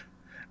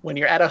 When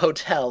you're at a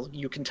hotel,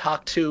 you can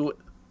talk to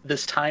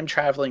this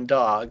time-traveling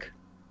dog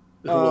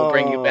who will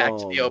bring you back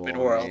to the open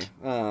boy. world.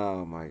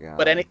 Oh my god.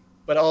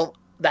 But all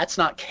that's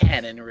not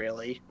canon,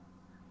 really.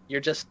 You're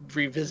just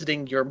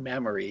revisiting your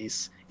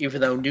memories, even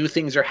though new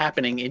things are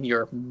happening in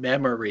your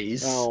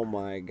memories. Oh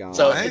my god.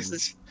 So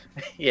What?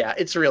 yeah,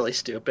 it's really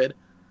stupid.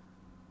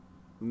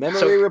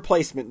 Memory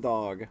replacement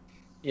dog.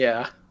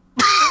 Yeah.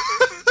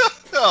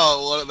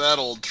 Oh, what that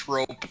old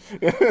trope.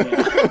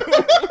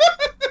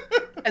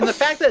 And the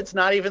fact that it's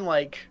not even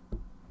like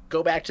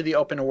go back to the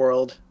open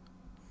world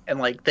and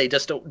like they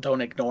just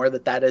don't ignore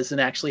that isn't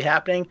actually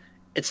happening.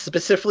 It's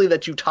specifically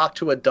that you talk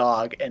to a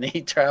dog and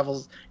he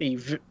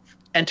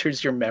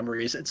enters your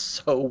memories. It's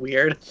so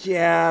weird.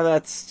 Yeah,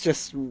 that's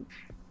just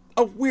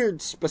a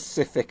weird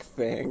specific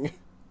thing.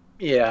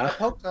 Yeah.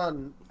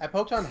 I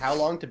poked on how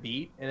long to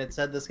beat, and it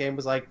said this game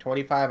was like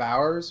 25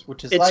 hours,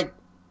 which is It's- like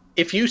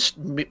if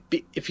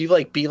you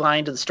like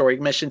beeline to the story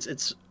missions,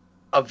 it's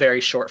a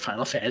very short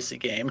Final Fantasy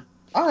game.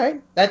 All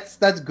right, that's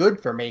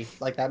good for me.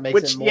 Like that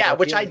makes it more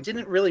which I appealing.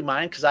 didn't really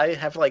mind because I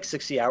have like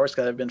 60 hours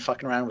because I've been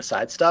fucking around with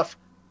side stuff.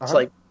 It's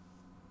Uh-huh. like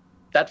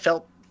that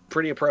felt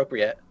pretty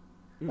appropriate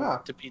Ah,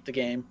 to beat the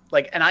game.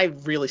 Like, and I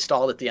really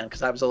stalled at the end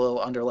because I was a little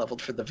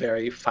underleveled for the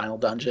very final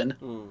dungeon.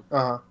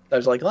 uh-huh. I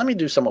was like, let me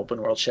do some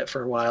open world shit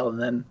for a while,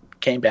 and then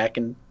came back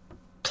and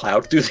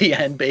plowed through the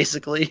end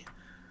basically.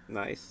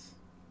 Nice.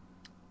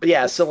 But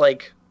yeah, so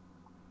like,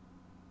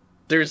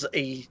 there's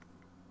a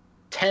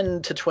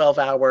 10 to 12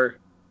 hour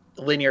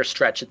linear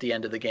stretch at the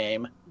end of the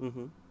game,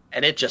 Mm-hmm.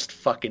 and it just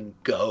fucking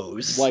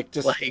goes Like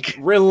just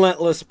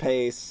relentless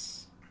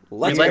pace.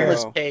 Let's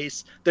relentless go.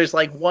 pace. There's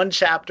like one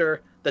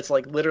chapter that's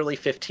like literally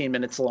 15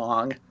 minutes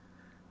long.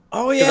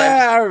 Oh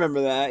yeah, I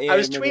remember that. Yeah, I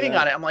was tweeting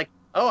on it. I'm like,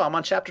 oh, I'm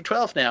on chapter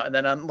 12 now, and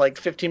then I'm like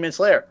 15 minutes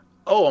later,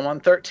 oh, I'm on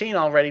 13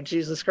 already.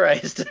 Jesus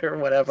Christ, or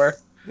whatever.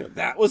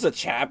 That was a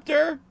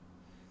chapter.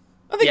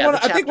 I think Yeah, one.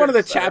 the I think one of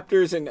the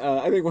chapters,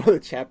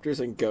 chapters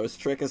in Ghost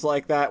Trick is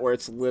like that, where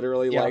it's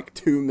literally Yeah. like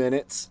 2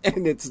 minutes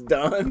and it's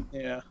done.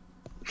 Yeah.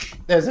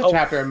 There's a Oh.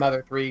 chapter in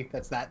Mother 3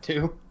 that's that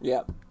too.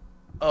 Yep.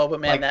 Oh,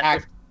 but man,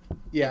 Like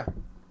yeah.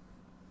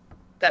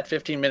 that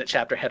 15-minute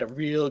chapter had a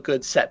real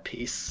good set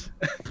piece.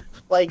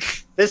 Like,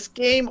 this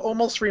game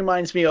almost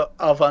reminds me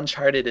of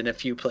Uncharted in a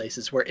few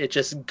places, where it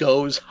just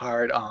goes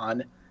hard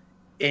on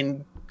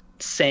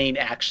insane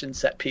action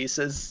set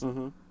pieces,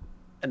 Mm-hmm.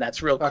 and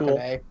that's real Fucking cool.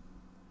 A.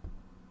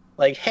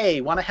 Like, hey,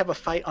 want to have a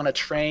fight on a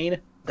train?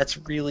 That's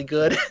really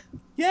good.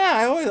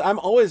 Yeah, I'm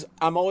always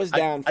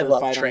down I for a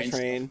love fight on a trains.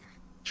 train.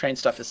 Train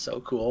stuff is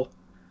so cool.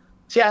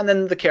 So yeah, and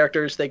then the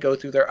characters, they go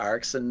through their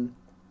arcs, and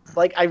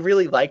like, I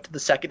really liked the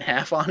second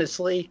half,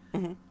 honestly,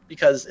 Mhm.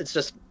 because it's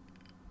just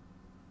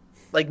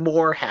like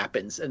more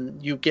happens,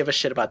 and you give a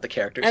shit about the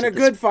characters. And a at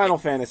this good point. Final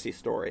Fantasy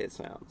story, it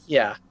sounds.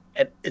 Yeah,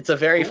 and it's a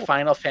very Cool.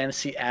 Final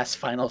Fantasy-ass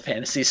Final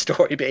Fantasy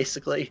story,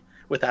 basically,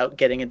 without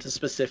getting into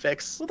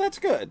specifics. Well, that's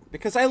good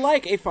because I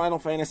like a Final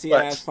Fantasy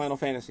But- Final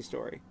Fantasy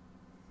story.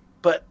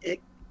 But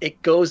it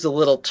goes a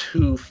little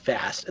too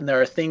fast, and there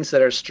are things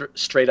that are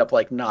straight up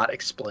like not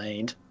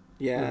explained.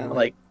 Yeah,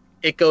 Like,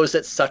 it goes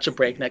at such a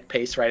breakneck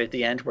pace right at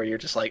the end, where you're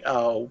just like,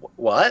 oh,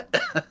 what?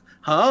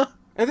 Huh?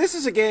 and this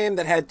is a game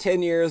that had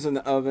 10 years in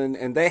the oven,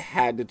 and they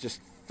had to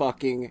just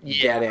fucking get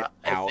Yeah, it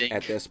I out think-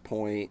 at this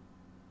point.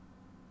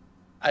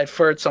 I've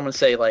heard someone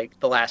say like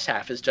the last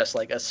half is just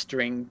like a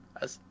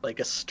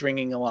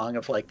stringing along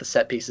of like the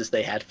set pieces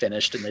they had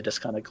finished, and they just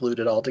kind of glued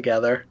it all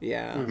together.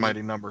 Yeah.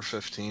 Mighty number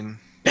 15.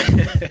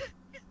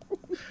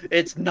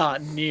 It's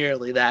not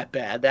nearly that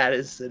bad. That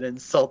is an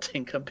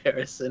insulting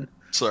comparison.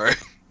 Sorry.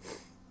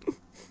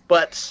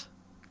 But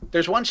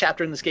there's one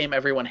chapter in this game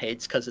everyone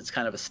hates because it's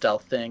kind of a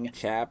stealth thing.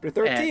 Chapter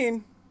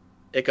 13.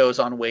 It goes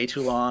on way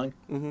too long.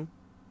 Mm-hmm.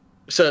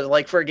 So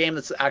like for a game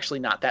that's actually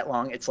not that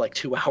long, it's like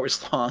 2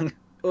 hours long.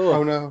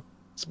 Oh no.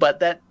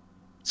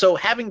 So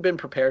having been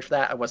prepared for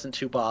that, I wasn't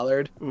too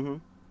bothered. Mm-hmm.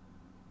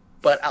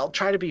 But I'll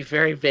try to be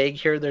very vague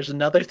here. There's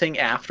another thing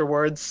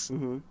afterwards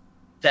Mm-hmm.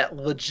 that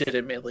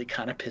legitimately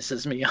kind of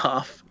pisses me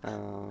off,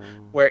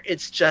 Um, where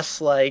it's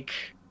just like,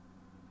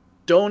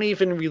 don't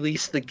even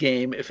release the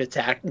game if it's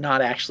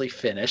not actually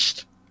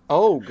finished.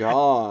 oh,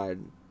 God.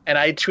 And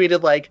I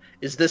tweeted like,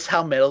 is this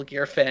how Metal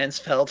Gear fans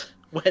felt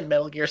when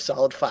Metal Gear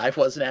Solid 5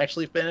 wasn't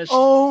actually finished?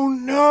 Oh,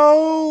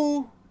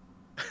 no.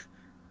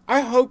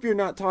 I hope you're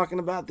not talking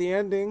about the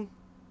ending.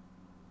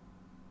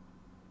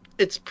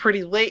 It's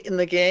pretty late in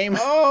the game.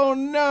 Oh,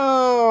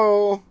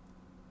 no.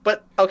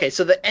 But, okay,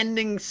 so the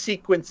ending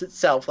sequence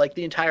itself, like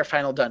the entire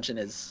final dungeon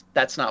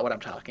that's not what I'm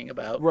talking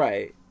about.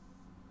 Right.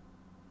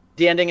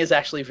 The ending is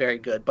actually very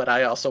good, but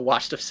I also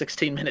watched a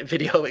 16-minute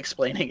video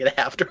explaining it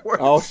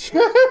afterwards. Oh,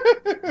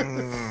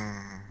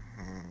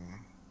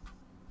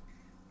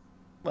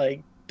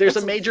 Like, there's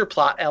That's a major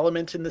plot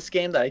element in this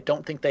game that I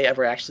don't think they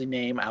ever actually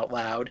name out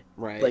loud,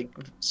 right. like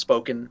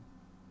spoken,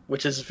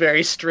 which is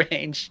very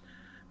strange.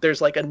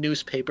 There's like a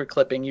newspaper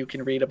clipping you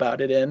can read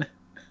about it in.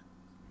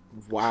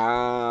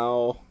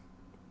 Wow.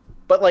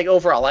 But like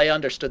overall, I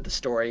understood the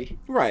story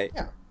Right.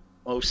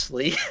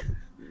 mostly,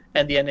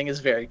 and the ending is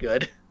very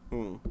good.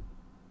 Hmm.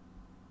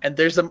 And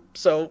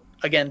so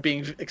again,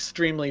 being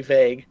extremely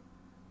vague,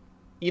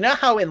 you know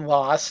how in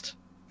Lost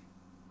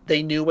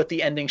they knew what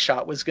the ending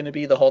shot was going to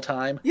be the whole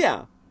time?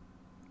 Yeah.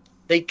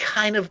 They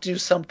kind of do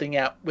something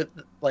out with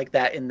like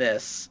that in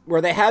this.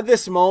 Where they had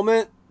this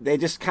moment, they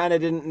just kind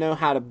of didn't know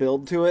how to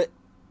build to it.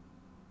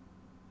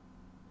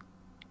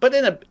 But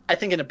I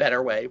think in a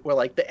better way, where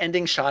like the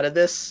ending shot of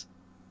this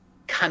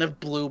kind of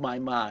blew my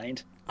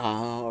mind.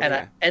 Oh,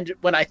 okay. And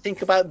when I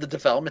think about the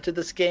development of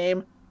this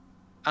game,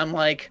 I'm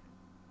like,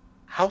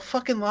 how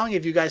fucking long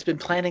have you guys been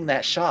planning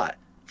that shot?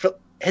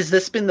 Has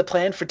this been the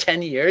plan for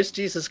 10 years?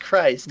 Jesus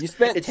Christ. You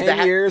spent It's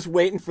 10 years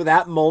waiting for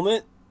that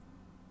moment?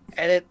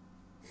 And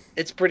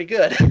it's pretty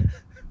good.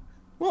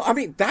 Well, I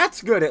mean,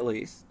 that's good at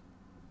least.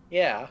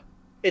 Yeah.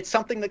 It's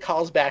something that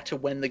calls back to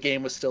when the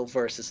game was still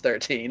Versus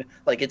 13.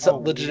 Like, it's Oh,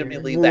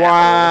 legitimately Wow. that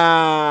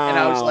old. And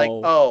I was like,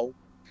 oh,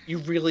 You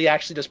really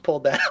actually just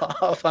pulled that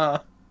off, huh?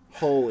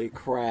 Holy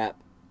crap.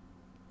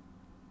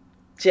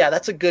 So yeah,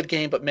 that's a good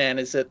game, but man,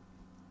 it's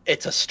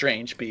a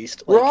strange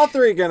beast. We're all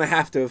three going to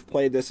have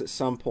played this at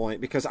some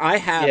point, because I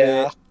have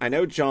Yeah. it. I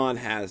know John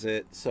has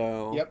it,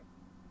 so... Yep.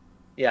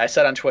 Yeah, I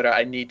said on Twitter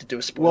I need to do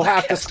a spoiler We'll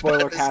have to cast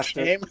spoiler about this cast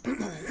it.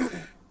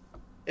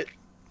 game.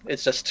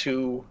 It's just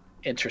too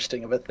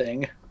interesting of a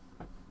thing.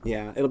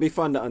 Yeah, it'll be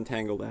fun to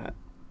untangle that.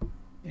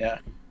 Yeah.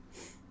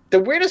 The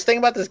weirdest thing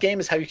about this game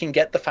is how you can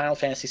get the Final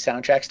Fantasy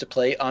soundtracks to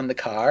play on the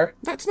car.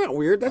 That's not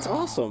weird, that's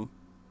awesome.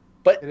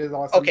 But It is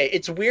awesome. okay,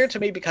 it's weird to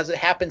me because it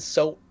happens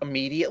so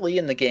immediately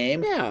in the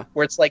game. Yeah.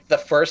 Where it's like the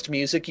first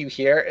music you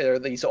hear are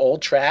these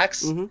old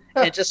tracks. Mhm.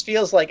 And it just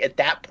feels like at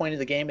that point of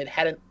the game it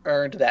hadn't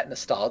earned that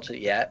nostalgia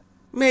yet.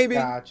 Maybe.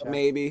 Gotcha.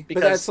 Maybe.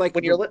 Because but that's like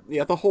when you're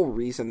the whole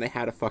reason they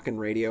had a fucking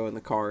radio in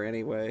the car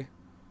anyway.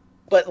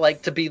 But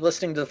like to be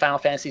listening to the Final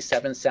Fantasy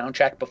VII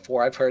soundtrack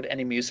before I've heard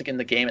any music in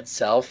the game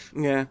itself,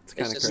 Yeah, it's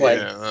kind of just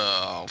crazy. like-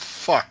 Oh,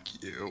 fuck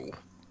you.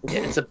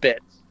 it's a bit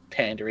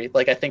pandery.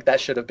 Like I think that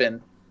should have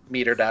been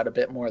metered out a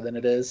bit more than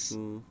it is.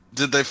 Mm.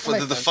 Did the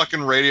sense.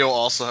 fucking radio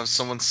also have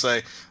someone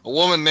say a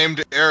woman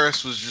named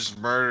Eris was just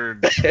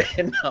murdered?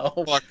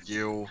 No, Fuck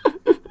you.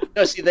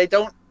 no. See, they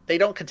don't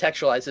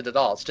contextualize it at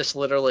all. It's just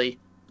literally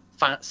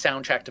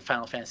soundtrack to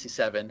Final Fantasy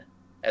VII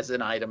as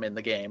an item in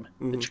the game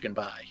Mhm. that you can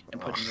buy and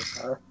put in your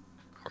car.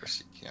 Of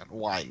course you can.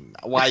 Why?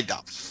 Why the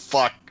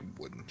fuck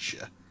wouldn't you?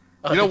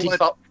 Oh, You know the what?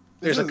 default,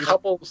 there's a This is-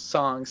 couple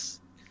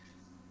songs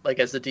like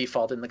as the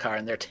default in the car,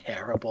 and they're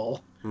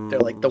terrible. Mm. They're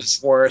like the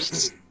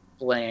worst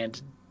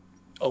bland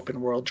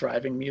open world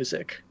driving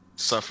music.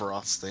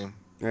 Sephiroth's theme.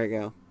 There you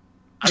go.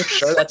 I'm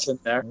sure that's in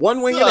there.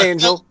 One winged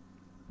angel.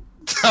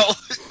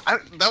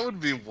 That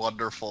would be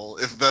wonderful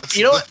if that's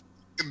You know the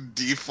fucking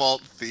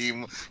default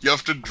theme. You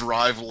have to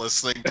drive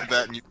listening to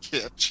that and you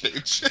can't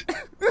change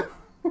it.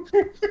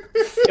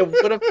 It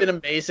would have been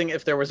amazing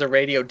if there was a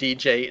radio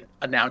DJ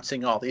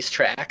announcing all these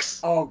tracks.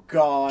 Oh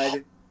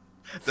god.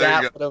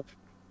 There you That go. would have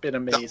been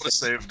That would amazing. have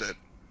saved it.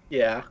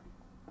 Yeah,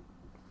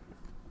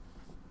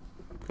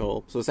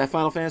 Cool. So is that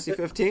Final Fantasy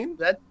 15?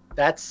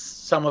 that's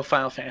some of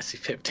Final Fantasy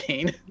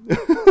 15.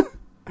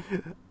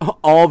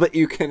 All that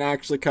you can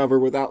actually cover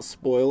without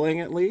spoiling,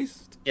 at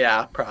least.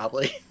 Yeah,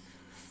 probably.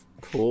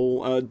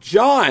 Cool.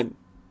 John.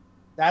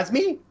 That's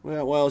me.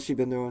 Well, what else you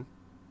been doing?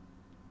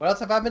 What else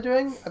have I been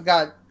doing? I've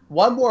got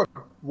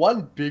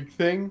one big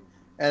thing,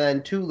 and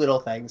then two little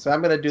things. So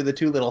I'm gonna do the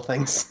two little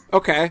things.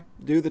 Okay.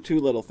 Do the two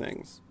little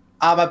things.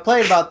 I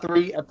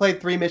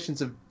played three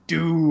missions of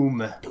Doom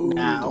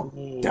now.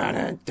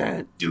 Dun,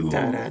 dun, Doom.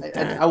 dun,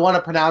 dun. I want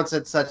to pronounce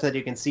it such that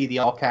you can see the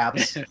all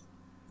caps.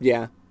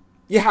 Yeah.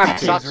 You have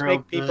to. Stop real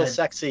make people good.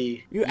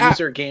 sexy. You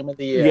User game of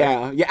the year.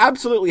 Yeah, you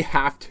absolutely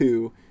have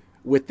to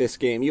with this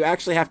game. You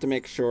actually have to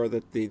make sure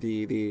that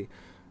the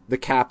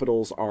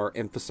capitals are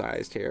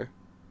emphasized here.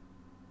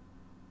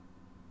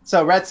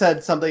 So Rhett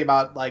said something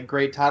about like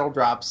great title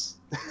drops.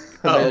 a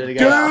Oh, minute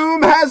ago.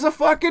 Doom has a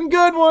fucking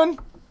good one.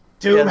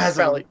 Doom Yeah, has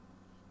probably a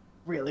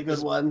really good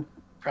one.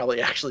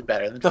 probably actually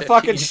better than The 15.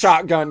 fucking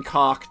shotgun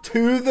cock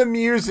to the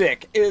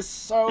music is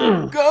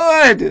so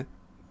good.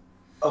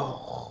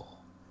 Oh.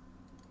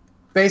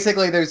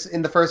 Basically, there's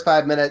in the first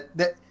 5 minutes,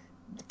 the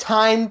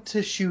time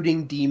to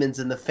shooting demons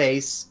in the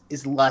face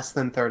is less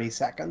than 30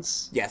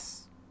 seconds.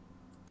 Yes.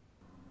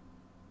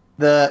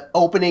 The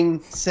opening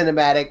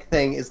cinematic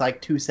thing is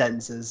like 2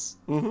 sentences,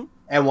 Mm-hmm.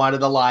 and one of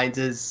the lines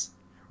is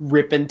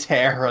 "rip and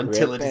tear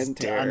until Rip it is and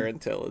tear done."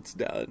 until it's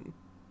done.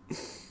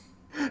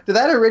 Did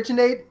that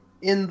originate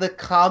in the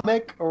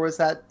comic, or was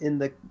that in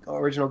the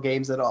original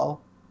games at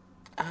all?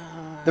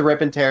 The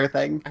rip and tear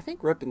thing. I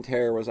think Rip and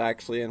Tear was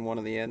actually in one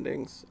of the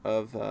endings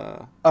of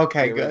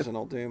Okay, the good.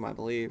 original Doom, I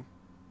believe.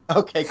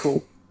 Okay,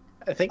 cool.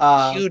 I think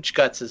Huge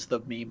Guts is the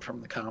meme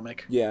from the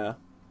comic. Yeah.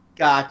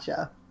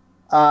 Gotcha.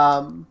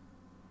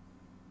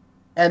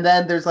 And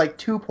then there's like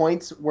 2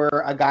 points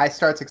where a guy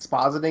starts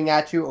expositing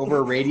at you over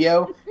a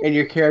radio, and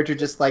your character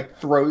just like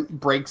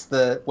breaks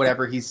the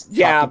whatever he's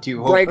Yeah, talking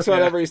to breaks over,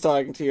 whatever he's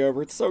talking to you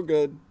over. It's so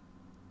good.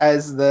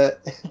 as to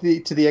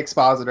the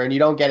expositor, and you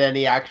don't get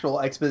any actual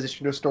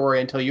exposition or story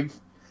until you've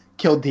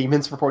killed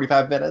demons for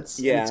 45 minutes.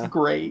 Yeah. It's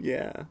great.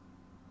 Yeah.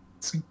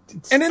 It's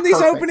And in these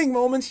perfect. opening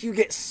moments, you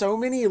get so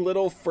many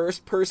little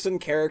first-person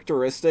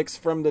characteristics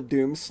from the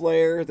Doom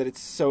Slayer that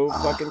it's so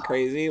fucking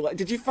crazy. Like,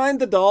 did you find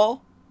the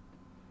doll?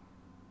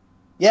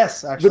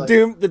 Yes,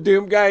 actually. The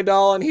Doom guy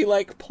doll, and he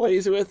like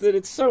plays with it.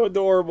 It's so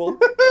adorable.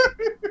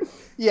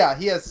 Yeah,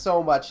 he has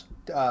so much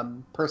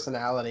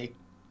personality.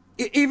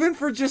 Even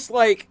for just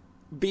like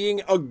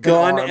being a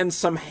gun arm. and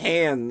some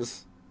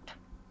hands.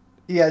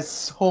 He has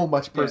so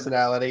much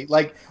personality.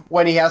 Like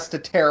when he has to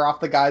tear off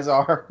the guy's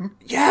arm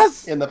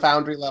Yes. in the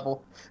Foundry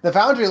level. The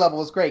Foundry level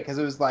was great because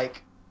it was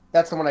like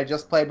that's the one I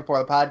just played before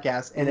the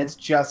podcast, and it's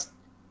just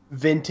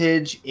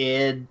vintage.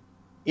 It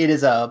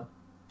is a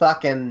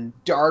fucking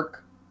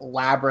dark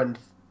labyrinth,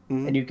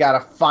 and you got to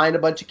find a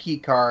bunch of key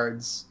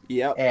cards.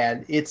 Yep.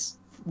 And it's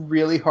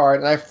really hard.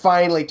 And I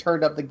finally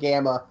turned up the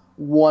gamma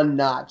 1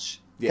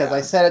 notch because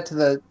I set it to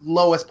the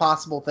lowest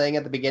possible thing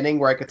at the beginning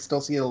where I could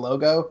still see the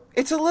logo.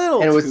 It's a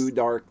little And it was- too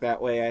dark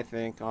that way, I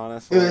think,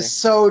 honestly. It was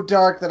so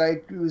dark that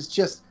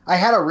I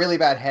had a really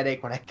bad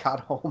headache when I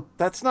got home.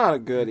 That's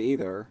not good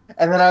either.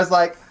 And then I was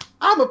like,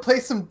 I'm gonna play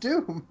some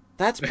Doom.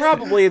 That's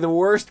probably the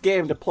worst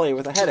game to play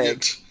with a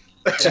headache.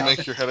 To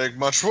make your headache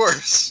much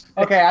worse.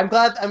 Okay, I'm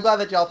glad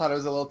that y'all thought it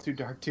was a little too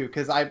dark too,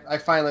 because I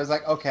finally was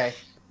like, okay,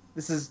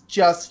 this is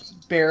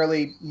just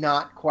barely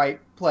not quite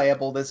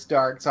playable this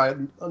dark, so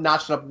I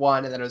notched it up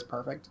 1, and then it was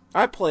perfect.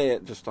 I play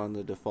it just on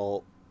the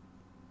default.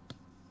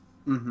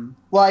 Mm-hmm.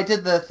 Well, I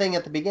did the thing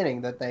at the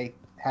beginning that they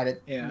had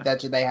it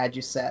that they had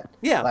you set.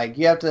 Yeah. Like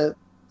you have to.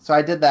 So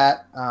I did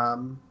that,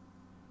 and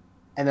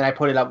then I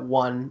put it up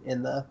 1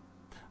 in the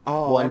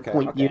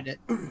point unit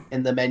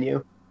in the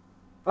menu.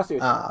 I see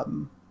what you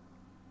mean.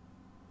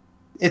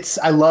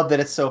 I love that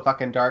it's so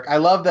fucking dark. I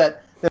love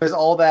that there's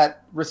all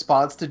that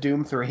response to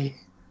Doom 3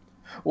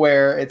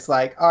 where it's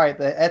like, all right,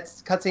 the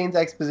cutscenes,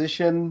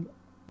 exposition,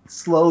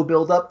 slow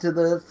build up to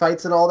the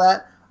fights and all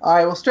that. All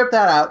right, we'll strip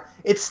that out.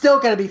 It's still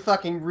going to be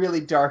fucking really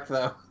dark,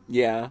 though.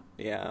 Yeah.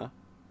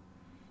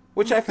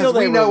 Which I feel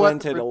they we know what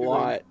relented a we're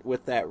lot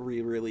with that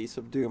re-release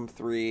of Doom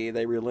 3.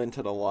 They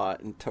relented a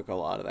lot and took a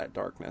lot of that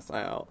darkness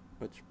out,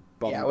 which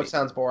bummed me. Which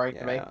sounds boring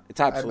to me.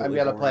 It's absolutely I'm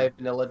going to boring. play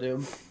Vanilla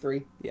Doom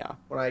 3 Yeah.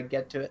 when I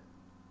get to it.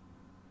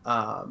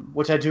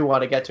 Which I do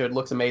want to get to. It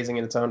looks amazing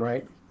in its own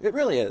right. It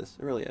really is.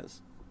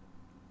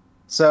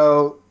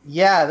 So,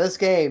 yeah, this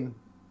game,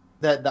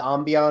 the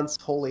ambiance,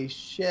 holy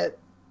shit.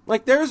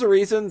 Like, there's a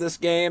reason this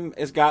game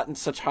has gotten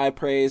such high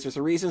praise. There's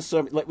a reason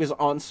it was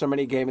on so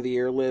many Game of the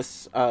Year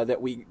lists that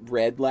we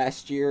read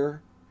last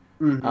year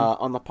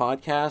on the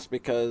podcast,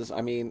 because,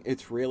 I mean,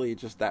 it's really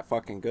just that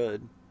fucking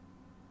good.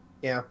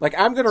 Yeah. Like,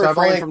 I'm going to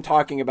refrain from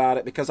talking about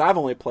it because I've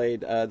only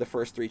played the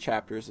first 3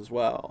 chapters as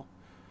well.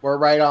 We're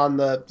right on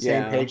the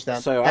same page then.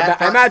 So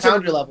I imagine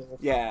Foundry level.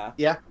 Yeah.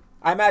 Yeah.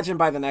 I imagine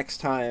by the next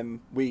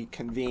time we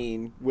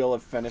convene, we'll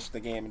have finished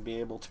the game and be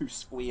able to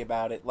squee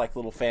about it like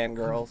little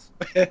fangirls.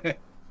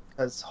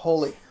 Because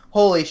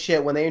holy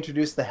shit, when they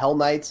introduced the Hell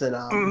Knights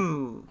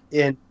and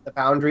in the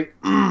Foundry,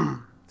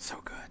 so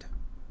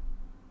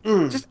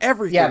good. Just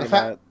everything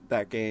about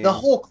that game. The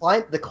whole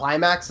the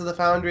climax of the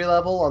Foundry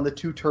level on the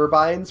 2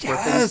 turbines where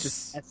things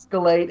just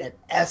escalate and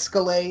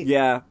escalate.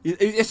 Yeah.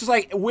 It's just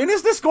like, when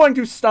is this going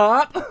to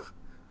stop?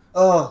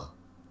 Oh.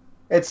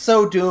 It's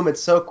so Doom,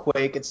 it's so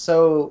Quake, it's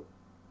so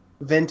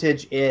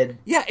vintage id.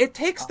 Yeah, it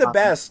takes the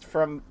best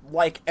from,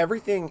 like,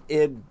 everything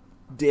id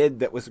did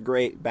that was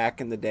great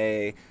back in the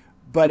day,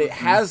 but it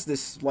has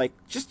this, like,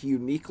 just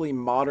uniquely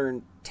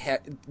modern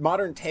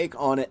take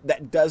on it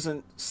that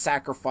doesn't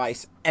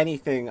sacrifice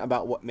anything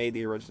about what made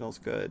the originals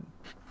good.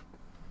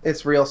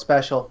 It's real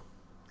special.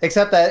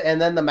 Except that, and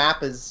then the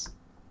map is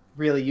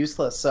really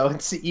useless, so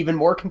it's even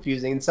more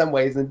confusing in some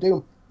ways than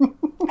Doom.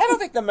 I don't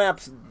think the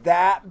map's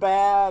that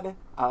bad.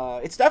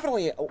 It's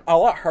definitely a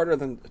lot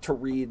harder to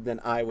read than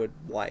I would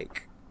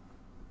like.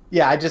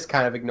 Yeah, I just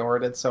kind of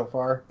ignored it so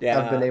far. Yeah,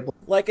 I've been able.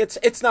 Like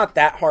it's not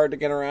that hard to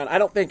get around. I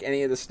don't think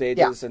any of the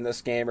stages in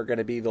this game are going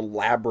to be the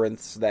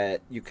labyrinths that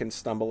you can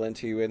stumble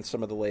into in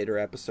some of the later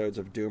episodes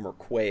of Doom or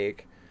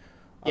Quake.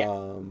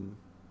 Yeah.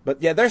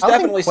 But yeah, there's I don't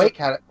definitely think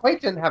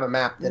Quake didn't have a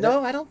map, did it?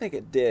 No, I don't think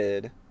it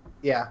did.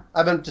 Yeah,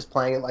 I've been just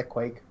playing it like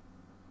Quake.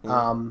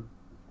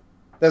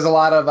 There's a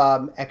lot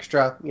of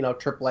extra,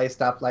 AAA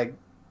stuff, like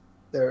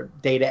their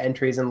data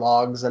entries and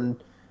logs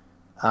and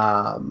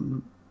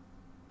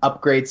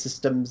upgrade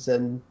systems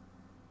and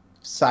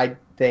side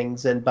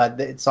things, but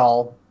it's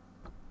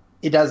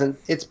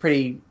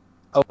pretty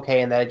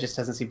okay in that it just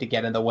doesn't seem to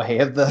get in the way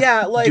of the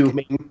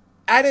dooming.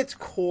 At its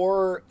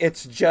core,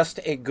 it's just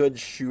a good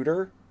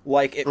shooter.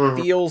 Like, it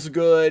feels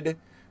good.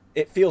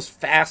 It feels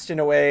fast in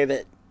a way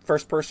that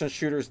first-person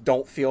shooters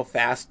don't feel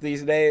fast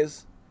these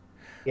days.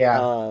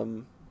 Yeah.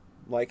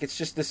 Like, it's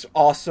just this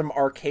awesome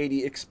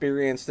arcadey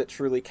experience that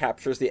truly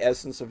captures the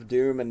essence of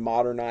Doom and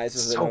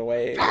modernizes it in a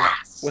way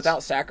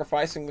without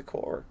sacrificing the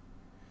core.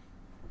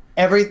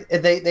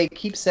 They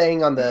keep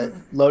saying on the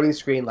loading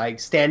screen, like,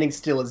 standing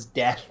still is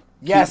death.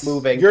 Yes, keep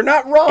moving. You're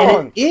not wrong.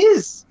 And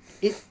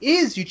it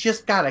is. You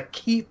just gotta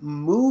keep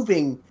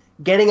moving,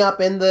 getting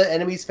up in the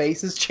enemies'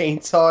 faces,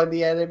 chainsawing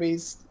the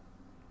enemies,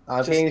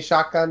 getting a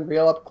shotgun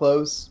real up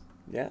close.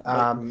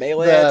 Yeah,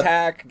 melee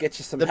attack, get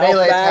you some health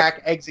melee back.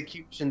 attack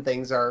execution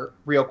things are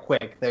real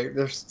quick.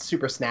 They're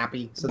super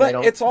snappy. So but they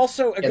don't it's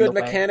also a good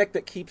mechanic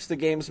that keeps the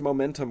game's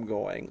momentum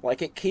going.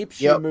 Like, it keeps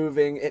you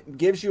moving. It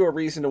gives you a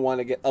reason to want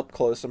to get up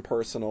close and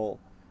personal.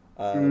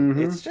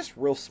 It's just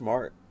real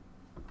smart.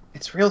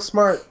 It's real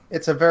smart.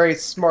 It's a very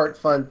smart,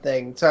 fun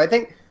thing. So I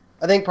think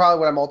probably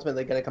what I'm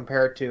ultimately going to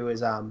compare it to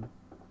is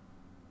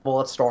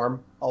Bulletstorm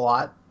a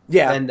lot.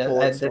 Yeah, and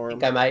I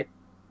think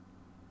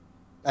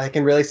I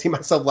can really see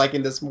myself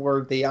liking this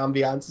more. The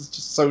ambiance is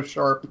just so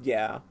sharp.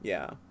 Yeah.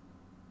 Yeah.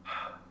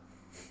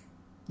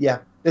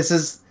 This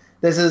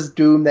is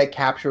Doom that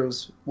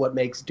captures what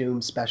makes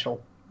Doom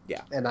special.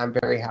 Yeah. And I'm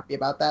very happy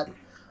about that.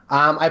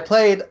 I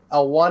played a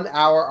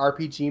 1-hour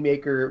RPG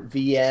Maker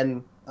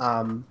VN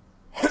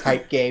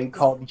type game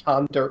called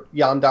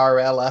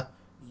Yandarella.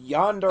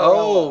 Yonder.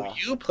 Oh,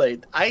 you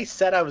played. I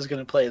said I was going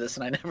to play this,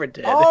 and I never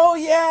did. Oh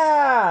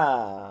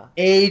yeah.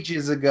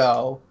 Ages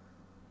ago.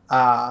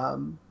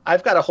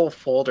 I've got a whole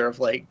folder of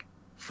like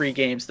free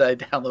games that I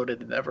downloaded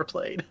and never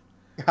played.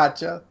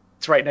 Gotcha.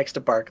 It's right next to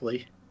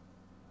Barkley.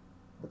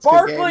 That's a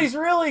good game. Barkley's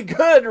really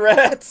good,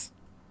 Rhett.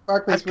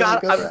 Barkley's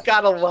I've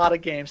got a lot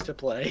of games to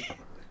play.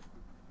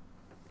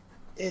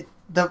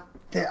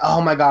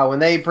 Oh my god, when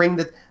they bring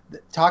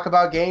talk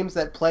about games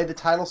that play the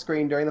title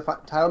screen during the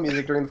title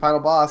music during the final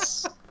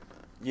boss.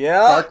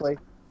 Yeah. Barkley.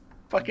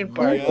 Fucking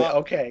Barkley. Yeah.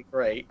 Okay,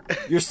 great.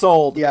 You're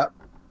sold. Yep.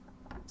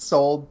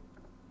 Sold.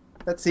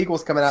 That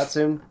sequel's coming out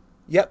soon.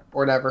 Yep.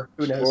 Or never.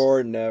 Who knows?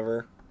 Or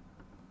never.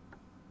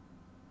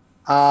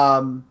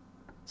 So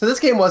this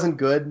game wasn't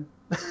good.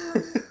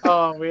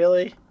 Oh,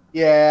 really?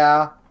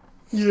 Yeah.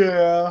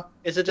 Yeah.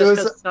 Is it just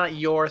because it's not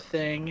your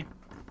thing?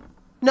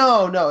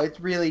 No, it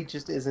really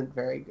just isn't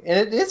very good. And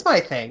it is my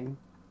thing.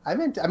 I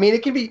mean,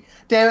 it can be...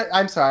 Damn it,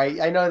 I'm sorry.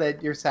 I know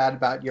that you're sad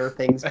about your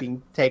things being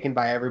taken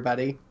by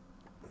everybody.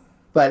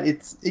 But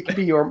it can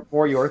be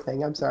more your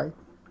thing. I'm sorry.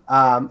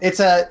 It's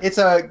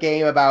a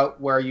game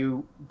about where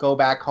you go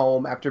back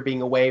home after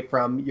being away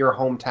from your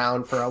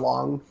hometown for a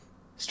long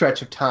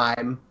stretch of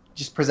time.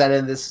 Just presented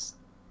in this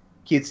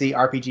cutesy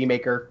RPG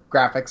Maker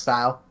graphic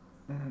style.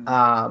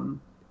 Mm-hmm.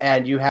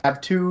 And you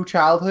have two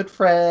childhood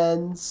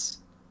friends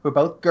who are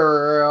both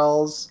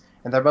girls,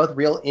 and they're both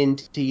real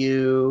into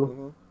you.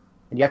 Mm-hmm.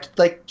 And you have to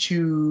like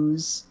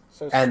choose,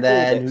 and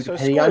then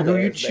depending on who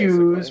you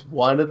choose, basically.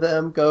 One of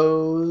them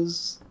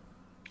goes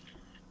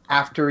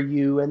after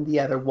you and the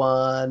other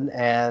one,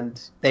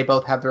 and they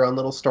both have their own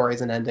little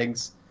stories and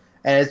endings,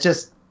 and it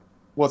just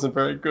wasn't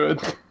very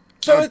good.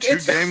 So two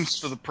games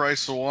for the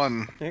price of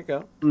one. There you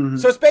go. Mm-hmm.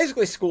 So it's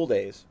basically School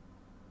Days.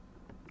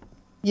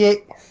 Yeah.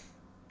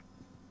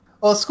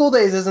 Well, School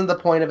Days isn't the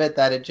point of it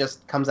that it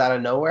just comes out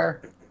of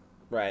nowhere.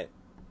 Right.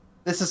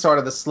 This is sort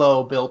of the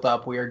slow build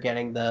up where you're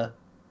getting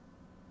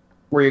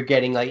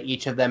like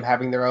each of them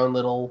having their own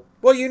little.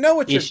 Well, you know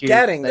what you're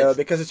getting though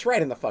because it's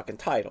right in the fucking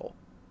title.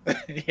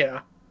 Yeah.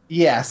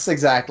 Yes,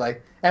 exactly.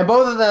 And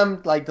both of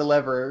them like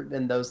deliver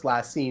in those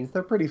last scenes.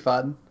 They're pretty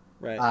fun.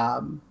 Right.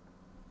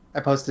 I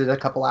posted a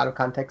couple out of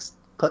context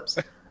clips.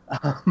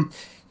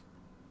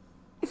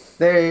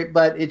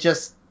 But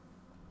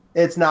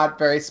it's not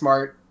very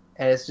smart,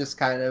 and it's just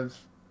kind of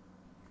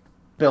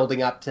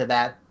building up to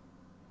that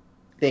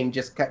thing,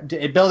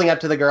 building up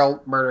to the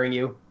girl murdering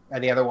you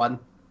and the other one.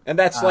 And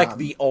that's like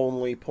the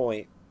only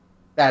point.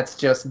 That's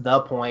just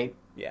the point.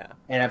 Yeah.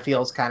 And it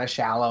feels kind of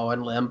shallow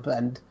and limp,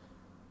 and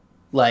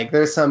like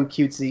there's some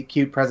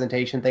cute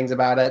presentation things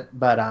about it,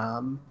 but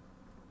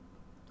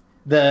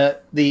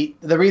the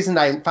reason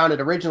I found it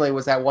originally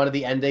was that one of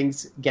the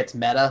endings gets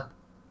meta,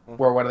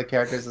 where one of the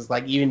characters is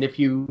like, even if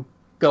you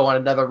go on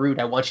another route,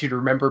 I want you to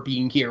remember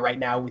being here right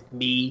now with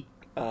me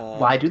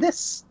while I do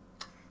this.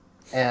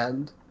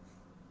 And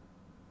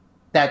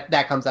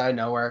that comes out of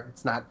nowhere.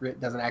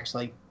 It doesn't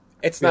actually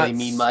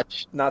mean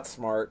much. Not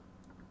smart.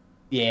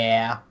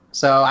 Yeah.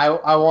 So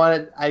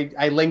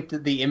I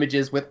linked the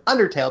images with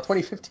Undertale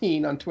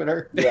 2015 on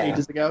Twitter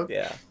ages ago.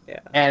 Yeah.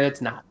 And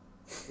it's not.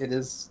 It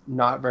is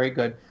not very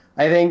good.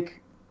 I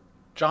think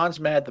John's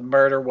mad the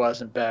murder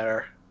wasn't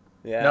better.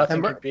 Yeah.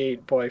 Nothing could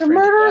beat boyfriend. The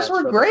murders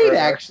were great,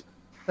 actually.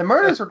 The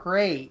murders were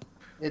great.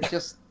 It's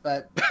just,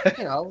 but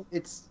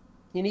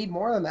you need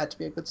more than that to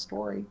be a good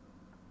story.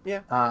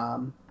 Yeah.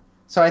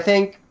 So I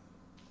think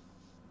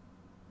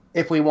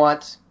if we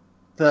want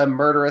the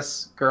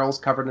murderous girls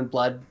covered in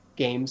blood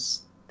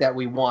games that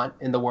we want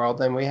in the world,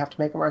 then we have to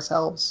make them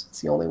ourselves.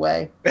 It's the only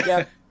way.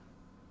 Yeah.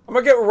 I'm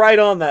gonna get right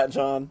on that,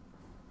 John.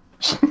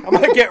 I'm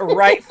gonna get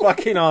right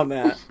fucking on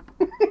that.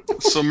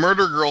 So,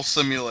 Murder Girl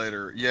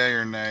Simulator, yay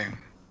or nay?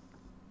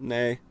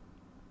 Nay.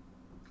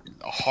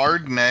 A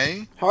hard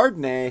nay? Hard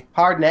nay.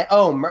 Hard nay.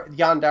 Oh,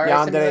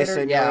 Yandere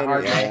Simulator? Yeah,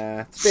 hard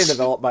nay. It's being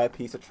developed by a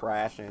piece of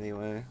trash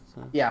anyway.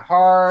 So. Yeah,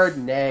 hard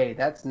nay.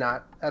 That's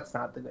not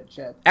the good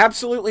shit.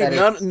 Absolutely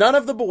none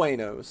of the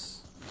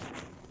buenos.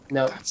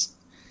 No.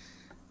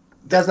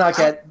 Does not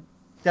get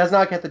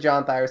the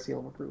John Thayer seal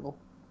of approval.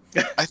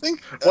 I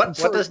think what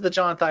does the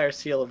John Thayer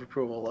seal of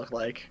approval look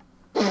like?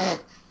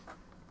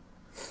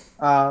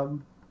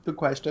 Good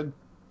question.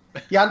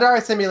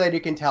 Yandere Simulator,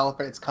 you can tell if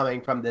it's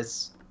coming from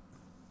this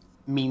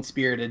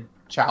mean-spirited,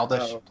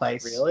 childish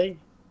place. Really?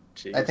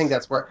 Jeez. I think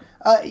that's where.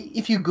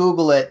 If you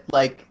Google it,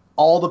 like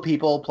all the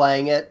people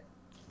playing it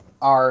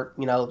are,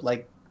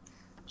 like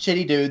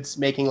shitty dudes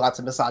making lots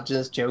of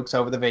misogynist jokes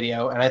over the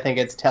video, and I think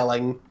it's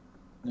telling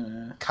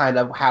kind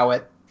of how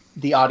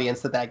the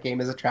audience that game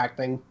is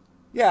attracting.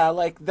 Yeah,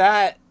 like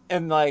that,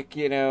 and like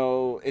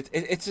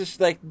it's just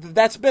like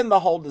that's been the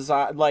whole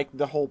design. Like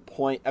the whole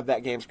point of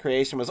that game's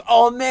creation was,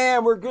 oh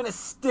man, we're gonna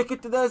stick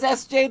it to those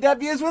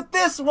SJWs with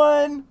this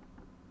one.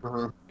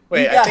 Mm-hmm.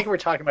 Wait, I think we're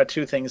talking about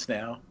two things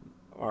now.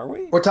 Are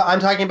we? I'm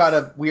talking about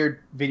a weird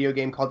video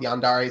game called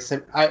Yandere.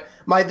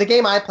 The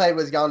game I played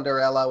was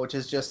Yanderella, which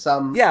is just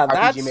some that's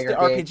RPG Maker the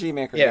game. RPG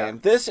Maker Yeah. game.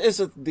 This is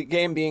the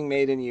game being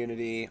made in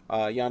Unity.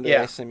 Yandere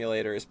Yeah.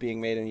 Simulator is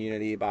being made in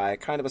Unity by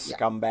kind of a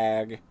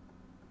scumbag.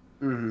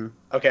 Mm-hmm.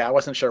 Okay, I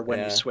wasn't sure when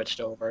Yeah. you switched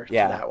over to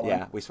Yeah, that one.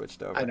 yeah, we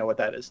switched over. I know what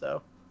that is,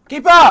 though.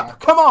 Keep up!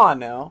 Come on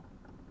now.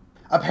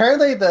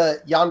 Apparently,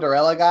 the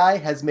Yanderella guy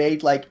has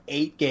made like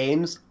 8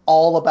 games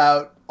all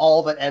about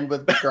all that end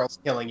with girls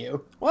killing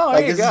you. Well, there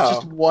Like you this go. is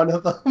just one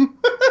of them.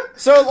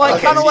 So, like,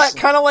 Okay.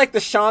 kind of like the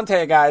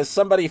Shantae guys,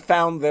 somebody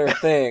found their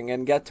thing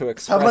and get to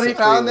express Somebody it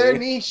found their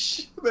freely.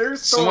 niche, their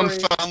story. Someone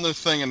found their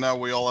thing, and now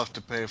we all have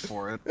to pay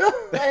for it.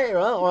 Hey,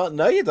 well,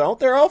 no, you don't.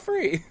 They're all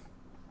free.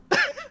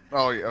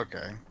 Oh, yeah,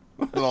 okay.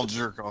 Then I'll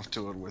jerk off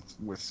to it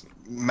with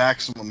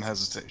maximum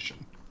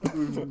hesitation.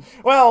 Mhm.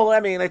 Well, I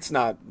mean, it's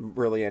not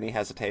really any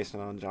hesitation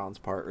on John's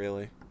part,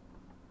 really.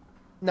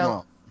 No.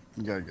 Well,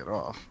 you gotta get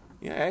off.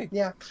 Yeah, hey.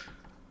 Yeah.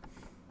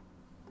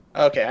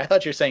 Okay, I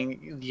thought you were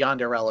saying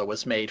Yanderella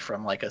was made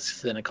from like a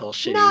cynical,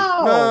 shitty.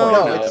 No,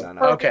 No, no, it's no,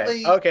 no.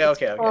 perfectly. Okay. it's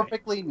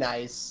perfectly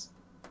nice.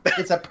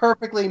 It's a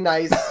perfectly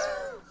nice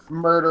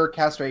murder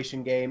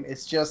castration game.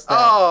 It's just that.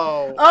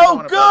 Oh, I Oh,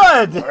 wanna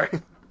play good!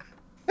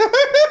 it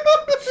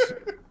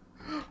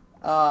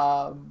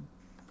more.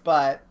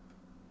 But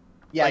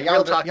yeah, Like,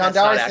 real talk, that's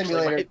not Yandere actually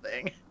Simulator. my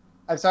thing.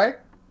 I'm sorry.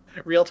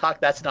 Real talk,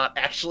 that's not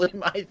actually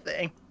my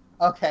thing.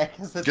 Okay,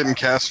 because it's Getting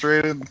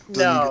castrated doesn't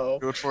No.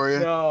 get good for you.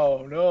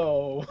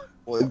 No.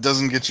 Well, it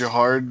doesn't get you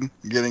hard.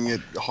 Getting it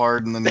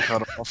hard and then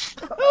cut off.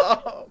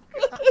 Oh,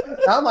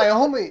 not my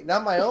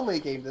only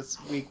game this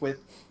week with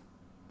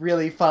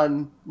really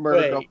fun murder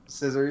Wait. girl with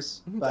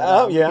scissors. But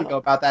Oh, we yeah. can go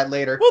about that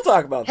later. We'll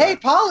talk about Hey,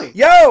 that. Polly,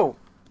 Yo!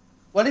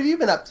 what have you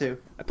been up to?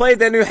 I played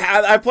that new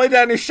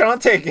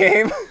Shantae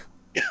game.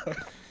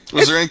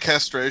 Was there any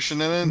castration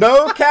in it?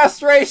 No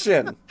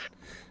castration.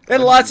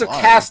 And lots of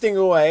Why? casting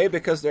away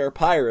because they're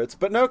pirates,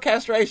 but no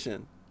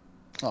castration.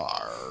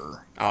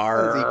 Arr.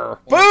 Arr.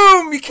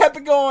 Boom! You kept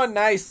it going.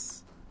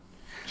 Nice.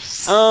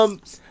 So,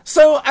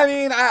 I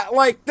mean,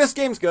 this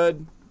game's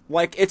good.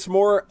 Like, it's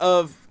more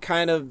of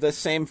kind of the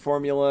same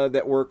formula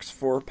that works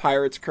for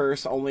Pirate's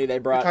Curse, only they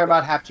You're brought... talking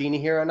about Half Genie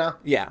Hero now?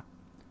 Yeah.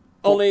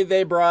 Only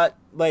they brought,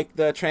 like,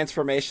 the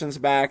transformations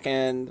back,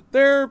 and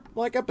they're,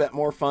 like, a bit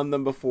more fun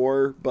than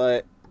before,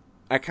 but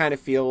I kind of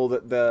feel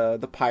that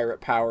the pirate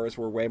powers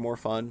were way more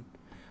fun.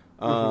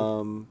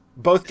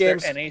 Both is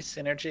games... there any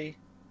synergy?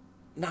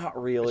 Not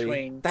really.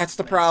 between- That's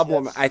the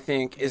problem, Yes. I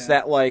think, is Yeah.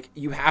 that, like,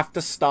 you have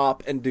to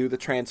stop and do the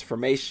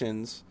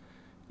transformations.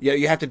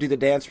 You have to do the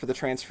dance for the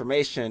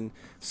transformation,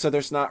 so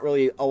there's not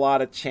really a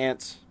lot of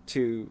chance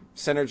to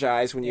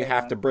synergize when you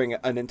have Yeah. to bring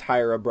an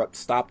entire abrupt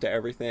stop to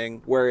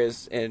everything.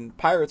 Whereas in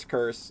Pirate's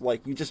Curse,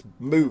 like, you just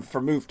move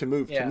from move to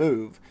move to Yeah.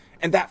 move,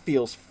 and that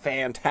feels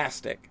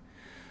fantastic.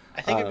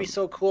 I think it'd be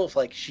so cool if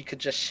like she could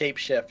just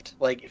shapeshift,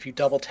 like if you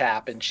double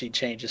tap and she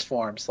changes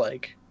forms,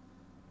 like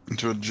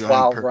Into a giant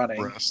While pair of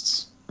running.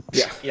 breasts.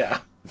 yeah.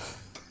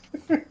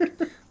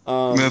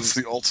 That's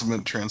the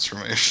ultimate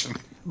transformation.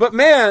 But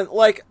man,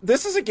 like,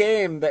 this is a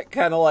game that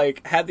kind of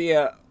like had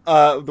the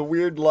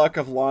weird luck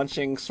of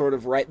launching sort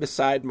of right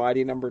beside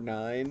Mighty Number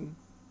 9.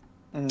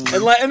 And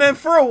then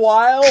for a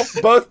while,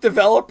 both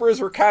developers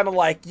were kind of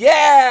like,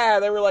 yeah,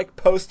 they were like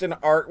posting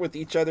art with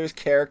each other's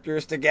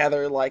characters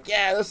together, like,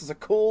 yeah, this is a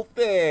cool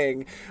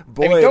thing.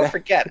 Boy, I mean, don't that-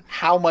 forget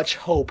how much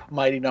hope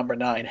Mighty Number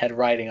 9 had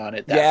riding on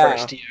it that Yeah.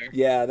 first year.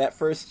 Yeah, that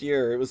first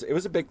year, it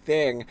was a big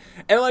thing.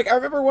 And like, I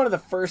remember one of the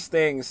first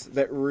things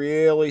that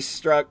really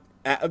stuck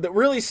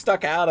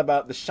out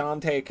about the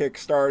Shantae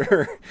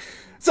Kickstarter.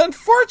 So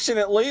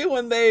unfortunately,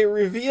 when they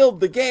revealed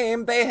the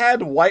game, they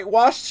had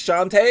whitewashed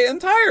Shantae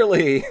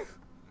entirely.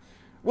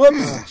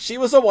 Whoops, she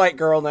was a white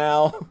girl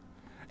now.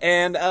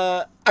 And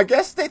I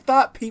guess they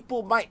thought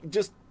people might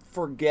just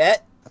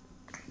forget.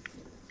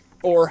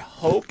 Or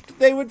hoped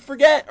they would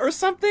forget or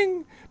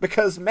something.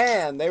 Because,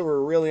 man, they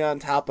were really on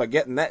top of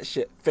getting that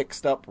shit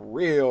fixed up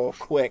real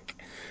quick.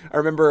 I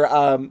remember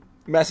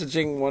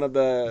messaging one of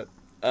the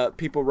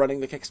people running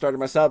the Kickstarter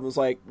myself and was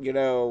like, you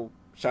know,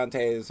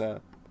 Shantae has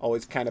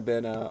always kind of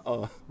been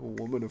a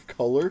woman of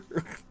color.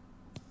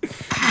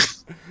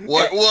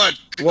 What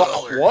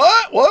color?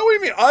 What? What do we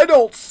mean? I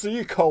don't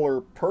see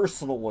color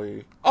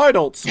personally. I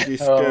don't see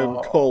skin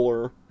Oh.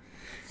 color.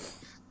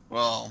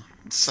 Well,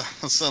 it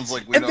sounds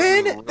like we And don't know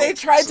then the real they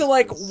tried to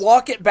like existence.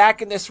 walk it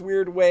back in this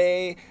weird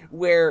way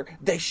where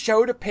they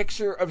showed a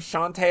picture of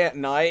Shantae at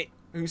night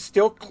who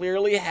still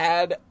clearly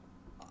had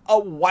a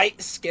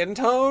white skin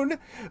tone,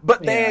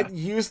 but they Yeah. had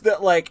used the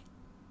like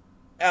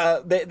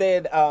they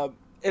had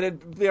it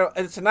had, you know,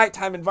 it's a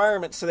nighttime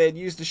environment, so they had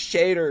used a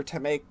shader to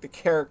make the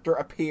character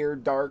appear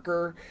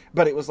darker,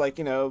 but it was like,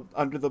 you know,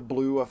 under the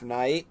blue of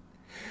night.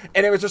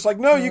 And it was just like,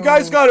 no, you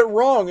guys got it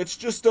wrong. It's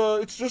just our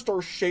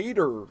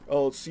shader.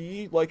 Oh,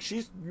 see, like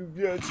it's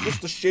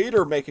just a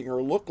shader making her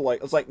look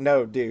like. It's like,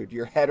 no, dude,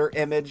 your header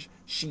image,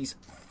 she's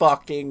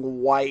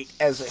fucking white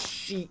as a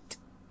sheet.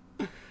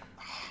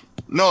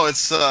 No,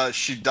 it's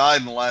she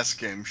died in the last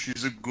game.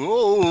 She's a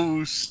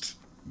ghost.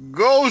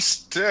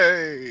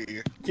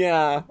 Ghosty.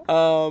 Yeah.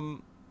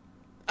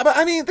 But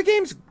I mean, the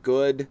game's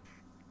good.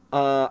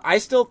 I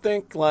still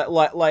think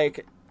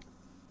like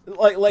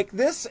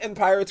this and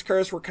Pirate's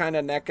Curse were kind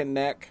of neck and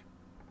neck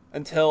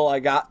until I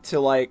got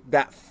to like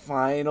that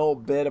final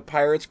bit of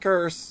Pirate's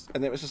Curse,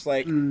 and it was just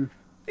like, you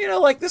know,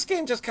 like this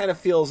game just kind of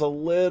feels a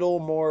little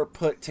more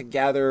put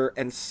together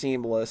and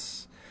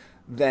seamless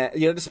than,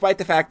 you know, despite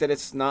the fact that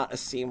it's not a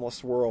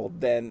seamless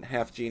world than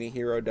Half Genie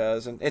Hero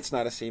does, and it's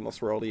not a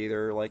seamless world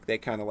either. Like they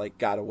kind of like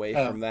got away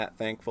from that,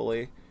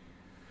 thankfully.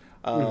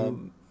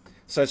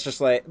 So it's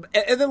just like,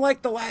 and then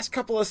like the last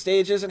couple of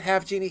stages in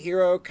Half Genie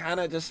Hero kind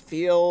of just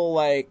feel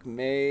like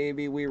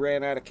maybe we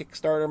ran out of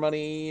Kickstarter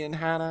money and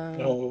had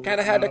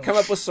to come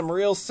up with some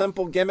real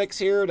simple gimmicks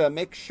here to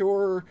make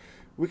sure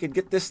we could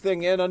get this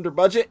thing in under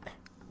budget.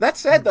 That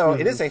said, though,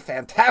 it is a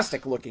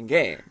fantastic looking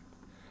game.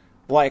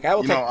 Like I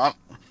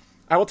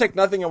will take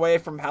nothing away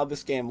from how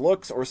this game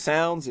looks or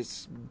sounds.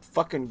 It's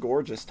fucking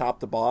gorgeous,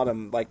 top to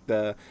bottom. Like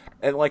the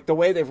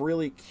way they've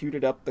really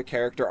cuted up the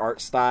character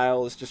art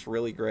style is just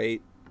really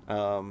great.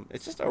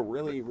 It's just a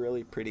really,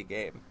 really pretty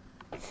game.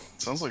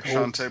 Sounds like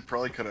Shantae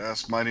probably could have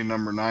asked Mighty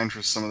Number 9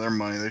 for some of their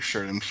money. They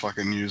sure didn't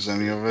fucking use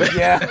any of it.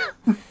 Yeah.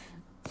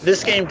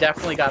 This game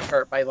definitely got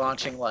hurt by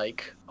launching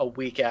like a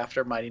week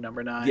after Mighty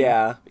Number 9.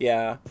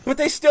 Yeah. But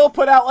they still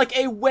put out like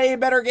a way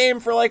better game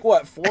for like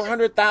what,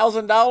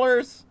 $400,000?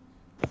 Was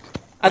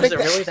it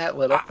really that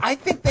little? I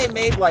think they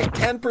made like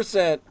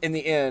 10% in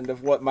the end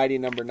of what Mighty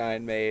Number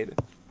 9 made.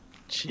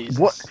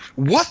 Jesus.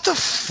 What the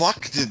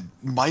fuck did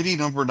Mighty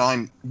Number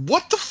 9...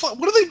 What the fuck?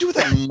 What do they do with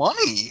that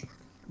money?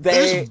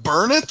 They just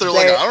burn it? They're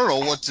like, I don't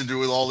know what to do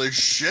with all this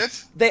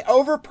shit. They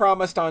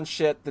overpromised on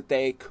shit that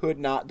they could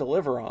not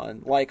deliver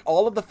on. Like,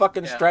 all of the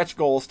fucking stretch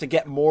goals to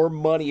get more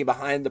money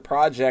behind the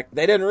project.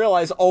 They didn't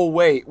realize, oh,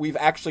 wait, we've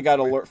actually got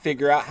to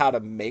figure out how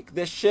to make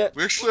this shit.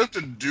 We actually have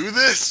to do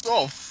this?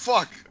 Oh,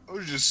 fuck.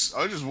 I just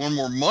want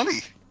more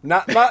money.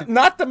 Not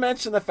to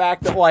mention the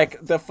fact that,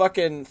 like, the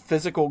fucking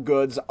physical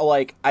goods,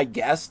 like, I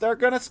guess they're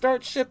gonna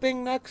start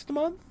shipping next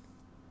month?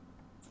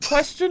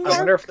 Question mark?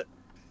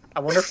 I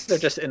wonder if they're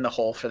just in the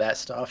hole for that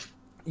stuff.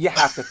 You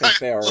have to think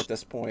they are at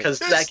this point. Because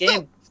that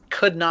game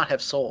could not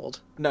have sold.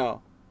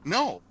 No.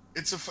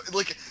 It's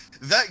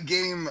that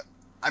game,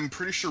 I'm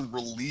pretty sure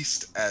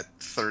released at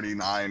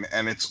 39,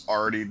 and it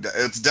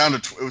was down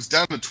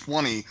to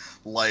 20,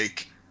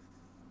 like,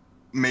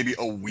 maybe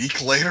a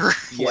week later.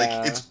 Yeah.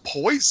 Like, it's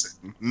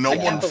poison. No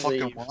one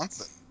fucking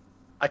wants it.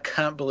 I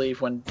can't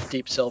believe when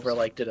Deep Silver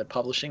like did a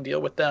publishing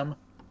deal with them.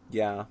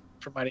 Yeah.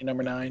 For Mighty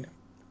Number 9.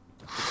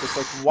 It's just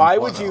like, why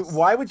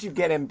would you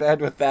get in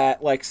bed with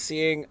that? Like,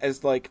 seeing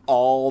as like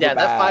all the bad.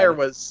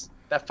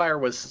 that fire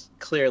was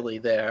clearly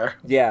there.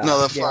 Yeah.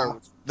 No,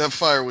 that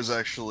fire was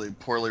actually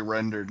poorly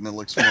rendered, and it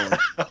looks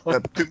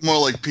more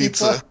like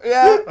pizza.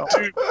 Yeah.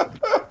 Dude,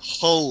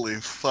 holy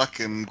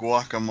fucking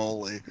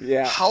guacamole.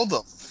 Yeah. How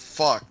the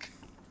fuck?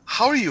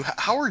 How are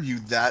you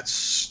that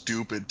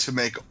stupid to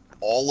make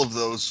all of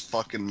those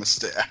fucking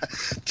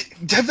mistakes?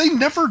 Have they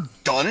never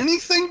done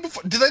anything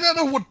before? Do they not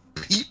know what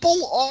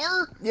people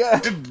are? Yeah.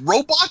 Did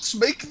robots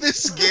make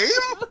this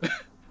game?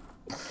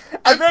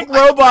 I think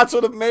robots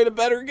would have made a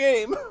better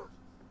game.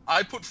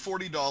 I put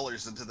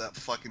 $40 into that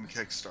fucking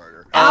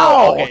Kickstarter.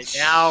 Oh, okay.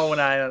 Now when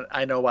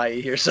I know why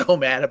you're so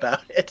mad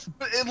about it.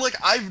 And like,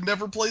 I've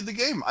never played the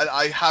game.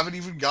 I haven't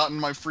even gotten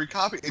my free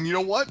copy. And you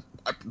know what?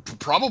 I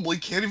probably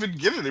can't even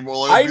get it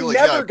anymore. I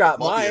never got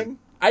mine.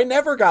 I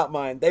never got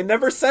mine. They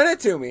never sent it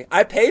to me.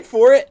 I paid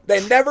for it.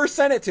 They never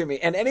sent it to me.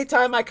 And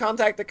anytime I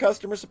contacted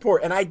customer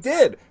support, and I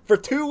did for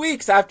 2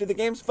 weeks after the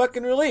game's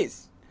fucking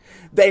release,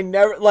 they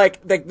never,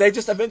 like, they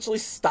just eventually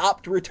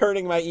stopped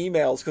returning my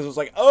emails because it was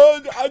like,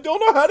 oh, I don't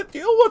know how to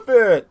deal with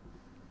it.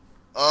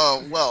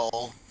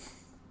 Well,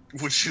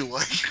 would you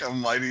like a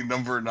Mighty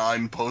Number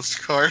 9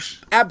 postcard?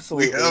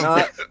 Absolutely we have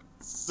not.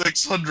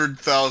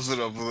 600,000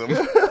 of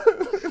them.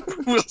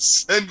 We'll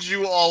send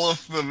you all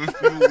of them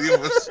if you leave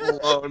us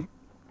alone.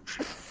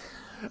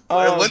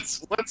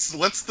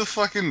 What's the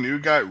fucking new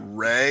guy,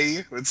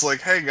 Ray? It's like,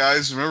 hey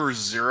guys, remember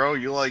Zero?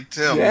 You liked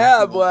him.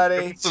 Yeah,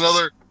 buddy.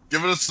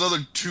 Give us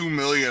another 2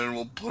 million and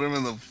we'll put him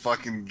in the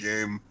fucking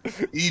game.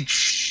 Eat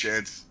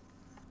shit.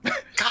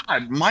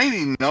 God,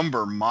 Mighty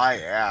Number my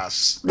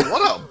ass.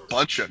 What a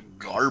bunch of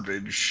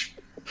garbage.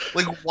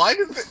 Like, why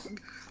did they...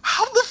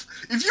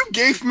 if you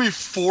gave me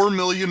 $4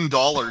 million,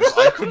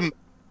 I couldn't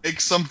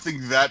make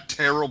something that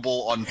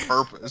terrible on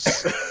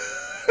purpose.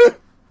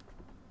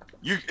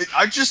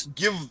 I just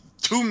give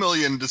 $2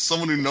 million to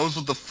someone who knows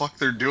what the fuck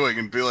they're doing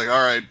and be like,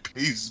 alright,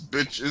 peace,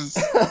 bitches.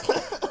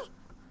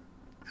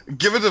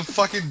 Give it to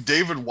fucking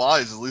David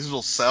Wise, at least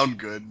it'll sound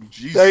good.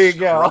 Jesus there you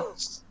go.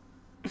 Christ.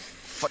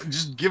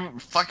 Just give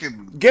it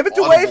fucking... Give it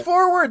to Way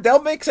Forward.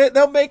 They'll make it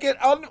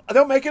on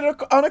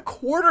a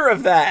quarter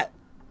of that.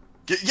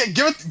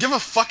 Give a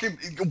fucking...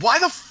 Why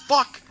the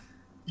fuck...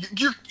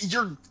 You're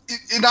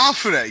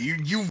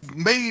Inafune. You've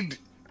made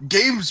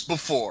games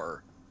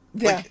before.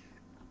 Yeah. Like,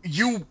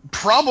 you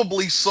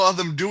probably saw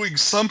them doing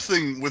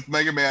something with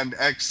Mega Man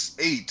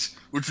X8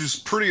 which was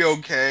pretty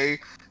okay.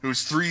 It was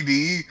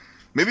 3D.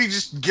 Maybe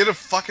just get a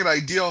fucking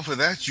idea off of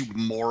that, you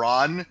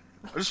moron.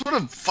 I just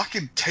want to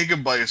fucking take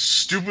him by his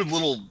stupid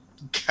little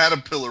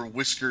caterpillar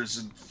whiskers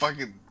and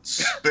fucking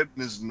spit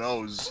in his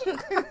nose.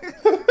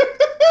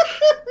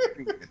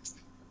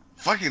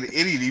 Fucking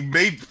idiot. He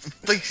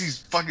thinks he's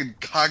fucking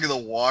Cog of the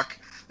Walk.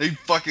 They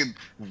fucking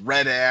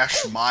Red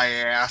Ash my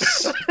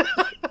ass.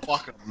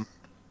 Fuck him.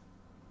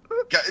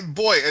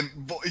 Boy,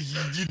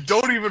 you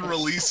don't even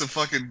release a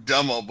fucking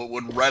demo, but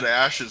when Red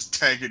Ash is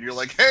tanking, you're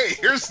like, hey,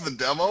 here's the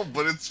demo,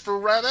 but it's for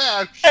Red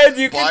Ash. And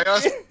you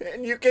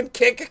can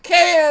kick a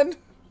can.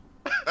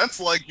 That's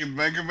like in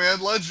Mega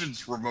Man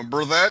Legends.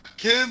 Remember that,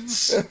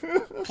 kids?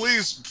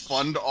 Please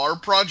fund our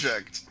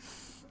project.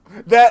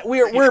 That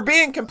we're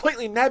being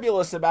completely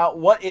nebulous about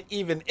what it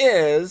even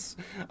is.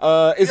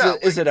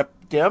 Is it a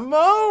demo,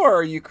 or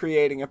are you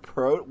creating a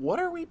pro? What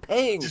are we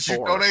paying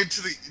for?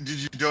 Did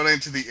you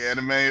donate to the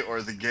anime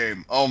or the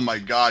game? Oh my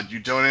god, you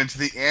donated to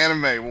the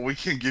anime. Well, we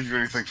can't give you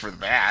anything for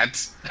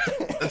that.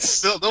 That's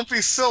still, don't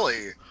be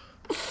silly.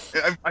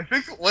 I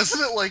think,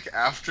 wasn't it like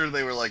after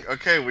they were like,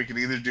 okay, we can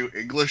either do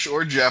English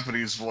or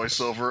Japanese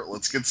voiceover.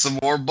 Let's get some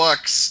more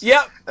bucks.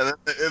 Yep. And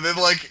then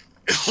like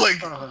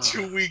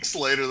 2 weeks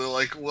later, they're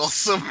like, well,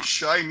 some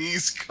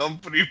Chinese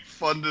company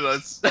funded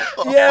us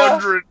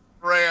 $100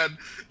 grand.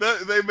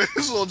 They may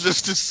as well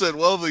just have said,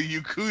 well, the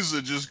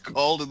Yakuza just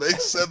called and they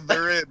said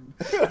they're in.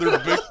 They're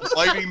big,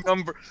 mighty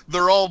number.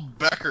 They're all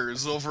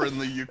Beckers over in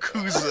the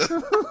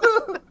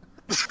Yakuza.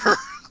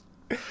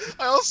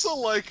 I also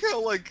like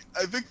how, like,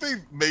 I think they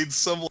made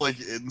some, like,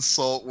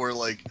 insult where,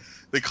 like,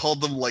 they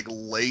called them, like,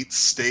 late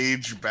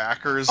stage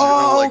backers.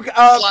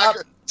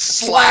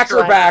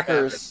 Slacker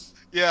backers.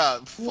 Yeah.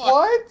 Fuck.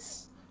 What?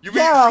 You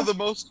mean for the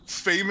most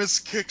famous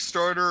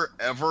Kickstarter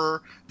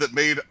ever that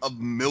made $1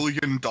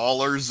 million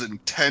in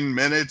 10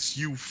 minutes,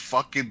 you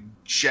fucking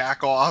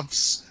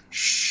jack-offs?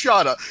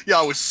 Shut up. Yeah,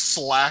 I was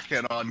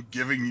slacking on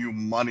giving you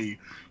money,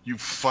 you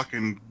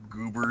fucking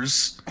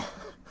goobers.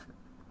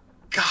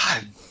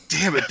 God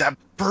damn it, that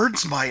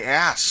burns my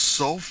ass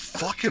so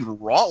fucking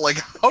raw. Like,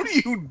 how do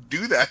you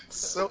do that?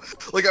 So,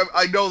 like,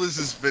 I know this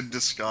has been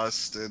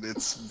discussed and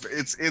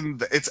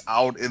it's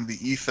out in the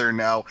ether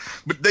now,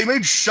 but they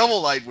made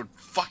Shovel Knight with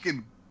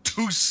fucking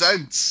 2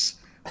 cents.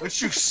 Why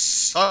don't you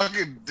suck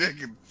a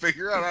dick and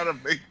figure out how to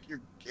make your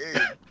game?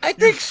 I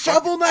think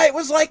Shovel Knight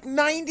was like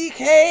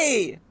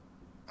 $90K.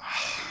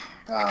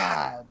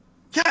 God.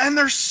 Yeah, and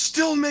they're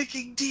still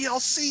making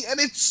DLC, and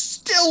it's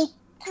still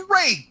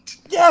great.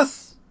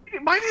 Yes.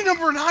 Mighty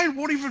Number 9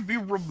 won't even be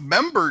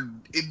remembered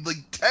in like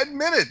 10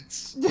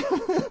 minutes.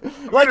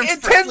 Like in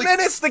 10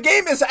 minutes, the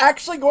game is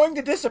actually going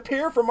to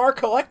disappear from our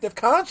collective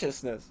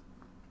consciousness.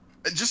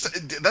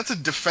 That's a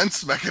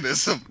defense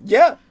mechanism.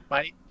 Yeah.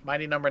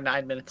 Mighty Number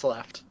 9 minutes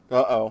left.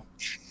 Uh-oh.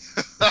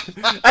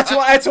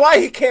 That's why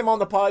he came on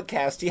the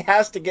podcast. He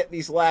has to get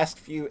these last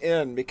few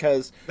in,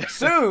 because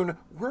soon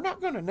we're not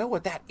going to know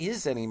what that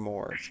is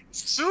anymore.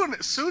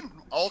 Soon,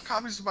 all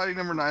copies of Mighty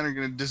Number 9 are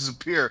going to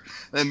disappear,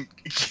 and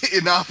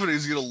Inafune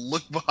is going to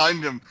look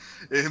behind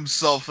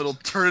himself. It'll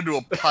turn into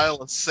a pile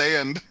of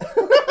sand.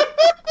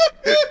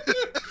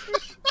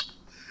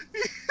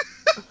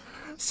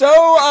 So,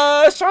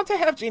 Shantae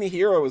Half Genie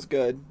Hero was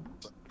good.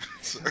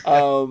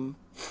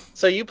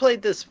 So you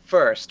played this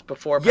first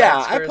before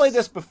Pirate's Curse? I played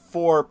this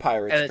before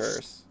Pirate's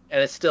Curse.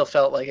 And it still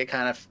felt like it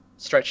kind of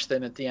stretched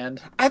thin at the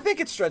end? I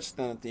think it stretched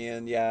thin at the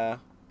end, yeah.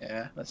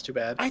 Yeah, that's too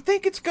bad. I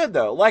think it's good,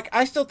 though. Like,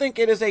 I still think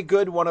it is a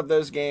good one of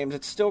those games.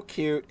 It's still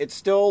cute. It's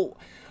still...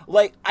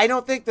 Like, I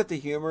don't think that the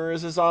humor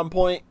is on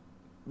point,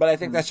 but I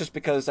think that's just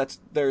because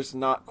there's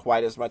not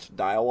quite as much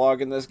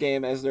dialogue in this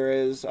game as there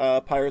is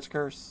Pirate's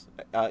Curse,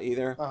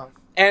 either. Uh-huh.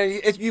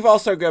 And you've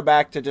also go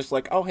back to just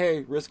like, oh,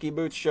 hey, Risky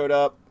Boots showed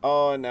up.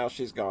 Oh, and now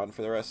she's gone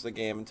for the rest of the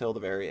game until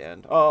the very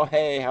end. Oh,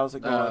 hey, how's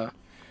it going?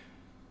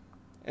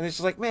 And it's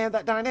just like, man,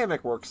 that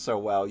dynamic works so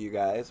well, you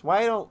guys.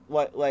 Why don't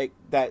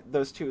that?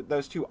 Those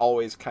two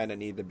always kind of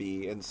need to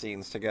be in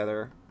scenes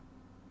together.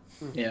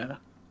 Yeah.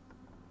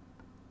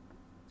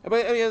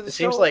 But I mean, it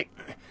seems like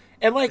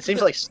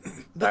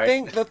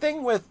the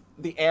thing with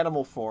the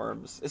animal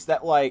forms is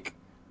that like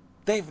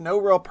they've no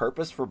real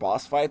purpose for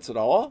boss fights at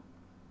all.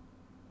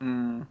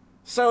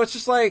 So it's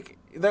just like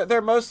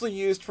they're mostly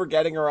used for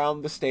getting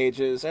around the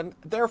stages, and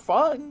they're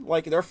fun.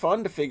 Like, they're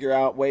fun to figure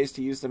out ways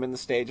to use them in the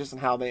stages and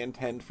how they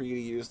intend for you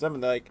to use them.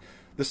 And like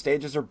the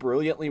stages are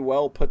brilliantly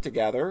well put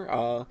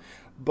together.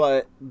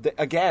 But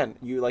again,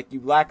 you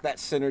lack that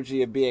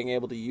synergy of being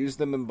able to use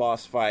them in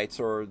boss fights,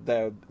 or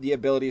the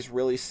abilities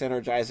really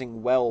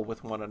synergizing well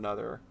with one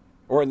another,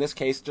 or in this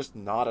case, just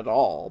not at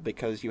all,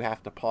 because you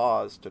have to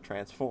pause to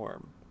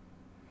transform.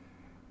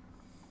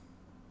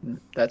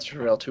 That's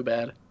real too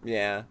bad.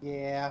 Yeah.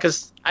 Yeah.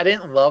 Because I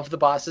didn't love the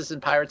bosses in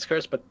Pirate's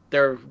Curse, but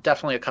there are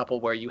definitely a couple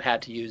where you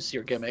had to use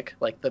your gimmick,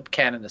 like the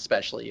cannon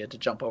especially. You had to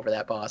jump over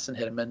that boss and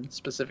hit him in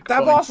specific points.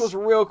 That boss was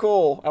real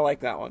cool. I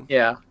like that one.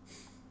 Yeah.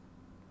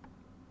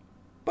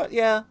 But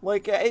yeah,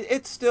 like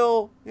it's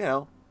still,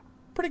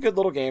 pretty good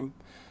little game.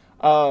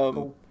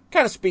 Cool.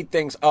 kind of speed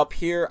things up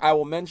here, I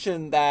will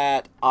mention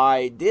that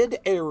I did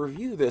a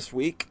review this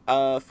week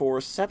for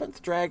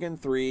 7th Dragon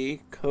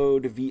 3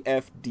 code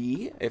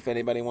VFD. If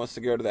anybody wants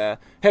to go to the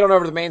head on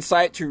over to the main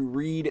site to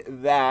read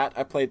that.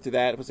 I played through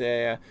that. It was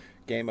a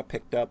game I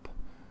picked up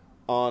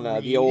on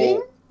the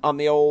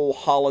old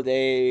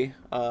holiday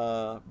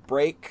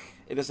break.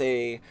 It is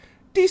a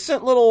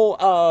decent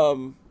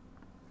little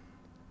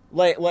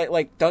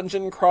like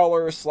dungeon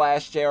crawler /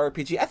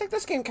 JRPG. I think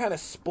this game kind of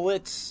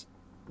splits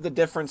the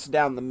difference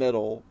down the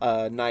middle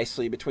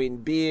nicely between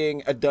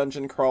being a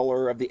dungeon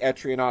crawler of the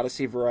Etrian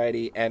Odyssey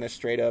variety and a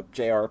straight up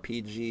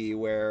JRPG,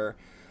 where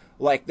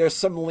like there's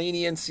some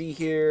leniency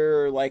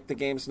here, like the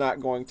game's not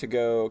going to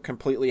go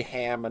completely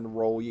ham and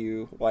roll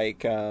you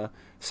like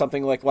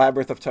something like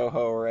Labyrinth of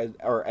Toho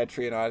or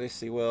Etrian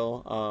Odyssey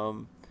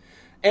will.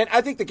 And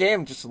I think the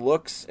game just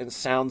looks and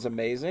sounds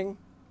amazing.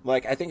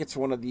 Like, I think it's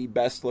one of the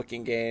best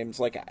looking games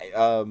like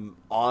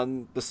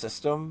on the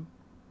system.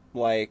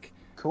 Like,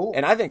 Cool.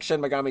 And I think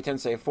Shin Megami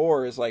Tensei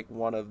 4 is like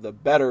one of the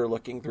better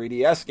looking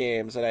 3DS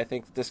games, and I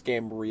think that this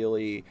game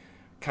really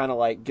kind of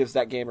like gives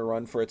that game a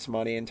run for its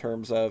money in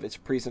terms of its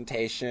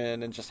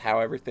presentation and just how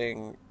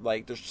everything,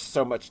 like, there's just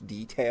so much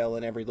detail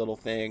in every little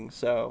thing.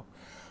 So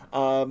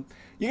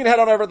you can head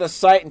on over to the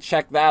site and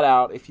check that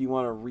out if you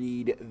want to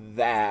read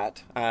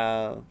that.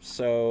 Rhett,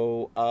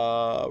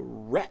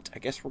 I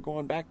guess we're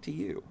going back to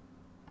you.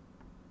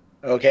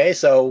 Okay,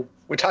 so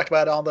we talked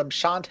about all them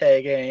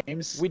Shantae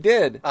games. We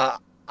did.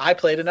 I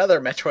played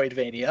another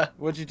Metroidvania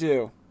What'd you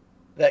do?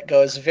 that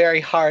goes very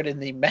hard in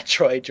the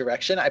Metroid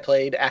direction. I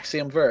played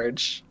Axiom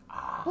Verge.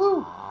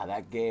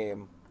 That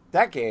game.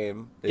 That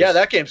game. Yeah,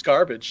 that game's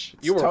garbage.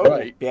 You were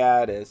right.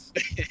 Yeah, it is.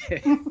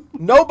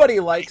 Nobody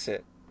likes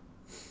it.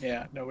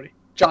 Yeah, nobody.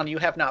 John, you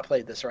have not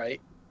played this, right?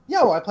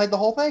 Yeah, well, I played the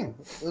whole thing.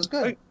 It was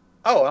good.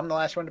 Oh, I'm the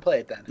last one to play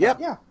it then. Yep.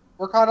 Yeah,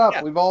 we're caught up.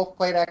 Yeah. We've all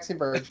played Axiom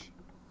Verge.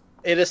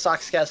 It is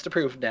Soxcast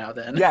approved now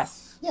then.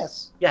 Yes.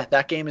 Yes. Yeah,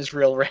 that game is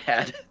real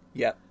rad.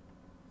 Yep.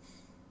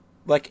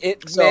 Like,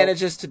 it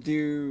manages to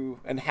do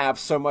and have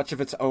so much of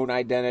its own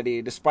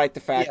identity, despite the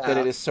fact that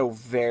it is so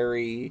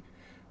very,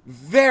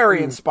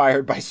 very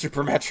inspired by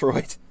Super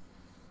Metroid.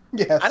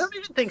 Yes. I don't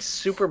even think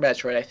Super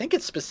Metroid. I think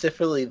it's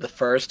specifically the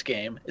first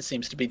game it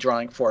seems to be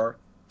drawing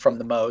from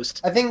the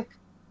most. I think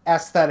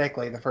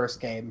aesthetically the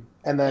first game,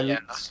 and then, Yeah.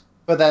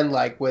 but then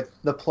like with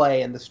the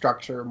play and the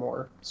structure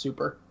more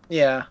Super.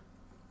 Yeah.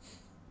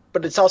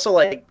 But it's also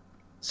like,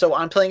 so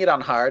I'm playing it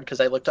on hard because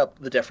I looked up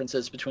the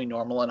differences between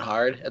normal and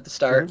hard at the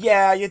start.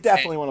 Yeah, you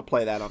definitely want to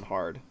play that on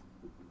hard.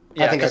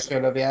 Yeah, I think I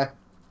should have. Yeah.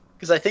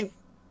 because I think,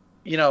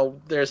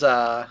 there's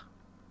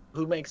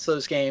who makes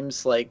those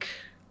games like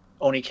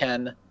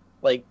Oniken,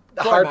 like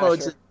the Joy hard Masher.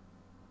 modes.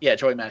 Yeah,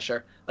 Joy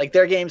Masher. Like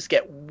their games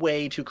get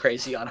way too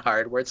crazy on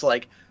hard, where it's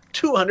like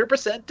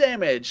 200%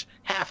 damage,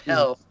 half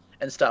health,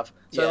 and stuff.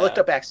 So I Yeah. looked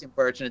up Axiom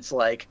Verge, and it's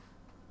like,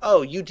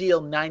 oh, you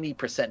deal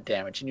 90%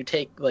 damage, and you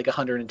take like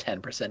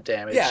 110%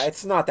 damage. Yeah,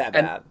 it's not that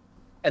And- bad.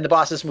 And the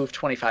bosses move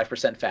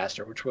 25%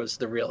 faster, which was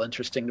the real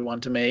interesting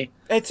one to me.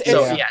 It's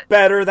yeah.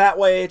 better that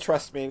way,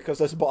 trust me, because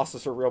those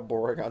bosses are real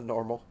boring on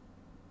normal.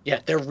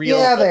 Yeah, they're real.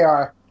 Yeah, they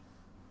are.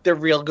 They're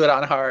real good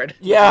on hard.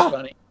 Yeah. Which is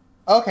funny.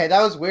 Okay,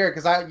 that was weird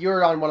because you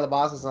were on one of the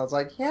bosses, and I was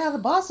like, yeah, the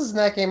bosses in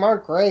that game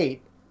aren't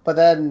great, but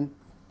then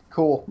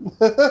cool.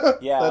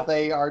 Yeah. That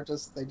they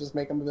just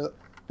make them a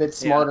bit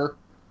smarter.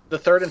 The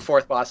third and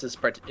fourth bosses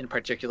in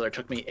particular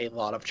took me a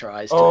lot of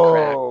tries to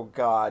crack. Oh,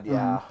 God,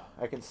 yeah.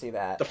 I can see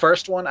that. The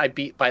first one I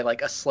beat by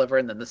like a sliver,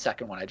 and then the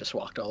second one I just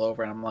walked all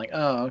over, and I'm like,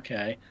 oh,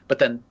 okay. But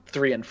then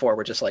 3 and 4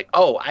 were just like,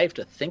 oh, I have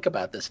to think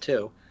about this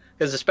too.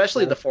 Because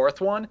especially the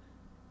fourth one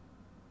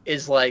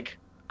is like,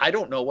 I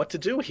don't know what to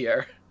do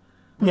here.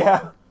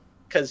 Yeah.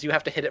 Because you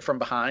have to hit it from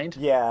behind.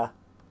 Yeah.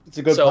 It's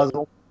a good So-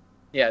 puzzle.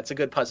 Yeah, it's a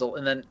good puzzle.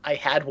 And then I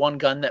had one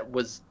gun that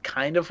was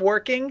kind of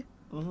working,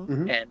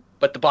 Mm-hmm.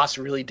 but the boss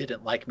really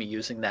didn't like me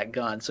using that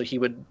gun, so he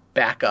would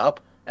back up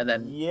and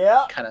then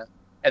Yeah.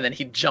 and then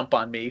he'd jump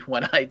on me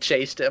when I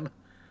chased him.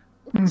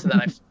 So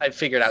then I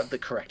figured out the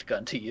correct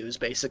gun to use,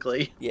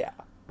 basically. Yeah.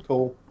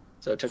 Cool.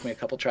 So it took me a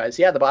couple tries.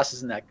 Yeah, the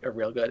bosses in that are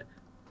real good.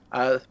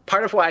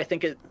 Part of why I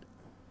think it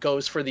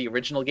goes for the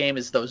original game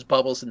is those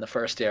bubbles in the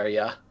first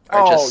area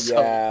are just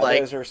so, like,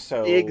 those are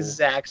so...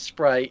 exact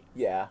sprite.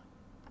 Yeah.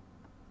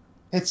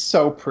 It's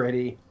so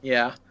pretty.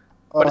 Yeah.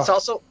 But it's Oh,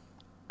 also,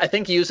 I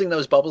think using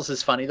those bubbles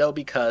is funny, though,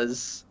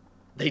 because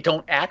they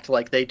don't act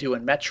like they do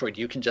in Metroid.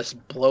 You can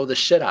just blow the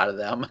shit out of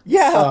them.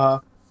 Yeah.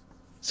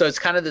 So it's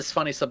kind of this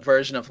funny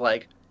subversion of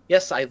like,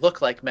 yes, I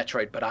look like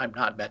Metroid, but I'm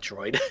not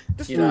Metroid.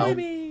 Destroy you know?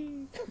 me.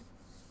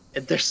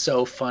 They're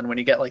so fun when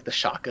you get like the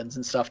shotguns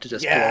and stuff to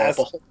just Yes,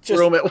 blow up a whole just-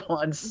 room at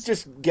once.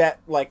 Just get,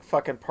 like,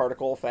 fucking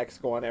particle effects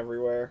going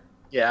everywhere.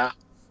 Yeah.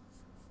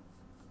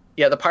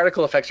 Yeah, the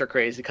particle effects are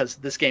crazy because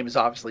this game is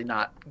obviously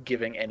not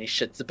giving any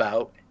shits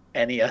about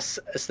any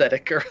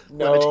aesthetic or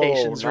No,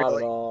 limitations, not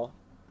really. at all.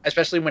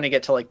 Especially when you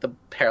get to like the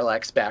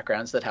parallax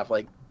backgrounds that have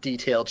like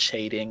detailed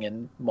shading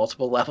and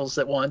multiple levels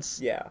at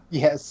once. Yeah.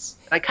 yes.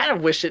 I kind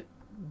of wish it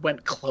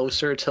went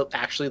closer to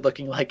actually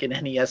looking like an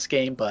NES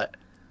game, but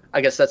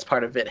I guess that's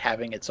part of it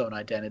having its own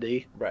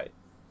identity. Right.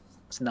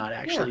 It's not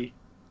actually,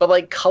 but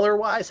like color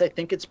wise, I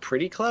think it's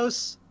pretty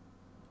close.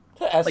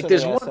 To SNES, Like,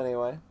 there's one-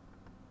 anyway.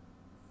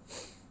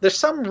 There's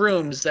some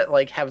rooms that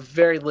like have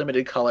very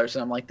limited colors,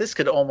 and I'm like, this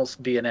could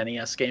almost be an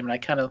NES game, and I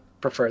kind of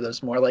prefer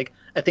those more. Like,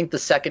 I think the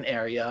second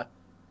area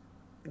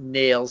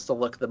nails the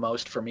look the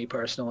most for me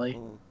personally.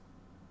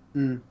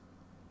 Mm.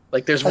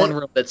 Like, there's one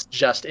room that's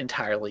just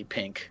entirely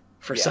pink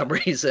for some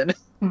reason,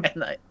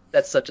 and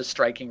that's such a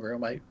striking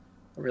room. I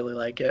really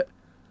like it.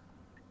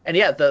 And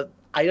yeah, the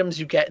items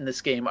you get in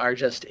this game are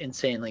just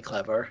insanely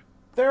clever.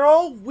 They're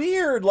all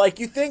weird. Like,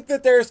 you think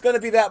that there's going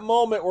to be that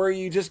moment where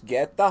you just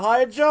get the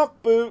high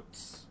jump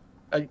boots.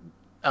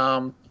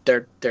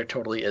 There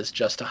totally is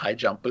just a high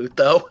jump boot,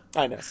 though.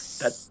 I know.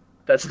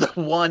 That's the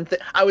one thing.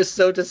 I was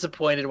so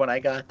disappointed when I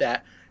got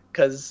that,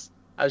 because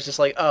I was just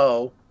like,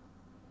 oh,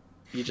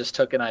 you just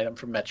took an item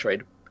from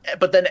Metroid.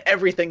 But then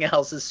everything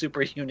else is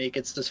super unique.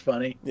 It's just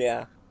funny.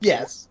 Yeah.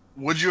 Yes.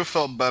 Would you have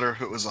felt better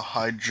if it was a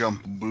high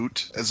jump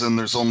boot, as in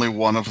there's only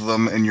one of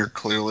them and you're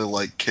clearly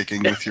like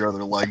kicking with your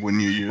other leg when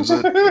you use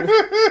it?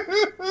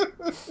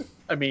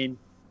 I mean,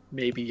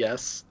 maybe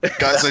yes.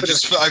 Guys,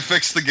 I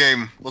fixed the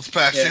game. Let's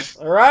patch it.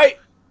 All right.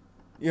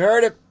 You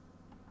heard it.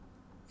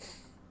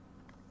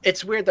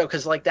 It's weird though,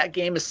 because like that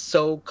game is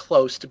so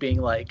close to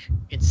being like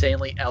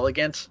insanely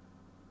elegant.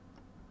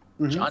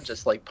 Mhm. John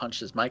just like punched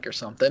his mic or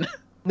something.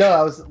 No,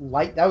 that was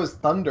light. That was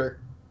thunder.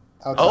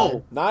 Outside.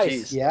 Oh, Nice.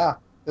 geez. yeah.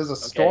 There's a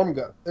storm.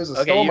 There's a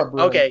Okay, storm.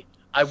 brewing. okay.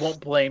 I won't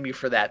blame you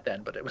for that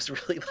then, but it was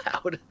really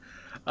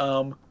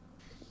loud.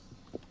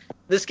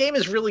 This game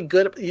is really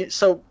good.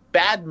 So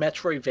bad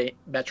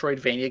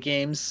Metroidvania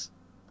games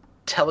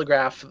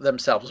telegraph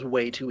themselves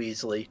way too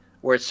easily,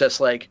 where it's just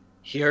like,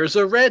 here's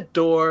a red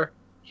door,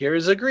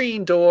 here's a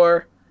green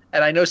door.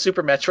 And I know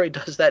Super Metroid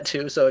does that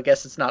too, so I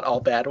guess it's not all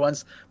bad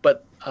ones.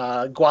 But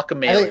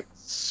Guacamelee is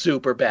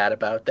super bad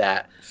about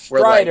that.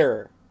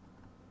 Strider.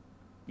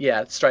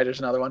 Yeah, Strider's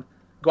another one.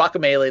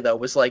 Guacamelee, though,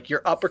 was like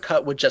your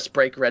uppercut would just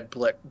break red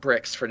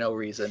bricks for no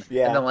reason.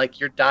 Yeah. And then, like,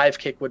 your dive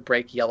kick would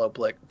break yellow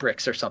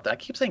bricks or something. I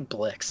keep saying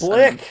blicks.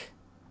 Blick.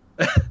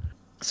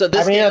 So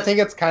this I game, think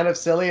it's kind of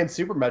silly in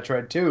Super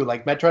Metroid too.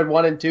 Like Metroid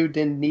 1 and 2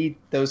 didn't need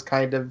those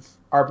kind of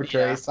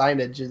arbitrary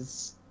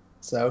signages.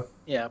 So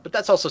yeah, but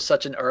that's also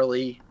such an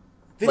early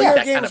Video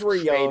that games kind of were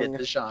created young.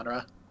 the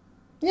genre.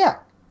 yeah,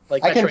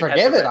 Like I can Metroid had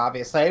forgive the it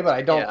obviously, but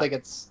I don't think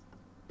it's.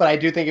 But I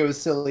do think it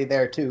was silly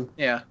there too.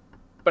 Yeah,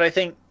 but I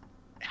think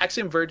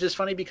Axiom Verge is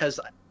funny because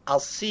I'll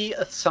see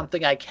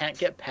something I can't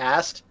get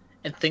past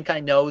and think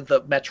I know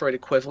the Metroid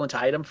equivalent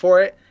item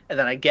for it, and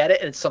then I get it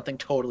and it's something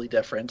totally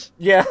different.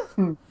 Yeah.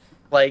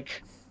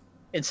 Like,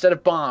 instead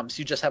of bombs,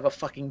 you just have a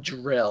fucking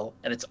drill,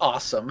 and it's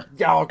awesome.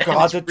 Oh And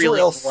god, it's the really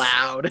drill's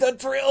loud. The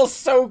drill's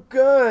so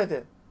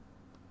good.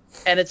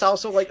 And it's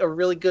also like a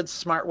really good,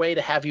 smart way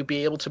to have you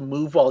be able to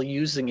move while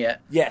using it,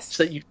 Yes.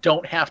 so that you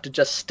don't have to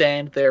just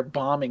stand there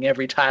bombing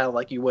every tile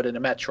like you would in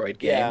a Metroid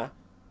game. Yeah.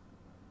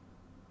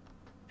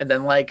 And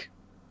then, like,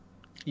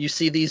 you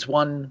see these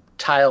one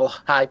tile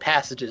high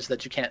passages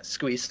that you can't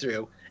squeeze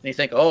through, and you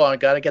think, "Oh, I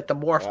gotta get the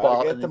morph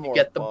ball," and then you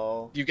get the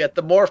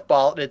morph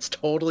ball, and it's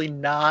totally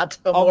not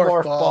a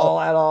morph ball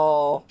at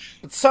all.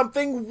 It's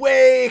something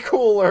way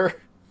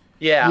cooler.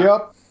 Yeah.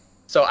 Yep.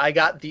 So I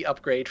got the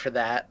upgrade for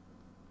that,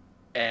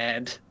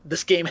 and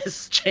this game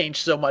has changed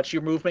so much.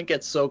 Your movement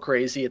gets so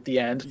crazy at the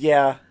end,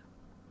 Yeah.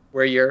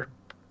 where you're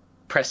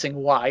pressing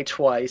Y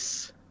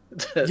twice.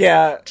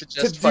 Yeah. To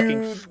just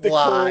fucking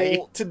fly.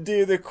 to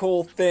do the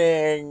cool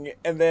thing,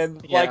 and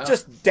then like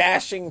just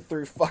dashing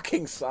through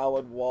fucking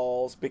solid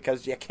walls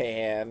because you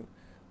can.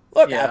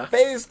 Look, I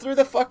phased through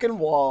the fucking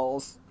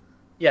walls.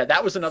 Yeah,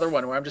 that was another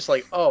one where I'm just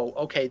like, oh,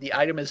 okay, the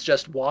item is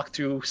just walk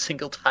through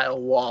single tile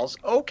walls.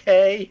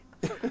 Okay.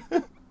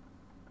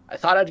 I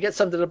thought I'd get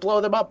something to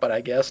blow them up, but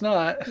I guess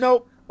not.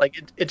 Nope. Like,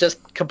 it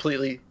just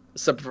completely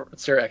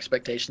subverts your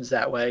expectations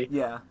that way.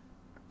 Yeah.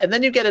 And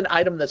then you get an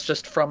item that's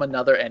just from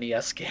another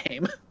NES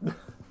game.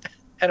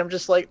 And I'm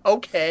just like,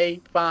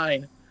 okay,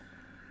 fine.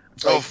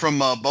 Like, from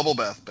Bubble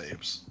Bath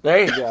Babes. There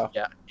you go.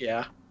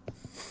 Yeah.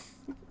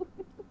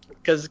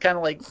 Because it's kind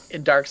of like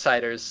in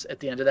Darksiders, at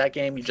the end of that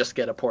game, you just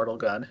get a portal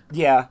gun.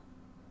 Yeah.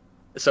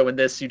 So in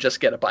this, you just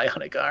get a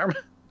bionic arm.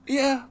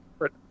 Yeah.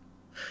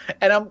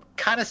 And I'm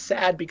kind of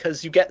sad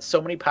because you get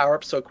so many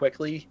power-ups so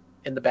quickly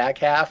in the back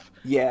half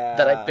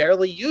that I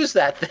barely use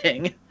that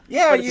thing.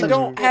 Yeah, But it's you such a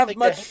don't cool have thing to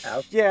much.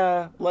 have.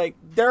 Yeah, like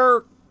there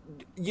are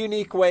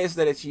unique ways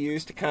that it's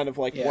used to kind of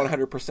like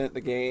 100%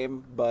 the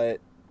game, but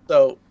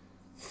So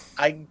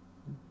I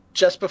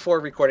just before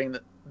recording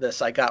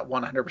this, I got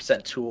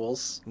 100%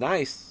 tools.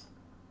 Nice.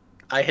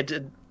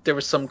 There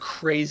was some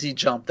crazy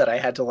jump that I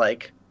had to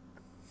like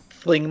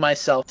fling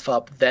myself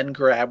up, then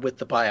grab with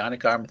the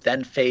bionic arm,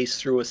 then phase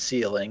through a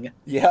ceiling.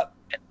 Yep.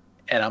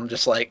 And I'm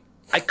just like,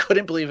 I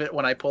couldn't believe it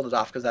when I pulled it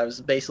off because I was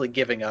basically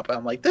giving up.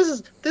 I'm like,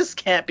 this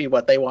can't be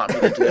what they want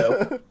me to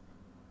do.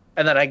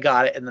 And then I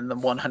got it, and then the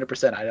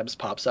 100% items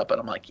pops up, and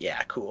I'm like,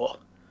 yeah, cool.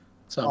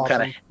 So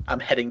Awesome. I'm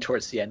heading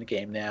towards the end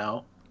game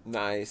now.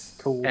 Nice.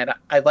 Cool. And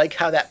I like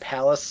how that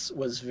palace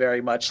was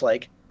very much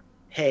like,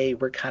 hey,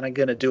 we're kind of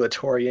going to do a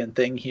Torian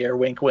thing here,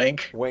 wink,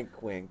 wink. Wink,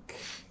 wink.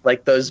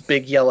 Like those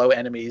big yellow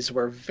enemies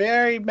were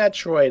very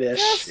Metroid-ish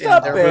Just in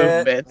a their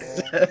bit.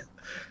 movement.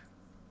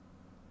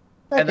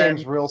 That and then-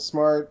 game's real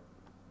smart.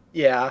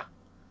 Yeah.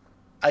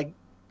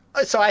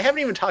 So I haven't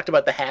even talked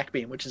about the hack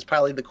beam, which is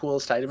probably the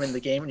coolest item in the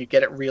game, and you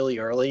get it really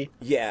early,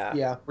 Yeah.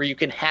 Yeah. where you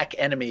can hack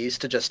enemies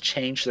to just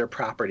change their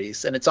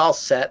properties. And it's all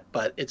set,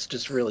 but it's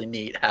just really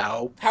neat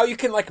how... How you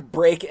can, like,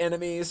 break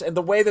enemies, and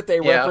the way that they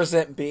Yeah.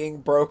 represent being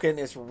broken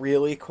is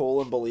really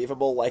cool and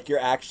believable. Like, you're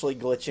actually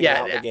glitching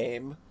Yeah, out yeah. the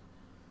game.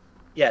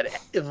 Yeah,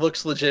 it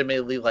looks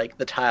legitimately like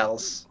the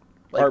tiles.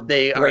 Like, Are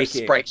they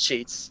breaking. are sprite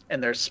sheets,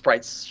 and their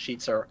sprite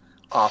sheets are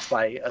off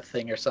by a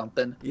thing or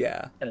something,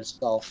 Yeah. and it's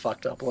all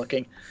fucked up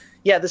looking.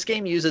 Yeah, this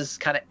game uses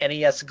kind of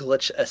NES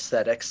glitch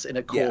aesthetics in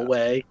a cool Yeah.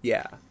 way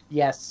Yeah.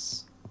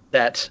 Yes.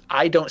 that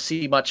I don't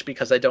see much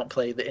because I don't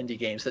play the indie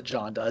games that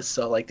John does.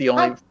 So, like, the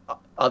only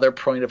other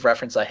point of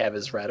reference I have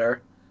is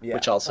Redder, Yeah.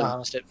 which also Uh-huh.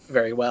 used it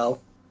very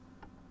well.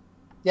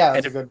 Yeah,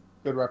 that's And a good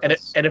And,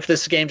 reference. and if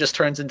this game just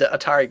turns into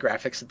Atari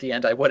graphics at the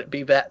end, I wouldn't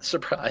be that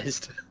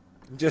surprised.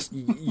 Just,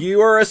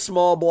 you are a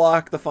small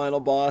block, the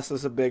final boss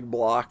is a big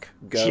block.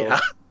 Go. Yeah,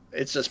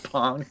 it's just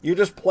Pong. You're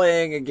just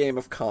playing a game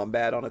of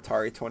combat on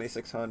Atari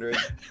 2600.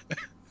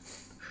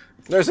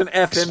 There's an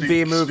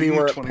FMV movie Speaking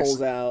where of it 20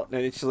 pulls out,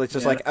 and it's just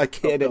Yeah. like a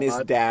kid and his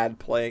God. dad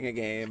playing a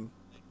game.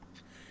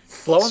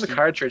 Blowing the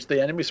cartridge,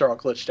 the enemies are all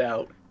glitched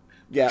out.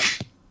 Yeah.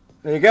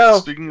 There you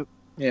go.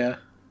 Yeah.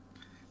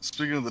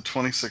 Speaking of the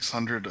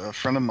 2600, a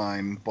friend of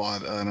mine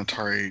bought an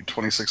Atari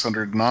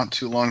 2600 not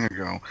too long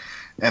ago,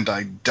 and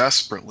I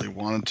desperately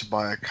wanted to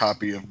buy a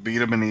copy of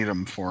Beat 'em and Eat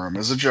 'em for him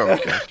as a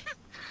joke gift.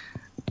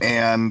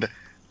 And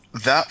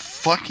that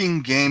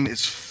fucking game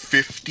is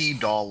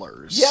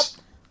 $50. Yep.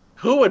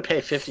 Who would pay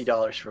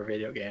 $50 for a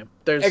video game?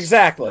 There's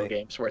Exactly. no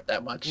games worth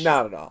that much.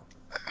 Not at all.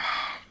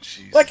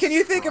 Jesus Like, can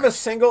you think of a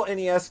Christ. single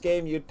NES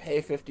game you'd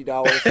pay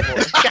 $50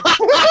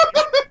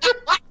 for?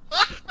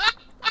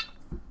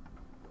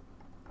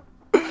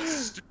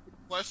 Stupid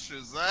question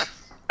is that?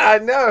 I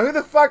know. Who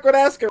the fuck would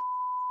ask a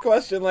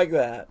question like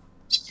that?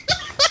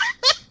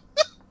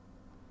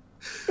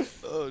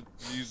 Oh,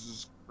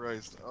 Jesus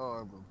Christ. Oh,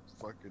 I'm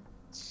a fucking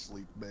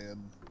sleep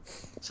man.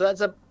 So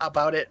that's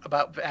about it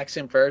about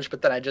Axiom Verge,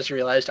 but then I just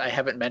realized I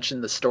haven't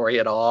mentioned the story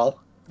at all.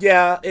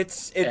 Yeah,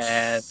 it's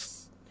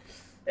It's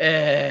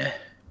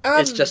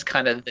just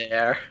kind of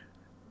there.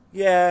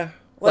 yeah.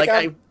 Like,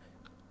 I'm-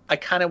 I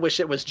kind of wish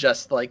it was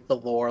just like the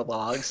lore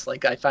logs.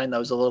 Like, I find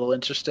those a little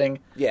interesting,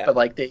 yeah, but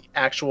like the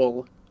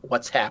actual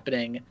what's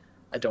happening,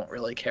 I don't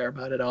really care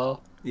about at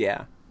all.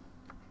 yeah.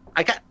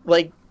 I got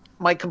like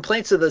my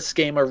complaints of this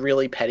game are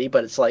really petty,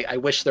 but it's like I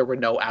wish there were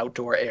no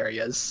outdoor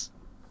areas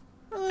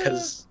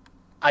because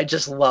I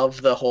just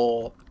love the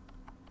whole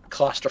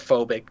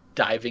claustrophobic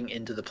diving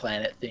into the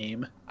planet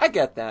theme. I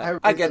get that.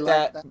 I I get really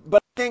like that. that.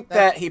 But I think that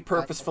That- he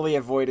purposefully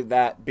avoided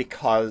that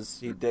because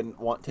he didn't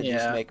want to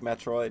just Yeah. make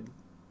Metroid.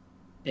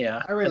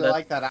 Yeah, I really and then-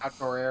 like that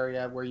outdoor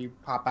area where you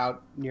pop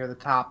out near the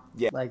top.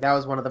 Yeah. Like, that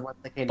was one of the ones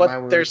that came to mind. when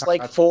But we there's were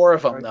like talking 4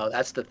 of them about though.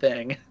 That's the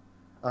thing.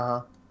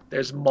 Uh-huh.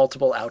 There's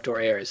multiple outdoor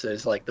areas.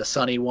 There's like the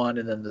sunny one,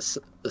 and then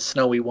the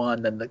snowy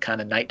one, then the kind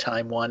of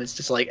nighttime one. It's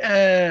just like,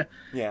 Yeah.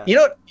 You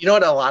know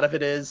what? A lot of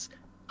it is.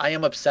 I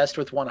am obsessed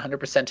with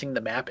 100%ing the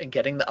map, and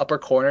getting the upper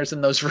corners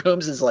in those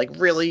rooms is like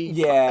really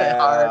Yeah.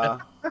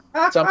 hard.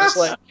 So I'm just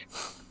like,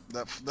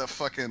 That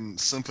fucking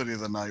Symphony of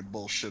the Night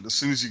bullshit. As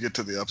soon as you get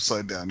to the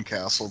Upside Down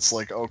Castle, it's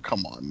like, oh,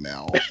 come on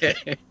now.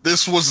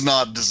 This was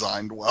not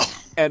designed well.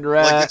 And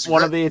Like, it's one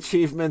great. of the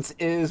achievements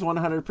is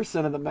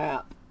 100% of the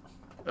map.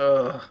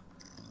 ugh.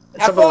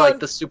 Have Some of like fun.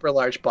 the super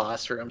large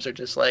boss rooms are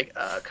just like,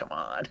 come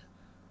on.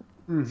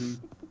 Hmm.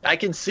 I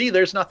can see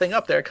there's nothing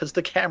up there because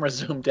the camera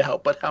zoomed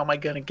out, but how am I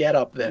going to get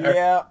up there?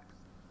 Yeah.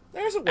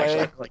 There's a way.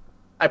 Actually,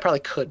 I probably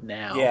could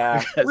now. yeah.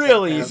 because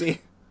Real I have-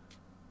 easy.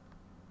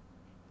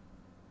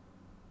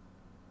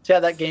 So yeah,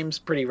 that game's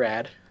pretty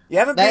rad. You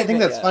haven't I beaten think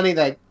it that's yet. funny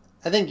that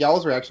I think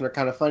y'all's reaction are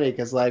kind of funny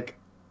because, like,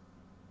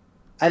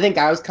 I think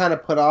I was kind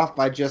of put off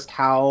by just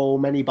how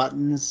many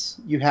buttons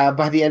you have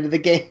by the end of the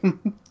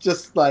game.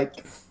 Just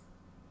like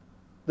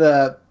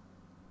I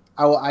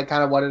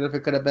kind of wondered if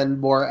it could have been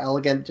more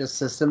elegant, just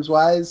systems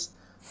wise.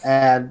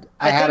 And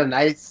I had a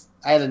nice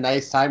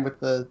time with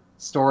the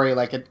story.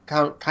 Like, it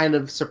kind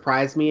of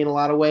surprised me in a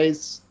lot of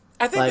ways.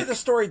 I think Like- that the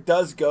story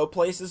does go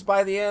places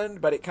by the end,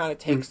 but it kind of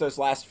takes those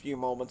last few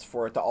moments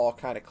for it to all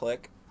kind of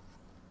click.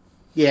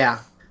 Yeah.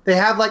 They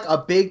have like a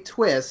big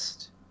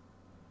twist,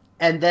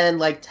 and then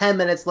like 10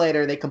 minutes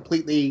later they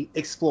completely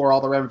explore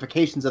all the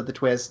ramifications of the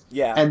twist,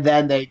 Yeah. and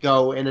then they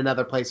go in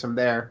another place from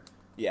there.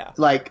 Yeah.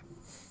 Like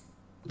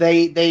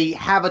they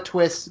have a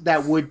twist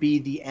that would be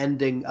the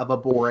ending of a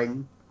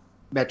boring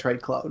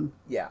Metroid clone.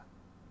 Yeah.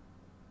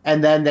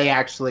 And then they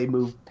actually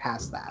move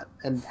past that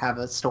and have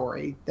a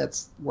story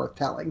that's worth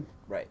telling.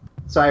 Right.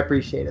 So I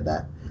appreciated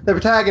that. The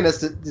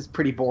protagonist is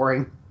pretty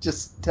boring,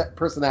 just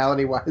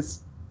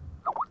personality-wise.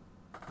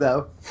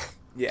 Though.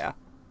 Yeah.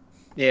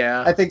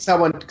 Yeah. I think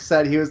someone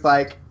said he was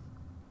like,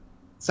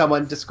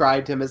 someone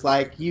described him as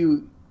like,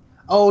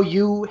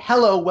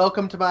 hello,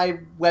 welcome to my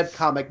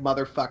webcomic,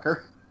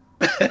 motherfucker.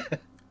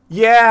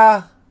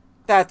 Yeah,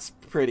 that's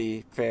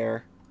pretty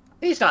fair.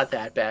 He's not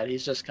that bad.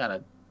 He's just kind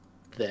of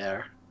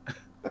there.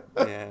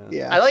 Yeah.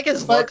 Yeah. I like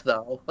his look,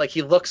 though. Like,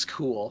 he looks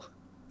cool.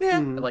 Yeah.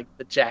 And, like,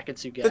 the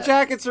jackets you get. The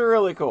jackets are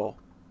really cool.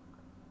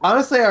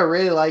 Honestly, I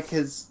really like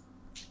his...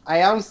 I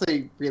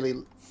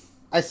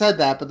said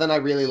that, but then I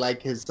really like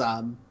his,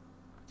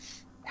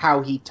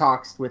 how he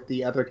talks with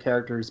the other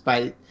characters,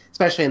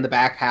 especially in the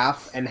back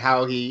half, and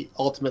how he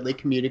ultimately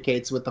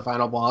communicates with the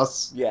final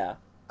boss. Yeah.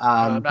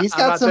 I'm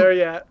not there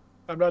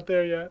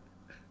yet.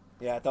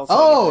 Yeah, don't say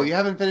Oh, anything. you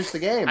haven't finished the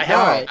game. I All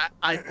have.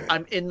 right.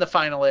 I'm in the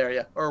final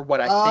area, or what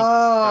I think.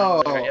 Oh,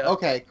 is the final area.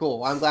 okay,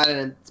 cool. I'm glad I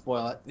didn't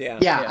spoil it. Yeah.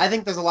 Yeah, Yeah. I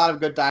think there's a lot of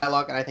good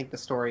dialogue, and I think the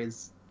story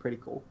is pretty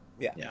cool.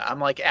 Yeah, I'm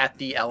like at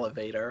the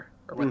elevator,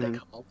 or what they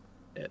call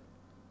it.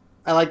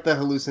 I like the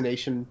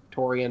hallucination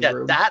Torian Yeah,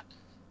 room. that.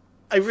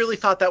 I really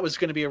thought that was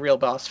going to be a real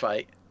boss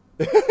fight.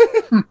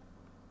 I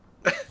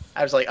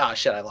was like, oh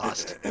shit, I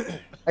lost.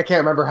 I can't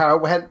remember how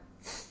it went.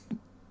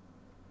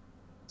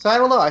 So I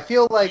don't know. I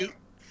feel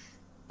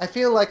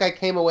like I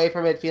came away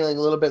from it feeling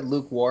a little bit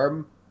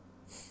lukewarm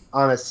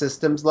on a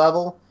systems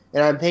level,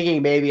 and I'm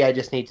thinking maybe I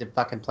just need to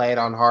fucking play it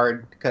on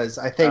hard, because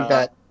I think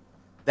that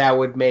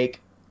would make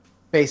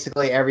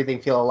basically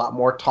everything feel a lot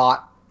more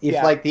taut if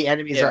like the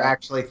enemies are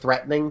actually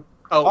threatening.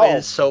 Oh, it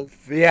is so.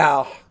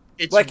 Yeah.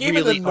 It's Like,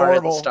 really even the hard at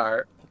normal- the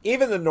start.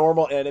 Even the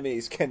normal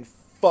enemies can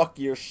fuck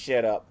your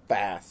shit up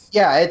fast.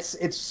 Yeah, it's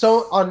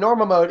so on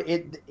normal mode.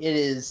 It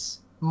is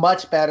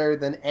much better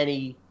than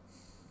any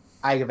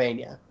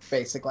Igavania,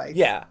 basically.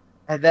 Yeah.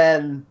 And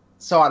then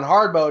so on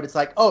hard mode, it's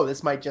like, oh,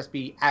 this might just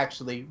be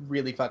actually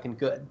really fucking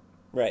good.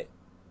 Right.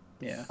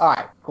 Yeah. All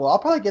right, cool. I'll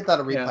probably get that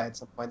a replay Yeah. at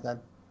some point then.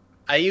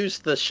 I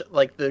used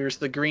there's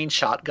the green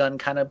shotgun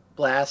kind of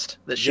blast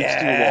that shoots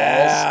through walls.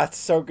 Yeah, it's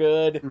so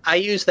good. I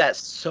use that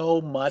so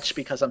much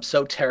because I'm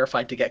so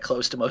terrified to get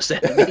close to most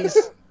enemies,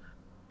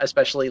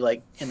 especially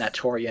like in that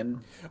Torian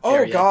Oh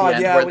area at god, the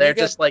end, yeah. where when they're you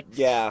get- just like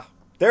yeah,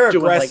 they're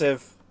doing, like-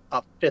 aggressive.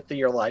 a fifth of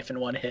your life in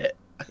one hit.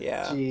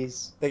 Yeah,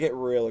 Jeez. they get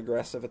real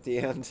aggressive at the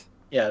end.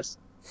 Yes,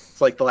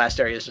 it's like the last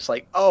area is just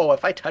like, oh,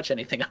 if I touch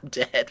anything, I'm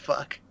dead.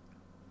 Fuck.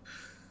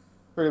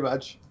 Pretty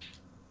much.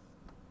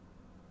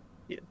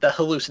 The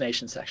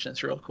hallucination section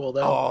is real cool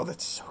though. Oh,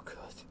 that's so good.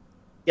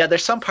 Yeah,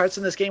 there's some parts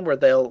in this game where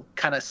they'll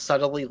kind of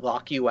subtly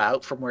lock you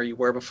out from where you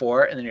were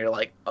before, and then you're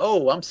like,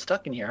 oh, I'm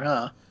stuck in here,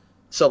 huh?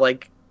 So,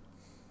 like,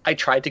 I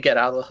tried to get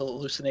out of the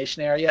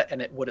hallucination area,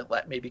 and it wouldn't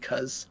let me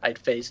because I'd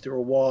phased through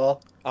a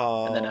wall,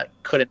 Oh, and then I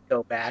couldn't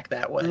go back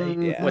that way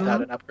Yeah.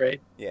 without an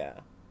upgrade. yeah.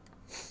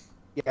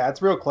 Yeah,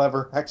 it's real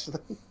clever, actually.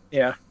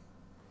 Yeah.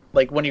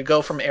 Like, when you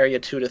go from area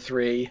 2 to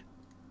 3,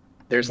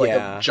 there's, like,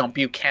 Yeah. a jump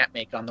you can't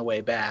make on the way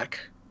back.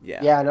 Yeah.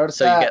 Yeah, I noticed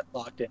So that. you get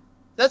locked in.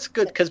 That's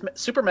good because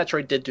Super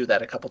Metroid did do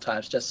that a couple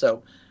times. Just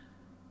so,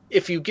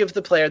 if you give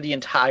the player the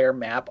entire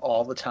map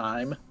all the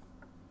time,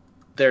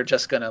 they're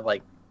just gonna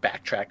like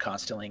backtrack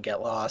constantly and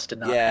get lost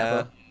and not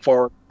have a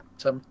forward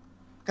momentum.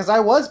 Because I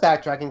was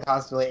backtracking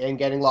constantly and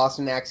getting lost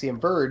in Axiom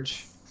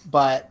Verge,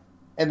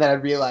 and then I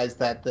realized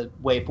that the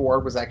way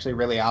forward was actually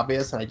really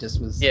obvious, and I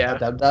just was Yeah. a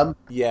dum-dum.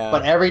 Yeah.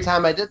 But every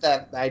time I did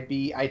that, I'd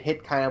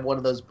hit kind of one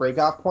of those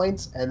break-off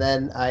points, and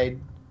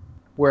then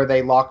where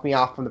they locked me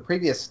off from the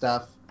previous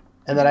stuff,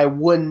 and then I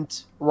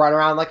wouldn't run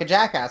around like a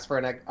jackass for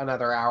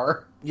another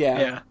hour. yeah.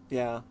 Yeah.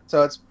 Yeah.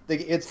 So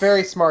it's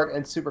very smart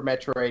and Super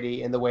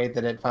Metroid-y in the way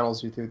that it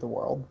funnels you through the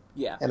world,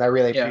 Yeah. and I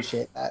really Yeah.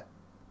 appreciate that.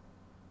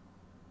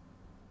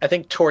 I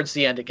think towards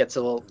the end it gets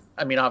a little.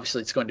 I mean,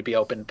 obviously it's going to be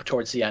open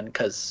towards the end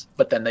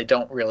but then they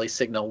don't really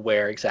signal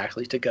where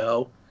exactly to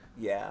go.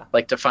 Yeah.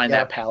 Like to find Yeah.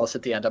 that palace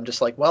at the end, I'm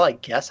just like, well, I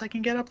guess I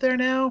can get up there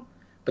now.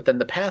 But then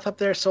the path up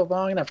there is so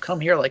long, and I've come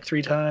here like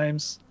 3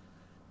 times.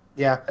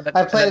 Yeah, And then-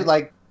 I played and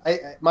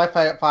then- my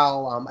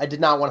file. I did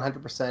not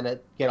 100%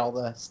 it, get all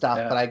the stuff,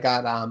 Yeah. but I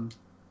got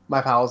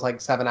my file was like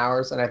 7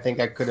 hours, and I think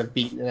I could have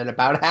beaten it in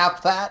about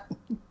half that.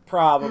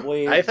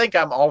 Probably. I think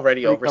I'm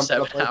already Pretty over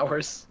 7 comfortably.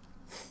 hours.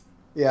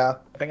 Yeah.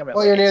 I think I'm at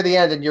Well, like you're near the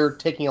end, and you're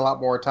taking a lot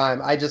more time.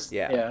 I just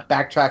yeah. Yeah.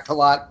 backtracked a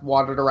lot,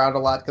 wandered around a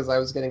lot because I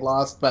was getting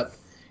lost, but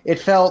it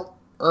felt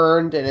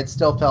earned, and it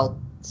still felt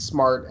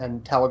smart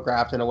and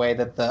telegraphed in a way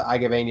that the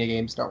Igavania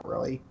games don't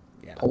really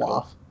Yeah. pull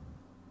off.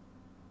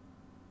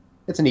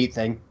 It's a neat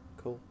thing.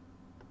 Cool.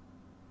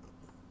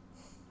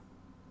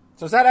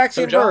 So is that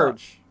Axiom John-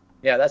 Verge?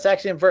 Yeah, that's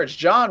Axiom Verge.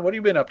 John, what have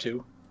you been up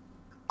to?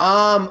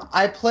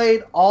 I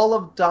played all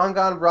of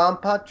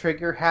Danganronpa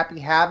Trigger Happy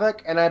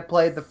Havoc, and I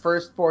played the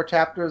first 4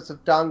 chapters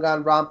of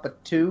Danganronpa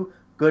 2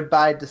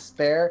 Goodbye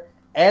Despair,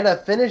 and I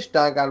finished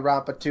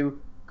Danganronpa 2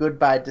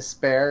 Goodbye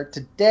Despair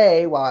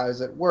today while I was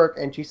at work,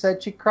 and she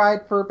said she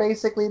cried for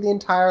basically the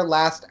entire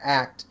last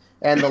act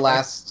and the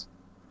last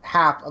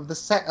half of the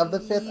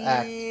 5th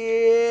act,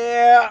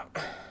 Yeah.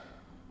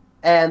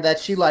 and that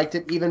she liked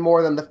it even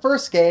more than the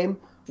first game,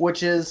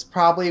 which is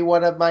probably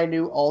one of my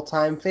new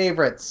all-time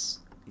favorites.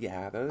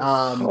 Yeah. Those,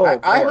 Oh, boy.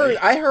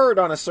 I heard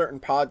on a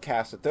certain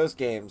podcast that those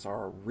games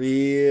are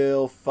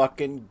real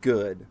fucking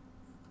good.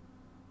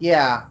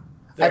 Yeah.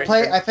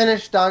 Very I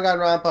finished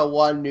Danganronpa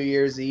 1 New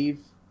Year's Eve,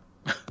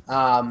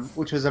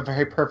 which was a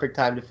very perfect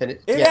time to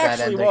finish. It get that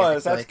actually ending,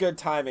 was. actually. That's good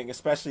timing,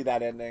 especially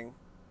that ending.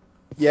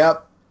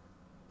 Yep.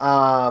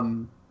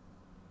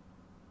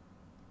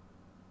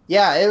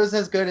 Yeah, it was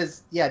as good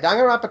as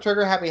Danganronpa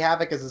Trigger Happy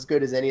Havoc is as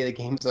good as any of the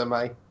games on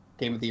my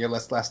Game of the Year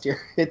list last year.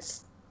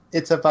 It's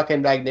a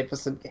fucking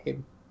magnificent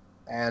game,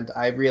 and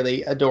I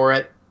really adore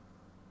it.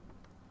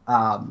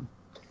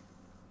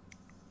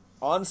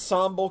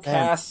 Ensemble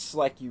casts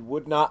like you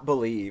would not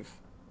believe.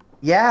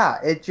 Yeah,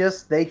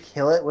 they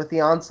kill it with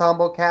the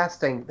ensemble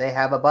casting. They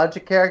have a bunch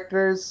of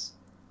characters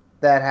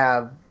that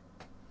have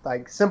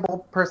like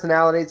simple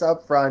personalities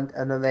up front,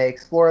 and then they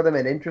explore them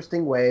in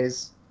interesting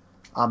ways.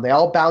 They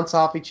all bounce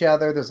off each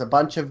other. There's a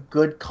bunch of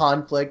good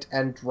conflict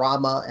and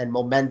drama and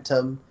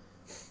momentum,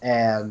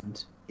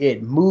 and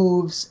it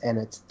moves and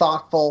it's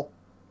thoughtful,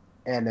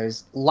 and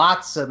there's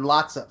lots and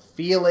lots of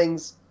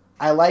feelings.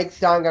 I like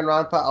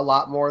Danganronpa a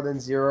lot more than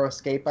Zero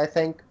Escape, I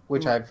think,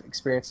 which I've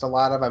experienced a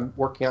lot of. I'm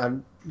working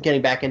on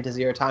getting back into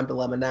Zero Time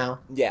Dilemma now.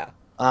 Yeah.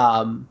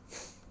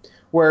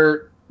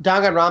 Where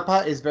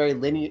Danganronpa is very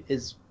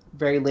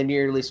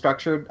linearly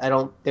structured.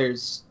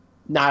 There's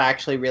not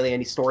actually really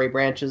any story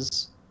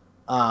branches.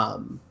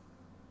 And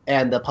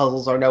the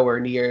puzzles are nowhere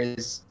near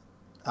as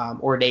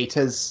ornate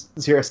as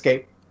Zero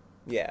Escape.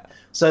 Yeah.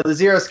 So the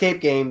Zero Escape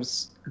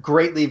games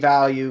greatly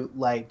value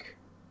like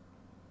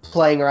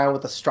playing around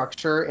with the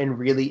structure in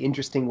really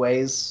interesting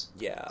ways.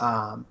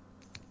 Yeah.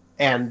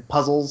 And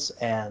puzzles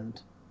and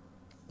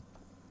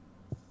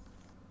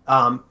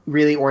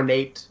really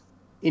ornate,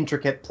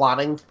 intricate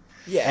plotting.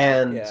 Yeah.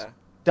 And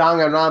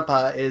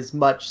Danganronpa is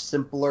much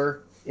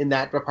simpler in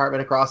that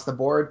department across the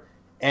board.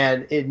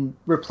 And in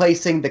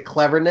replacing the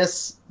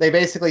cleverness, they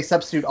basically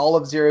substitute all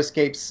of Zero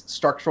Escape's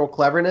structural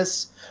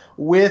cleverness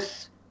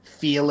with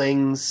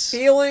feelings.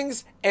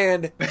 Feelings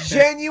and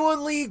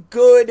genuinely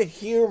good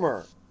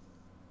humor.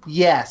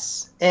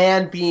 Yes,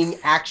 and being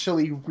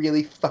actually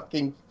really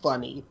fucking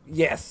funny.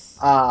 Yes.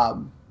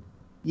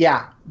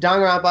 Yeah,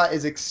 Danganronpa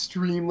is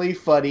extremely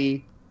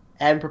funny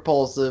and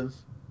propulsive,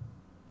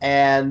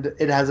 and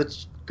it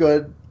has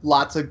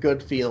lots of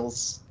good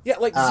feels. Yeah,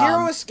 like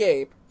Zero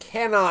Escape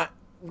cannot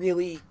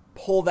really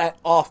pull that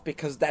off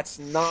because that's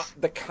not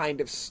the kind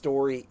of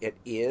story it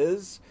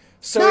is.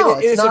 So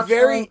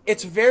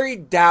it's very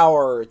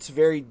dour, it's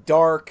very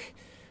dark,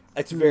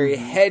 it's very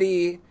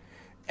heady,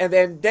 and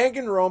then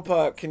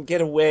Danganronpa can get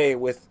away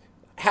with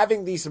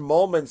having these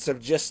moments of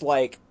just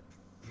like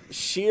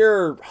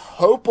sheer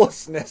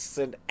hopelessness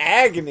and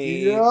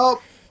agony. Yep.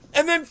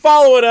 And then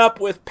follow it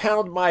up with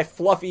Pound My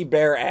Fluffy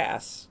Bear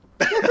Ass.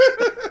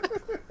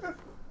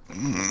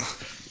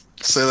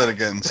 Say that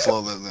again.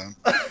 Slow that down.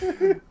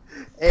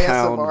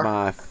 Pound ASMR.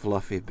 my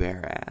fluffy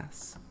bear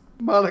ass.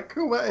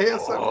 Monokuma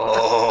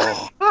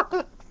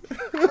ASMR.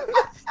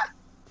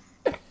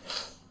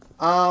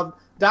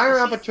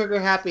 Danganronpa Trigger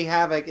Happy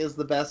Havoc is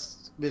the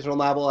best visual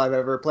novel I've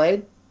ever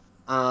played.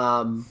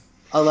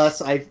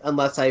 Unless I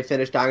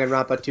finish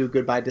Danganronpa 2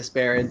 Goodbye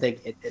Despair and think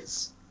it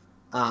is.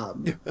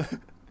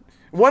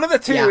 One of the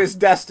two is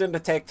destined to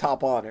take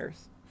top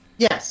honors.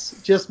 Yes,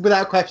 just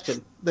without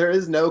question. There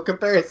is no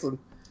comparison.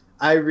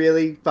 I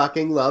really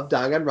fucking love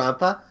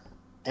Danganronpa,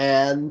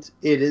 and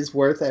it is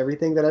worth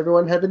everything that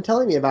everyone had been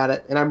telling me about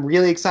it. And I'm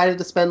really excited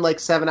to spend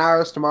like 7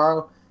 hours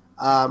tomorrow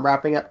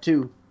wrapping up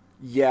 2.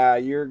 Yeah,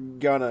 you're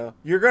gonna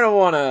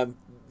want to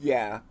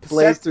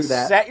blaze through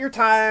that. Set your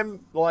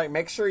time, like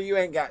make sure you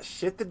ain't got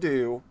shit to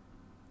do,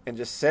 and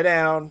just sit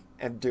down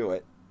and do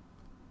it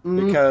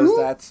because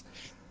that's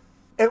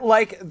it.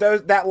 Like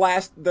the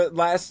last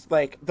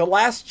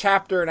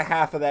chapter and a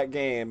half of that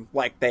game,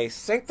 like they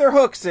sink their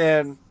hooks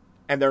in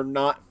and they're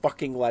not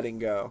fucking letting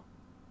go.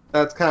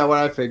 That's kind of what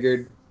I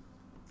figured.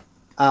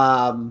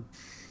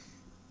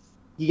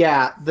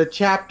 Yeah, the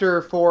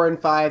chapter 4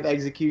 and 5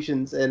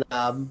 executions in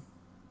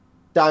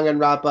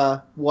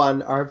Danganronpa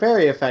 1 are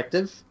very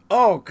effective.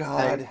 Oh,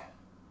 God. I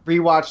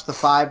rewatched the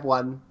 5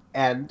 one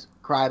and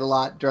cried a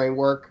lot during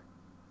work.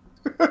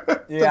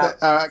 Yeah.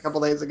 A couple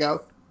days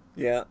ago.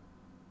 Yeah.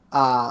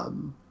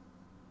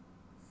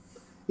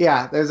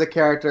 Yeah, there's a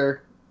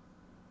character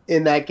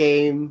in that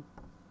game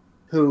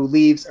who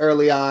leaves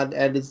early on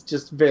and is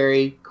just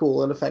very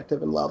cool and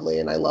effective and lovely,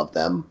 and I love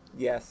them.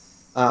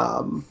 Yes.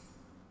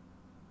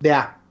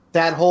 Yeah,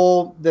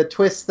 the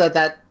twist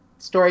that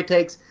story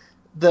takes,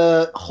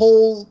 the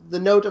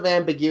note of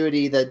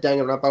ambiguity that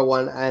Danganronpa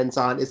 1 ends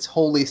on is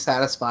wholly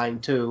satisfying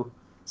too.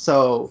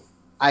 So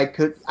I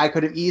could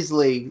have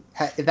easily,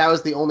 if that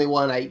was the only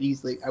one, I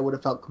would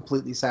have felt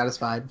completely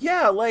satisfied.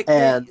 Yeah, like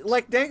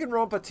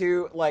Danganronpa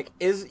 2,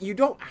 you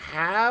don't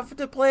have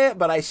to play it,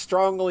 but I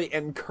strongly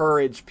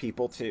encourage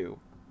people to.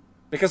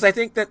 Because I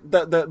think that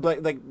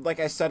like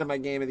I said in my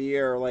Game of the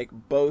Year, like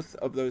both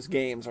of those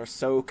games are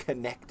so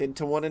connected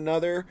to one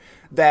another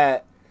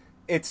that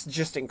it's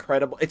just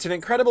incredible. It's an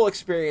incredible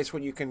experience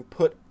when you can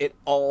put it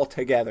all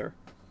together.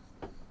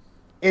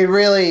 It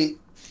really,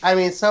 I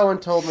mean, someone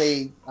told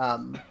me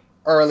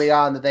early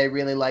on that they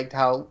really liked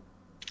how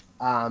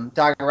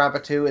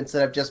Danganronpa 2,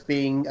 instead of just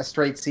being a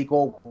straight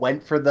sequel,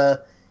 went for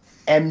the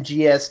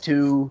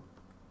MGS2,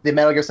 the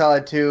Metal Gear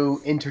Solid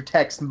 2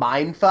 intertext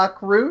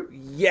mindfuck route.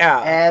 Yeah.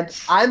 And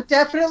I'm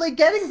definitely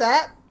getting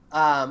that.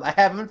 I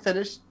haven't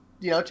finished,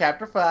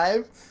 Chapter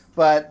 5,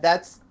 but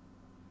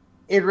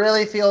it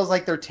really feels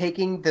like they're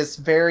taking this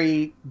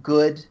very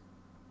good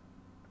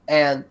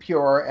and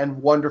pure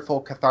and wonderful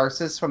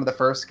catharsis from the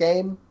first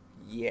game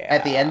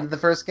at the end of the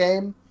first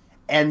game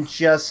and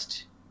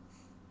just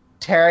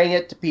tearing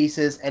it to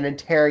pieces and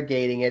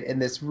interrogating it in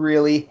this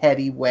really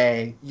heady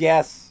way.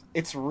 Yes,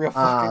 it's real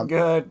fucking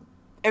good.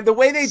 And the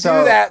way they do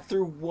that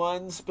through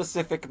one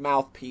specific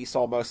mouthpiece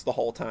almost the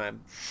whole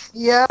time.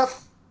 Yep.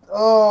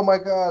 Oh my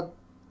god.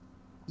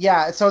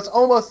 Yeah, so it's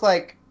almost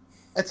like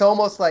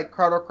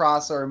Chrono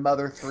Cross or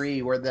Mother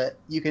 3, where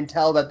you can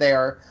tell that they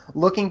are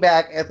looking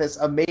back at this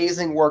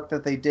amazing work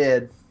that they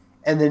did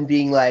and then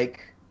being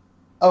like,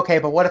 okay,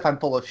 but what if I'm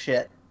full of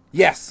shit?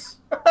 Yes.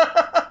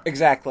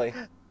 Exactly.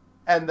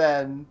 And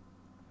then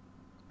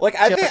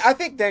I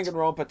think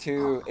Danganronpa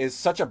 2 is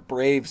such a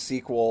brave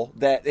sequel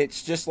that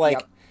it's just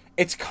like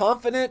it's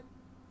confident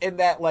in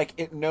that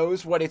it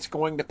knows what it's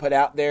going to put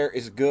out there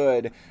is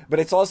good, but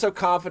it's also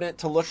confident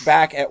to look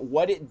back at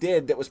what it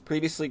did that was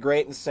previously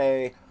great and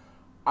say,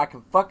 I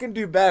can fucking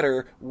do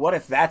better. What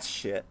if that's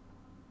shit?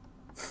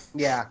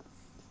 Yeah.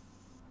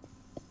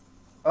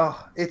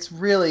 Oh, it's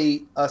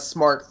really a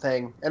smart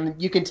thing. And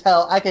you can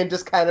tell, I can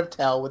just kind of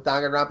tell with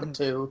Danganronpa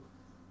 2,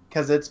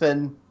 because it's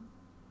been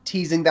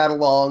teasing that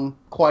along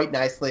quite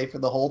nicely for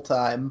the whole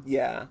time.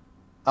 Yeah.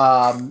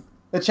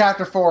 The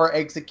Chapter 4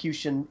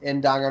 execution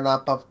in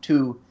Danganronpa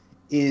 2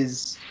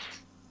 is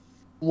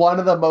one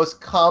of the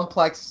most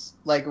complex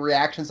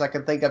reactions I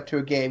can think of to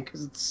a game,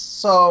 because it's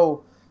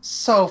so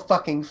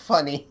fucking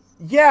funny.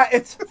 Yeah,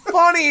 it's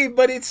funny,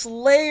 but it's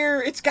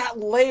got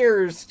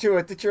layers to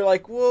it that you're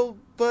like, well,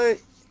 but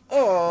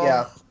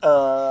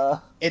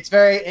it's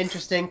very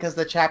interesting because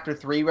the Chapter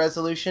 3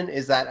 resolution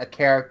is that a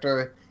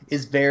character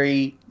is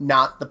very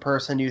not the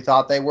person you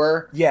thought they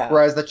were. Yeah.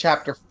 Whereas the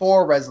Chapter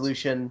 4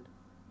 resolution,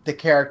 the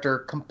character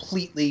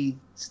completely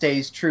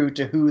stays true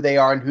to who they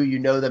are and who you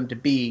know them to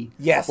be.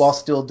 Yes. While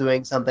still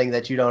doing something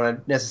that you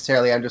don't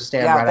necessarily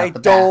understand right off the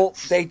bat.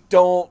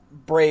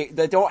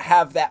 They don't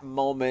have that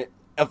moment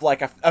of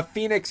a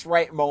Phoenix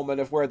Wright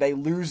moment of where they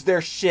lose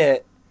their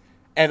shit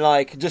and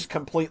just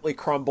completely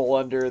crumble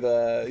under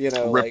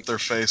the, rip their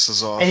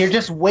faces off. And you're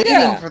just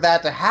waiting for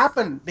that to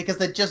happen because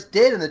they just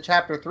did in the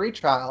Chapter 3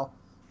 trial.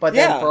 But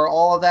then for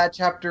all of that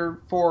Chapter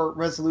 4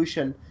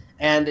 resolution,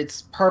 and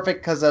it's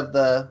perfect because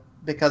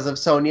of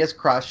Sonia's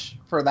crush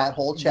for that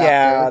whole chapter.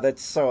 Yeah,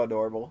 that's so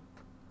adorable.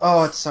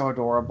 Oh, it's so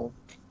adorable.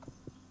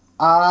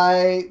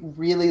 I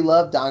really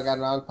love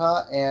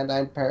Danganronpa, and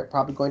I'm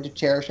probably going to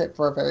cherish it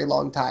for a very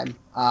long time.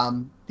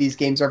 These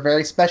games are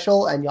very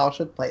special, and y'all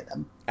should play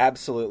them.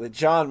 Absolutely.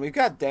 John, we've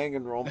got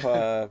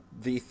Danganronpa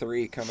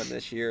V3 coming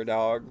this year,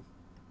 dog.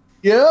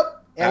 Yep.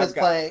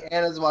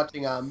 Anna's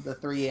watching the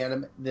three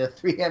anime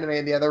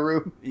in the other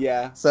room.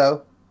 Yeah.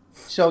 So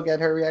she'll get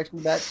her reaction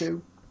to that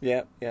too.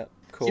 Yep.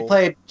 Cool.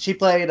 She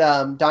played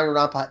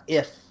Danganronpa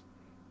If.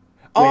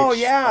 Oh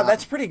yeah,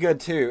 that's pretty good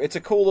too. It's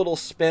a cool little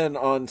spin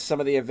on some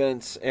of the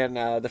events in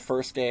the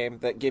first game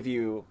that give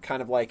you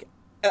kind of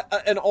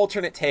an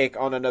alternate take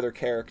on another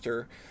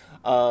character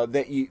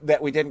that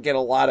we didn't get a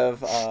lot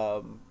of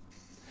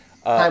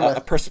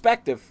a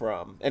perspective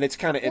from, and it's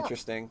kind of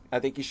interesting. I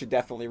think you should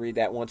definitely read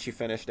that once you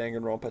finish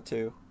Danganronpa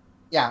 2.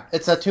 Yeah,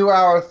 it's a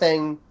 2-hour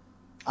thing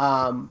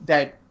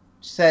that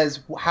says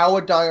how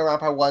would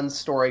Danganronpa 1's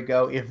story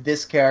go if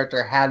this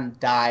character hadn't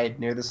died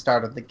near the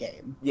start of the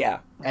game. Yeah.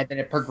 And then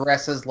it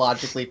progresses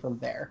logically from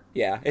there.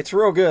 Yeah, it's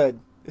real good.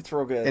 It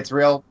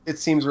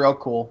seems real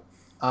cool.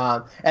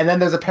 And then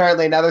there's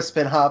apparently another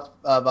spin-off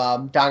of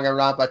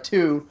Danganronpa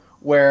 2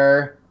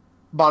 where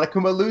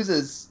Monokuma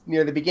loses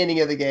near the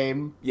beginning of the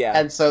game. Yeah.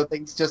 And so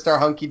things just are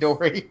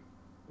hunky-dory,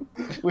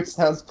 which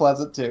sounds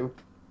pleasant too.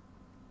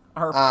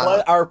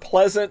 Our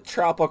pleasant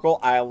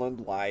tropical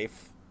island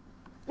life.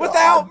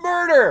 Without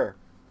murder!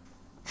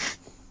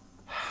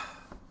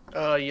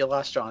 Oh, you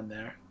lost John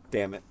there.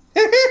 Damn it.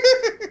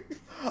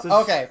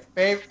 Okay,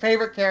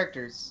 favorite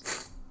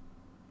characters.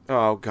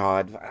 Oh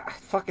God,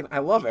 I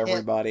love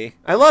everybody.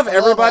 I love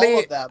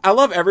everybody. I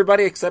love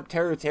everybody except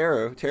Teru.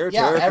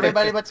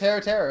 Everybody but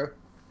Teru,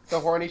 the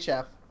horny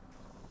chef.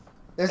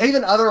 There's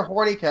even other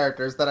horny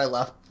characters that I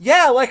love.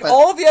 Yeah,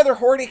 all of the other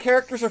horny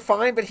characters are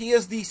fine, but he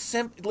is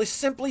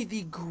simply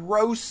the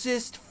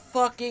grossest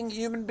fucking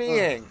human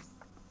being.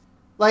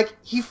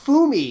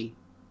 Hifumi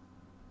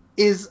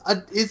is I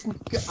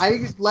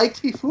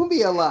liked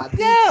Hifumi a lot.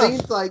 Yeah. He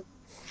seems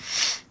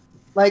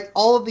like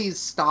all of these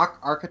stock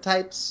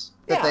archetypes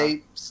that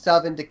they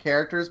stuff into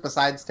characters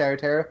besides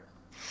Teru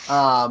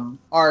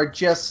are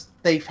just,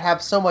 they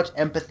have so much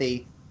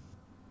empathy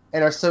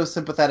and are so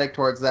sympathetic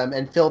towards them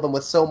and fill them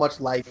with so much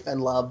life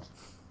and love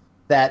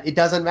that it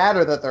doesn't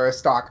matter that they're a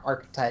stock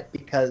archetype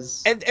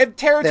because and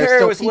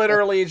Teru is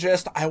literally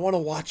just, I want to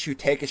watch you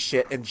take a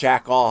shit and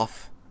jack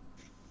off.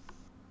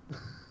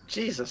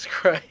 Jesus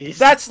Christ.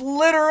 That's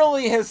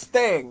literally his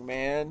thing,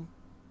 man.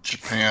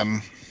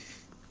 Japan.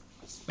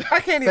 I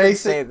can't even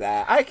say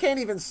that. I can't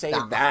even say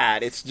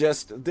that. It's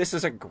just, this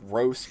is a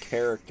gross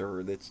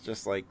character that's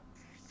just like,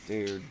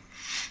 dude.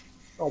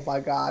 Oh my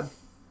god.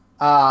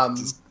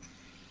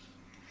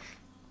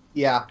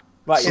 Yeah.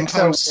 But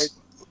sometimes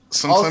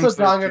also,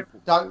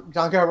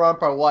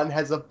 Danganronpa 1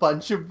 has a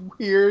bunch of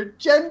weird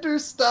gender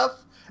stuff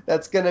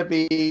that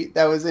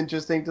was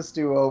interesting to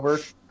stew over.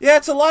 Yeah,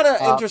 it's a lot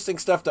of interesting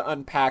stuff to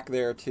unpack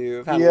there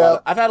too.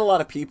 I've had a lot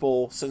of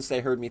people, since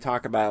they heard me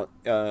talk about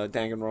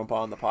Danganronpa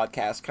on the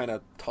podcast, kind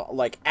of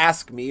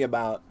ask me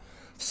about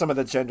some of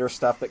the gender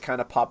stuff that kind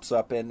of pops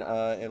up and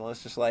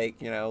it's just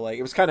like,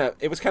 it was kind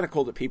of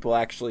cool that people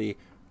actually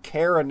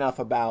care enough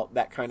about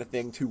that kind of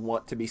thing to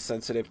want to be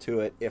sensitive to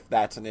it if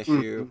that's an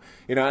issue.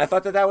 And I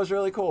thought that was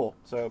really cool.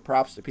 So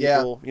props to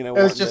people.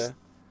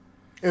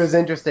 It was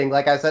interesting.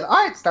 Like I said,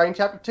 all right, starting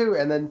chapter 2,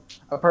 and then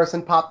a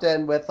person popped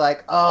in with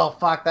like, "Oh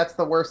fuck, that's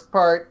the worst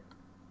part.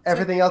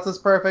 Everything else is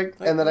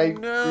perfect." And then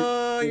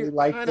you're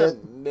liked kind it.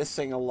 of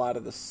missing a lot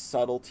of the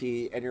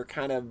subtlety, and you're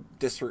kind of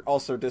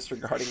also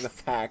disregarding the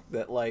fact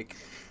that like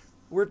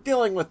we're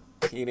dealing with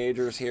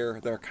teenagers here.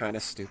 They're kind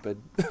of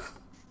stupid.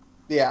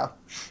 Yeah.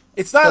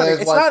 It's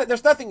not.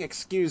 There's nothing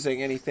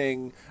excusing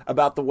anything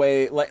about the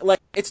way like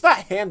it's not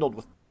handled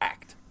with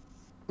tact.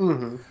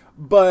 Mm-hmm.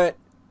 But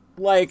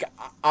like,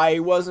 I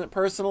wasn't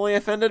personally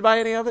offended by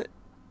any of it.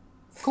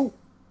 Cool.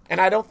 And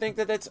I don't think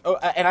that that's...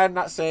 and I'm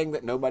not saying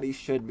that nobody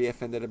should be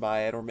offended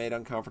by it or made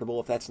uncomfortable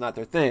if that's not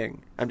their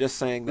thing. I'm just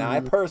saying that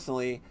I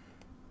personally...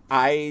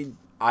 I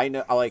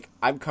know, like,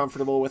 I'm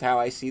comfortable with how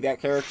I see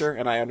that character,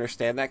 and I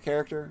understand that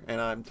character,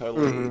 and I'm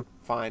totally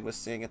fine with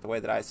seeing it the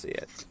way that I see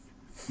it.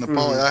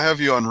 Nepali, I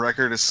have you on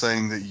record as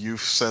saying that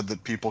you've said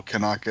that people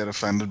cannot get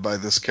offended by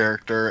this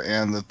character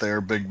and that they're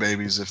big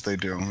babies if they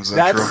do. Is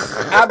that true?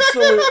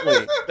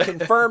 Absolutely.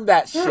 Confirm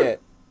that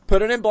shit.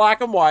 Put it in black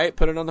and white.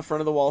 Put it on the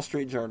front of the Wall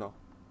Street Journal.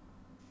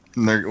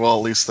 Well,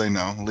 at least they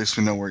know. At least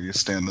we know where you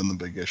stand on the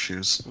big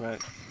issues.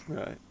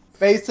 Right.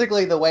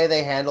 Basically, the way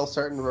they handle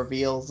certain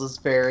reveals is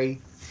very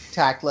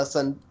tactless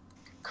and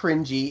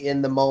cringy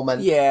in the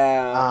moment.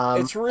 Yeah.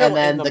 It's real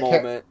in the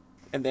moment.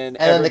 And then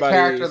the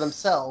character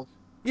themselves.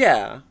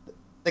 Yeah.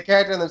 The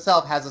character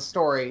themselves has a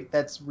story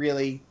that's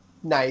really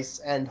nice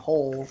and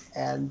whole,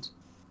 and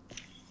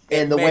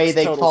the way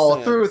they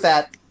follow through with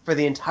that for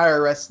the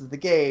entire rest of the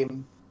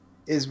game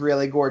is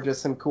really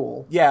gorgeous and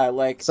cool. Yeah,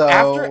 like, so,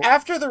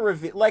 after the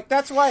reveal, like,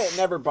 that's why it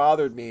never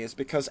bothered me, is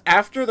because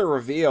after the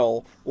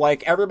reveal,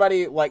 like,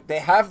 everybody, like, they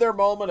have their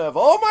moment of,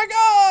 oh my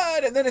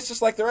god, and then it's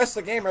just like the rest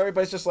of the game,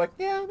 everybody's just like,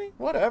 yeah, I mean,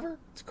 whatever,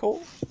 it's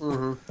cool.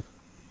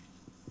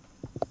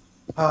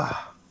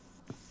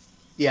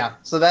 Yeah,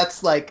 so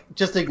that's, like,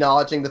 just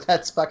acknowledging that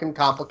that's fucking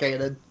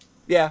complicated.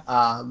 Yeah.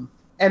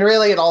 And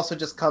really it also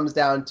just comes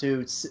down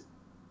to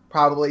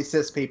probably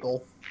cis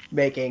people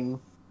making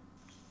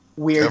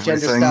weird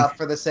gender stuff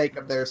for the sake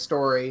of their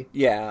story.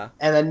 Yeah.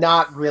 And then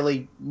not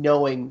really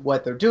knowing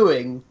what they're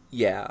doing.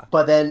 Yeah.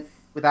 But then,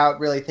 without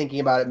really thinking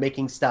about it,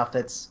 making stuff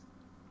that's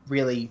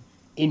really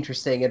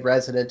interesting and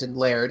resonant and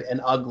layered and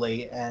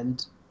ugly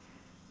and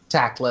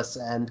tactless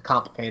and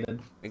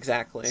complicated.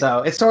 Exactly. So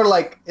it's sort of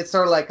like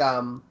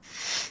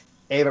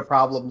Ava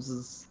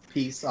Problems'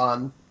 piece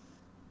on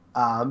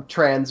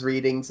trans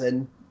readings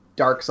and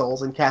Dark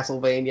Souls and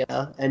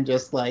Castlevania, and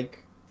just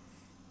like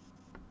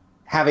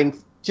having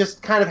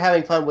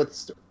fun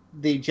with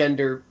the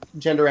gender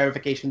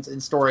ramifications in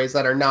stories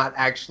that are not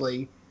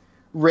actually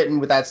written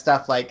with that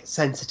stuff like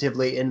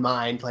sensitively in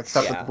mind, like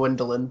stuff with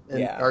Gwendolyn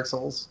in Dark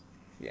Souls.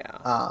 Yeah.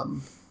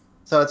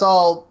 So it's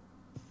all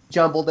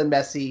jumbled and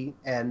messy,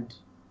 and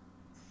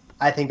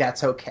I think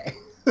that's okay.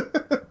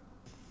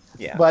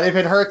 Yeah. But if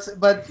it hurts,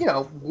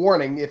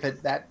 warning, if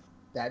that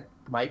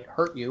might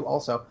hurt you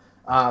also.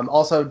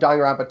 Also,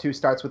 Danganronpa 2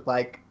 starts with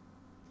like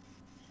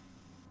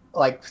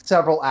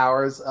several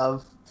hours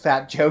of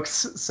fat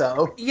jokes,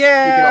 so you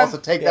can also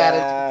take that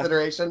into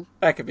consideration.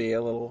 That could be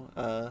a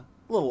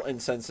little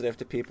insensitive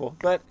to people,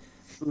 but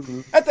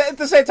at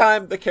the same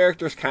time, the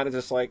character's kind of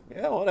just like,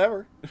 yeah,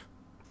 whatever.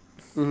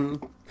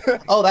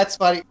 Oh, that's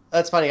funny.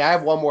 That's funny. I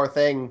have one more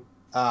thing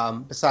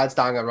besides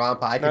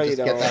Danganronpa. I can get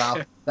that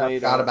off. That I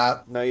forgot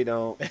about. No, you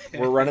don't.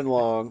 We're running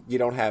long. You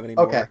don't have any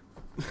more. Okay.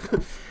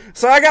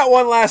 So I got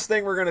one last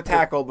thing we're going to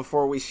tackle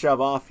before we shove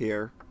off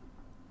here.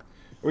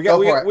 We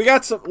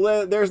got some.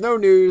 There's no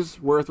news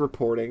worth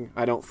reporting,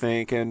 I don't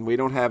think, and we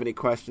don't have any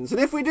questions.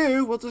 And if we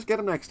do, we'll just get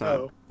them next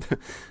time. Oh.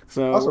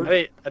 So awesome.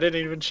 I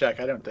didn't even check.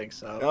 I don't think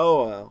so.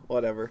 Oh well,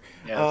 whatever.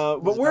 Yeah,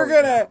 but we're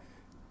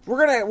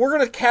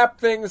gonna cap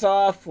things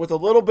off with a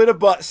little bit of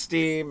butt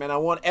steam, and I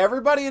want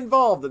everybody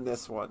involved in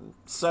this one.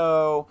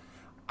 So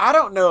I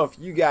don't know if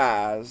you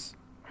guys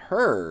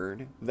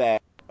heard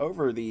that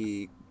over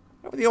the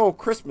old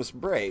Christmas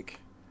break,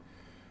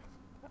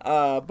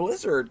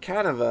 Blizzard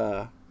kind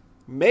of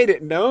made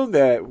it known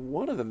that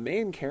one of the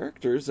main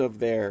characters of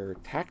their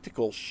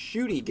tactical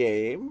shooty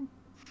game,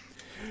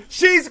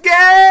 she's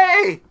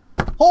gay!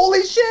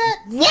 Holy shit!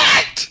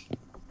 What?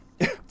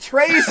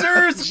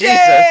 Tracer's Jesus.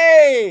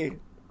 gay!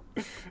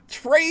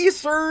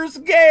 Tracer's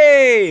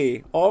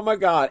gay! Oh my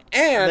god.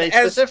 And They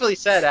as specifically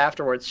said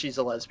afterwards she's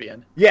a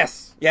lesbian.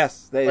 yes,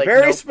 they Like,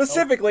 very no-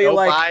 specifically no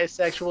like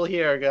bisexual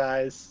here,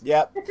 guys.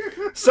 yep.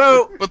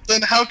 So But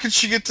then how could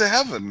she get to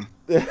heaven?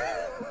 and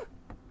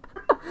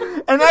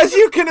as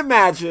you can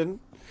imagine,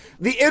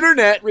 the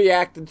internet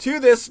reacted to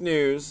this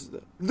news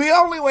the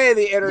only way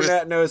the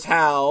internet knows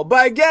how,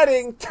 by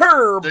getting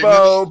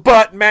turbo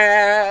butt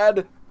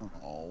mad.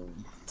 Oh.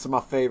 It's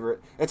my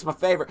favorite.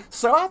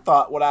 So I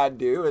thought what I'd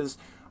do is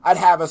I'd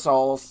have us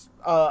all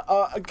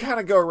kind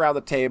of go around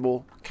the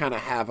table, kind of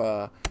have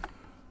a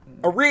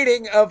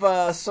reading of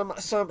some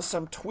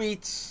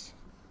tweets,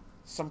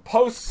 some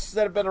posts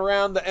that have been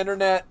around the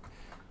internet.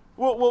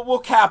 We'll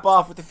cap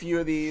off with a few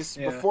of these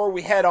before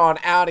we head on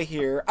out of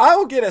here. I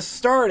will get us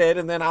started,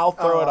 and then I'll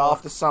throw it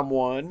off to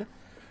someone.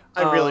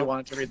 I really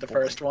wanted to read the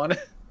first one.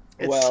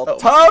 It's Well, so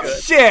tough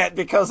good. shit,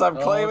 because I'm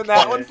claiming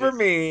that one for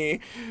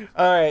me.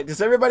 All right,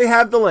 does everybody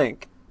have the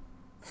link?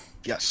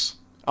 Yes.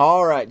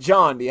 All right,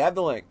 John, do you have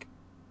the link?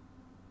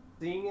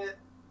 Seeing it.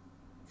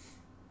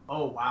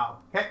 Oh wow.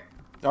 Okay.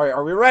 All right,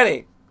 are we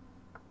ready?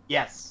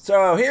 Yes.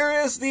 So here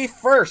is the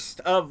first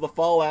of the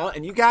Fallout,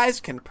 and you guys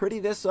can pretty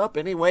this up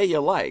any way you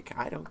like.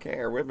 I don't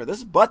care. Remember, this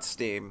is butt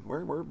steam.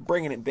 We're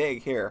bringing it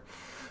big here.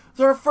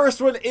 So our first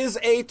one is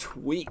a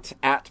tweet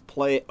at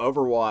Play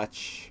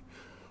Overwatch.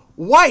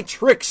 Why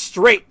trick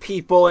straight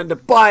people into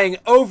buying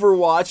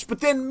Overwatch, but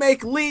then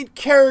make lead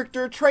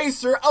character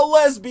Tracer a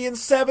lesbian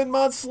 7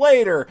 months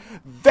later?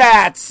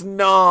 That's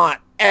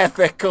not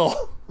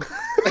ethical.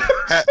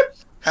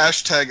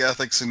 Hashtag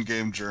ethics in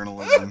game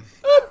journalism.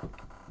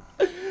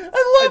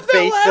 I love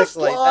that last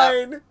Basically,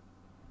 line.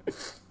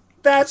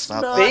 That's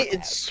not not Bait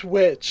and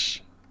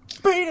switch.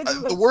 bait and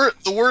switch.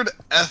 The word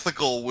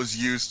ethical was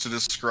used to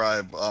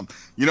describe,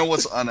 you know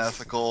what's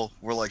unethical?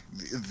 We're like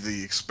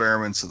the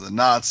experiments of the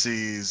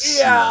Nazis.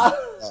 Yeah.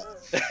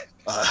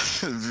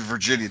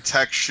 Virginia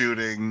Tech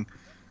shooting,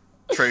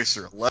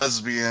 Tracer a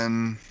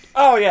lesbian.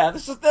 Oh yeah,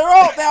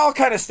 they all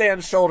kind of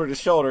stand shoulder to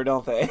shoulder,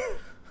 don't they?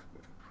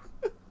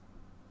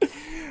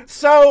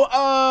 So,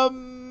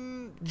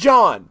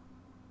 John,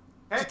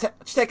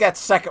 just take that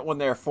second one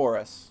there for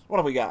us. What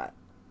do we got?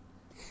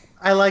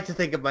 I like to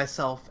think of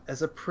myself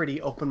as a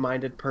pretty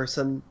open-minded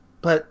person,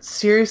 but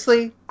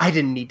seriously, I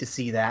didn't need to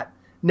see that.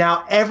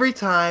 Now, every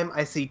time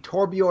I see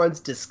Torbjorn's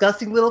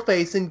disgusting little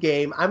face in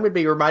game, I'm going to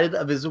be reminded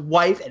of his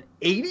wife and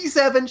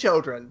 87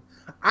 children.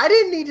 I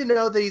didn't need to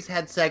know that he's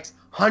had sex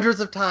hundreds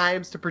of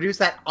times to produce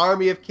that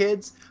army of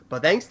kids,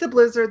 but thanks to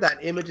Blizzard, that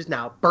image is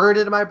now burned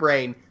into my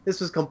brain.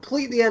 This was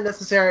completely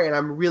unnecessary, and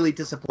I'm really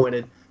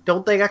disappointed.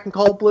 Don't think I can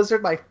call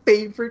Blizzard my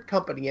favorite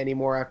company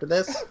anymore after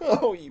this.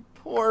 Oh, you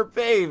poor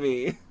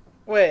baby.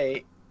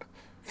 Wait,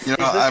 You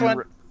know, is this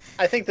one?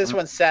 I think this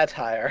one's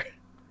satire.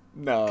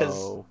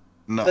 No.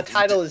 no, The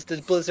title is, "Does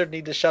Blizzard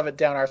need to shove it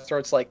down our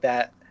throats like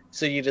that?"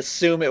 So you'd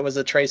assume it was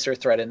a Tracer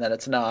threat, and then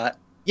it's not.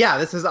 Yeah,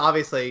 this is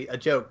obviously a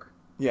joke,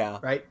 Yeah,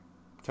 right?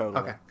 totally.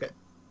 Okay, good.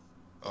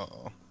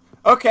 Uh-oh.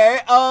 Okay,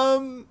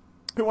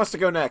 who wants to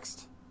go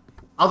next?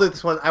 I'll do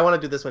this one. I want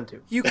to do this one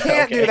too. You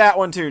can't do Okay. that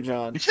one too,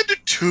 John. You can't do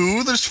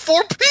two. There's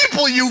 4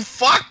 people. You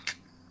fuck.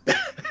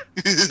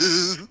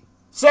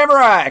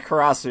 Samurai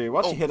Karasu,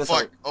 why don't you Oh, hit us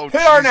fuck. up? Oh,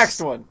 Hit our Jesus.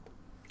 next one.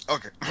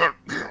 Okay.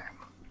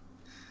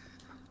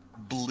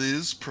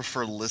 Blizz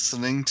prefer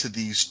listening to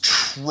these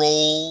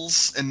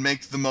trolls and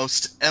make the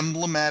most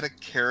emblematic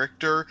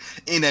character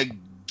in a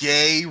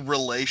gay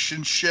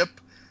relationship?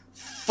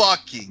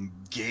 Fucking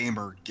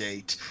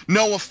Gamergate.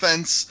 No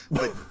offense,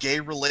 but gay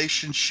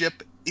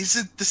relationship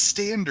isn't the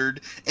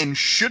standard and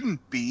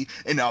shouldn't be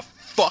in a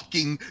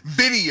fucking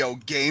video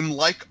game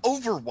like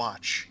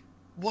Overwatch.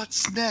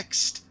 What's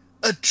next?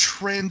 A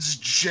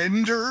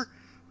transgender?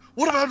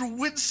 What about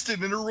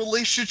Winston in a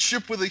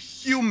relationship with a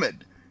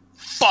human?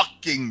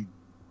 Fucking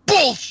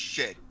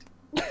bullshit!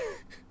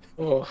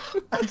 Oh.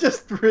 I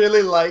just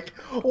really like,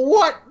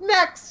 what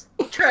next?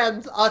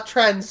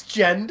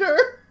 Transgender?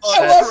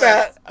 I love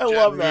that. I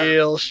love that.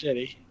 Real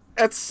shitty.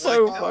 That's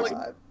so Like, fucking.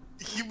 God.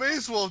 You may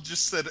as well have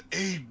just said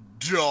a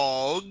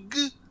dog.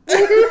 a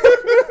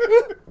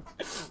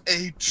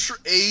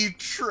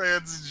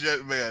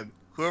transgender man.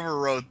 Whoever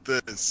wrote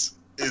this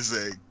is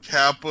a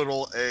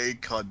capital A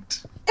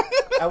cunt.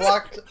 I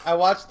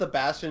watched the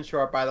Bastion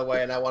short, by the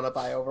way, and I want to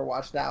buy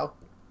Overwatch now.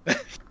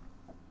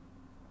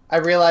 I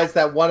realized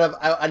that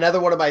another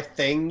one of my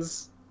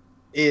things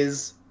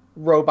is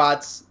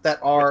robots that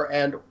are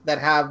and that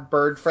have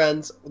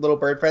little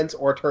bird friends,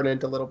 or turn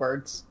into little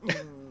birds.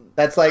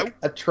 That's like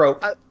a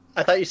trope.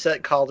 I thought you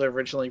said called it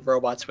originally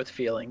robots with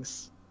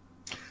feelings.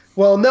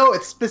 Well, no,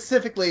 it's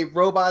specifically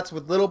robots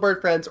with little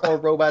bird friends or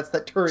robots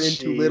that turn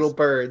into Jeez. little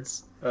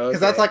birds. Because Okay.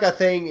 that's like a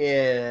thing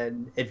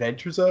in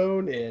Adventure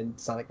Zone, in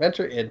Sonic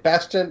Adventure, in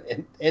Bastion,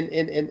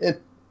 in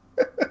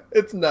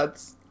it's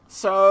nuts.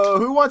 So,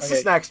 who wants this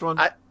Okay. next one?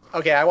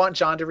 Okay, I want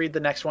John to read the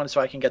next one so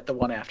I can get the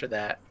one after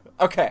that.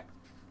 Okay.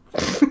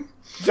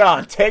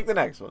 John, take the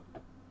next one.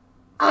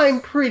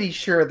 I'm pretty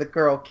sure the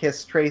girl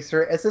kissed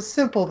Tracer as a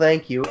simple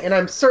thank you, and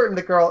I'm certain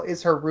the girl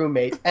is her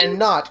roommate and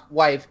not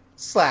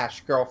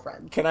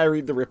wife/girlfriend. Can I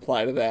read the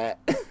reply to that?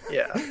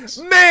 Yeah.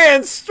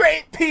 Man,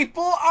 straight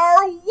people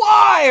are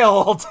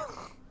wild!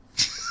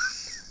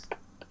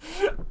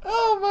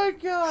 Oh my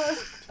god.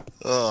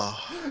 Ugh.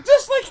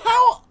 Just like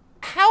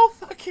how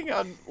fucking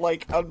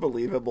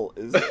unbelievable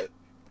is it?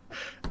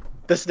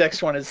 This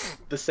next one is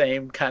the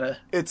same kind of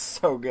It's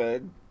so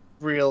good.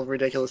 real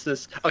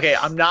ridiculousness. Okay,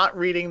 I'm not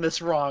reading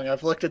this wrong.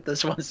 I've looked at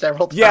this one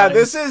several times. Yeah,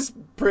 this is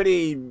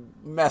pretty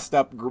messed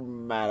up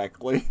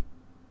grammatically.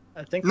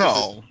 I think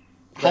No.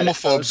 this is Reddit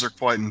Homophobes post. are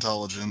quite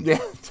intelligent. Yeah,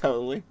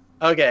 totally.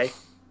 Okay.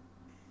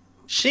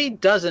 She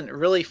doesn't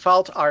really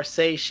fault our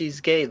say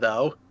she's gay,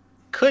 though.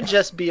 Could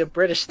just be a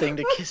British thing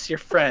to kiss your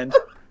friend.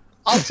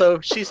 Also,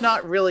 she's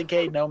not really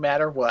gay no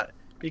matter what.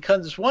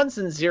 Because ones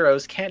and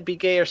zeros can't be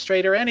gay or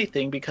straight or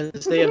anything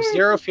because they have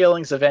zero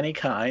feelings of any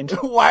kind.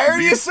 Why are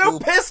you so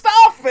pissed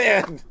off,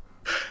 then?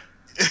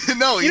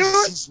 No, You know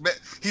what?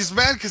 he's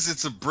mad because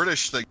it's a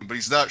British thing, but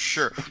he's not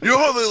sure. You know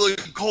how they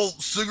like call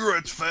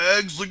cigarettes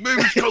fags? Like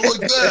maybe it's kind of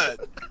like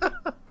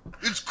that.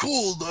 It's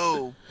cool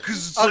though,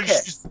 because it's like Okay.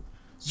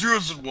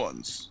 zeros and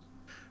ones.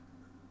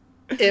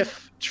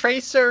 If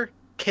Tracer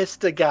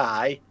kissed a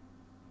guy,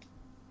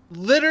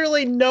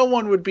 literally no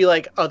one would be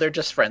like, oh, they're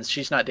just friends.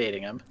 She's not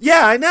dating him.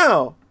 Yeah, I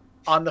know.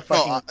 On the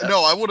fucking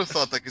No, I would have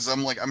thought that because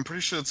I'm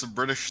pretty sure it's a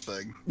British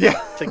thing.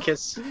 Yeah. to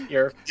kiss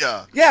your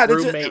Yeah. Yeah,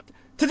 roommate.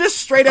 to just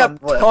straight up On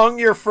what? tongue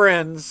your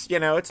friends,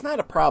 it's not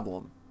a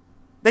problem.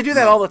 They do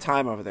that all the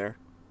time over there.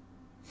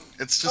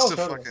 It's just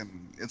totally.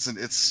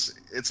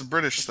 it's a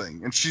British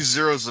thing, and she's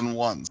zeros and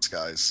ones,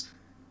 guys.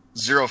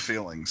 Zero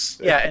feelings.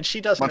 Yeah, and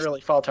she doesn't Much- really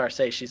fault our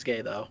say she's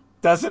gay, though.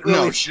 Doesn't really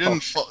No, she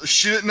didn't.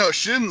 She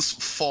didn't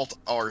fault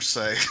our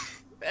say.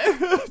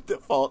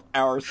 default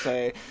our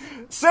say.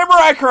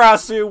 Samurai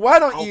Karasu, why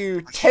don't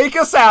you take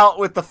us out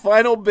with the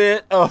final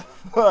bit of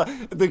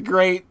the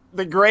great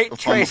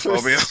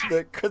Tracer's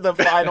the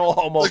final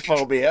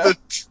homophobia. The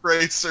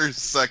Tracer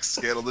sex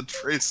scandal. The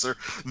Tracer.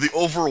 The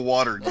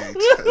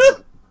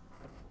Overwatergate.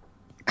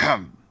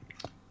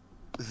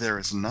 There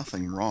is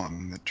nothing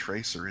wrong that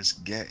Tracer is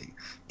gay,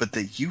 but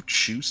that you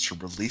choose to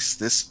release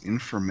this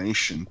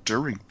information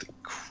during the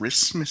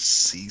Christmas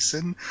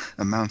season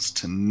amounts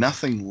to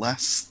nothing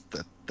less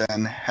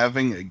than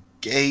having a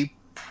gay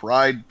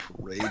pride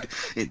parade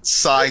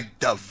inside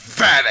the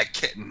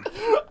Vatican.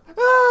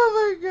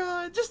 Oh my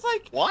god, just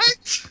like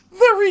What?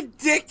 the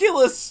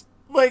ridiculous,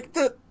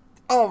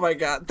 oh my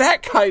god,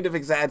 that kind of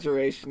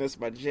exaggeration is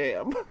my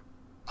jam.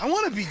 I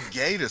want to be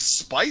gay to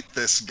spite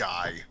this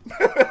guy.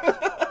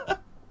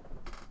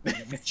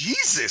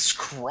 Jesus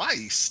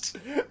Christ.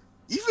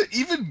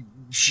 Even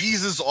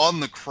Jesus on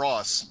the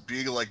cross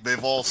being like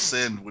they've all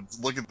sinned would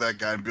look at that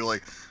guy and be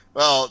like,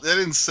 well, they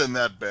didn't sin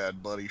that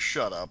bad, buddy.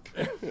 Shut up.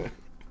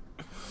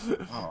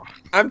 Oh.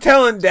 I'm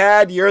telling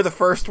Dad, you're the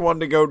first one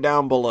to go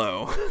down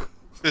below.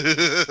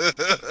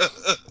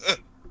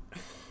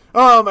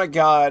 Oh my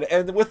god.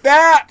 And with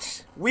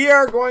that, we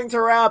are going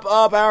to wrap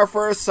up our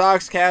first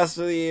Soxcast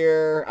of the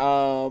year.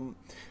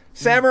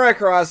 Samurai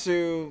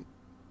Karasu,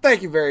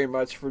 thank you very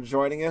much for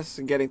joining us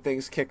and getting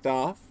things kicked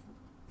off.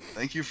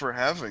 Thank you for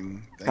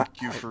having.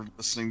 Thank you for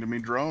listening to me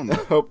drone.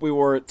 Hope we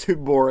weren't too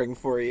boring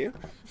for you.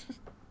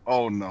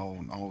 Oh,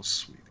 no,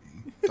 sweetie.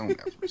 Don't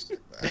ever say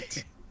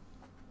that.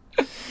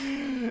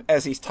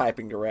 As he's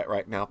typing to Rhett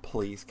right now,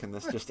 please, can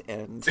this just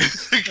end?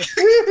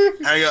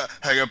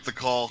 Hang up the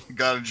call.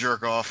 Gotta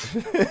jerk off.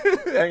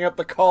 Hang up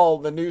the call,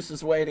 the noose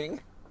is waiting.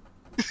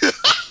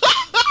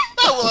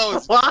 Well,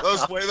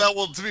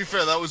 to be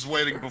fair, that was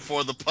waiting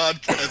before the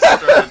podcast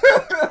started.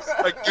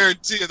 I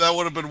guarantee you that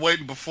would have been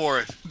waiting before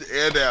it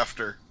and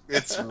after.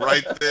 It's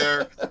right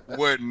there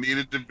where it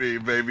needed to be,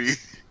 baby.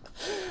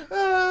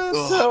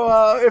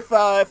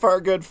 If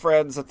our good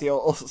friends at the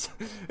old,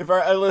 if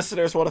our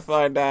listeners want to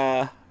find,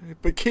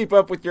 but keep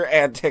up with your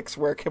antics,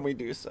 where can we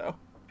do so?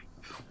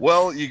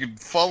 Well, you can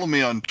follow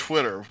me on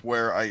Twitter,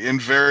 where I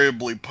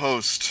invariably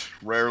post,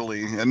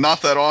 rarely, and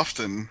not that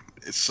often,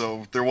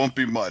 so there won't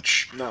be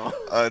much. No.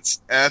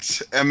 It's at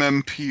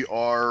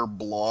MMPR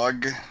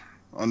blog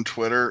on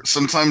Twitter.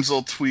 Sometimes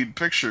I'll tweet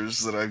pictures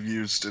that I've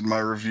used in my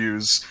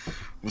reviews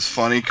with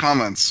funny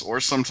comments, or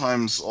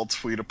sometimes I'll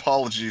tweet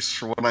apologies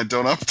for when I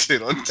don't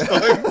update on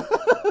time.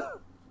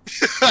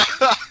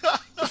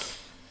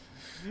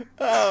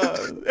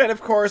 And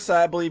of course,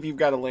 I believe you've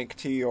got a link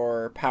to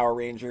your Power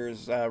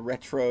Rangers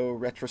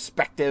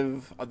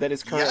retrospective that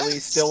is currently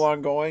Yes. still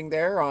ongoing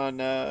there on.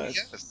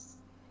 Yes.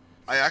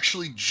 I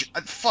actually...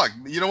 Fuck,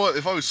 you know what?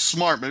 If I was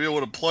smart, maybe I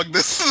would have plugged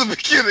this in the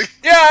beginning.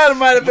 Yeah, that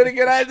might have been a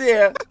good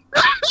idea.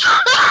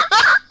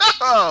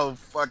 Oh,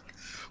 fuck.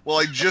 Well,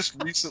 I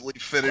just recently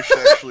finished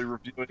actually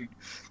reviewing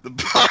the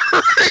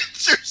Power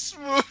Rangers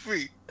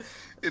movie.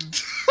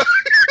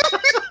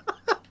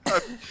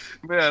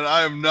 Man,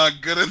 I am not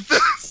good at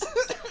this.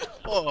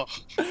 Oh.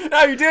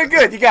 No, you're doing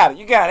good. You got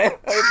it.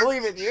 I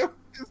believe in you.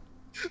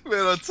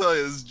 Man, I'll tell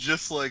you, it's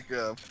just like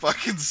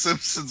fucking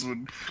Simpsons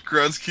when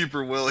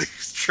groundskeeper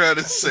Willie's trying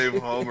to save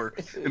Homer,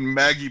 and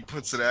Maggie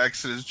puts an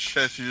axe in his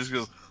chest. She just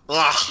goes,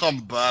 I'm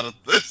bad at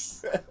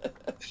this.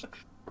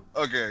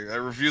 Okay, I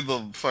reviewed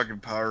the fucking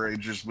Power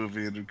Rangers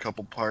movie in a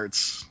couple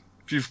parts.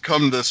 If you've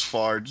come this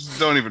far, just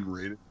don't even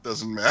read it.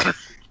 Doesn't matter.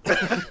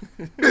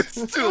 It's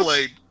too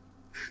late.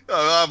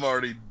 I'm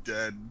already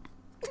dead.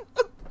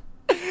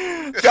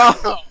 John,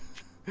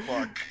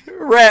 Fuck.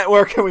 Rhett,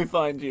 where can we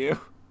find you?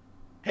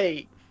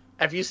 Hey,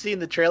 have you seen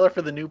the trailer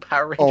for the new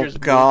Power Rangers Oh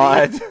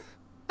God! movie?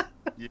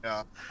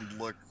 Yeah,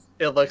 look.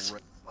 It looks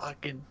Great.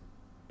 fucking...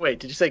 Wait,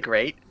 did you say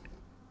great?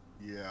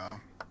 Yeah.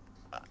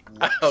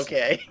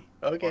 Okay.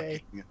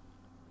 Fucking...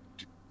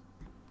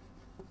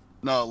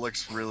 No, it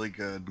looks really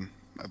good.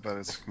 I bet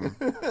it's gonna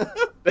be.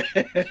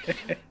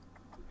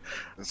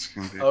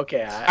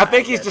 Okay. I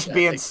think he's get just you.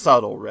 being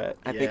subtle, Rhett.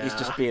 I think he's Yeah.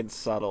 just being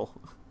subtle.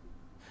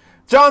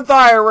 John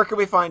Thayer, where can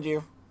we find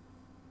you?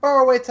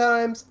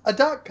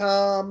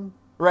 FarawayTimes.com.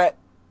 Rhett.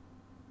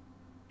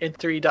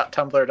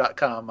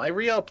 In3.tumblr.com. I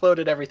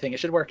re-uploaded everything. It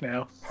should work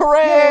now.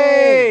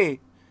 Hooray!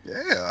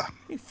 Yeah.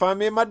 You can find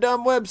me at my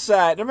dumb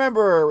website. And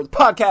remember, the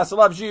podcast that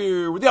loves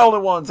you, we're the only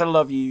ones that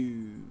love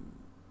you.